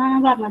വരുന്നാണ്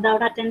പറഞ്ഞത്.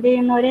 അവിടെ അറ്റൻഡ്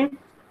ചെയ്യുന്നവര്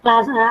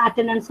ക്ലാസ്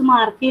അറ്റൻഡൻസ്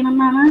മാർക്ക്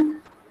ചെയ്യണമെന്നാണ്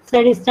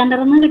സ്റ്റഡി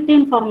സ്റ്റാൻഡറിൽ നിന്ന് കിട്ടിയ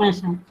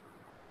ഇൻഫർമേഷൻ.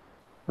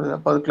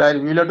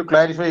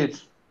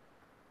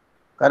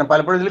 കാരണം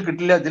പലപ്പോഴും ഇതിൽ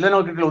കിട്ടില്ല, ഇതിലെ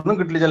കിട്ടില്ല, ഒന്നും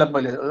കിട്ടില്ല. ചിലപ്പോ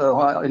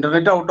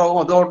ഇന്റർനെറ്റ് ഔട്ടാവും,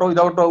 അത് ഔട്ടാവും,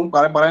 ഇത് ഔട്ടാവും,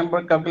 പറയാൻ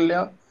കേൾക്കില്ല.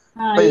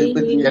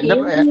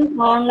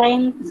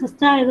 ഓൺലൈൻ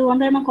സിസ്റ്റം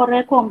ആയതുകൊണ്ട് തന്നെ കുറെ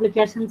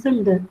കോംപ്ലിക്കേഷൻസ്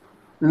ഉണ്ട്.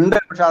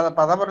 പക്ഷെ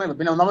അതാ പറഞ്ഞത്.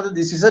 പിന്നെ ഒന്നാമത്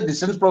this is A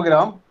distance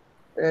programme,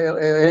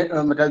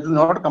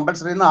 not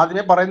compulsory എന്ന്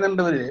ആദ്യമേ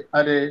പറയുന്നുണ്ട് ഇവര്.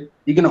 ആര്?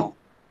 IGNOU.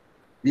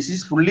 This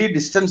is fully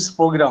distance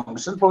programme.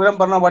 Distance programme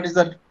പറഞ്ഞാൽ what is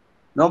that?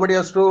 Nobody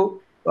has to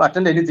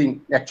attend anything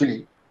actually,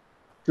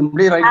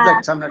 simply write the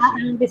examination.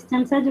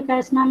 Distance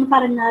education എന്ന്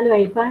പറഞ്ഞാലും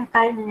ഇപ്പൊ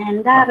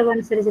എന്റെ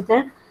അറിവനുസരിച്ചിട്ട്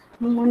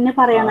മുന്നേ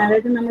പറയണം,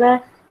 അതായത് നമ്മള്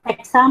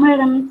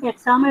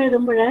എക്സാം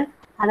എഴുതുമ്പോൾ,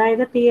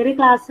 അതായത് തിയറി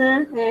ക്ലാസ്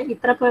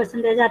ഇത്ര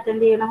പെർസെൻറ്റേജ്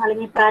അറ്റൻഡ് ചെയ്യണം,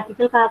 അല്ലെങ്കിൽ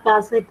പ്രാക്ടിക്കൽ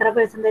ക്ലാസ് ഇത്ര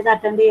പെർസെൻറ്റേജ്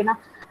അറ്റൻഡ് ചെയ്യണം,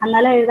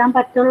 എന്നാലേ എഴുതാൻ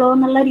പറ്റുള്ളൂ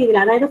എന്നുള്ള രീതിയിൽ,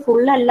 അതായത്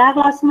ഫുൾ എല്ലാ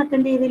ക്ലാസ്സും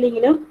അറ്റൻഡ്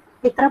ചെയ്തില്ലെങ്കിലും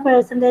ഇത്ര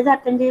പെർസെൻറ്റേജ്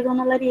അറ്റൻഡ് ചെയ്തു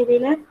എന്നുള്ള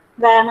രീതിയിൽ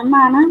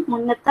വേണമെന്നാണ്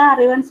മുന്നത്തെ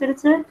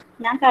അറിവനുസരിച്ച്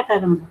ഞാൻ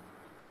കേട്ടേക്കുന്നത്.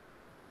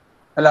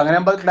 അല്ല, അങ്ങനെ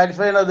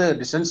ക്ലാരിഫൈ ചെയ്യണത്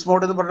ഡിസ്റ്റൻസ്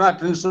മോഡ് എന്ന് പറഞ്ഞാൽ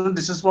അറ്റൻഡൻസും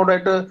distance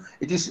മോഡായിട്ട്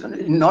it is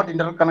not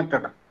Inter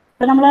connected.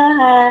 ഇപ്പൊ നമ്മള്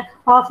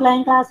ഓഫ്ലൈൻ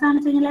ക്ലാസ്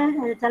ആണെന്ന് വെച്ചെങ്കിൽ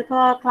ചിലപ്പോ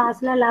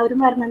ക്ലാസ്സിൽ എല്ലാവരും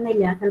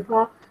വരണമെന്നില്ല. ചിലപ്പോ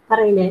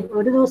പറയില്ലേ,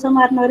 ഒരു ദിവസം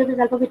വരുന്നവര്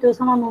ചിലപ്പോ പിറ്റേ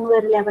ദിവസം ഒന്നും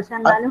വരില്ല. പക്ഷെ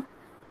എന്നാലും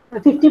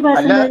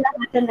 50%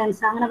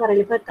 അറ്റൻഡൻസ് അങ്ങനെ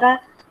പറയില്ല. ഇപ്പൊ എത്ര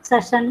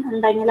സെഷൻ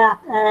ഉണ്ടെങ്കിൽ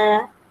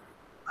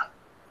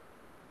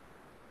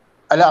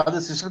അല്ല, അത്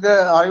സിസ്റ്റർക്ക്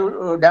are you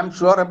dam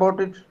sure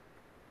about it?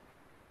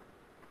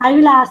 I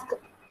will ask.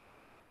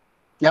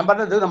 ഞാൻ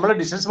പറഞ്ഞത് നമ്മൾ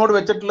ഡിസ്റ്റൻസ് മോഡ്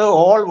വെച്ചിട്ടുള്ള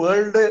ഓൾ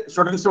വേൾഡ്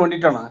സ്റ്റുഡൻസിന്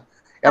വേണ്ടിയിട്ടാണ്.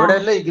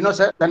 എവിടെയെല്ലാം ഇഗ്നോ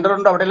സെന്റർ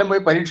ഉണ്ട് അവിടെയെല്ലാം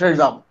പോയി പരീക്ഷ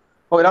എഴുതാം.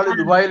 ഇപ്പോൾ ഒരാൾ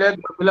ദുബായിലെ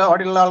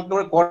അവിടെയുള്ള ആൾക്ക്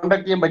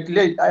കോൺടാക്ട് ചെയ്യാൻ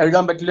പറ്റില്ല,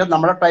 എഴുതാൻ പറ്റില്ല,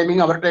 നമ്മുടെ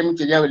ടൈമിങ് അവരുടെ ടൈമിങ്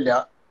ശരിയാവില്ല.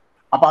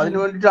 അപ്പൊ അതിന്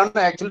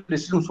വേണ്ടിയിട്ടാണ് ആക്ച്വലി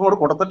ഡിസ്റ്റൻസ് മോഡ്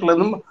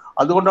കൊടുത്തിട്ടുള്ളതെന്നും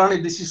അതുകൊണ്ടാണ്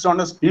this is known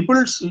as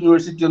people's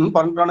university എന്നും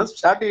പറഞ്ഞിട്ടാണ്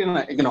സ്റ്റാർട്ട്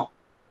ചെയ്യുന്നത് ഇഗ്നോ.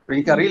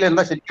 എനിക്കറിയില്ല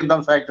എന്താ ശരിക്കും എന്താ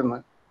ഫാക്ട് എന്ന്.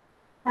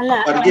 അല്ല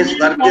വർഗീസ്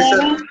വർഗീസ്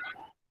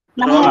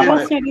നമ്മൾ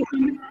wrong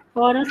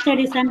ഓരോ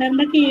സ്റ്റഡി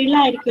സെന്ററിന്റെ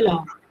കീഴിലായിരിക്കുമല്ലോ.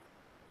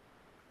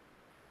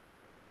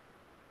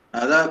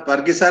 അതാ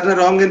വർഗീസ് സാറിന്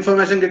റോങ്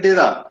ഇൻഫർമേഷൻ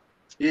കിട്ടിയതാ.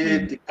 ഈ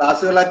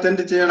ക്ലാസ്സുകൾ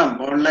അറ്റൻഡ് ചെയ്യണം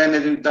ഓൺലൈൻ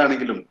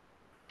ഇതാണെങ്കിലും.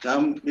 ഞാൻ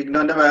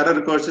ഇഗ്നോന്റെ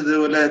വേറൊരു കോഴ്സ്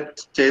ഇതുപോലെ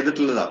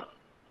ചെയ്തിട്ടുള്ളതാ.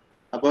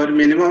 അപ്പൊ ഒരു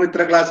മിനിമം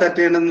ഇത്ര ക്ലാസ് അറ്റൻഡ്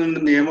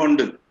ചെയ്യണമെന്ന്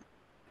നിയമമുണ്ട്.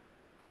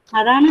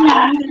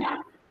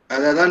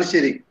 അതാണ്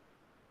ശരി.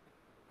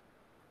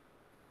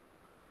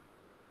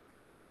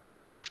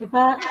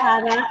 ഇപ്പൊ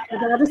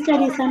അതായത്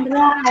സ്റ്റഡി സെന്റർ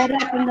അവരുടെ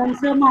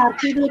അറ്റൻഡൻസ്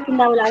മാർക്ക് ചെയ്ത്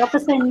വെക്കുന്നുണ്ടാവില്ല, അതൊക്കെ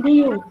സെൻഡ്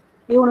ചെയ്യും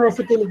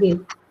യൂണിവേഴ്സിറ്റിയിലേക്ക്.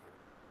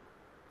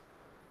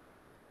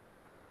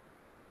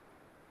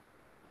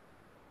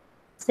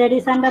 സ്റ്റഡി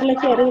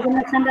സെന്ററിലേക്ക്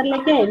റീജിയണൽ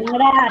സെന്ററിലേക്ക്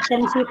നിങ്ങളുടെ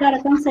അറ്റൻഡൻസ് ഷീറ്റ്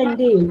അടക്കം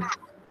സെൻഡ് ചെയ്യും.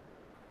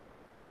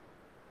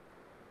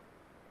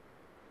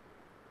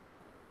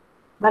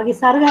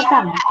 വർഗീസ് സാറ്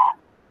കേൾക്കാം?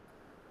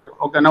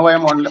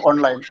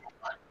 ഓൺലൈൻ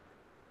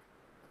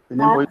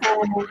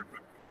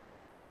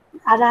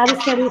അതായത്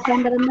സ്റ്റഡി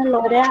സെന്ററിൽ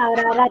നിന്നുള്ളവര്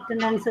അവരവരുടെ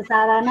അറ്റൻഡൻസ്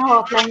സാധാരണ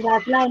ഓഫ്ലൈൻ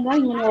ക്ലാസ്സിലാകുമ്പോൾ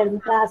ഇങ്ങനെയായിരുന്നു.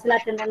 ക്ലാസ്സിൽ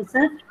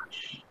അറ്റൻഡൻസ്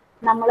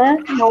നമ്മൾ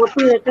നോട്ട്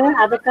ചെയ്തിട്ട്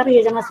അതൊക്കെ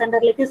റീജിയണൽ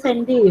സെന്ററിലേക്ക്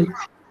സെൻഡ് ചെയ്യും.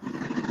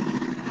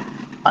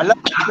 അല്ല,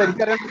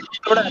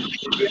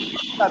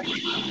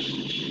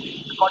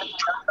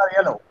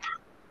 അറിയാലോ.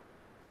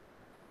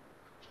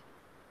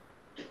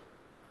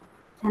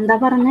 എന്താ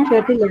പറഞ്ഞ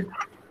കേട്ടില്ല.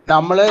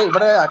 നമ്മള്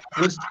ഇവിടെ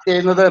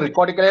ചെയ്യുന്നത്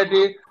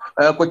റെക്കോർഡിക്കലായിട്ട്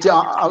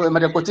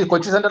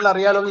കൊച്ചി സെന്ററിൽ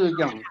അറിയാലോ എന്ന്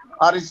ചോദിക്കണം.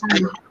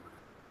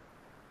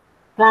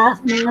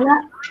 നിങ്ങൾ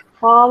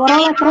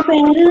ഓവറോൾ എത്ര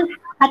പേര്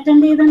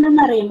അറ്റൻഡ്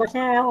ചെയ്തിട്ടുണ്ടെന്ന് അറിയും,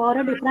 പക്ഷെ ഓരോ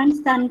ഡിഫറെന്റ്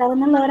സെന്ററിൽ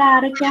നിന്നുള്ളവർ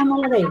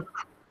ആരൊക്കെയാന്നുള്ളതേ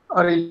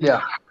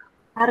അറിയാം.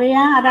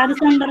 അതായത്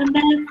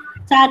സെന്ററിന്റെ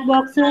ചാറ്റ്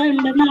ബോക്സ്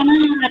ഉണ്ടെന്നാണ്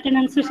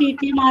അറ്റൻഡൻസ്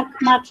ഷീറ്റ്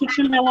മാർക്ക്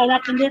ഷീറ്റ് ഉണ്ടാവുക.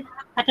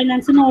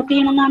 അറ്റൻഡൻസ് നോട്ട്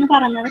ചെയ്യണമെന്നാണ്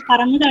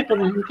പറഞ്ഞു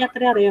കേട്ടത്. എനിക്ക്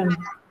അത്രേ അറിയാവുള്ളൂ.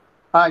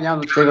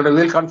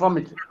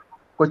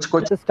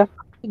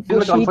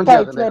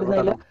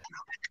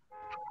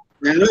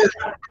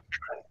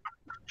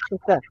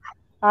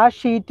 ആ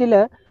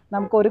ഷീറ്റില്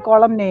നമുക്ക് ഒരു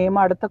കോളം നെയിം,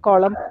 അടുത്ത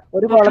കോളം,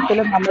 ഒരു കോളത്തിൽ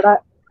നമ്മുടെ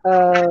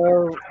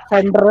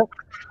സെന്റർ,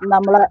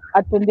 നമ്മളെ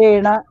അറ്റൻഡ്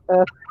ചെയ്യണ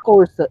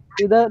കോഴ്സ്,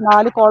 ഇത്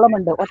 4 കോളം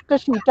ഉണ്ട്. ഒറ്റ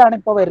ഷീറ്റാണ്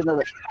ഇപ്പൊ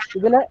വരുന്നത്.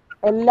 ഇതില്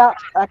എല്ലാ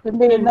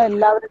അറ്റൻഡ് ചെയ്യുന്ന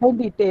എല്ലാവരുടെയും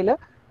ഡീറ്റെയിൽ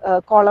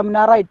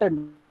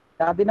കോളംനാറായിട്ടുണ്ട്.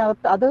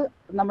 അതിനകത്ത് അത്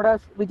നമ്മുടെ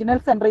റീജിയണൽ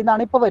സെന്ററിൽ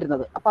നിന്നാണ് ഇപ്പൊ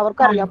വരുന്നത്. അപ്പൊ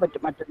അവർക്ക് അറിയാൻ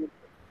പറ്റും അറ്റൻഡ്.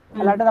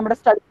 അല്ലാണ്ട് നമ്മുടെ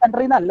സ്റ്റഡി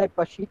സെന്ററിൽ നിന്നല്ല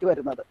ഇപ്പൊ ഷീറ്റ്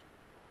വരുന്നത്.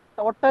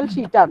 ടോട്ടൽ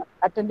ഷീറ്റാണ്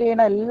അറ്റൻഡ്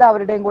ചെയ്യുന്ന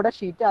എല്ലാവരുടെയും കൂടെ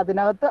ഷീറ്റ്.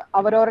 അതിനകത്ത്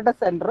അവരവരുടെ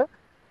സെന്റർ,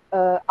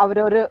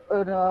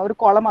 ഒരു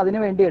കോളം അതിനു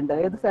വേണ്ടിയുണ്ട്.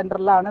 ഏത്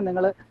സെന്ററിലാണ്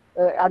നിങ്ങൾ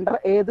അണ്ടർ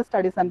ഏത്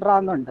സ്റ്റഡി സെന്റർ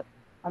ആണെന്നുണ്ട്.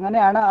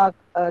 അങ്ങനെയാണ് ആ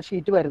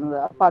ഷീറ്റ് വരുന്നത്.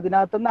 അപ്പൊ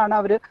അതിനകത്തു നിന്നാണ്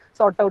അവര്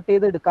സോർട്ട് ഔട്ട്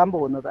ചെയ്ത് എടുക്കാൻ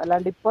പോകുന്നത്.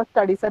 അല്ലാണ്ട് ഇപ്പൊ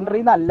സ്റ്റഡി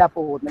സെന്ററിൽ നിന്നല്ല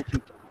പോകുന്ന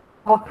ഷീറ്റ്.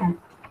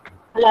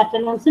 അല്ല,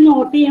 അറ്റൻഡൻസ്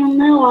നോട്ട്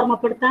ചെയ്യണമെന്ന്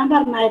ഓർമ്മപ്പെടുത്താൻ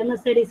പറഞ്ഞായിരുന്നു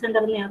സ്റ്റഡി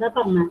സെന്ററിന്. അതാ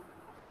പറഞ്ഞ.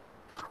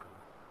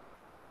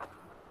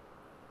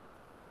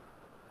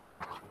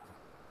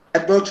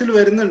 ചാറ്റ് ബോക്സിൽ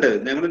വരുന്നുണ്ട്,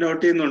 ഞങ്ങൾ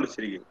നോട്ട് ചെയ്യുന്നുണ്ട്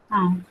ശരിക്കും.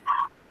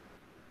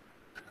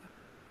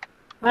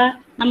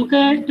 നമുക്ക്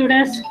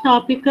ടുഡേസ്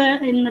ടോപ്പിക്,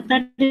 ഇന്നത്തെ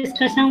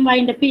ഡിസ്കഷൻ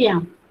വൈൻഡ് അപ്പ്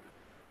ചെയ്യാം.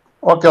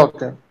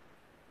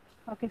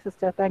 Okay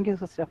sister. Thank you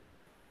sister.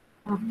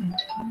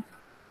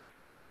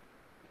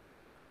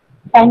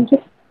 Thank you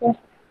sister.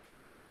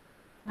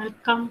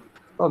 Welcome.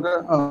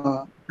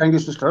 Thank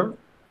you sister.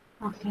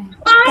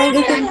 Thank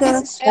you, sister.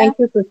 Thank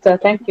you sister.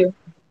 Thank you.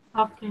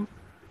 Okay.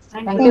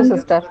 Thank you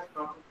sister.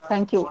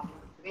 Thank you.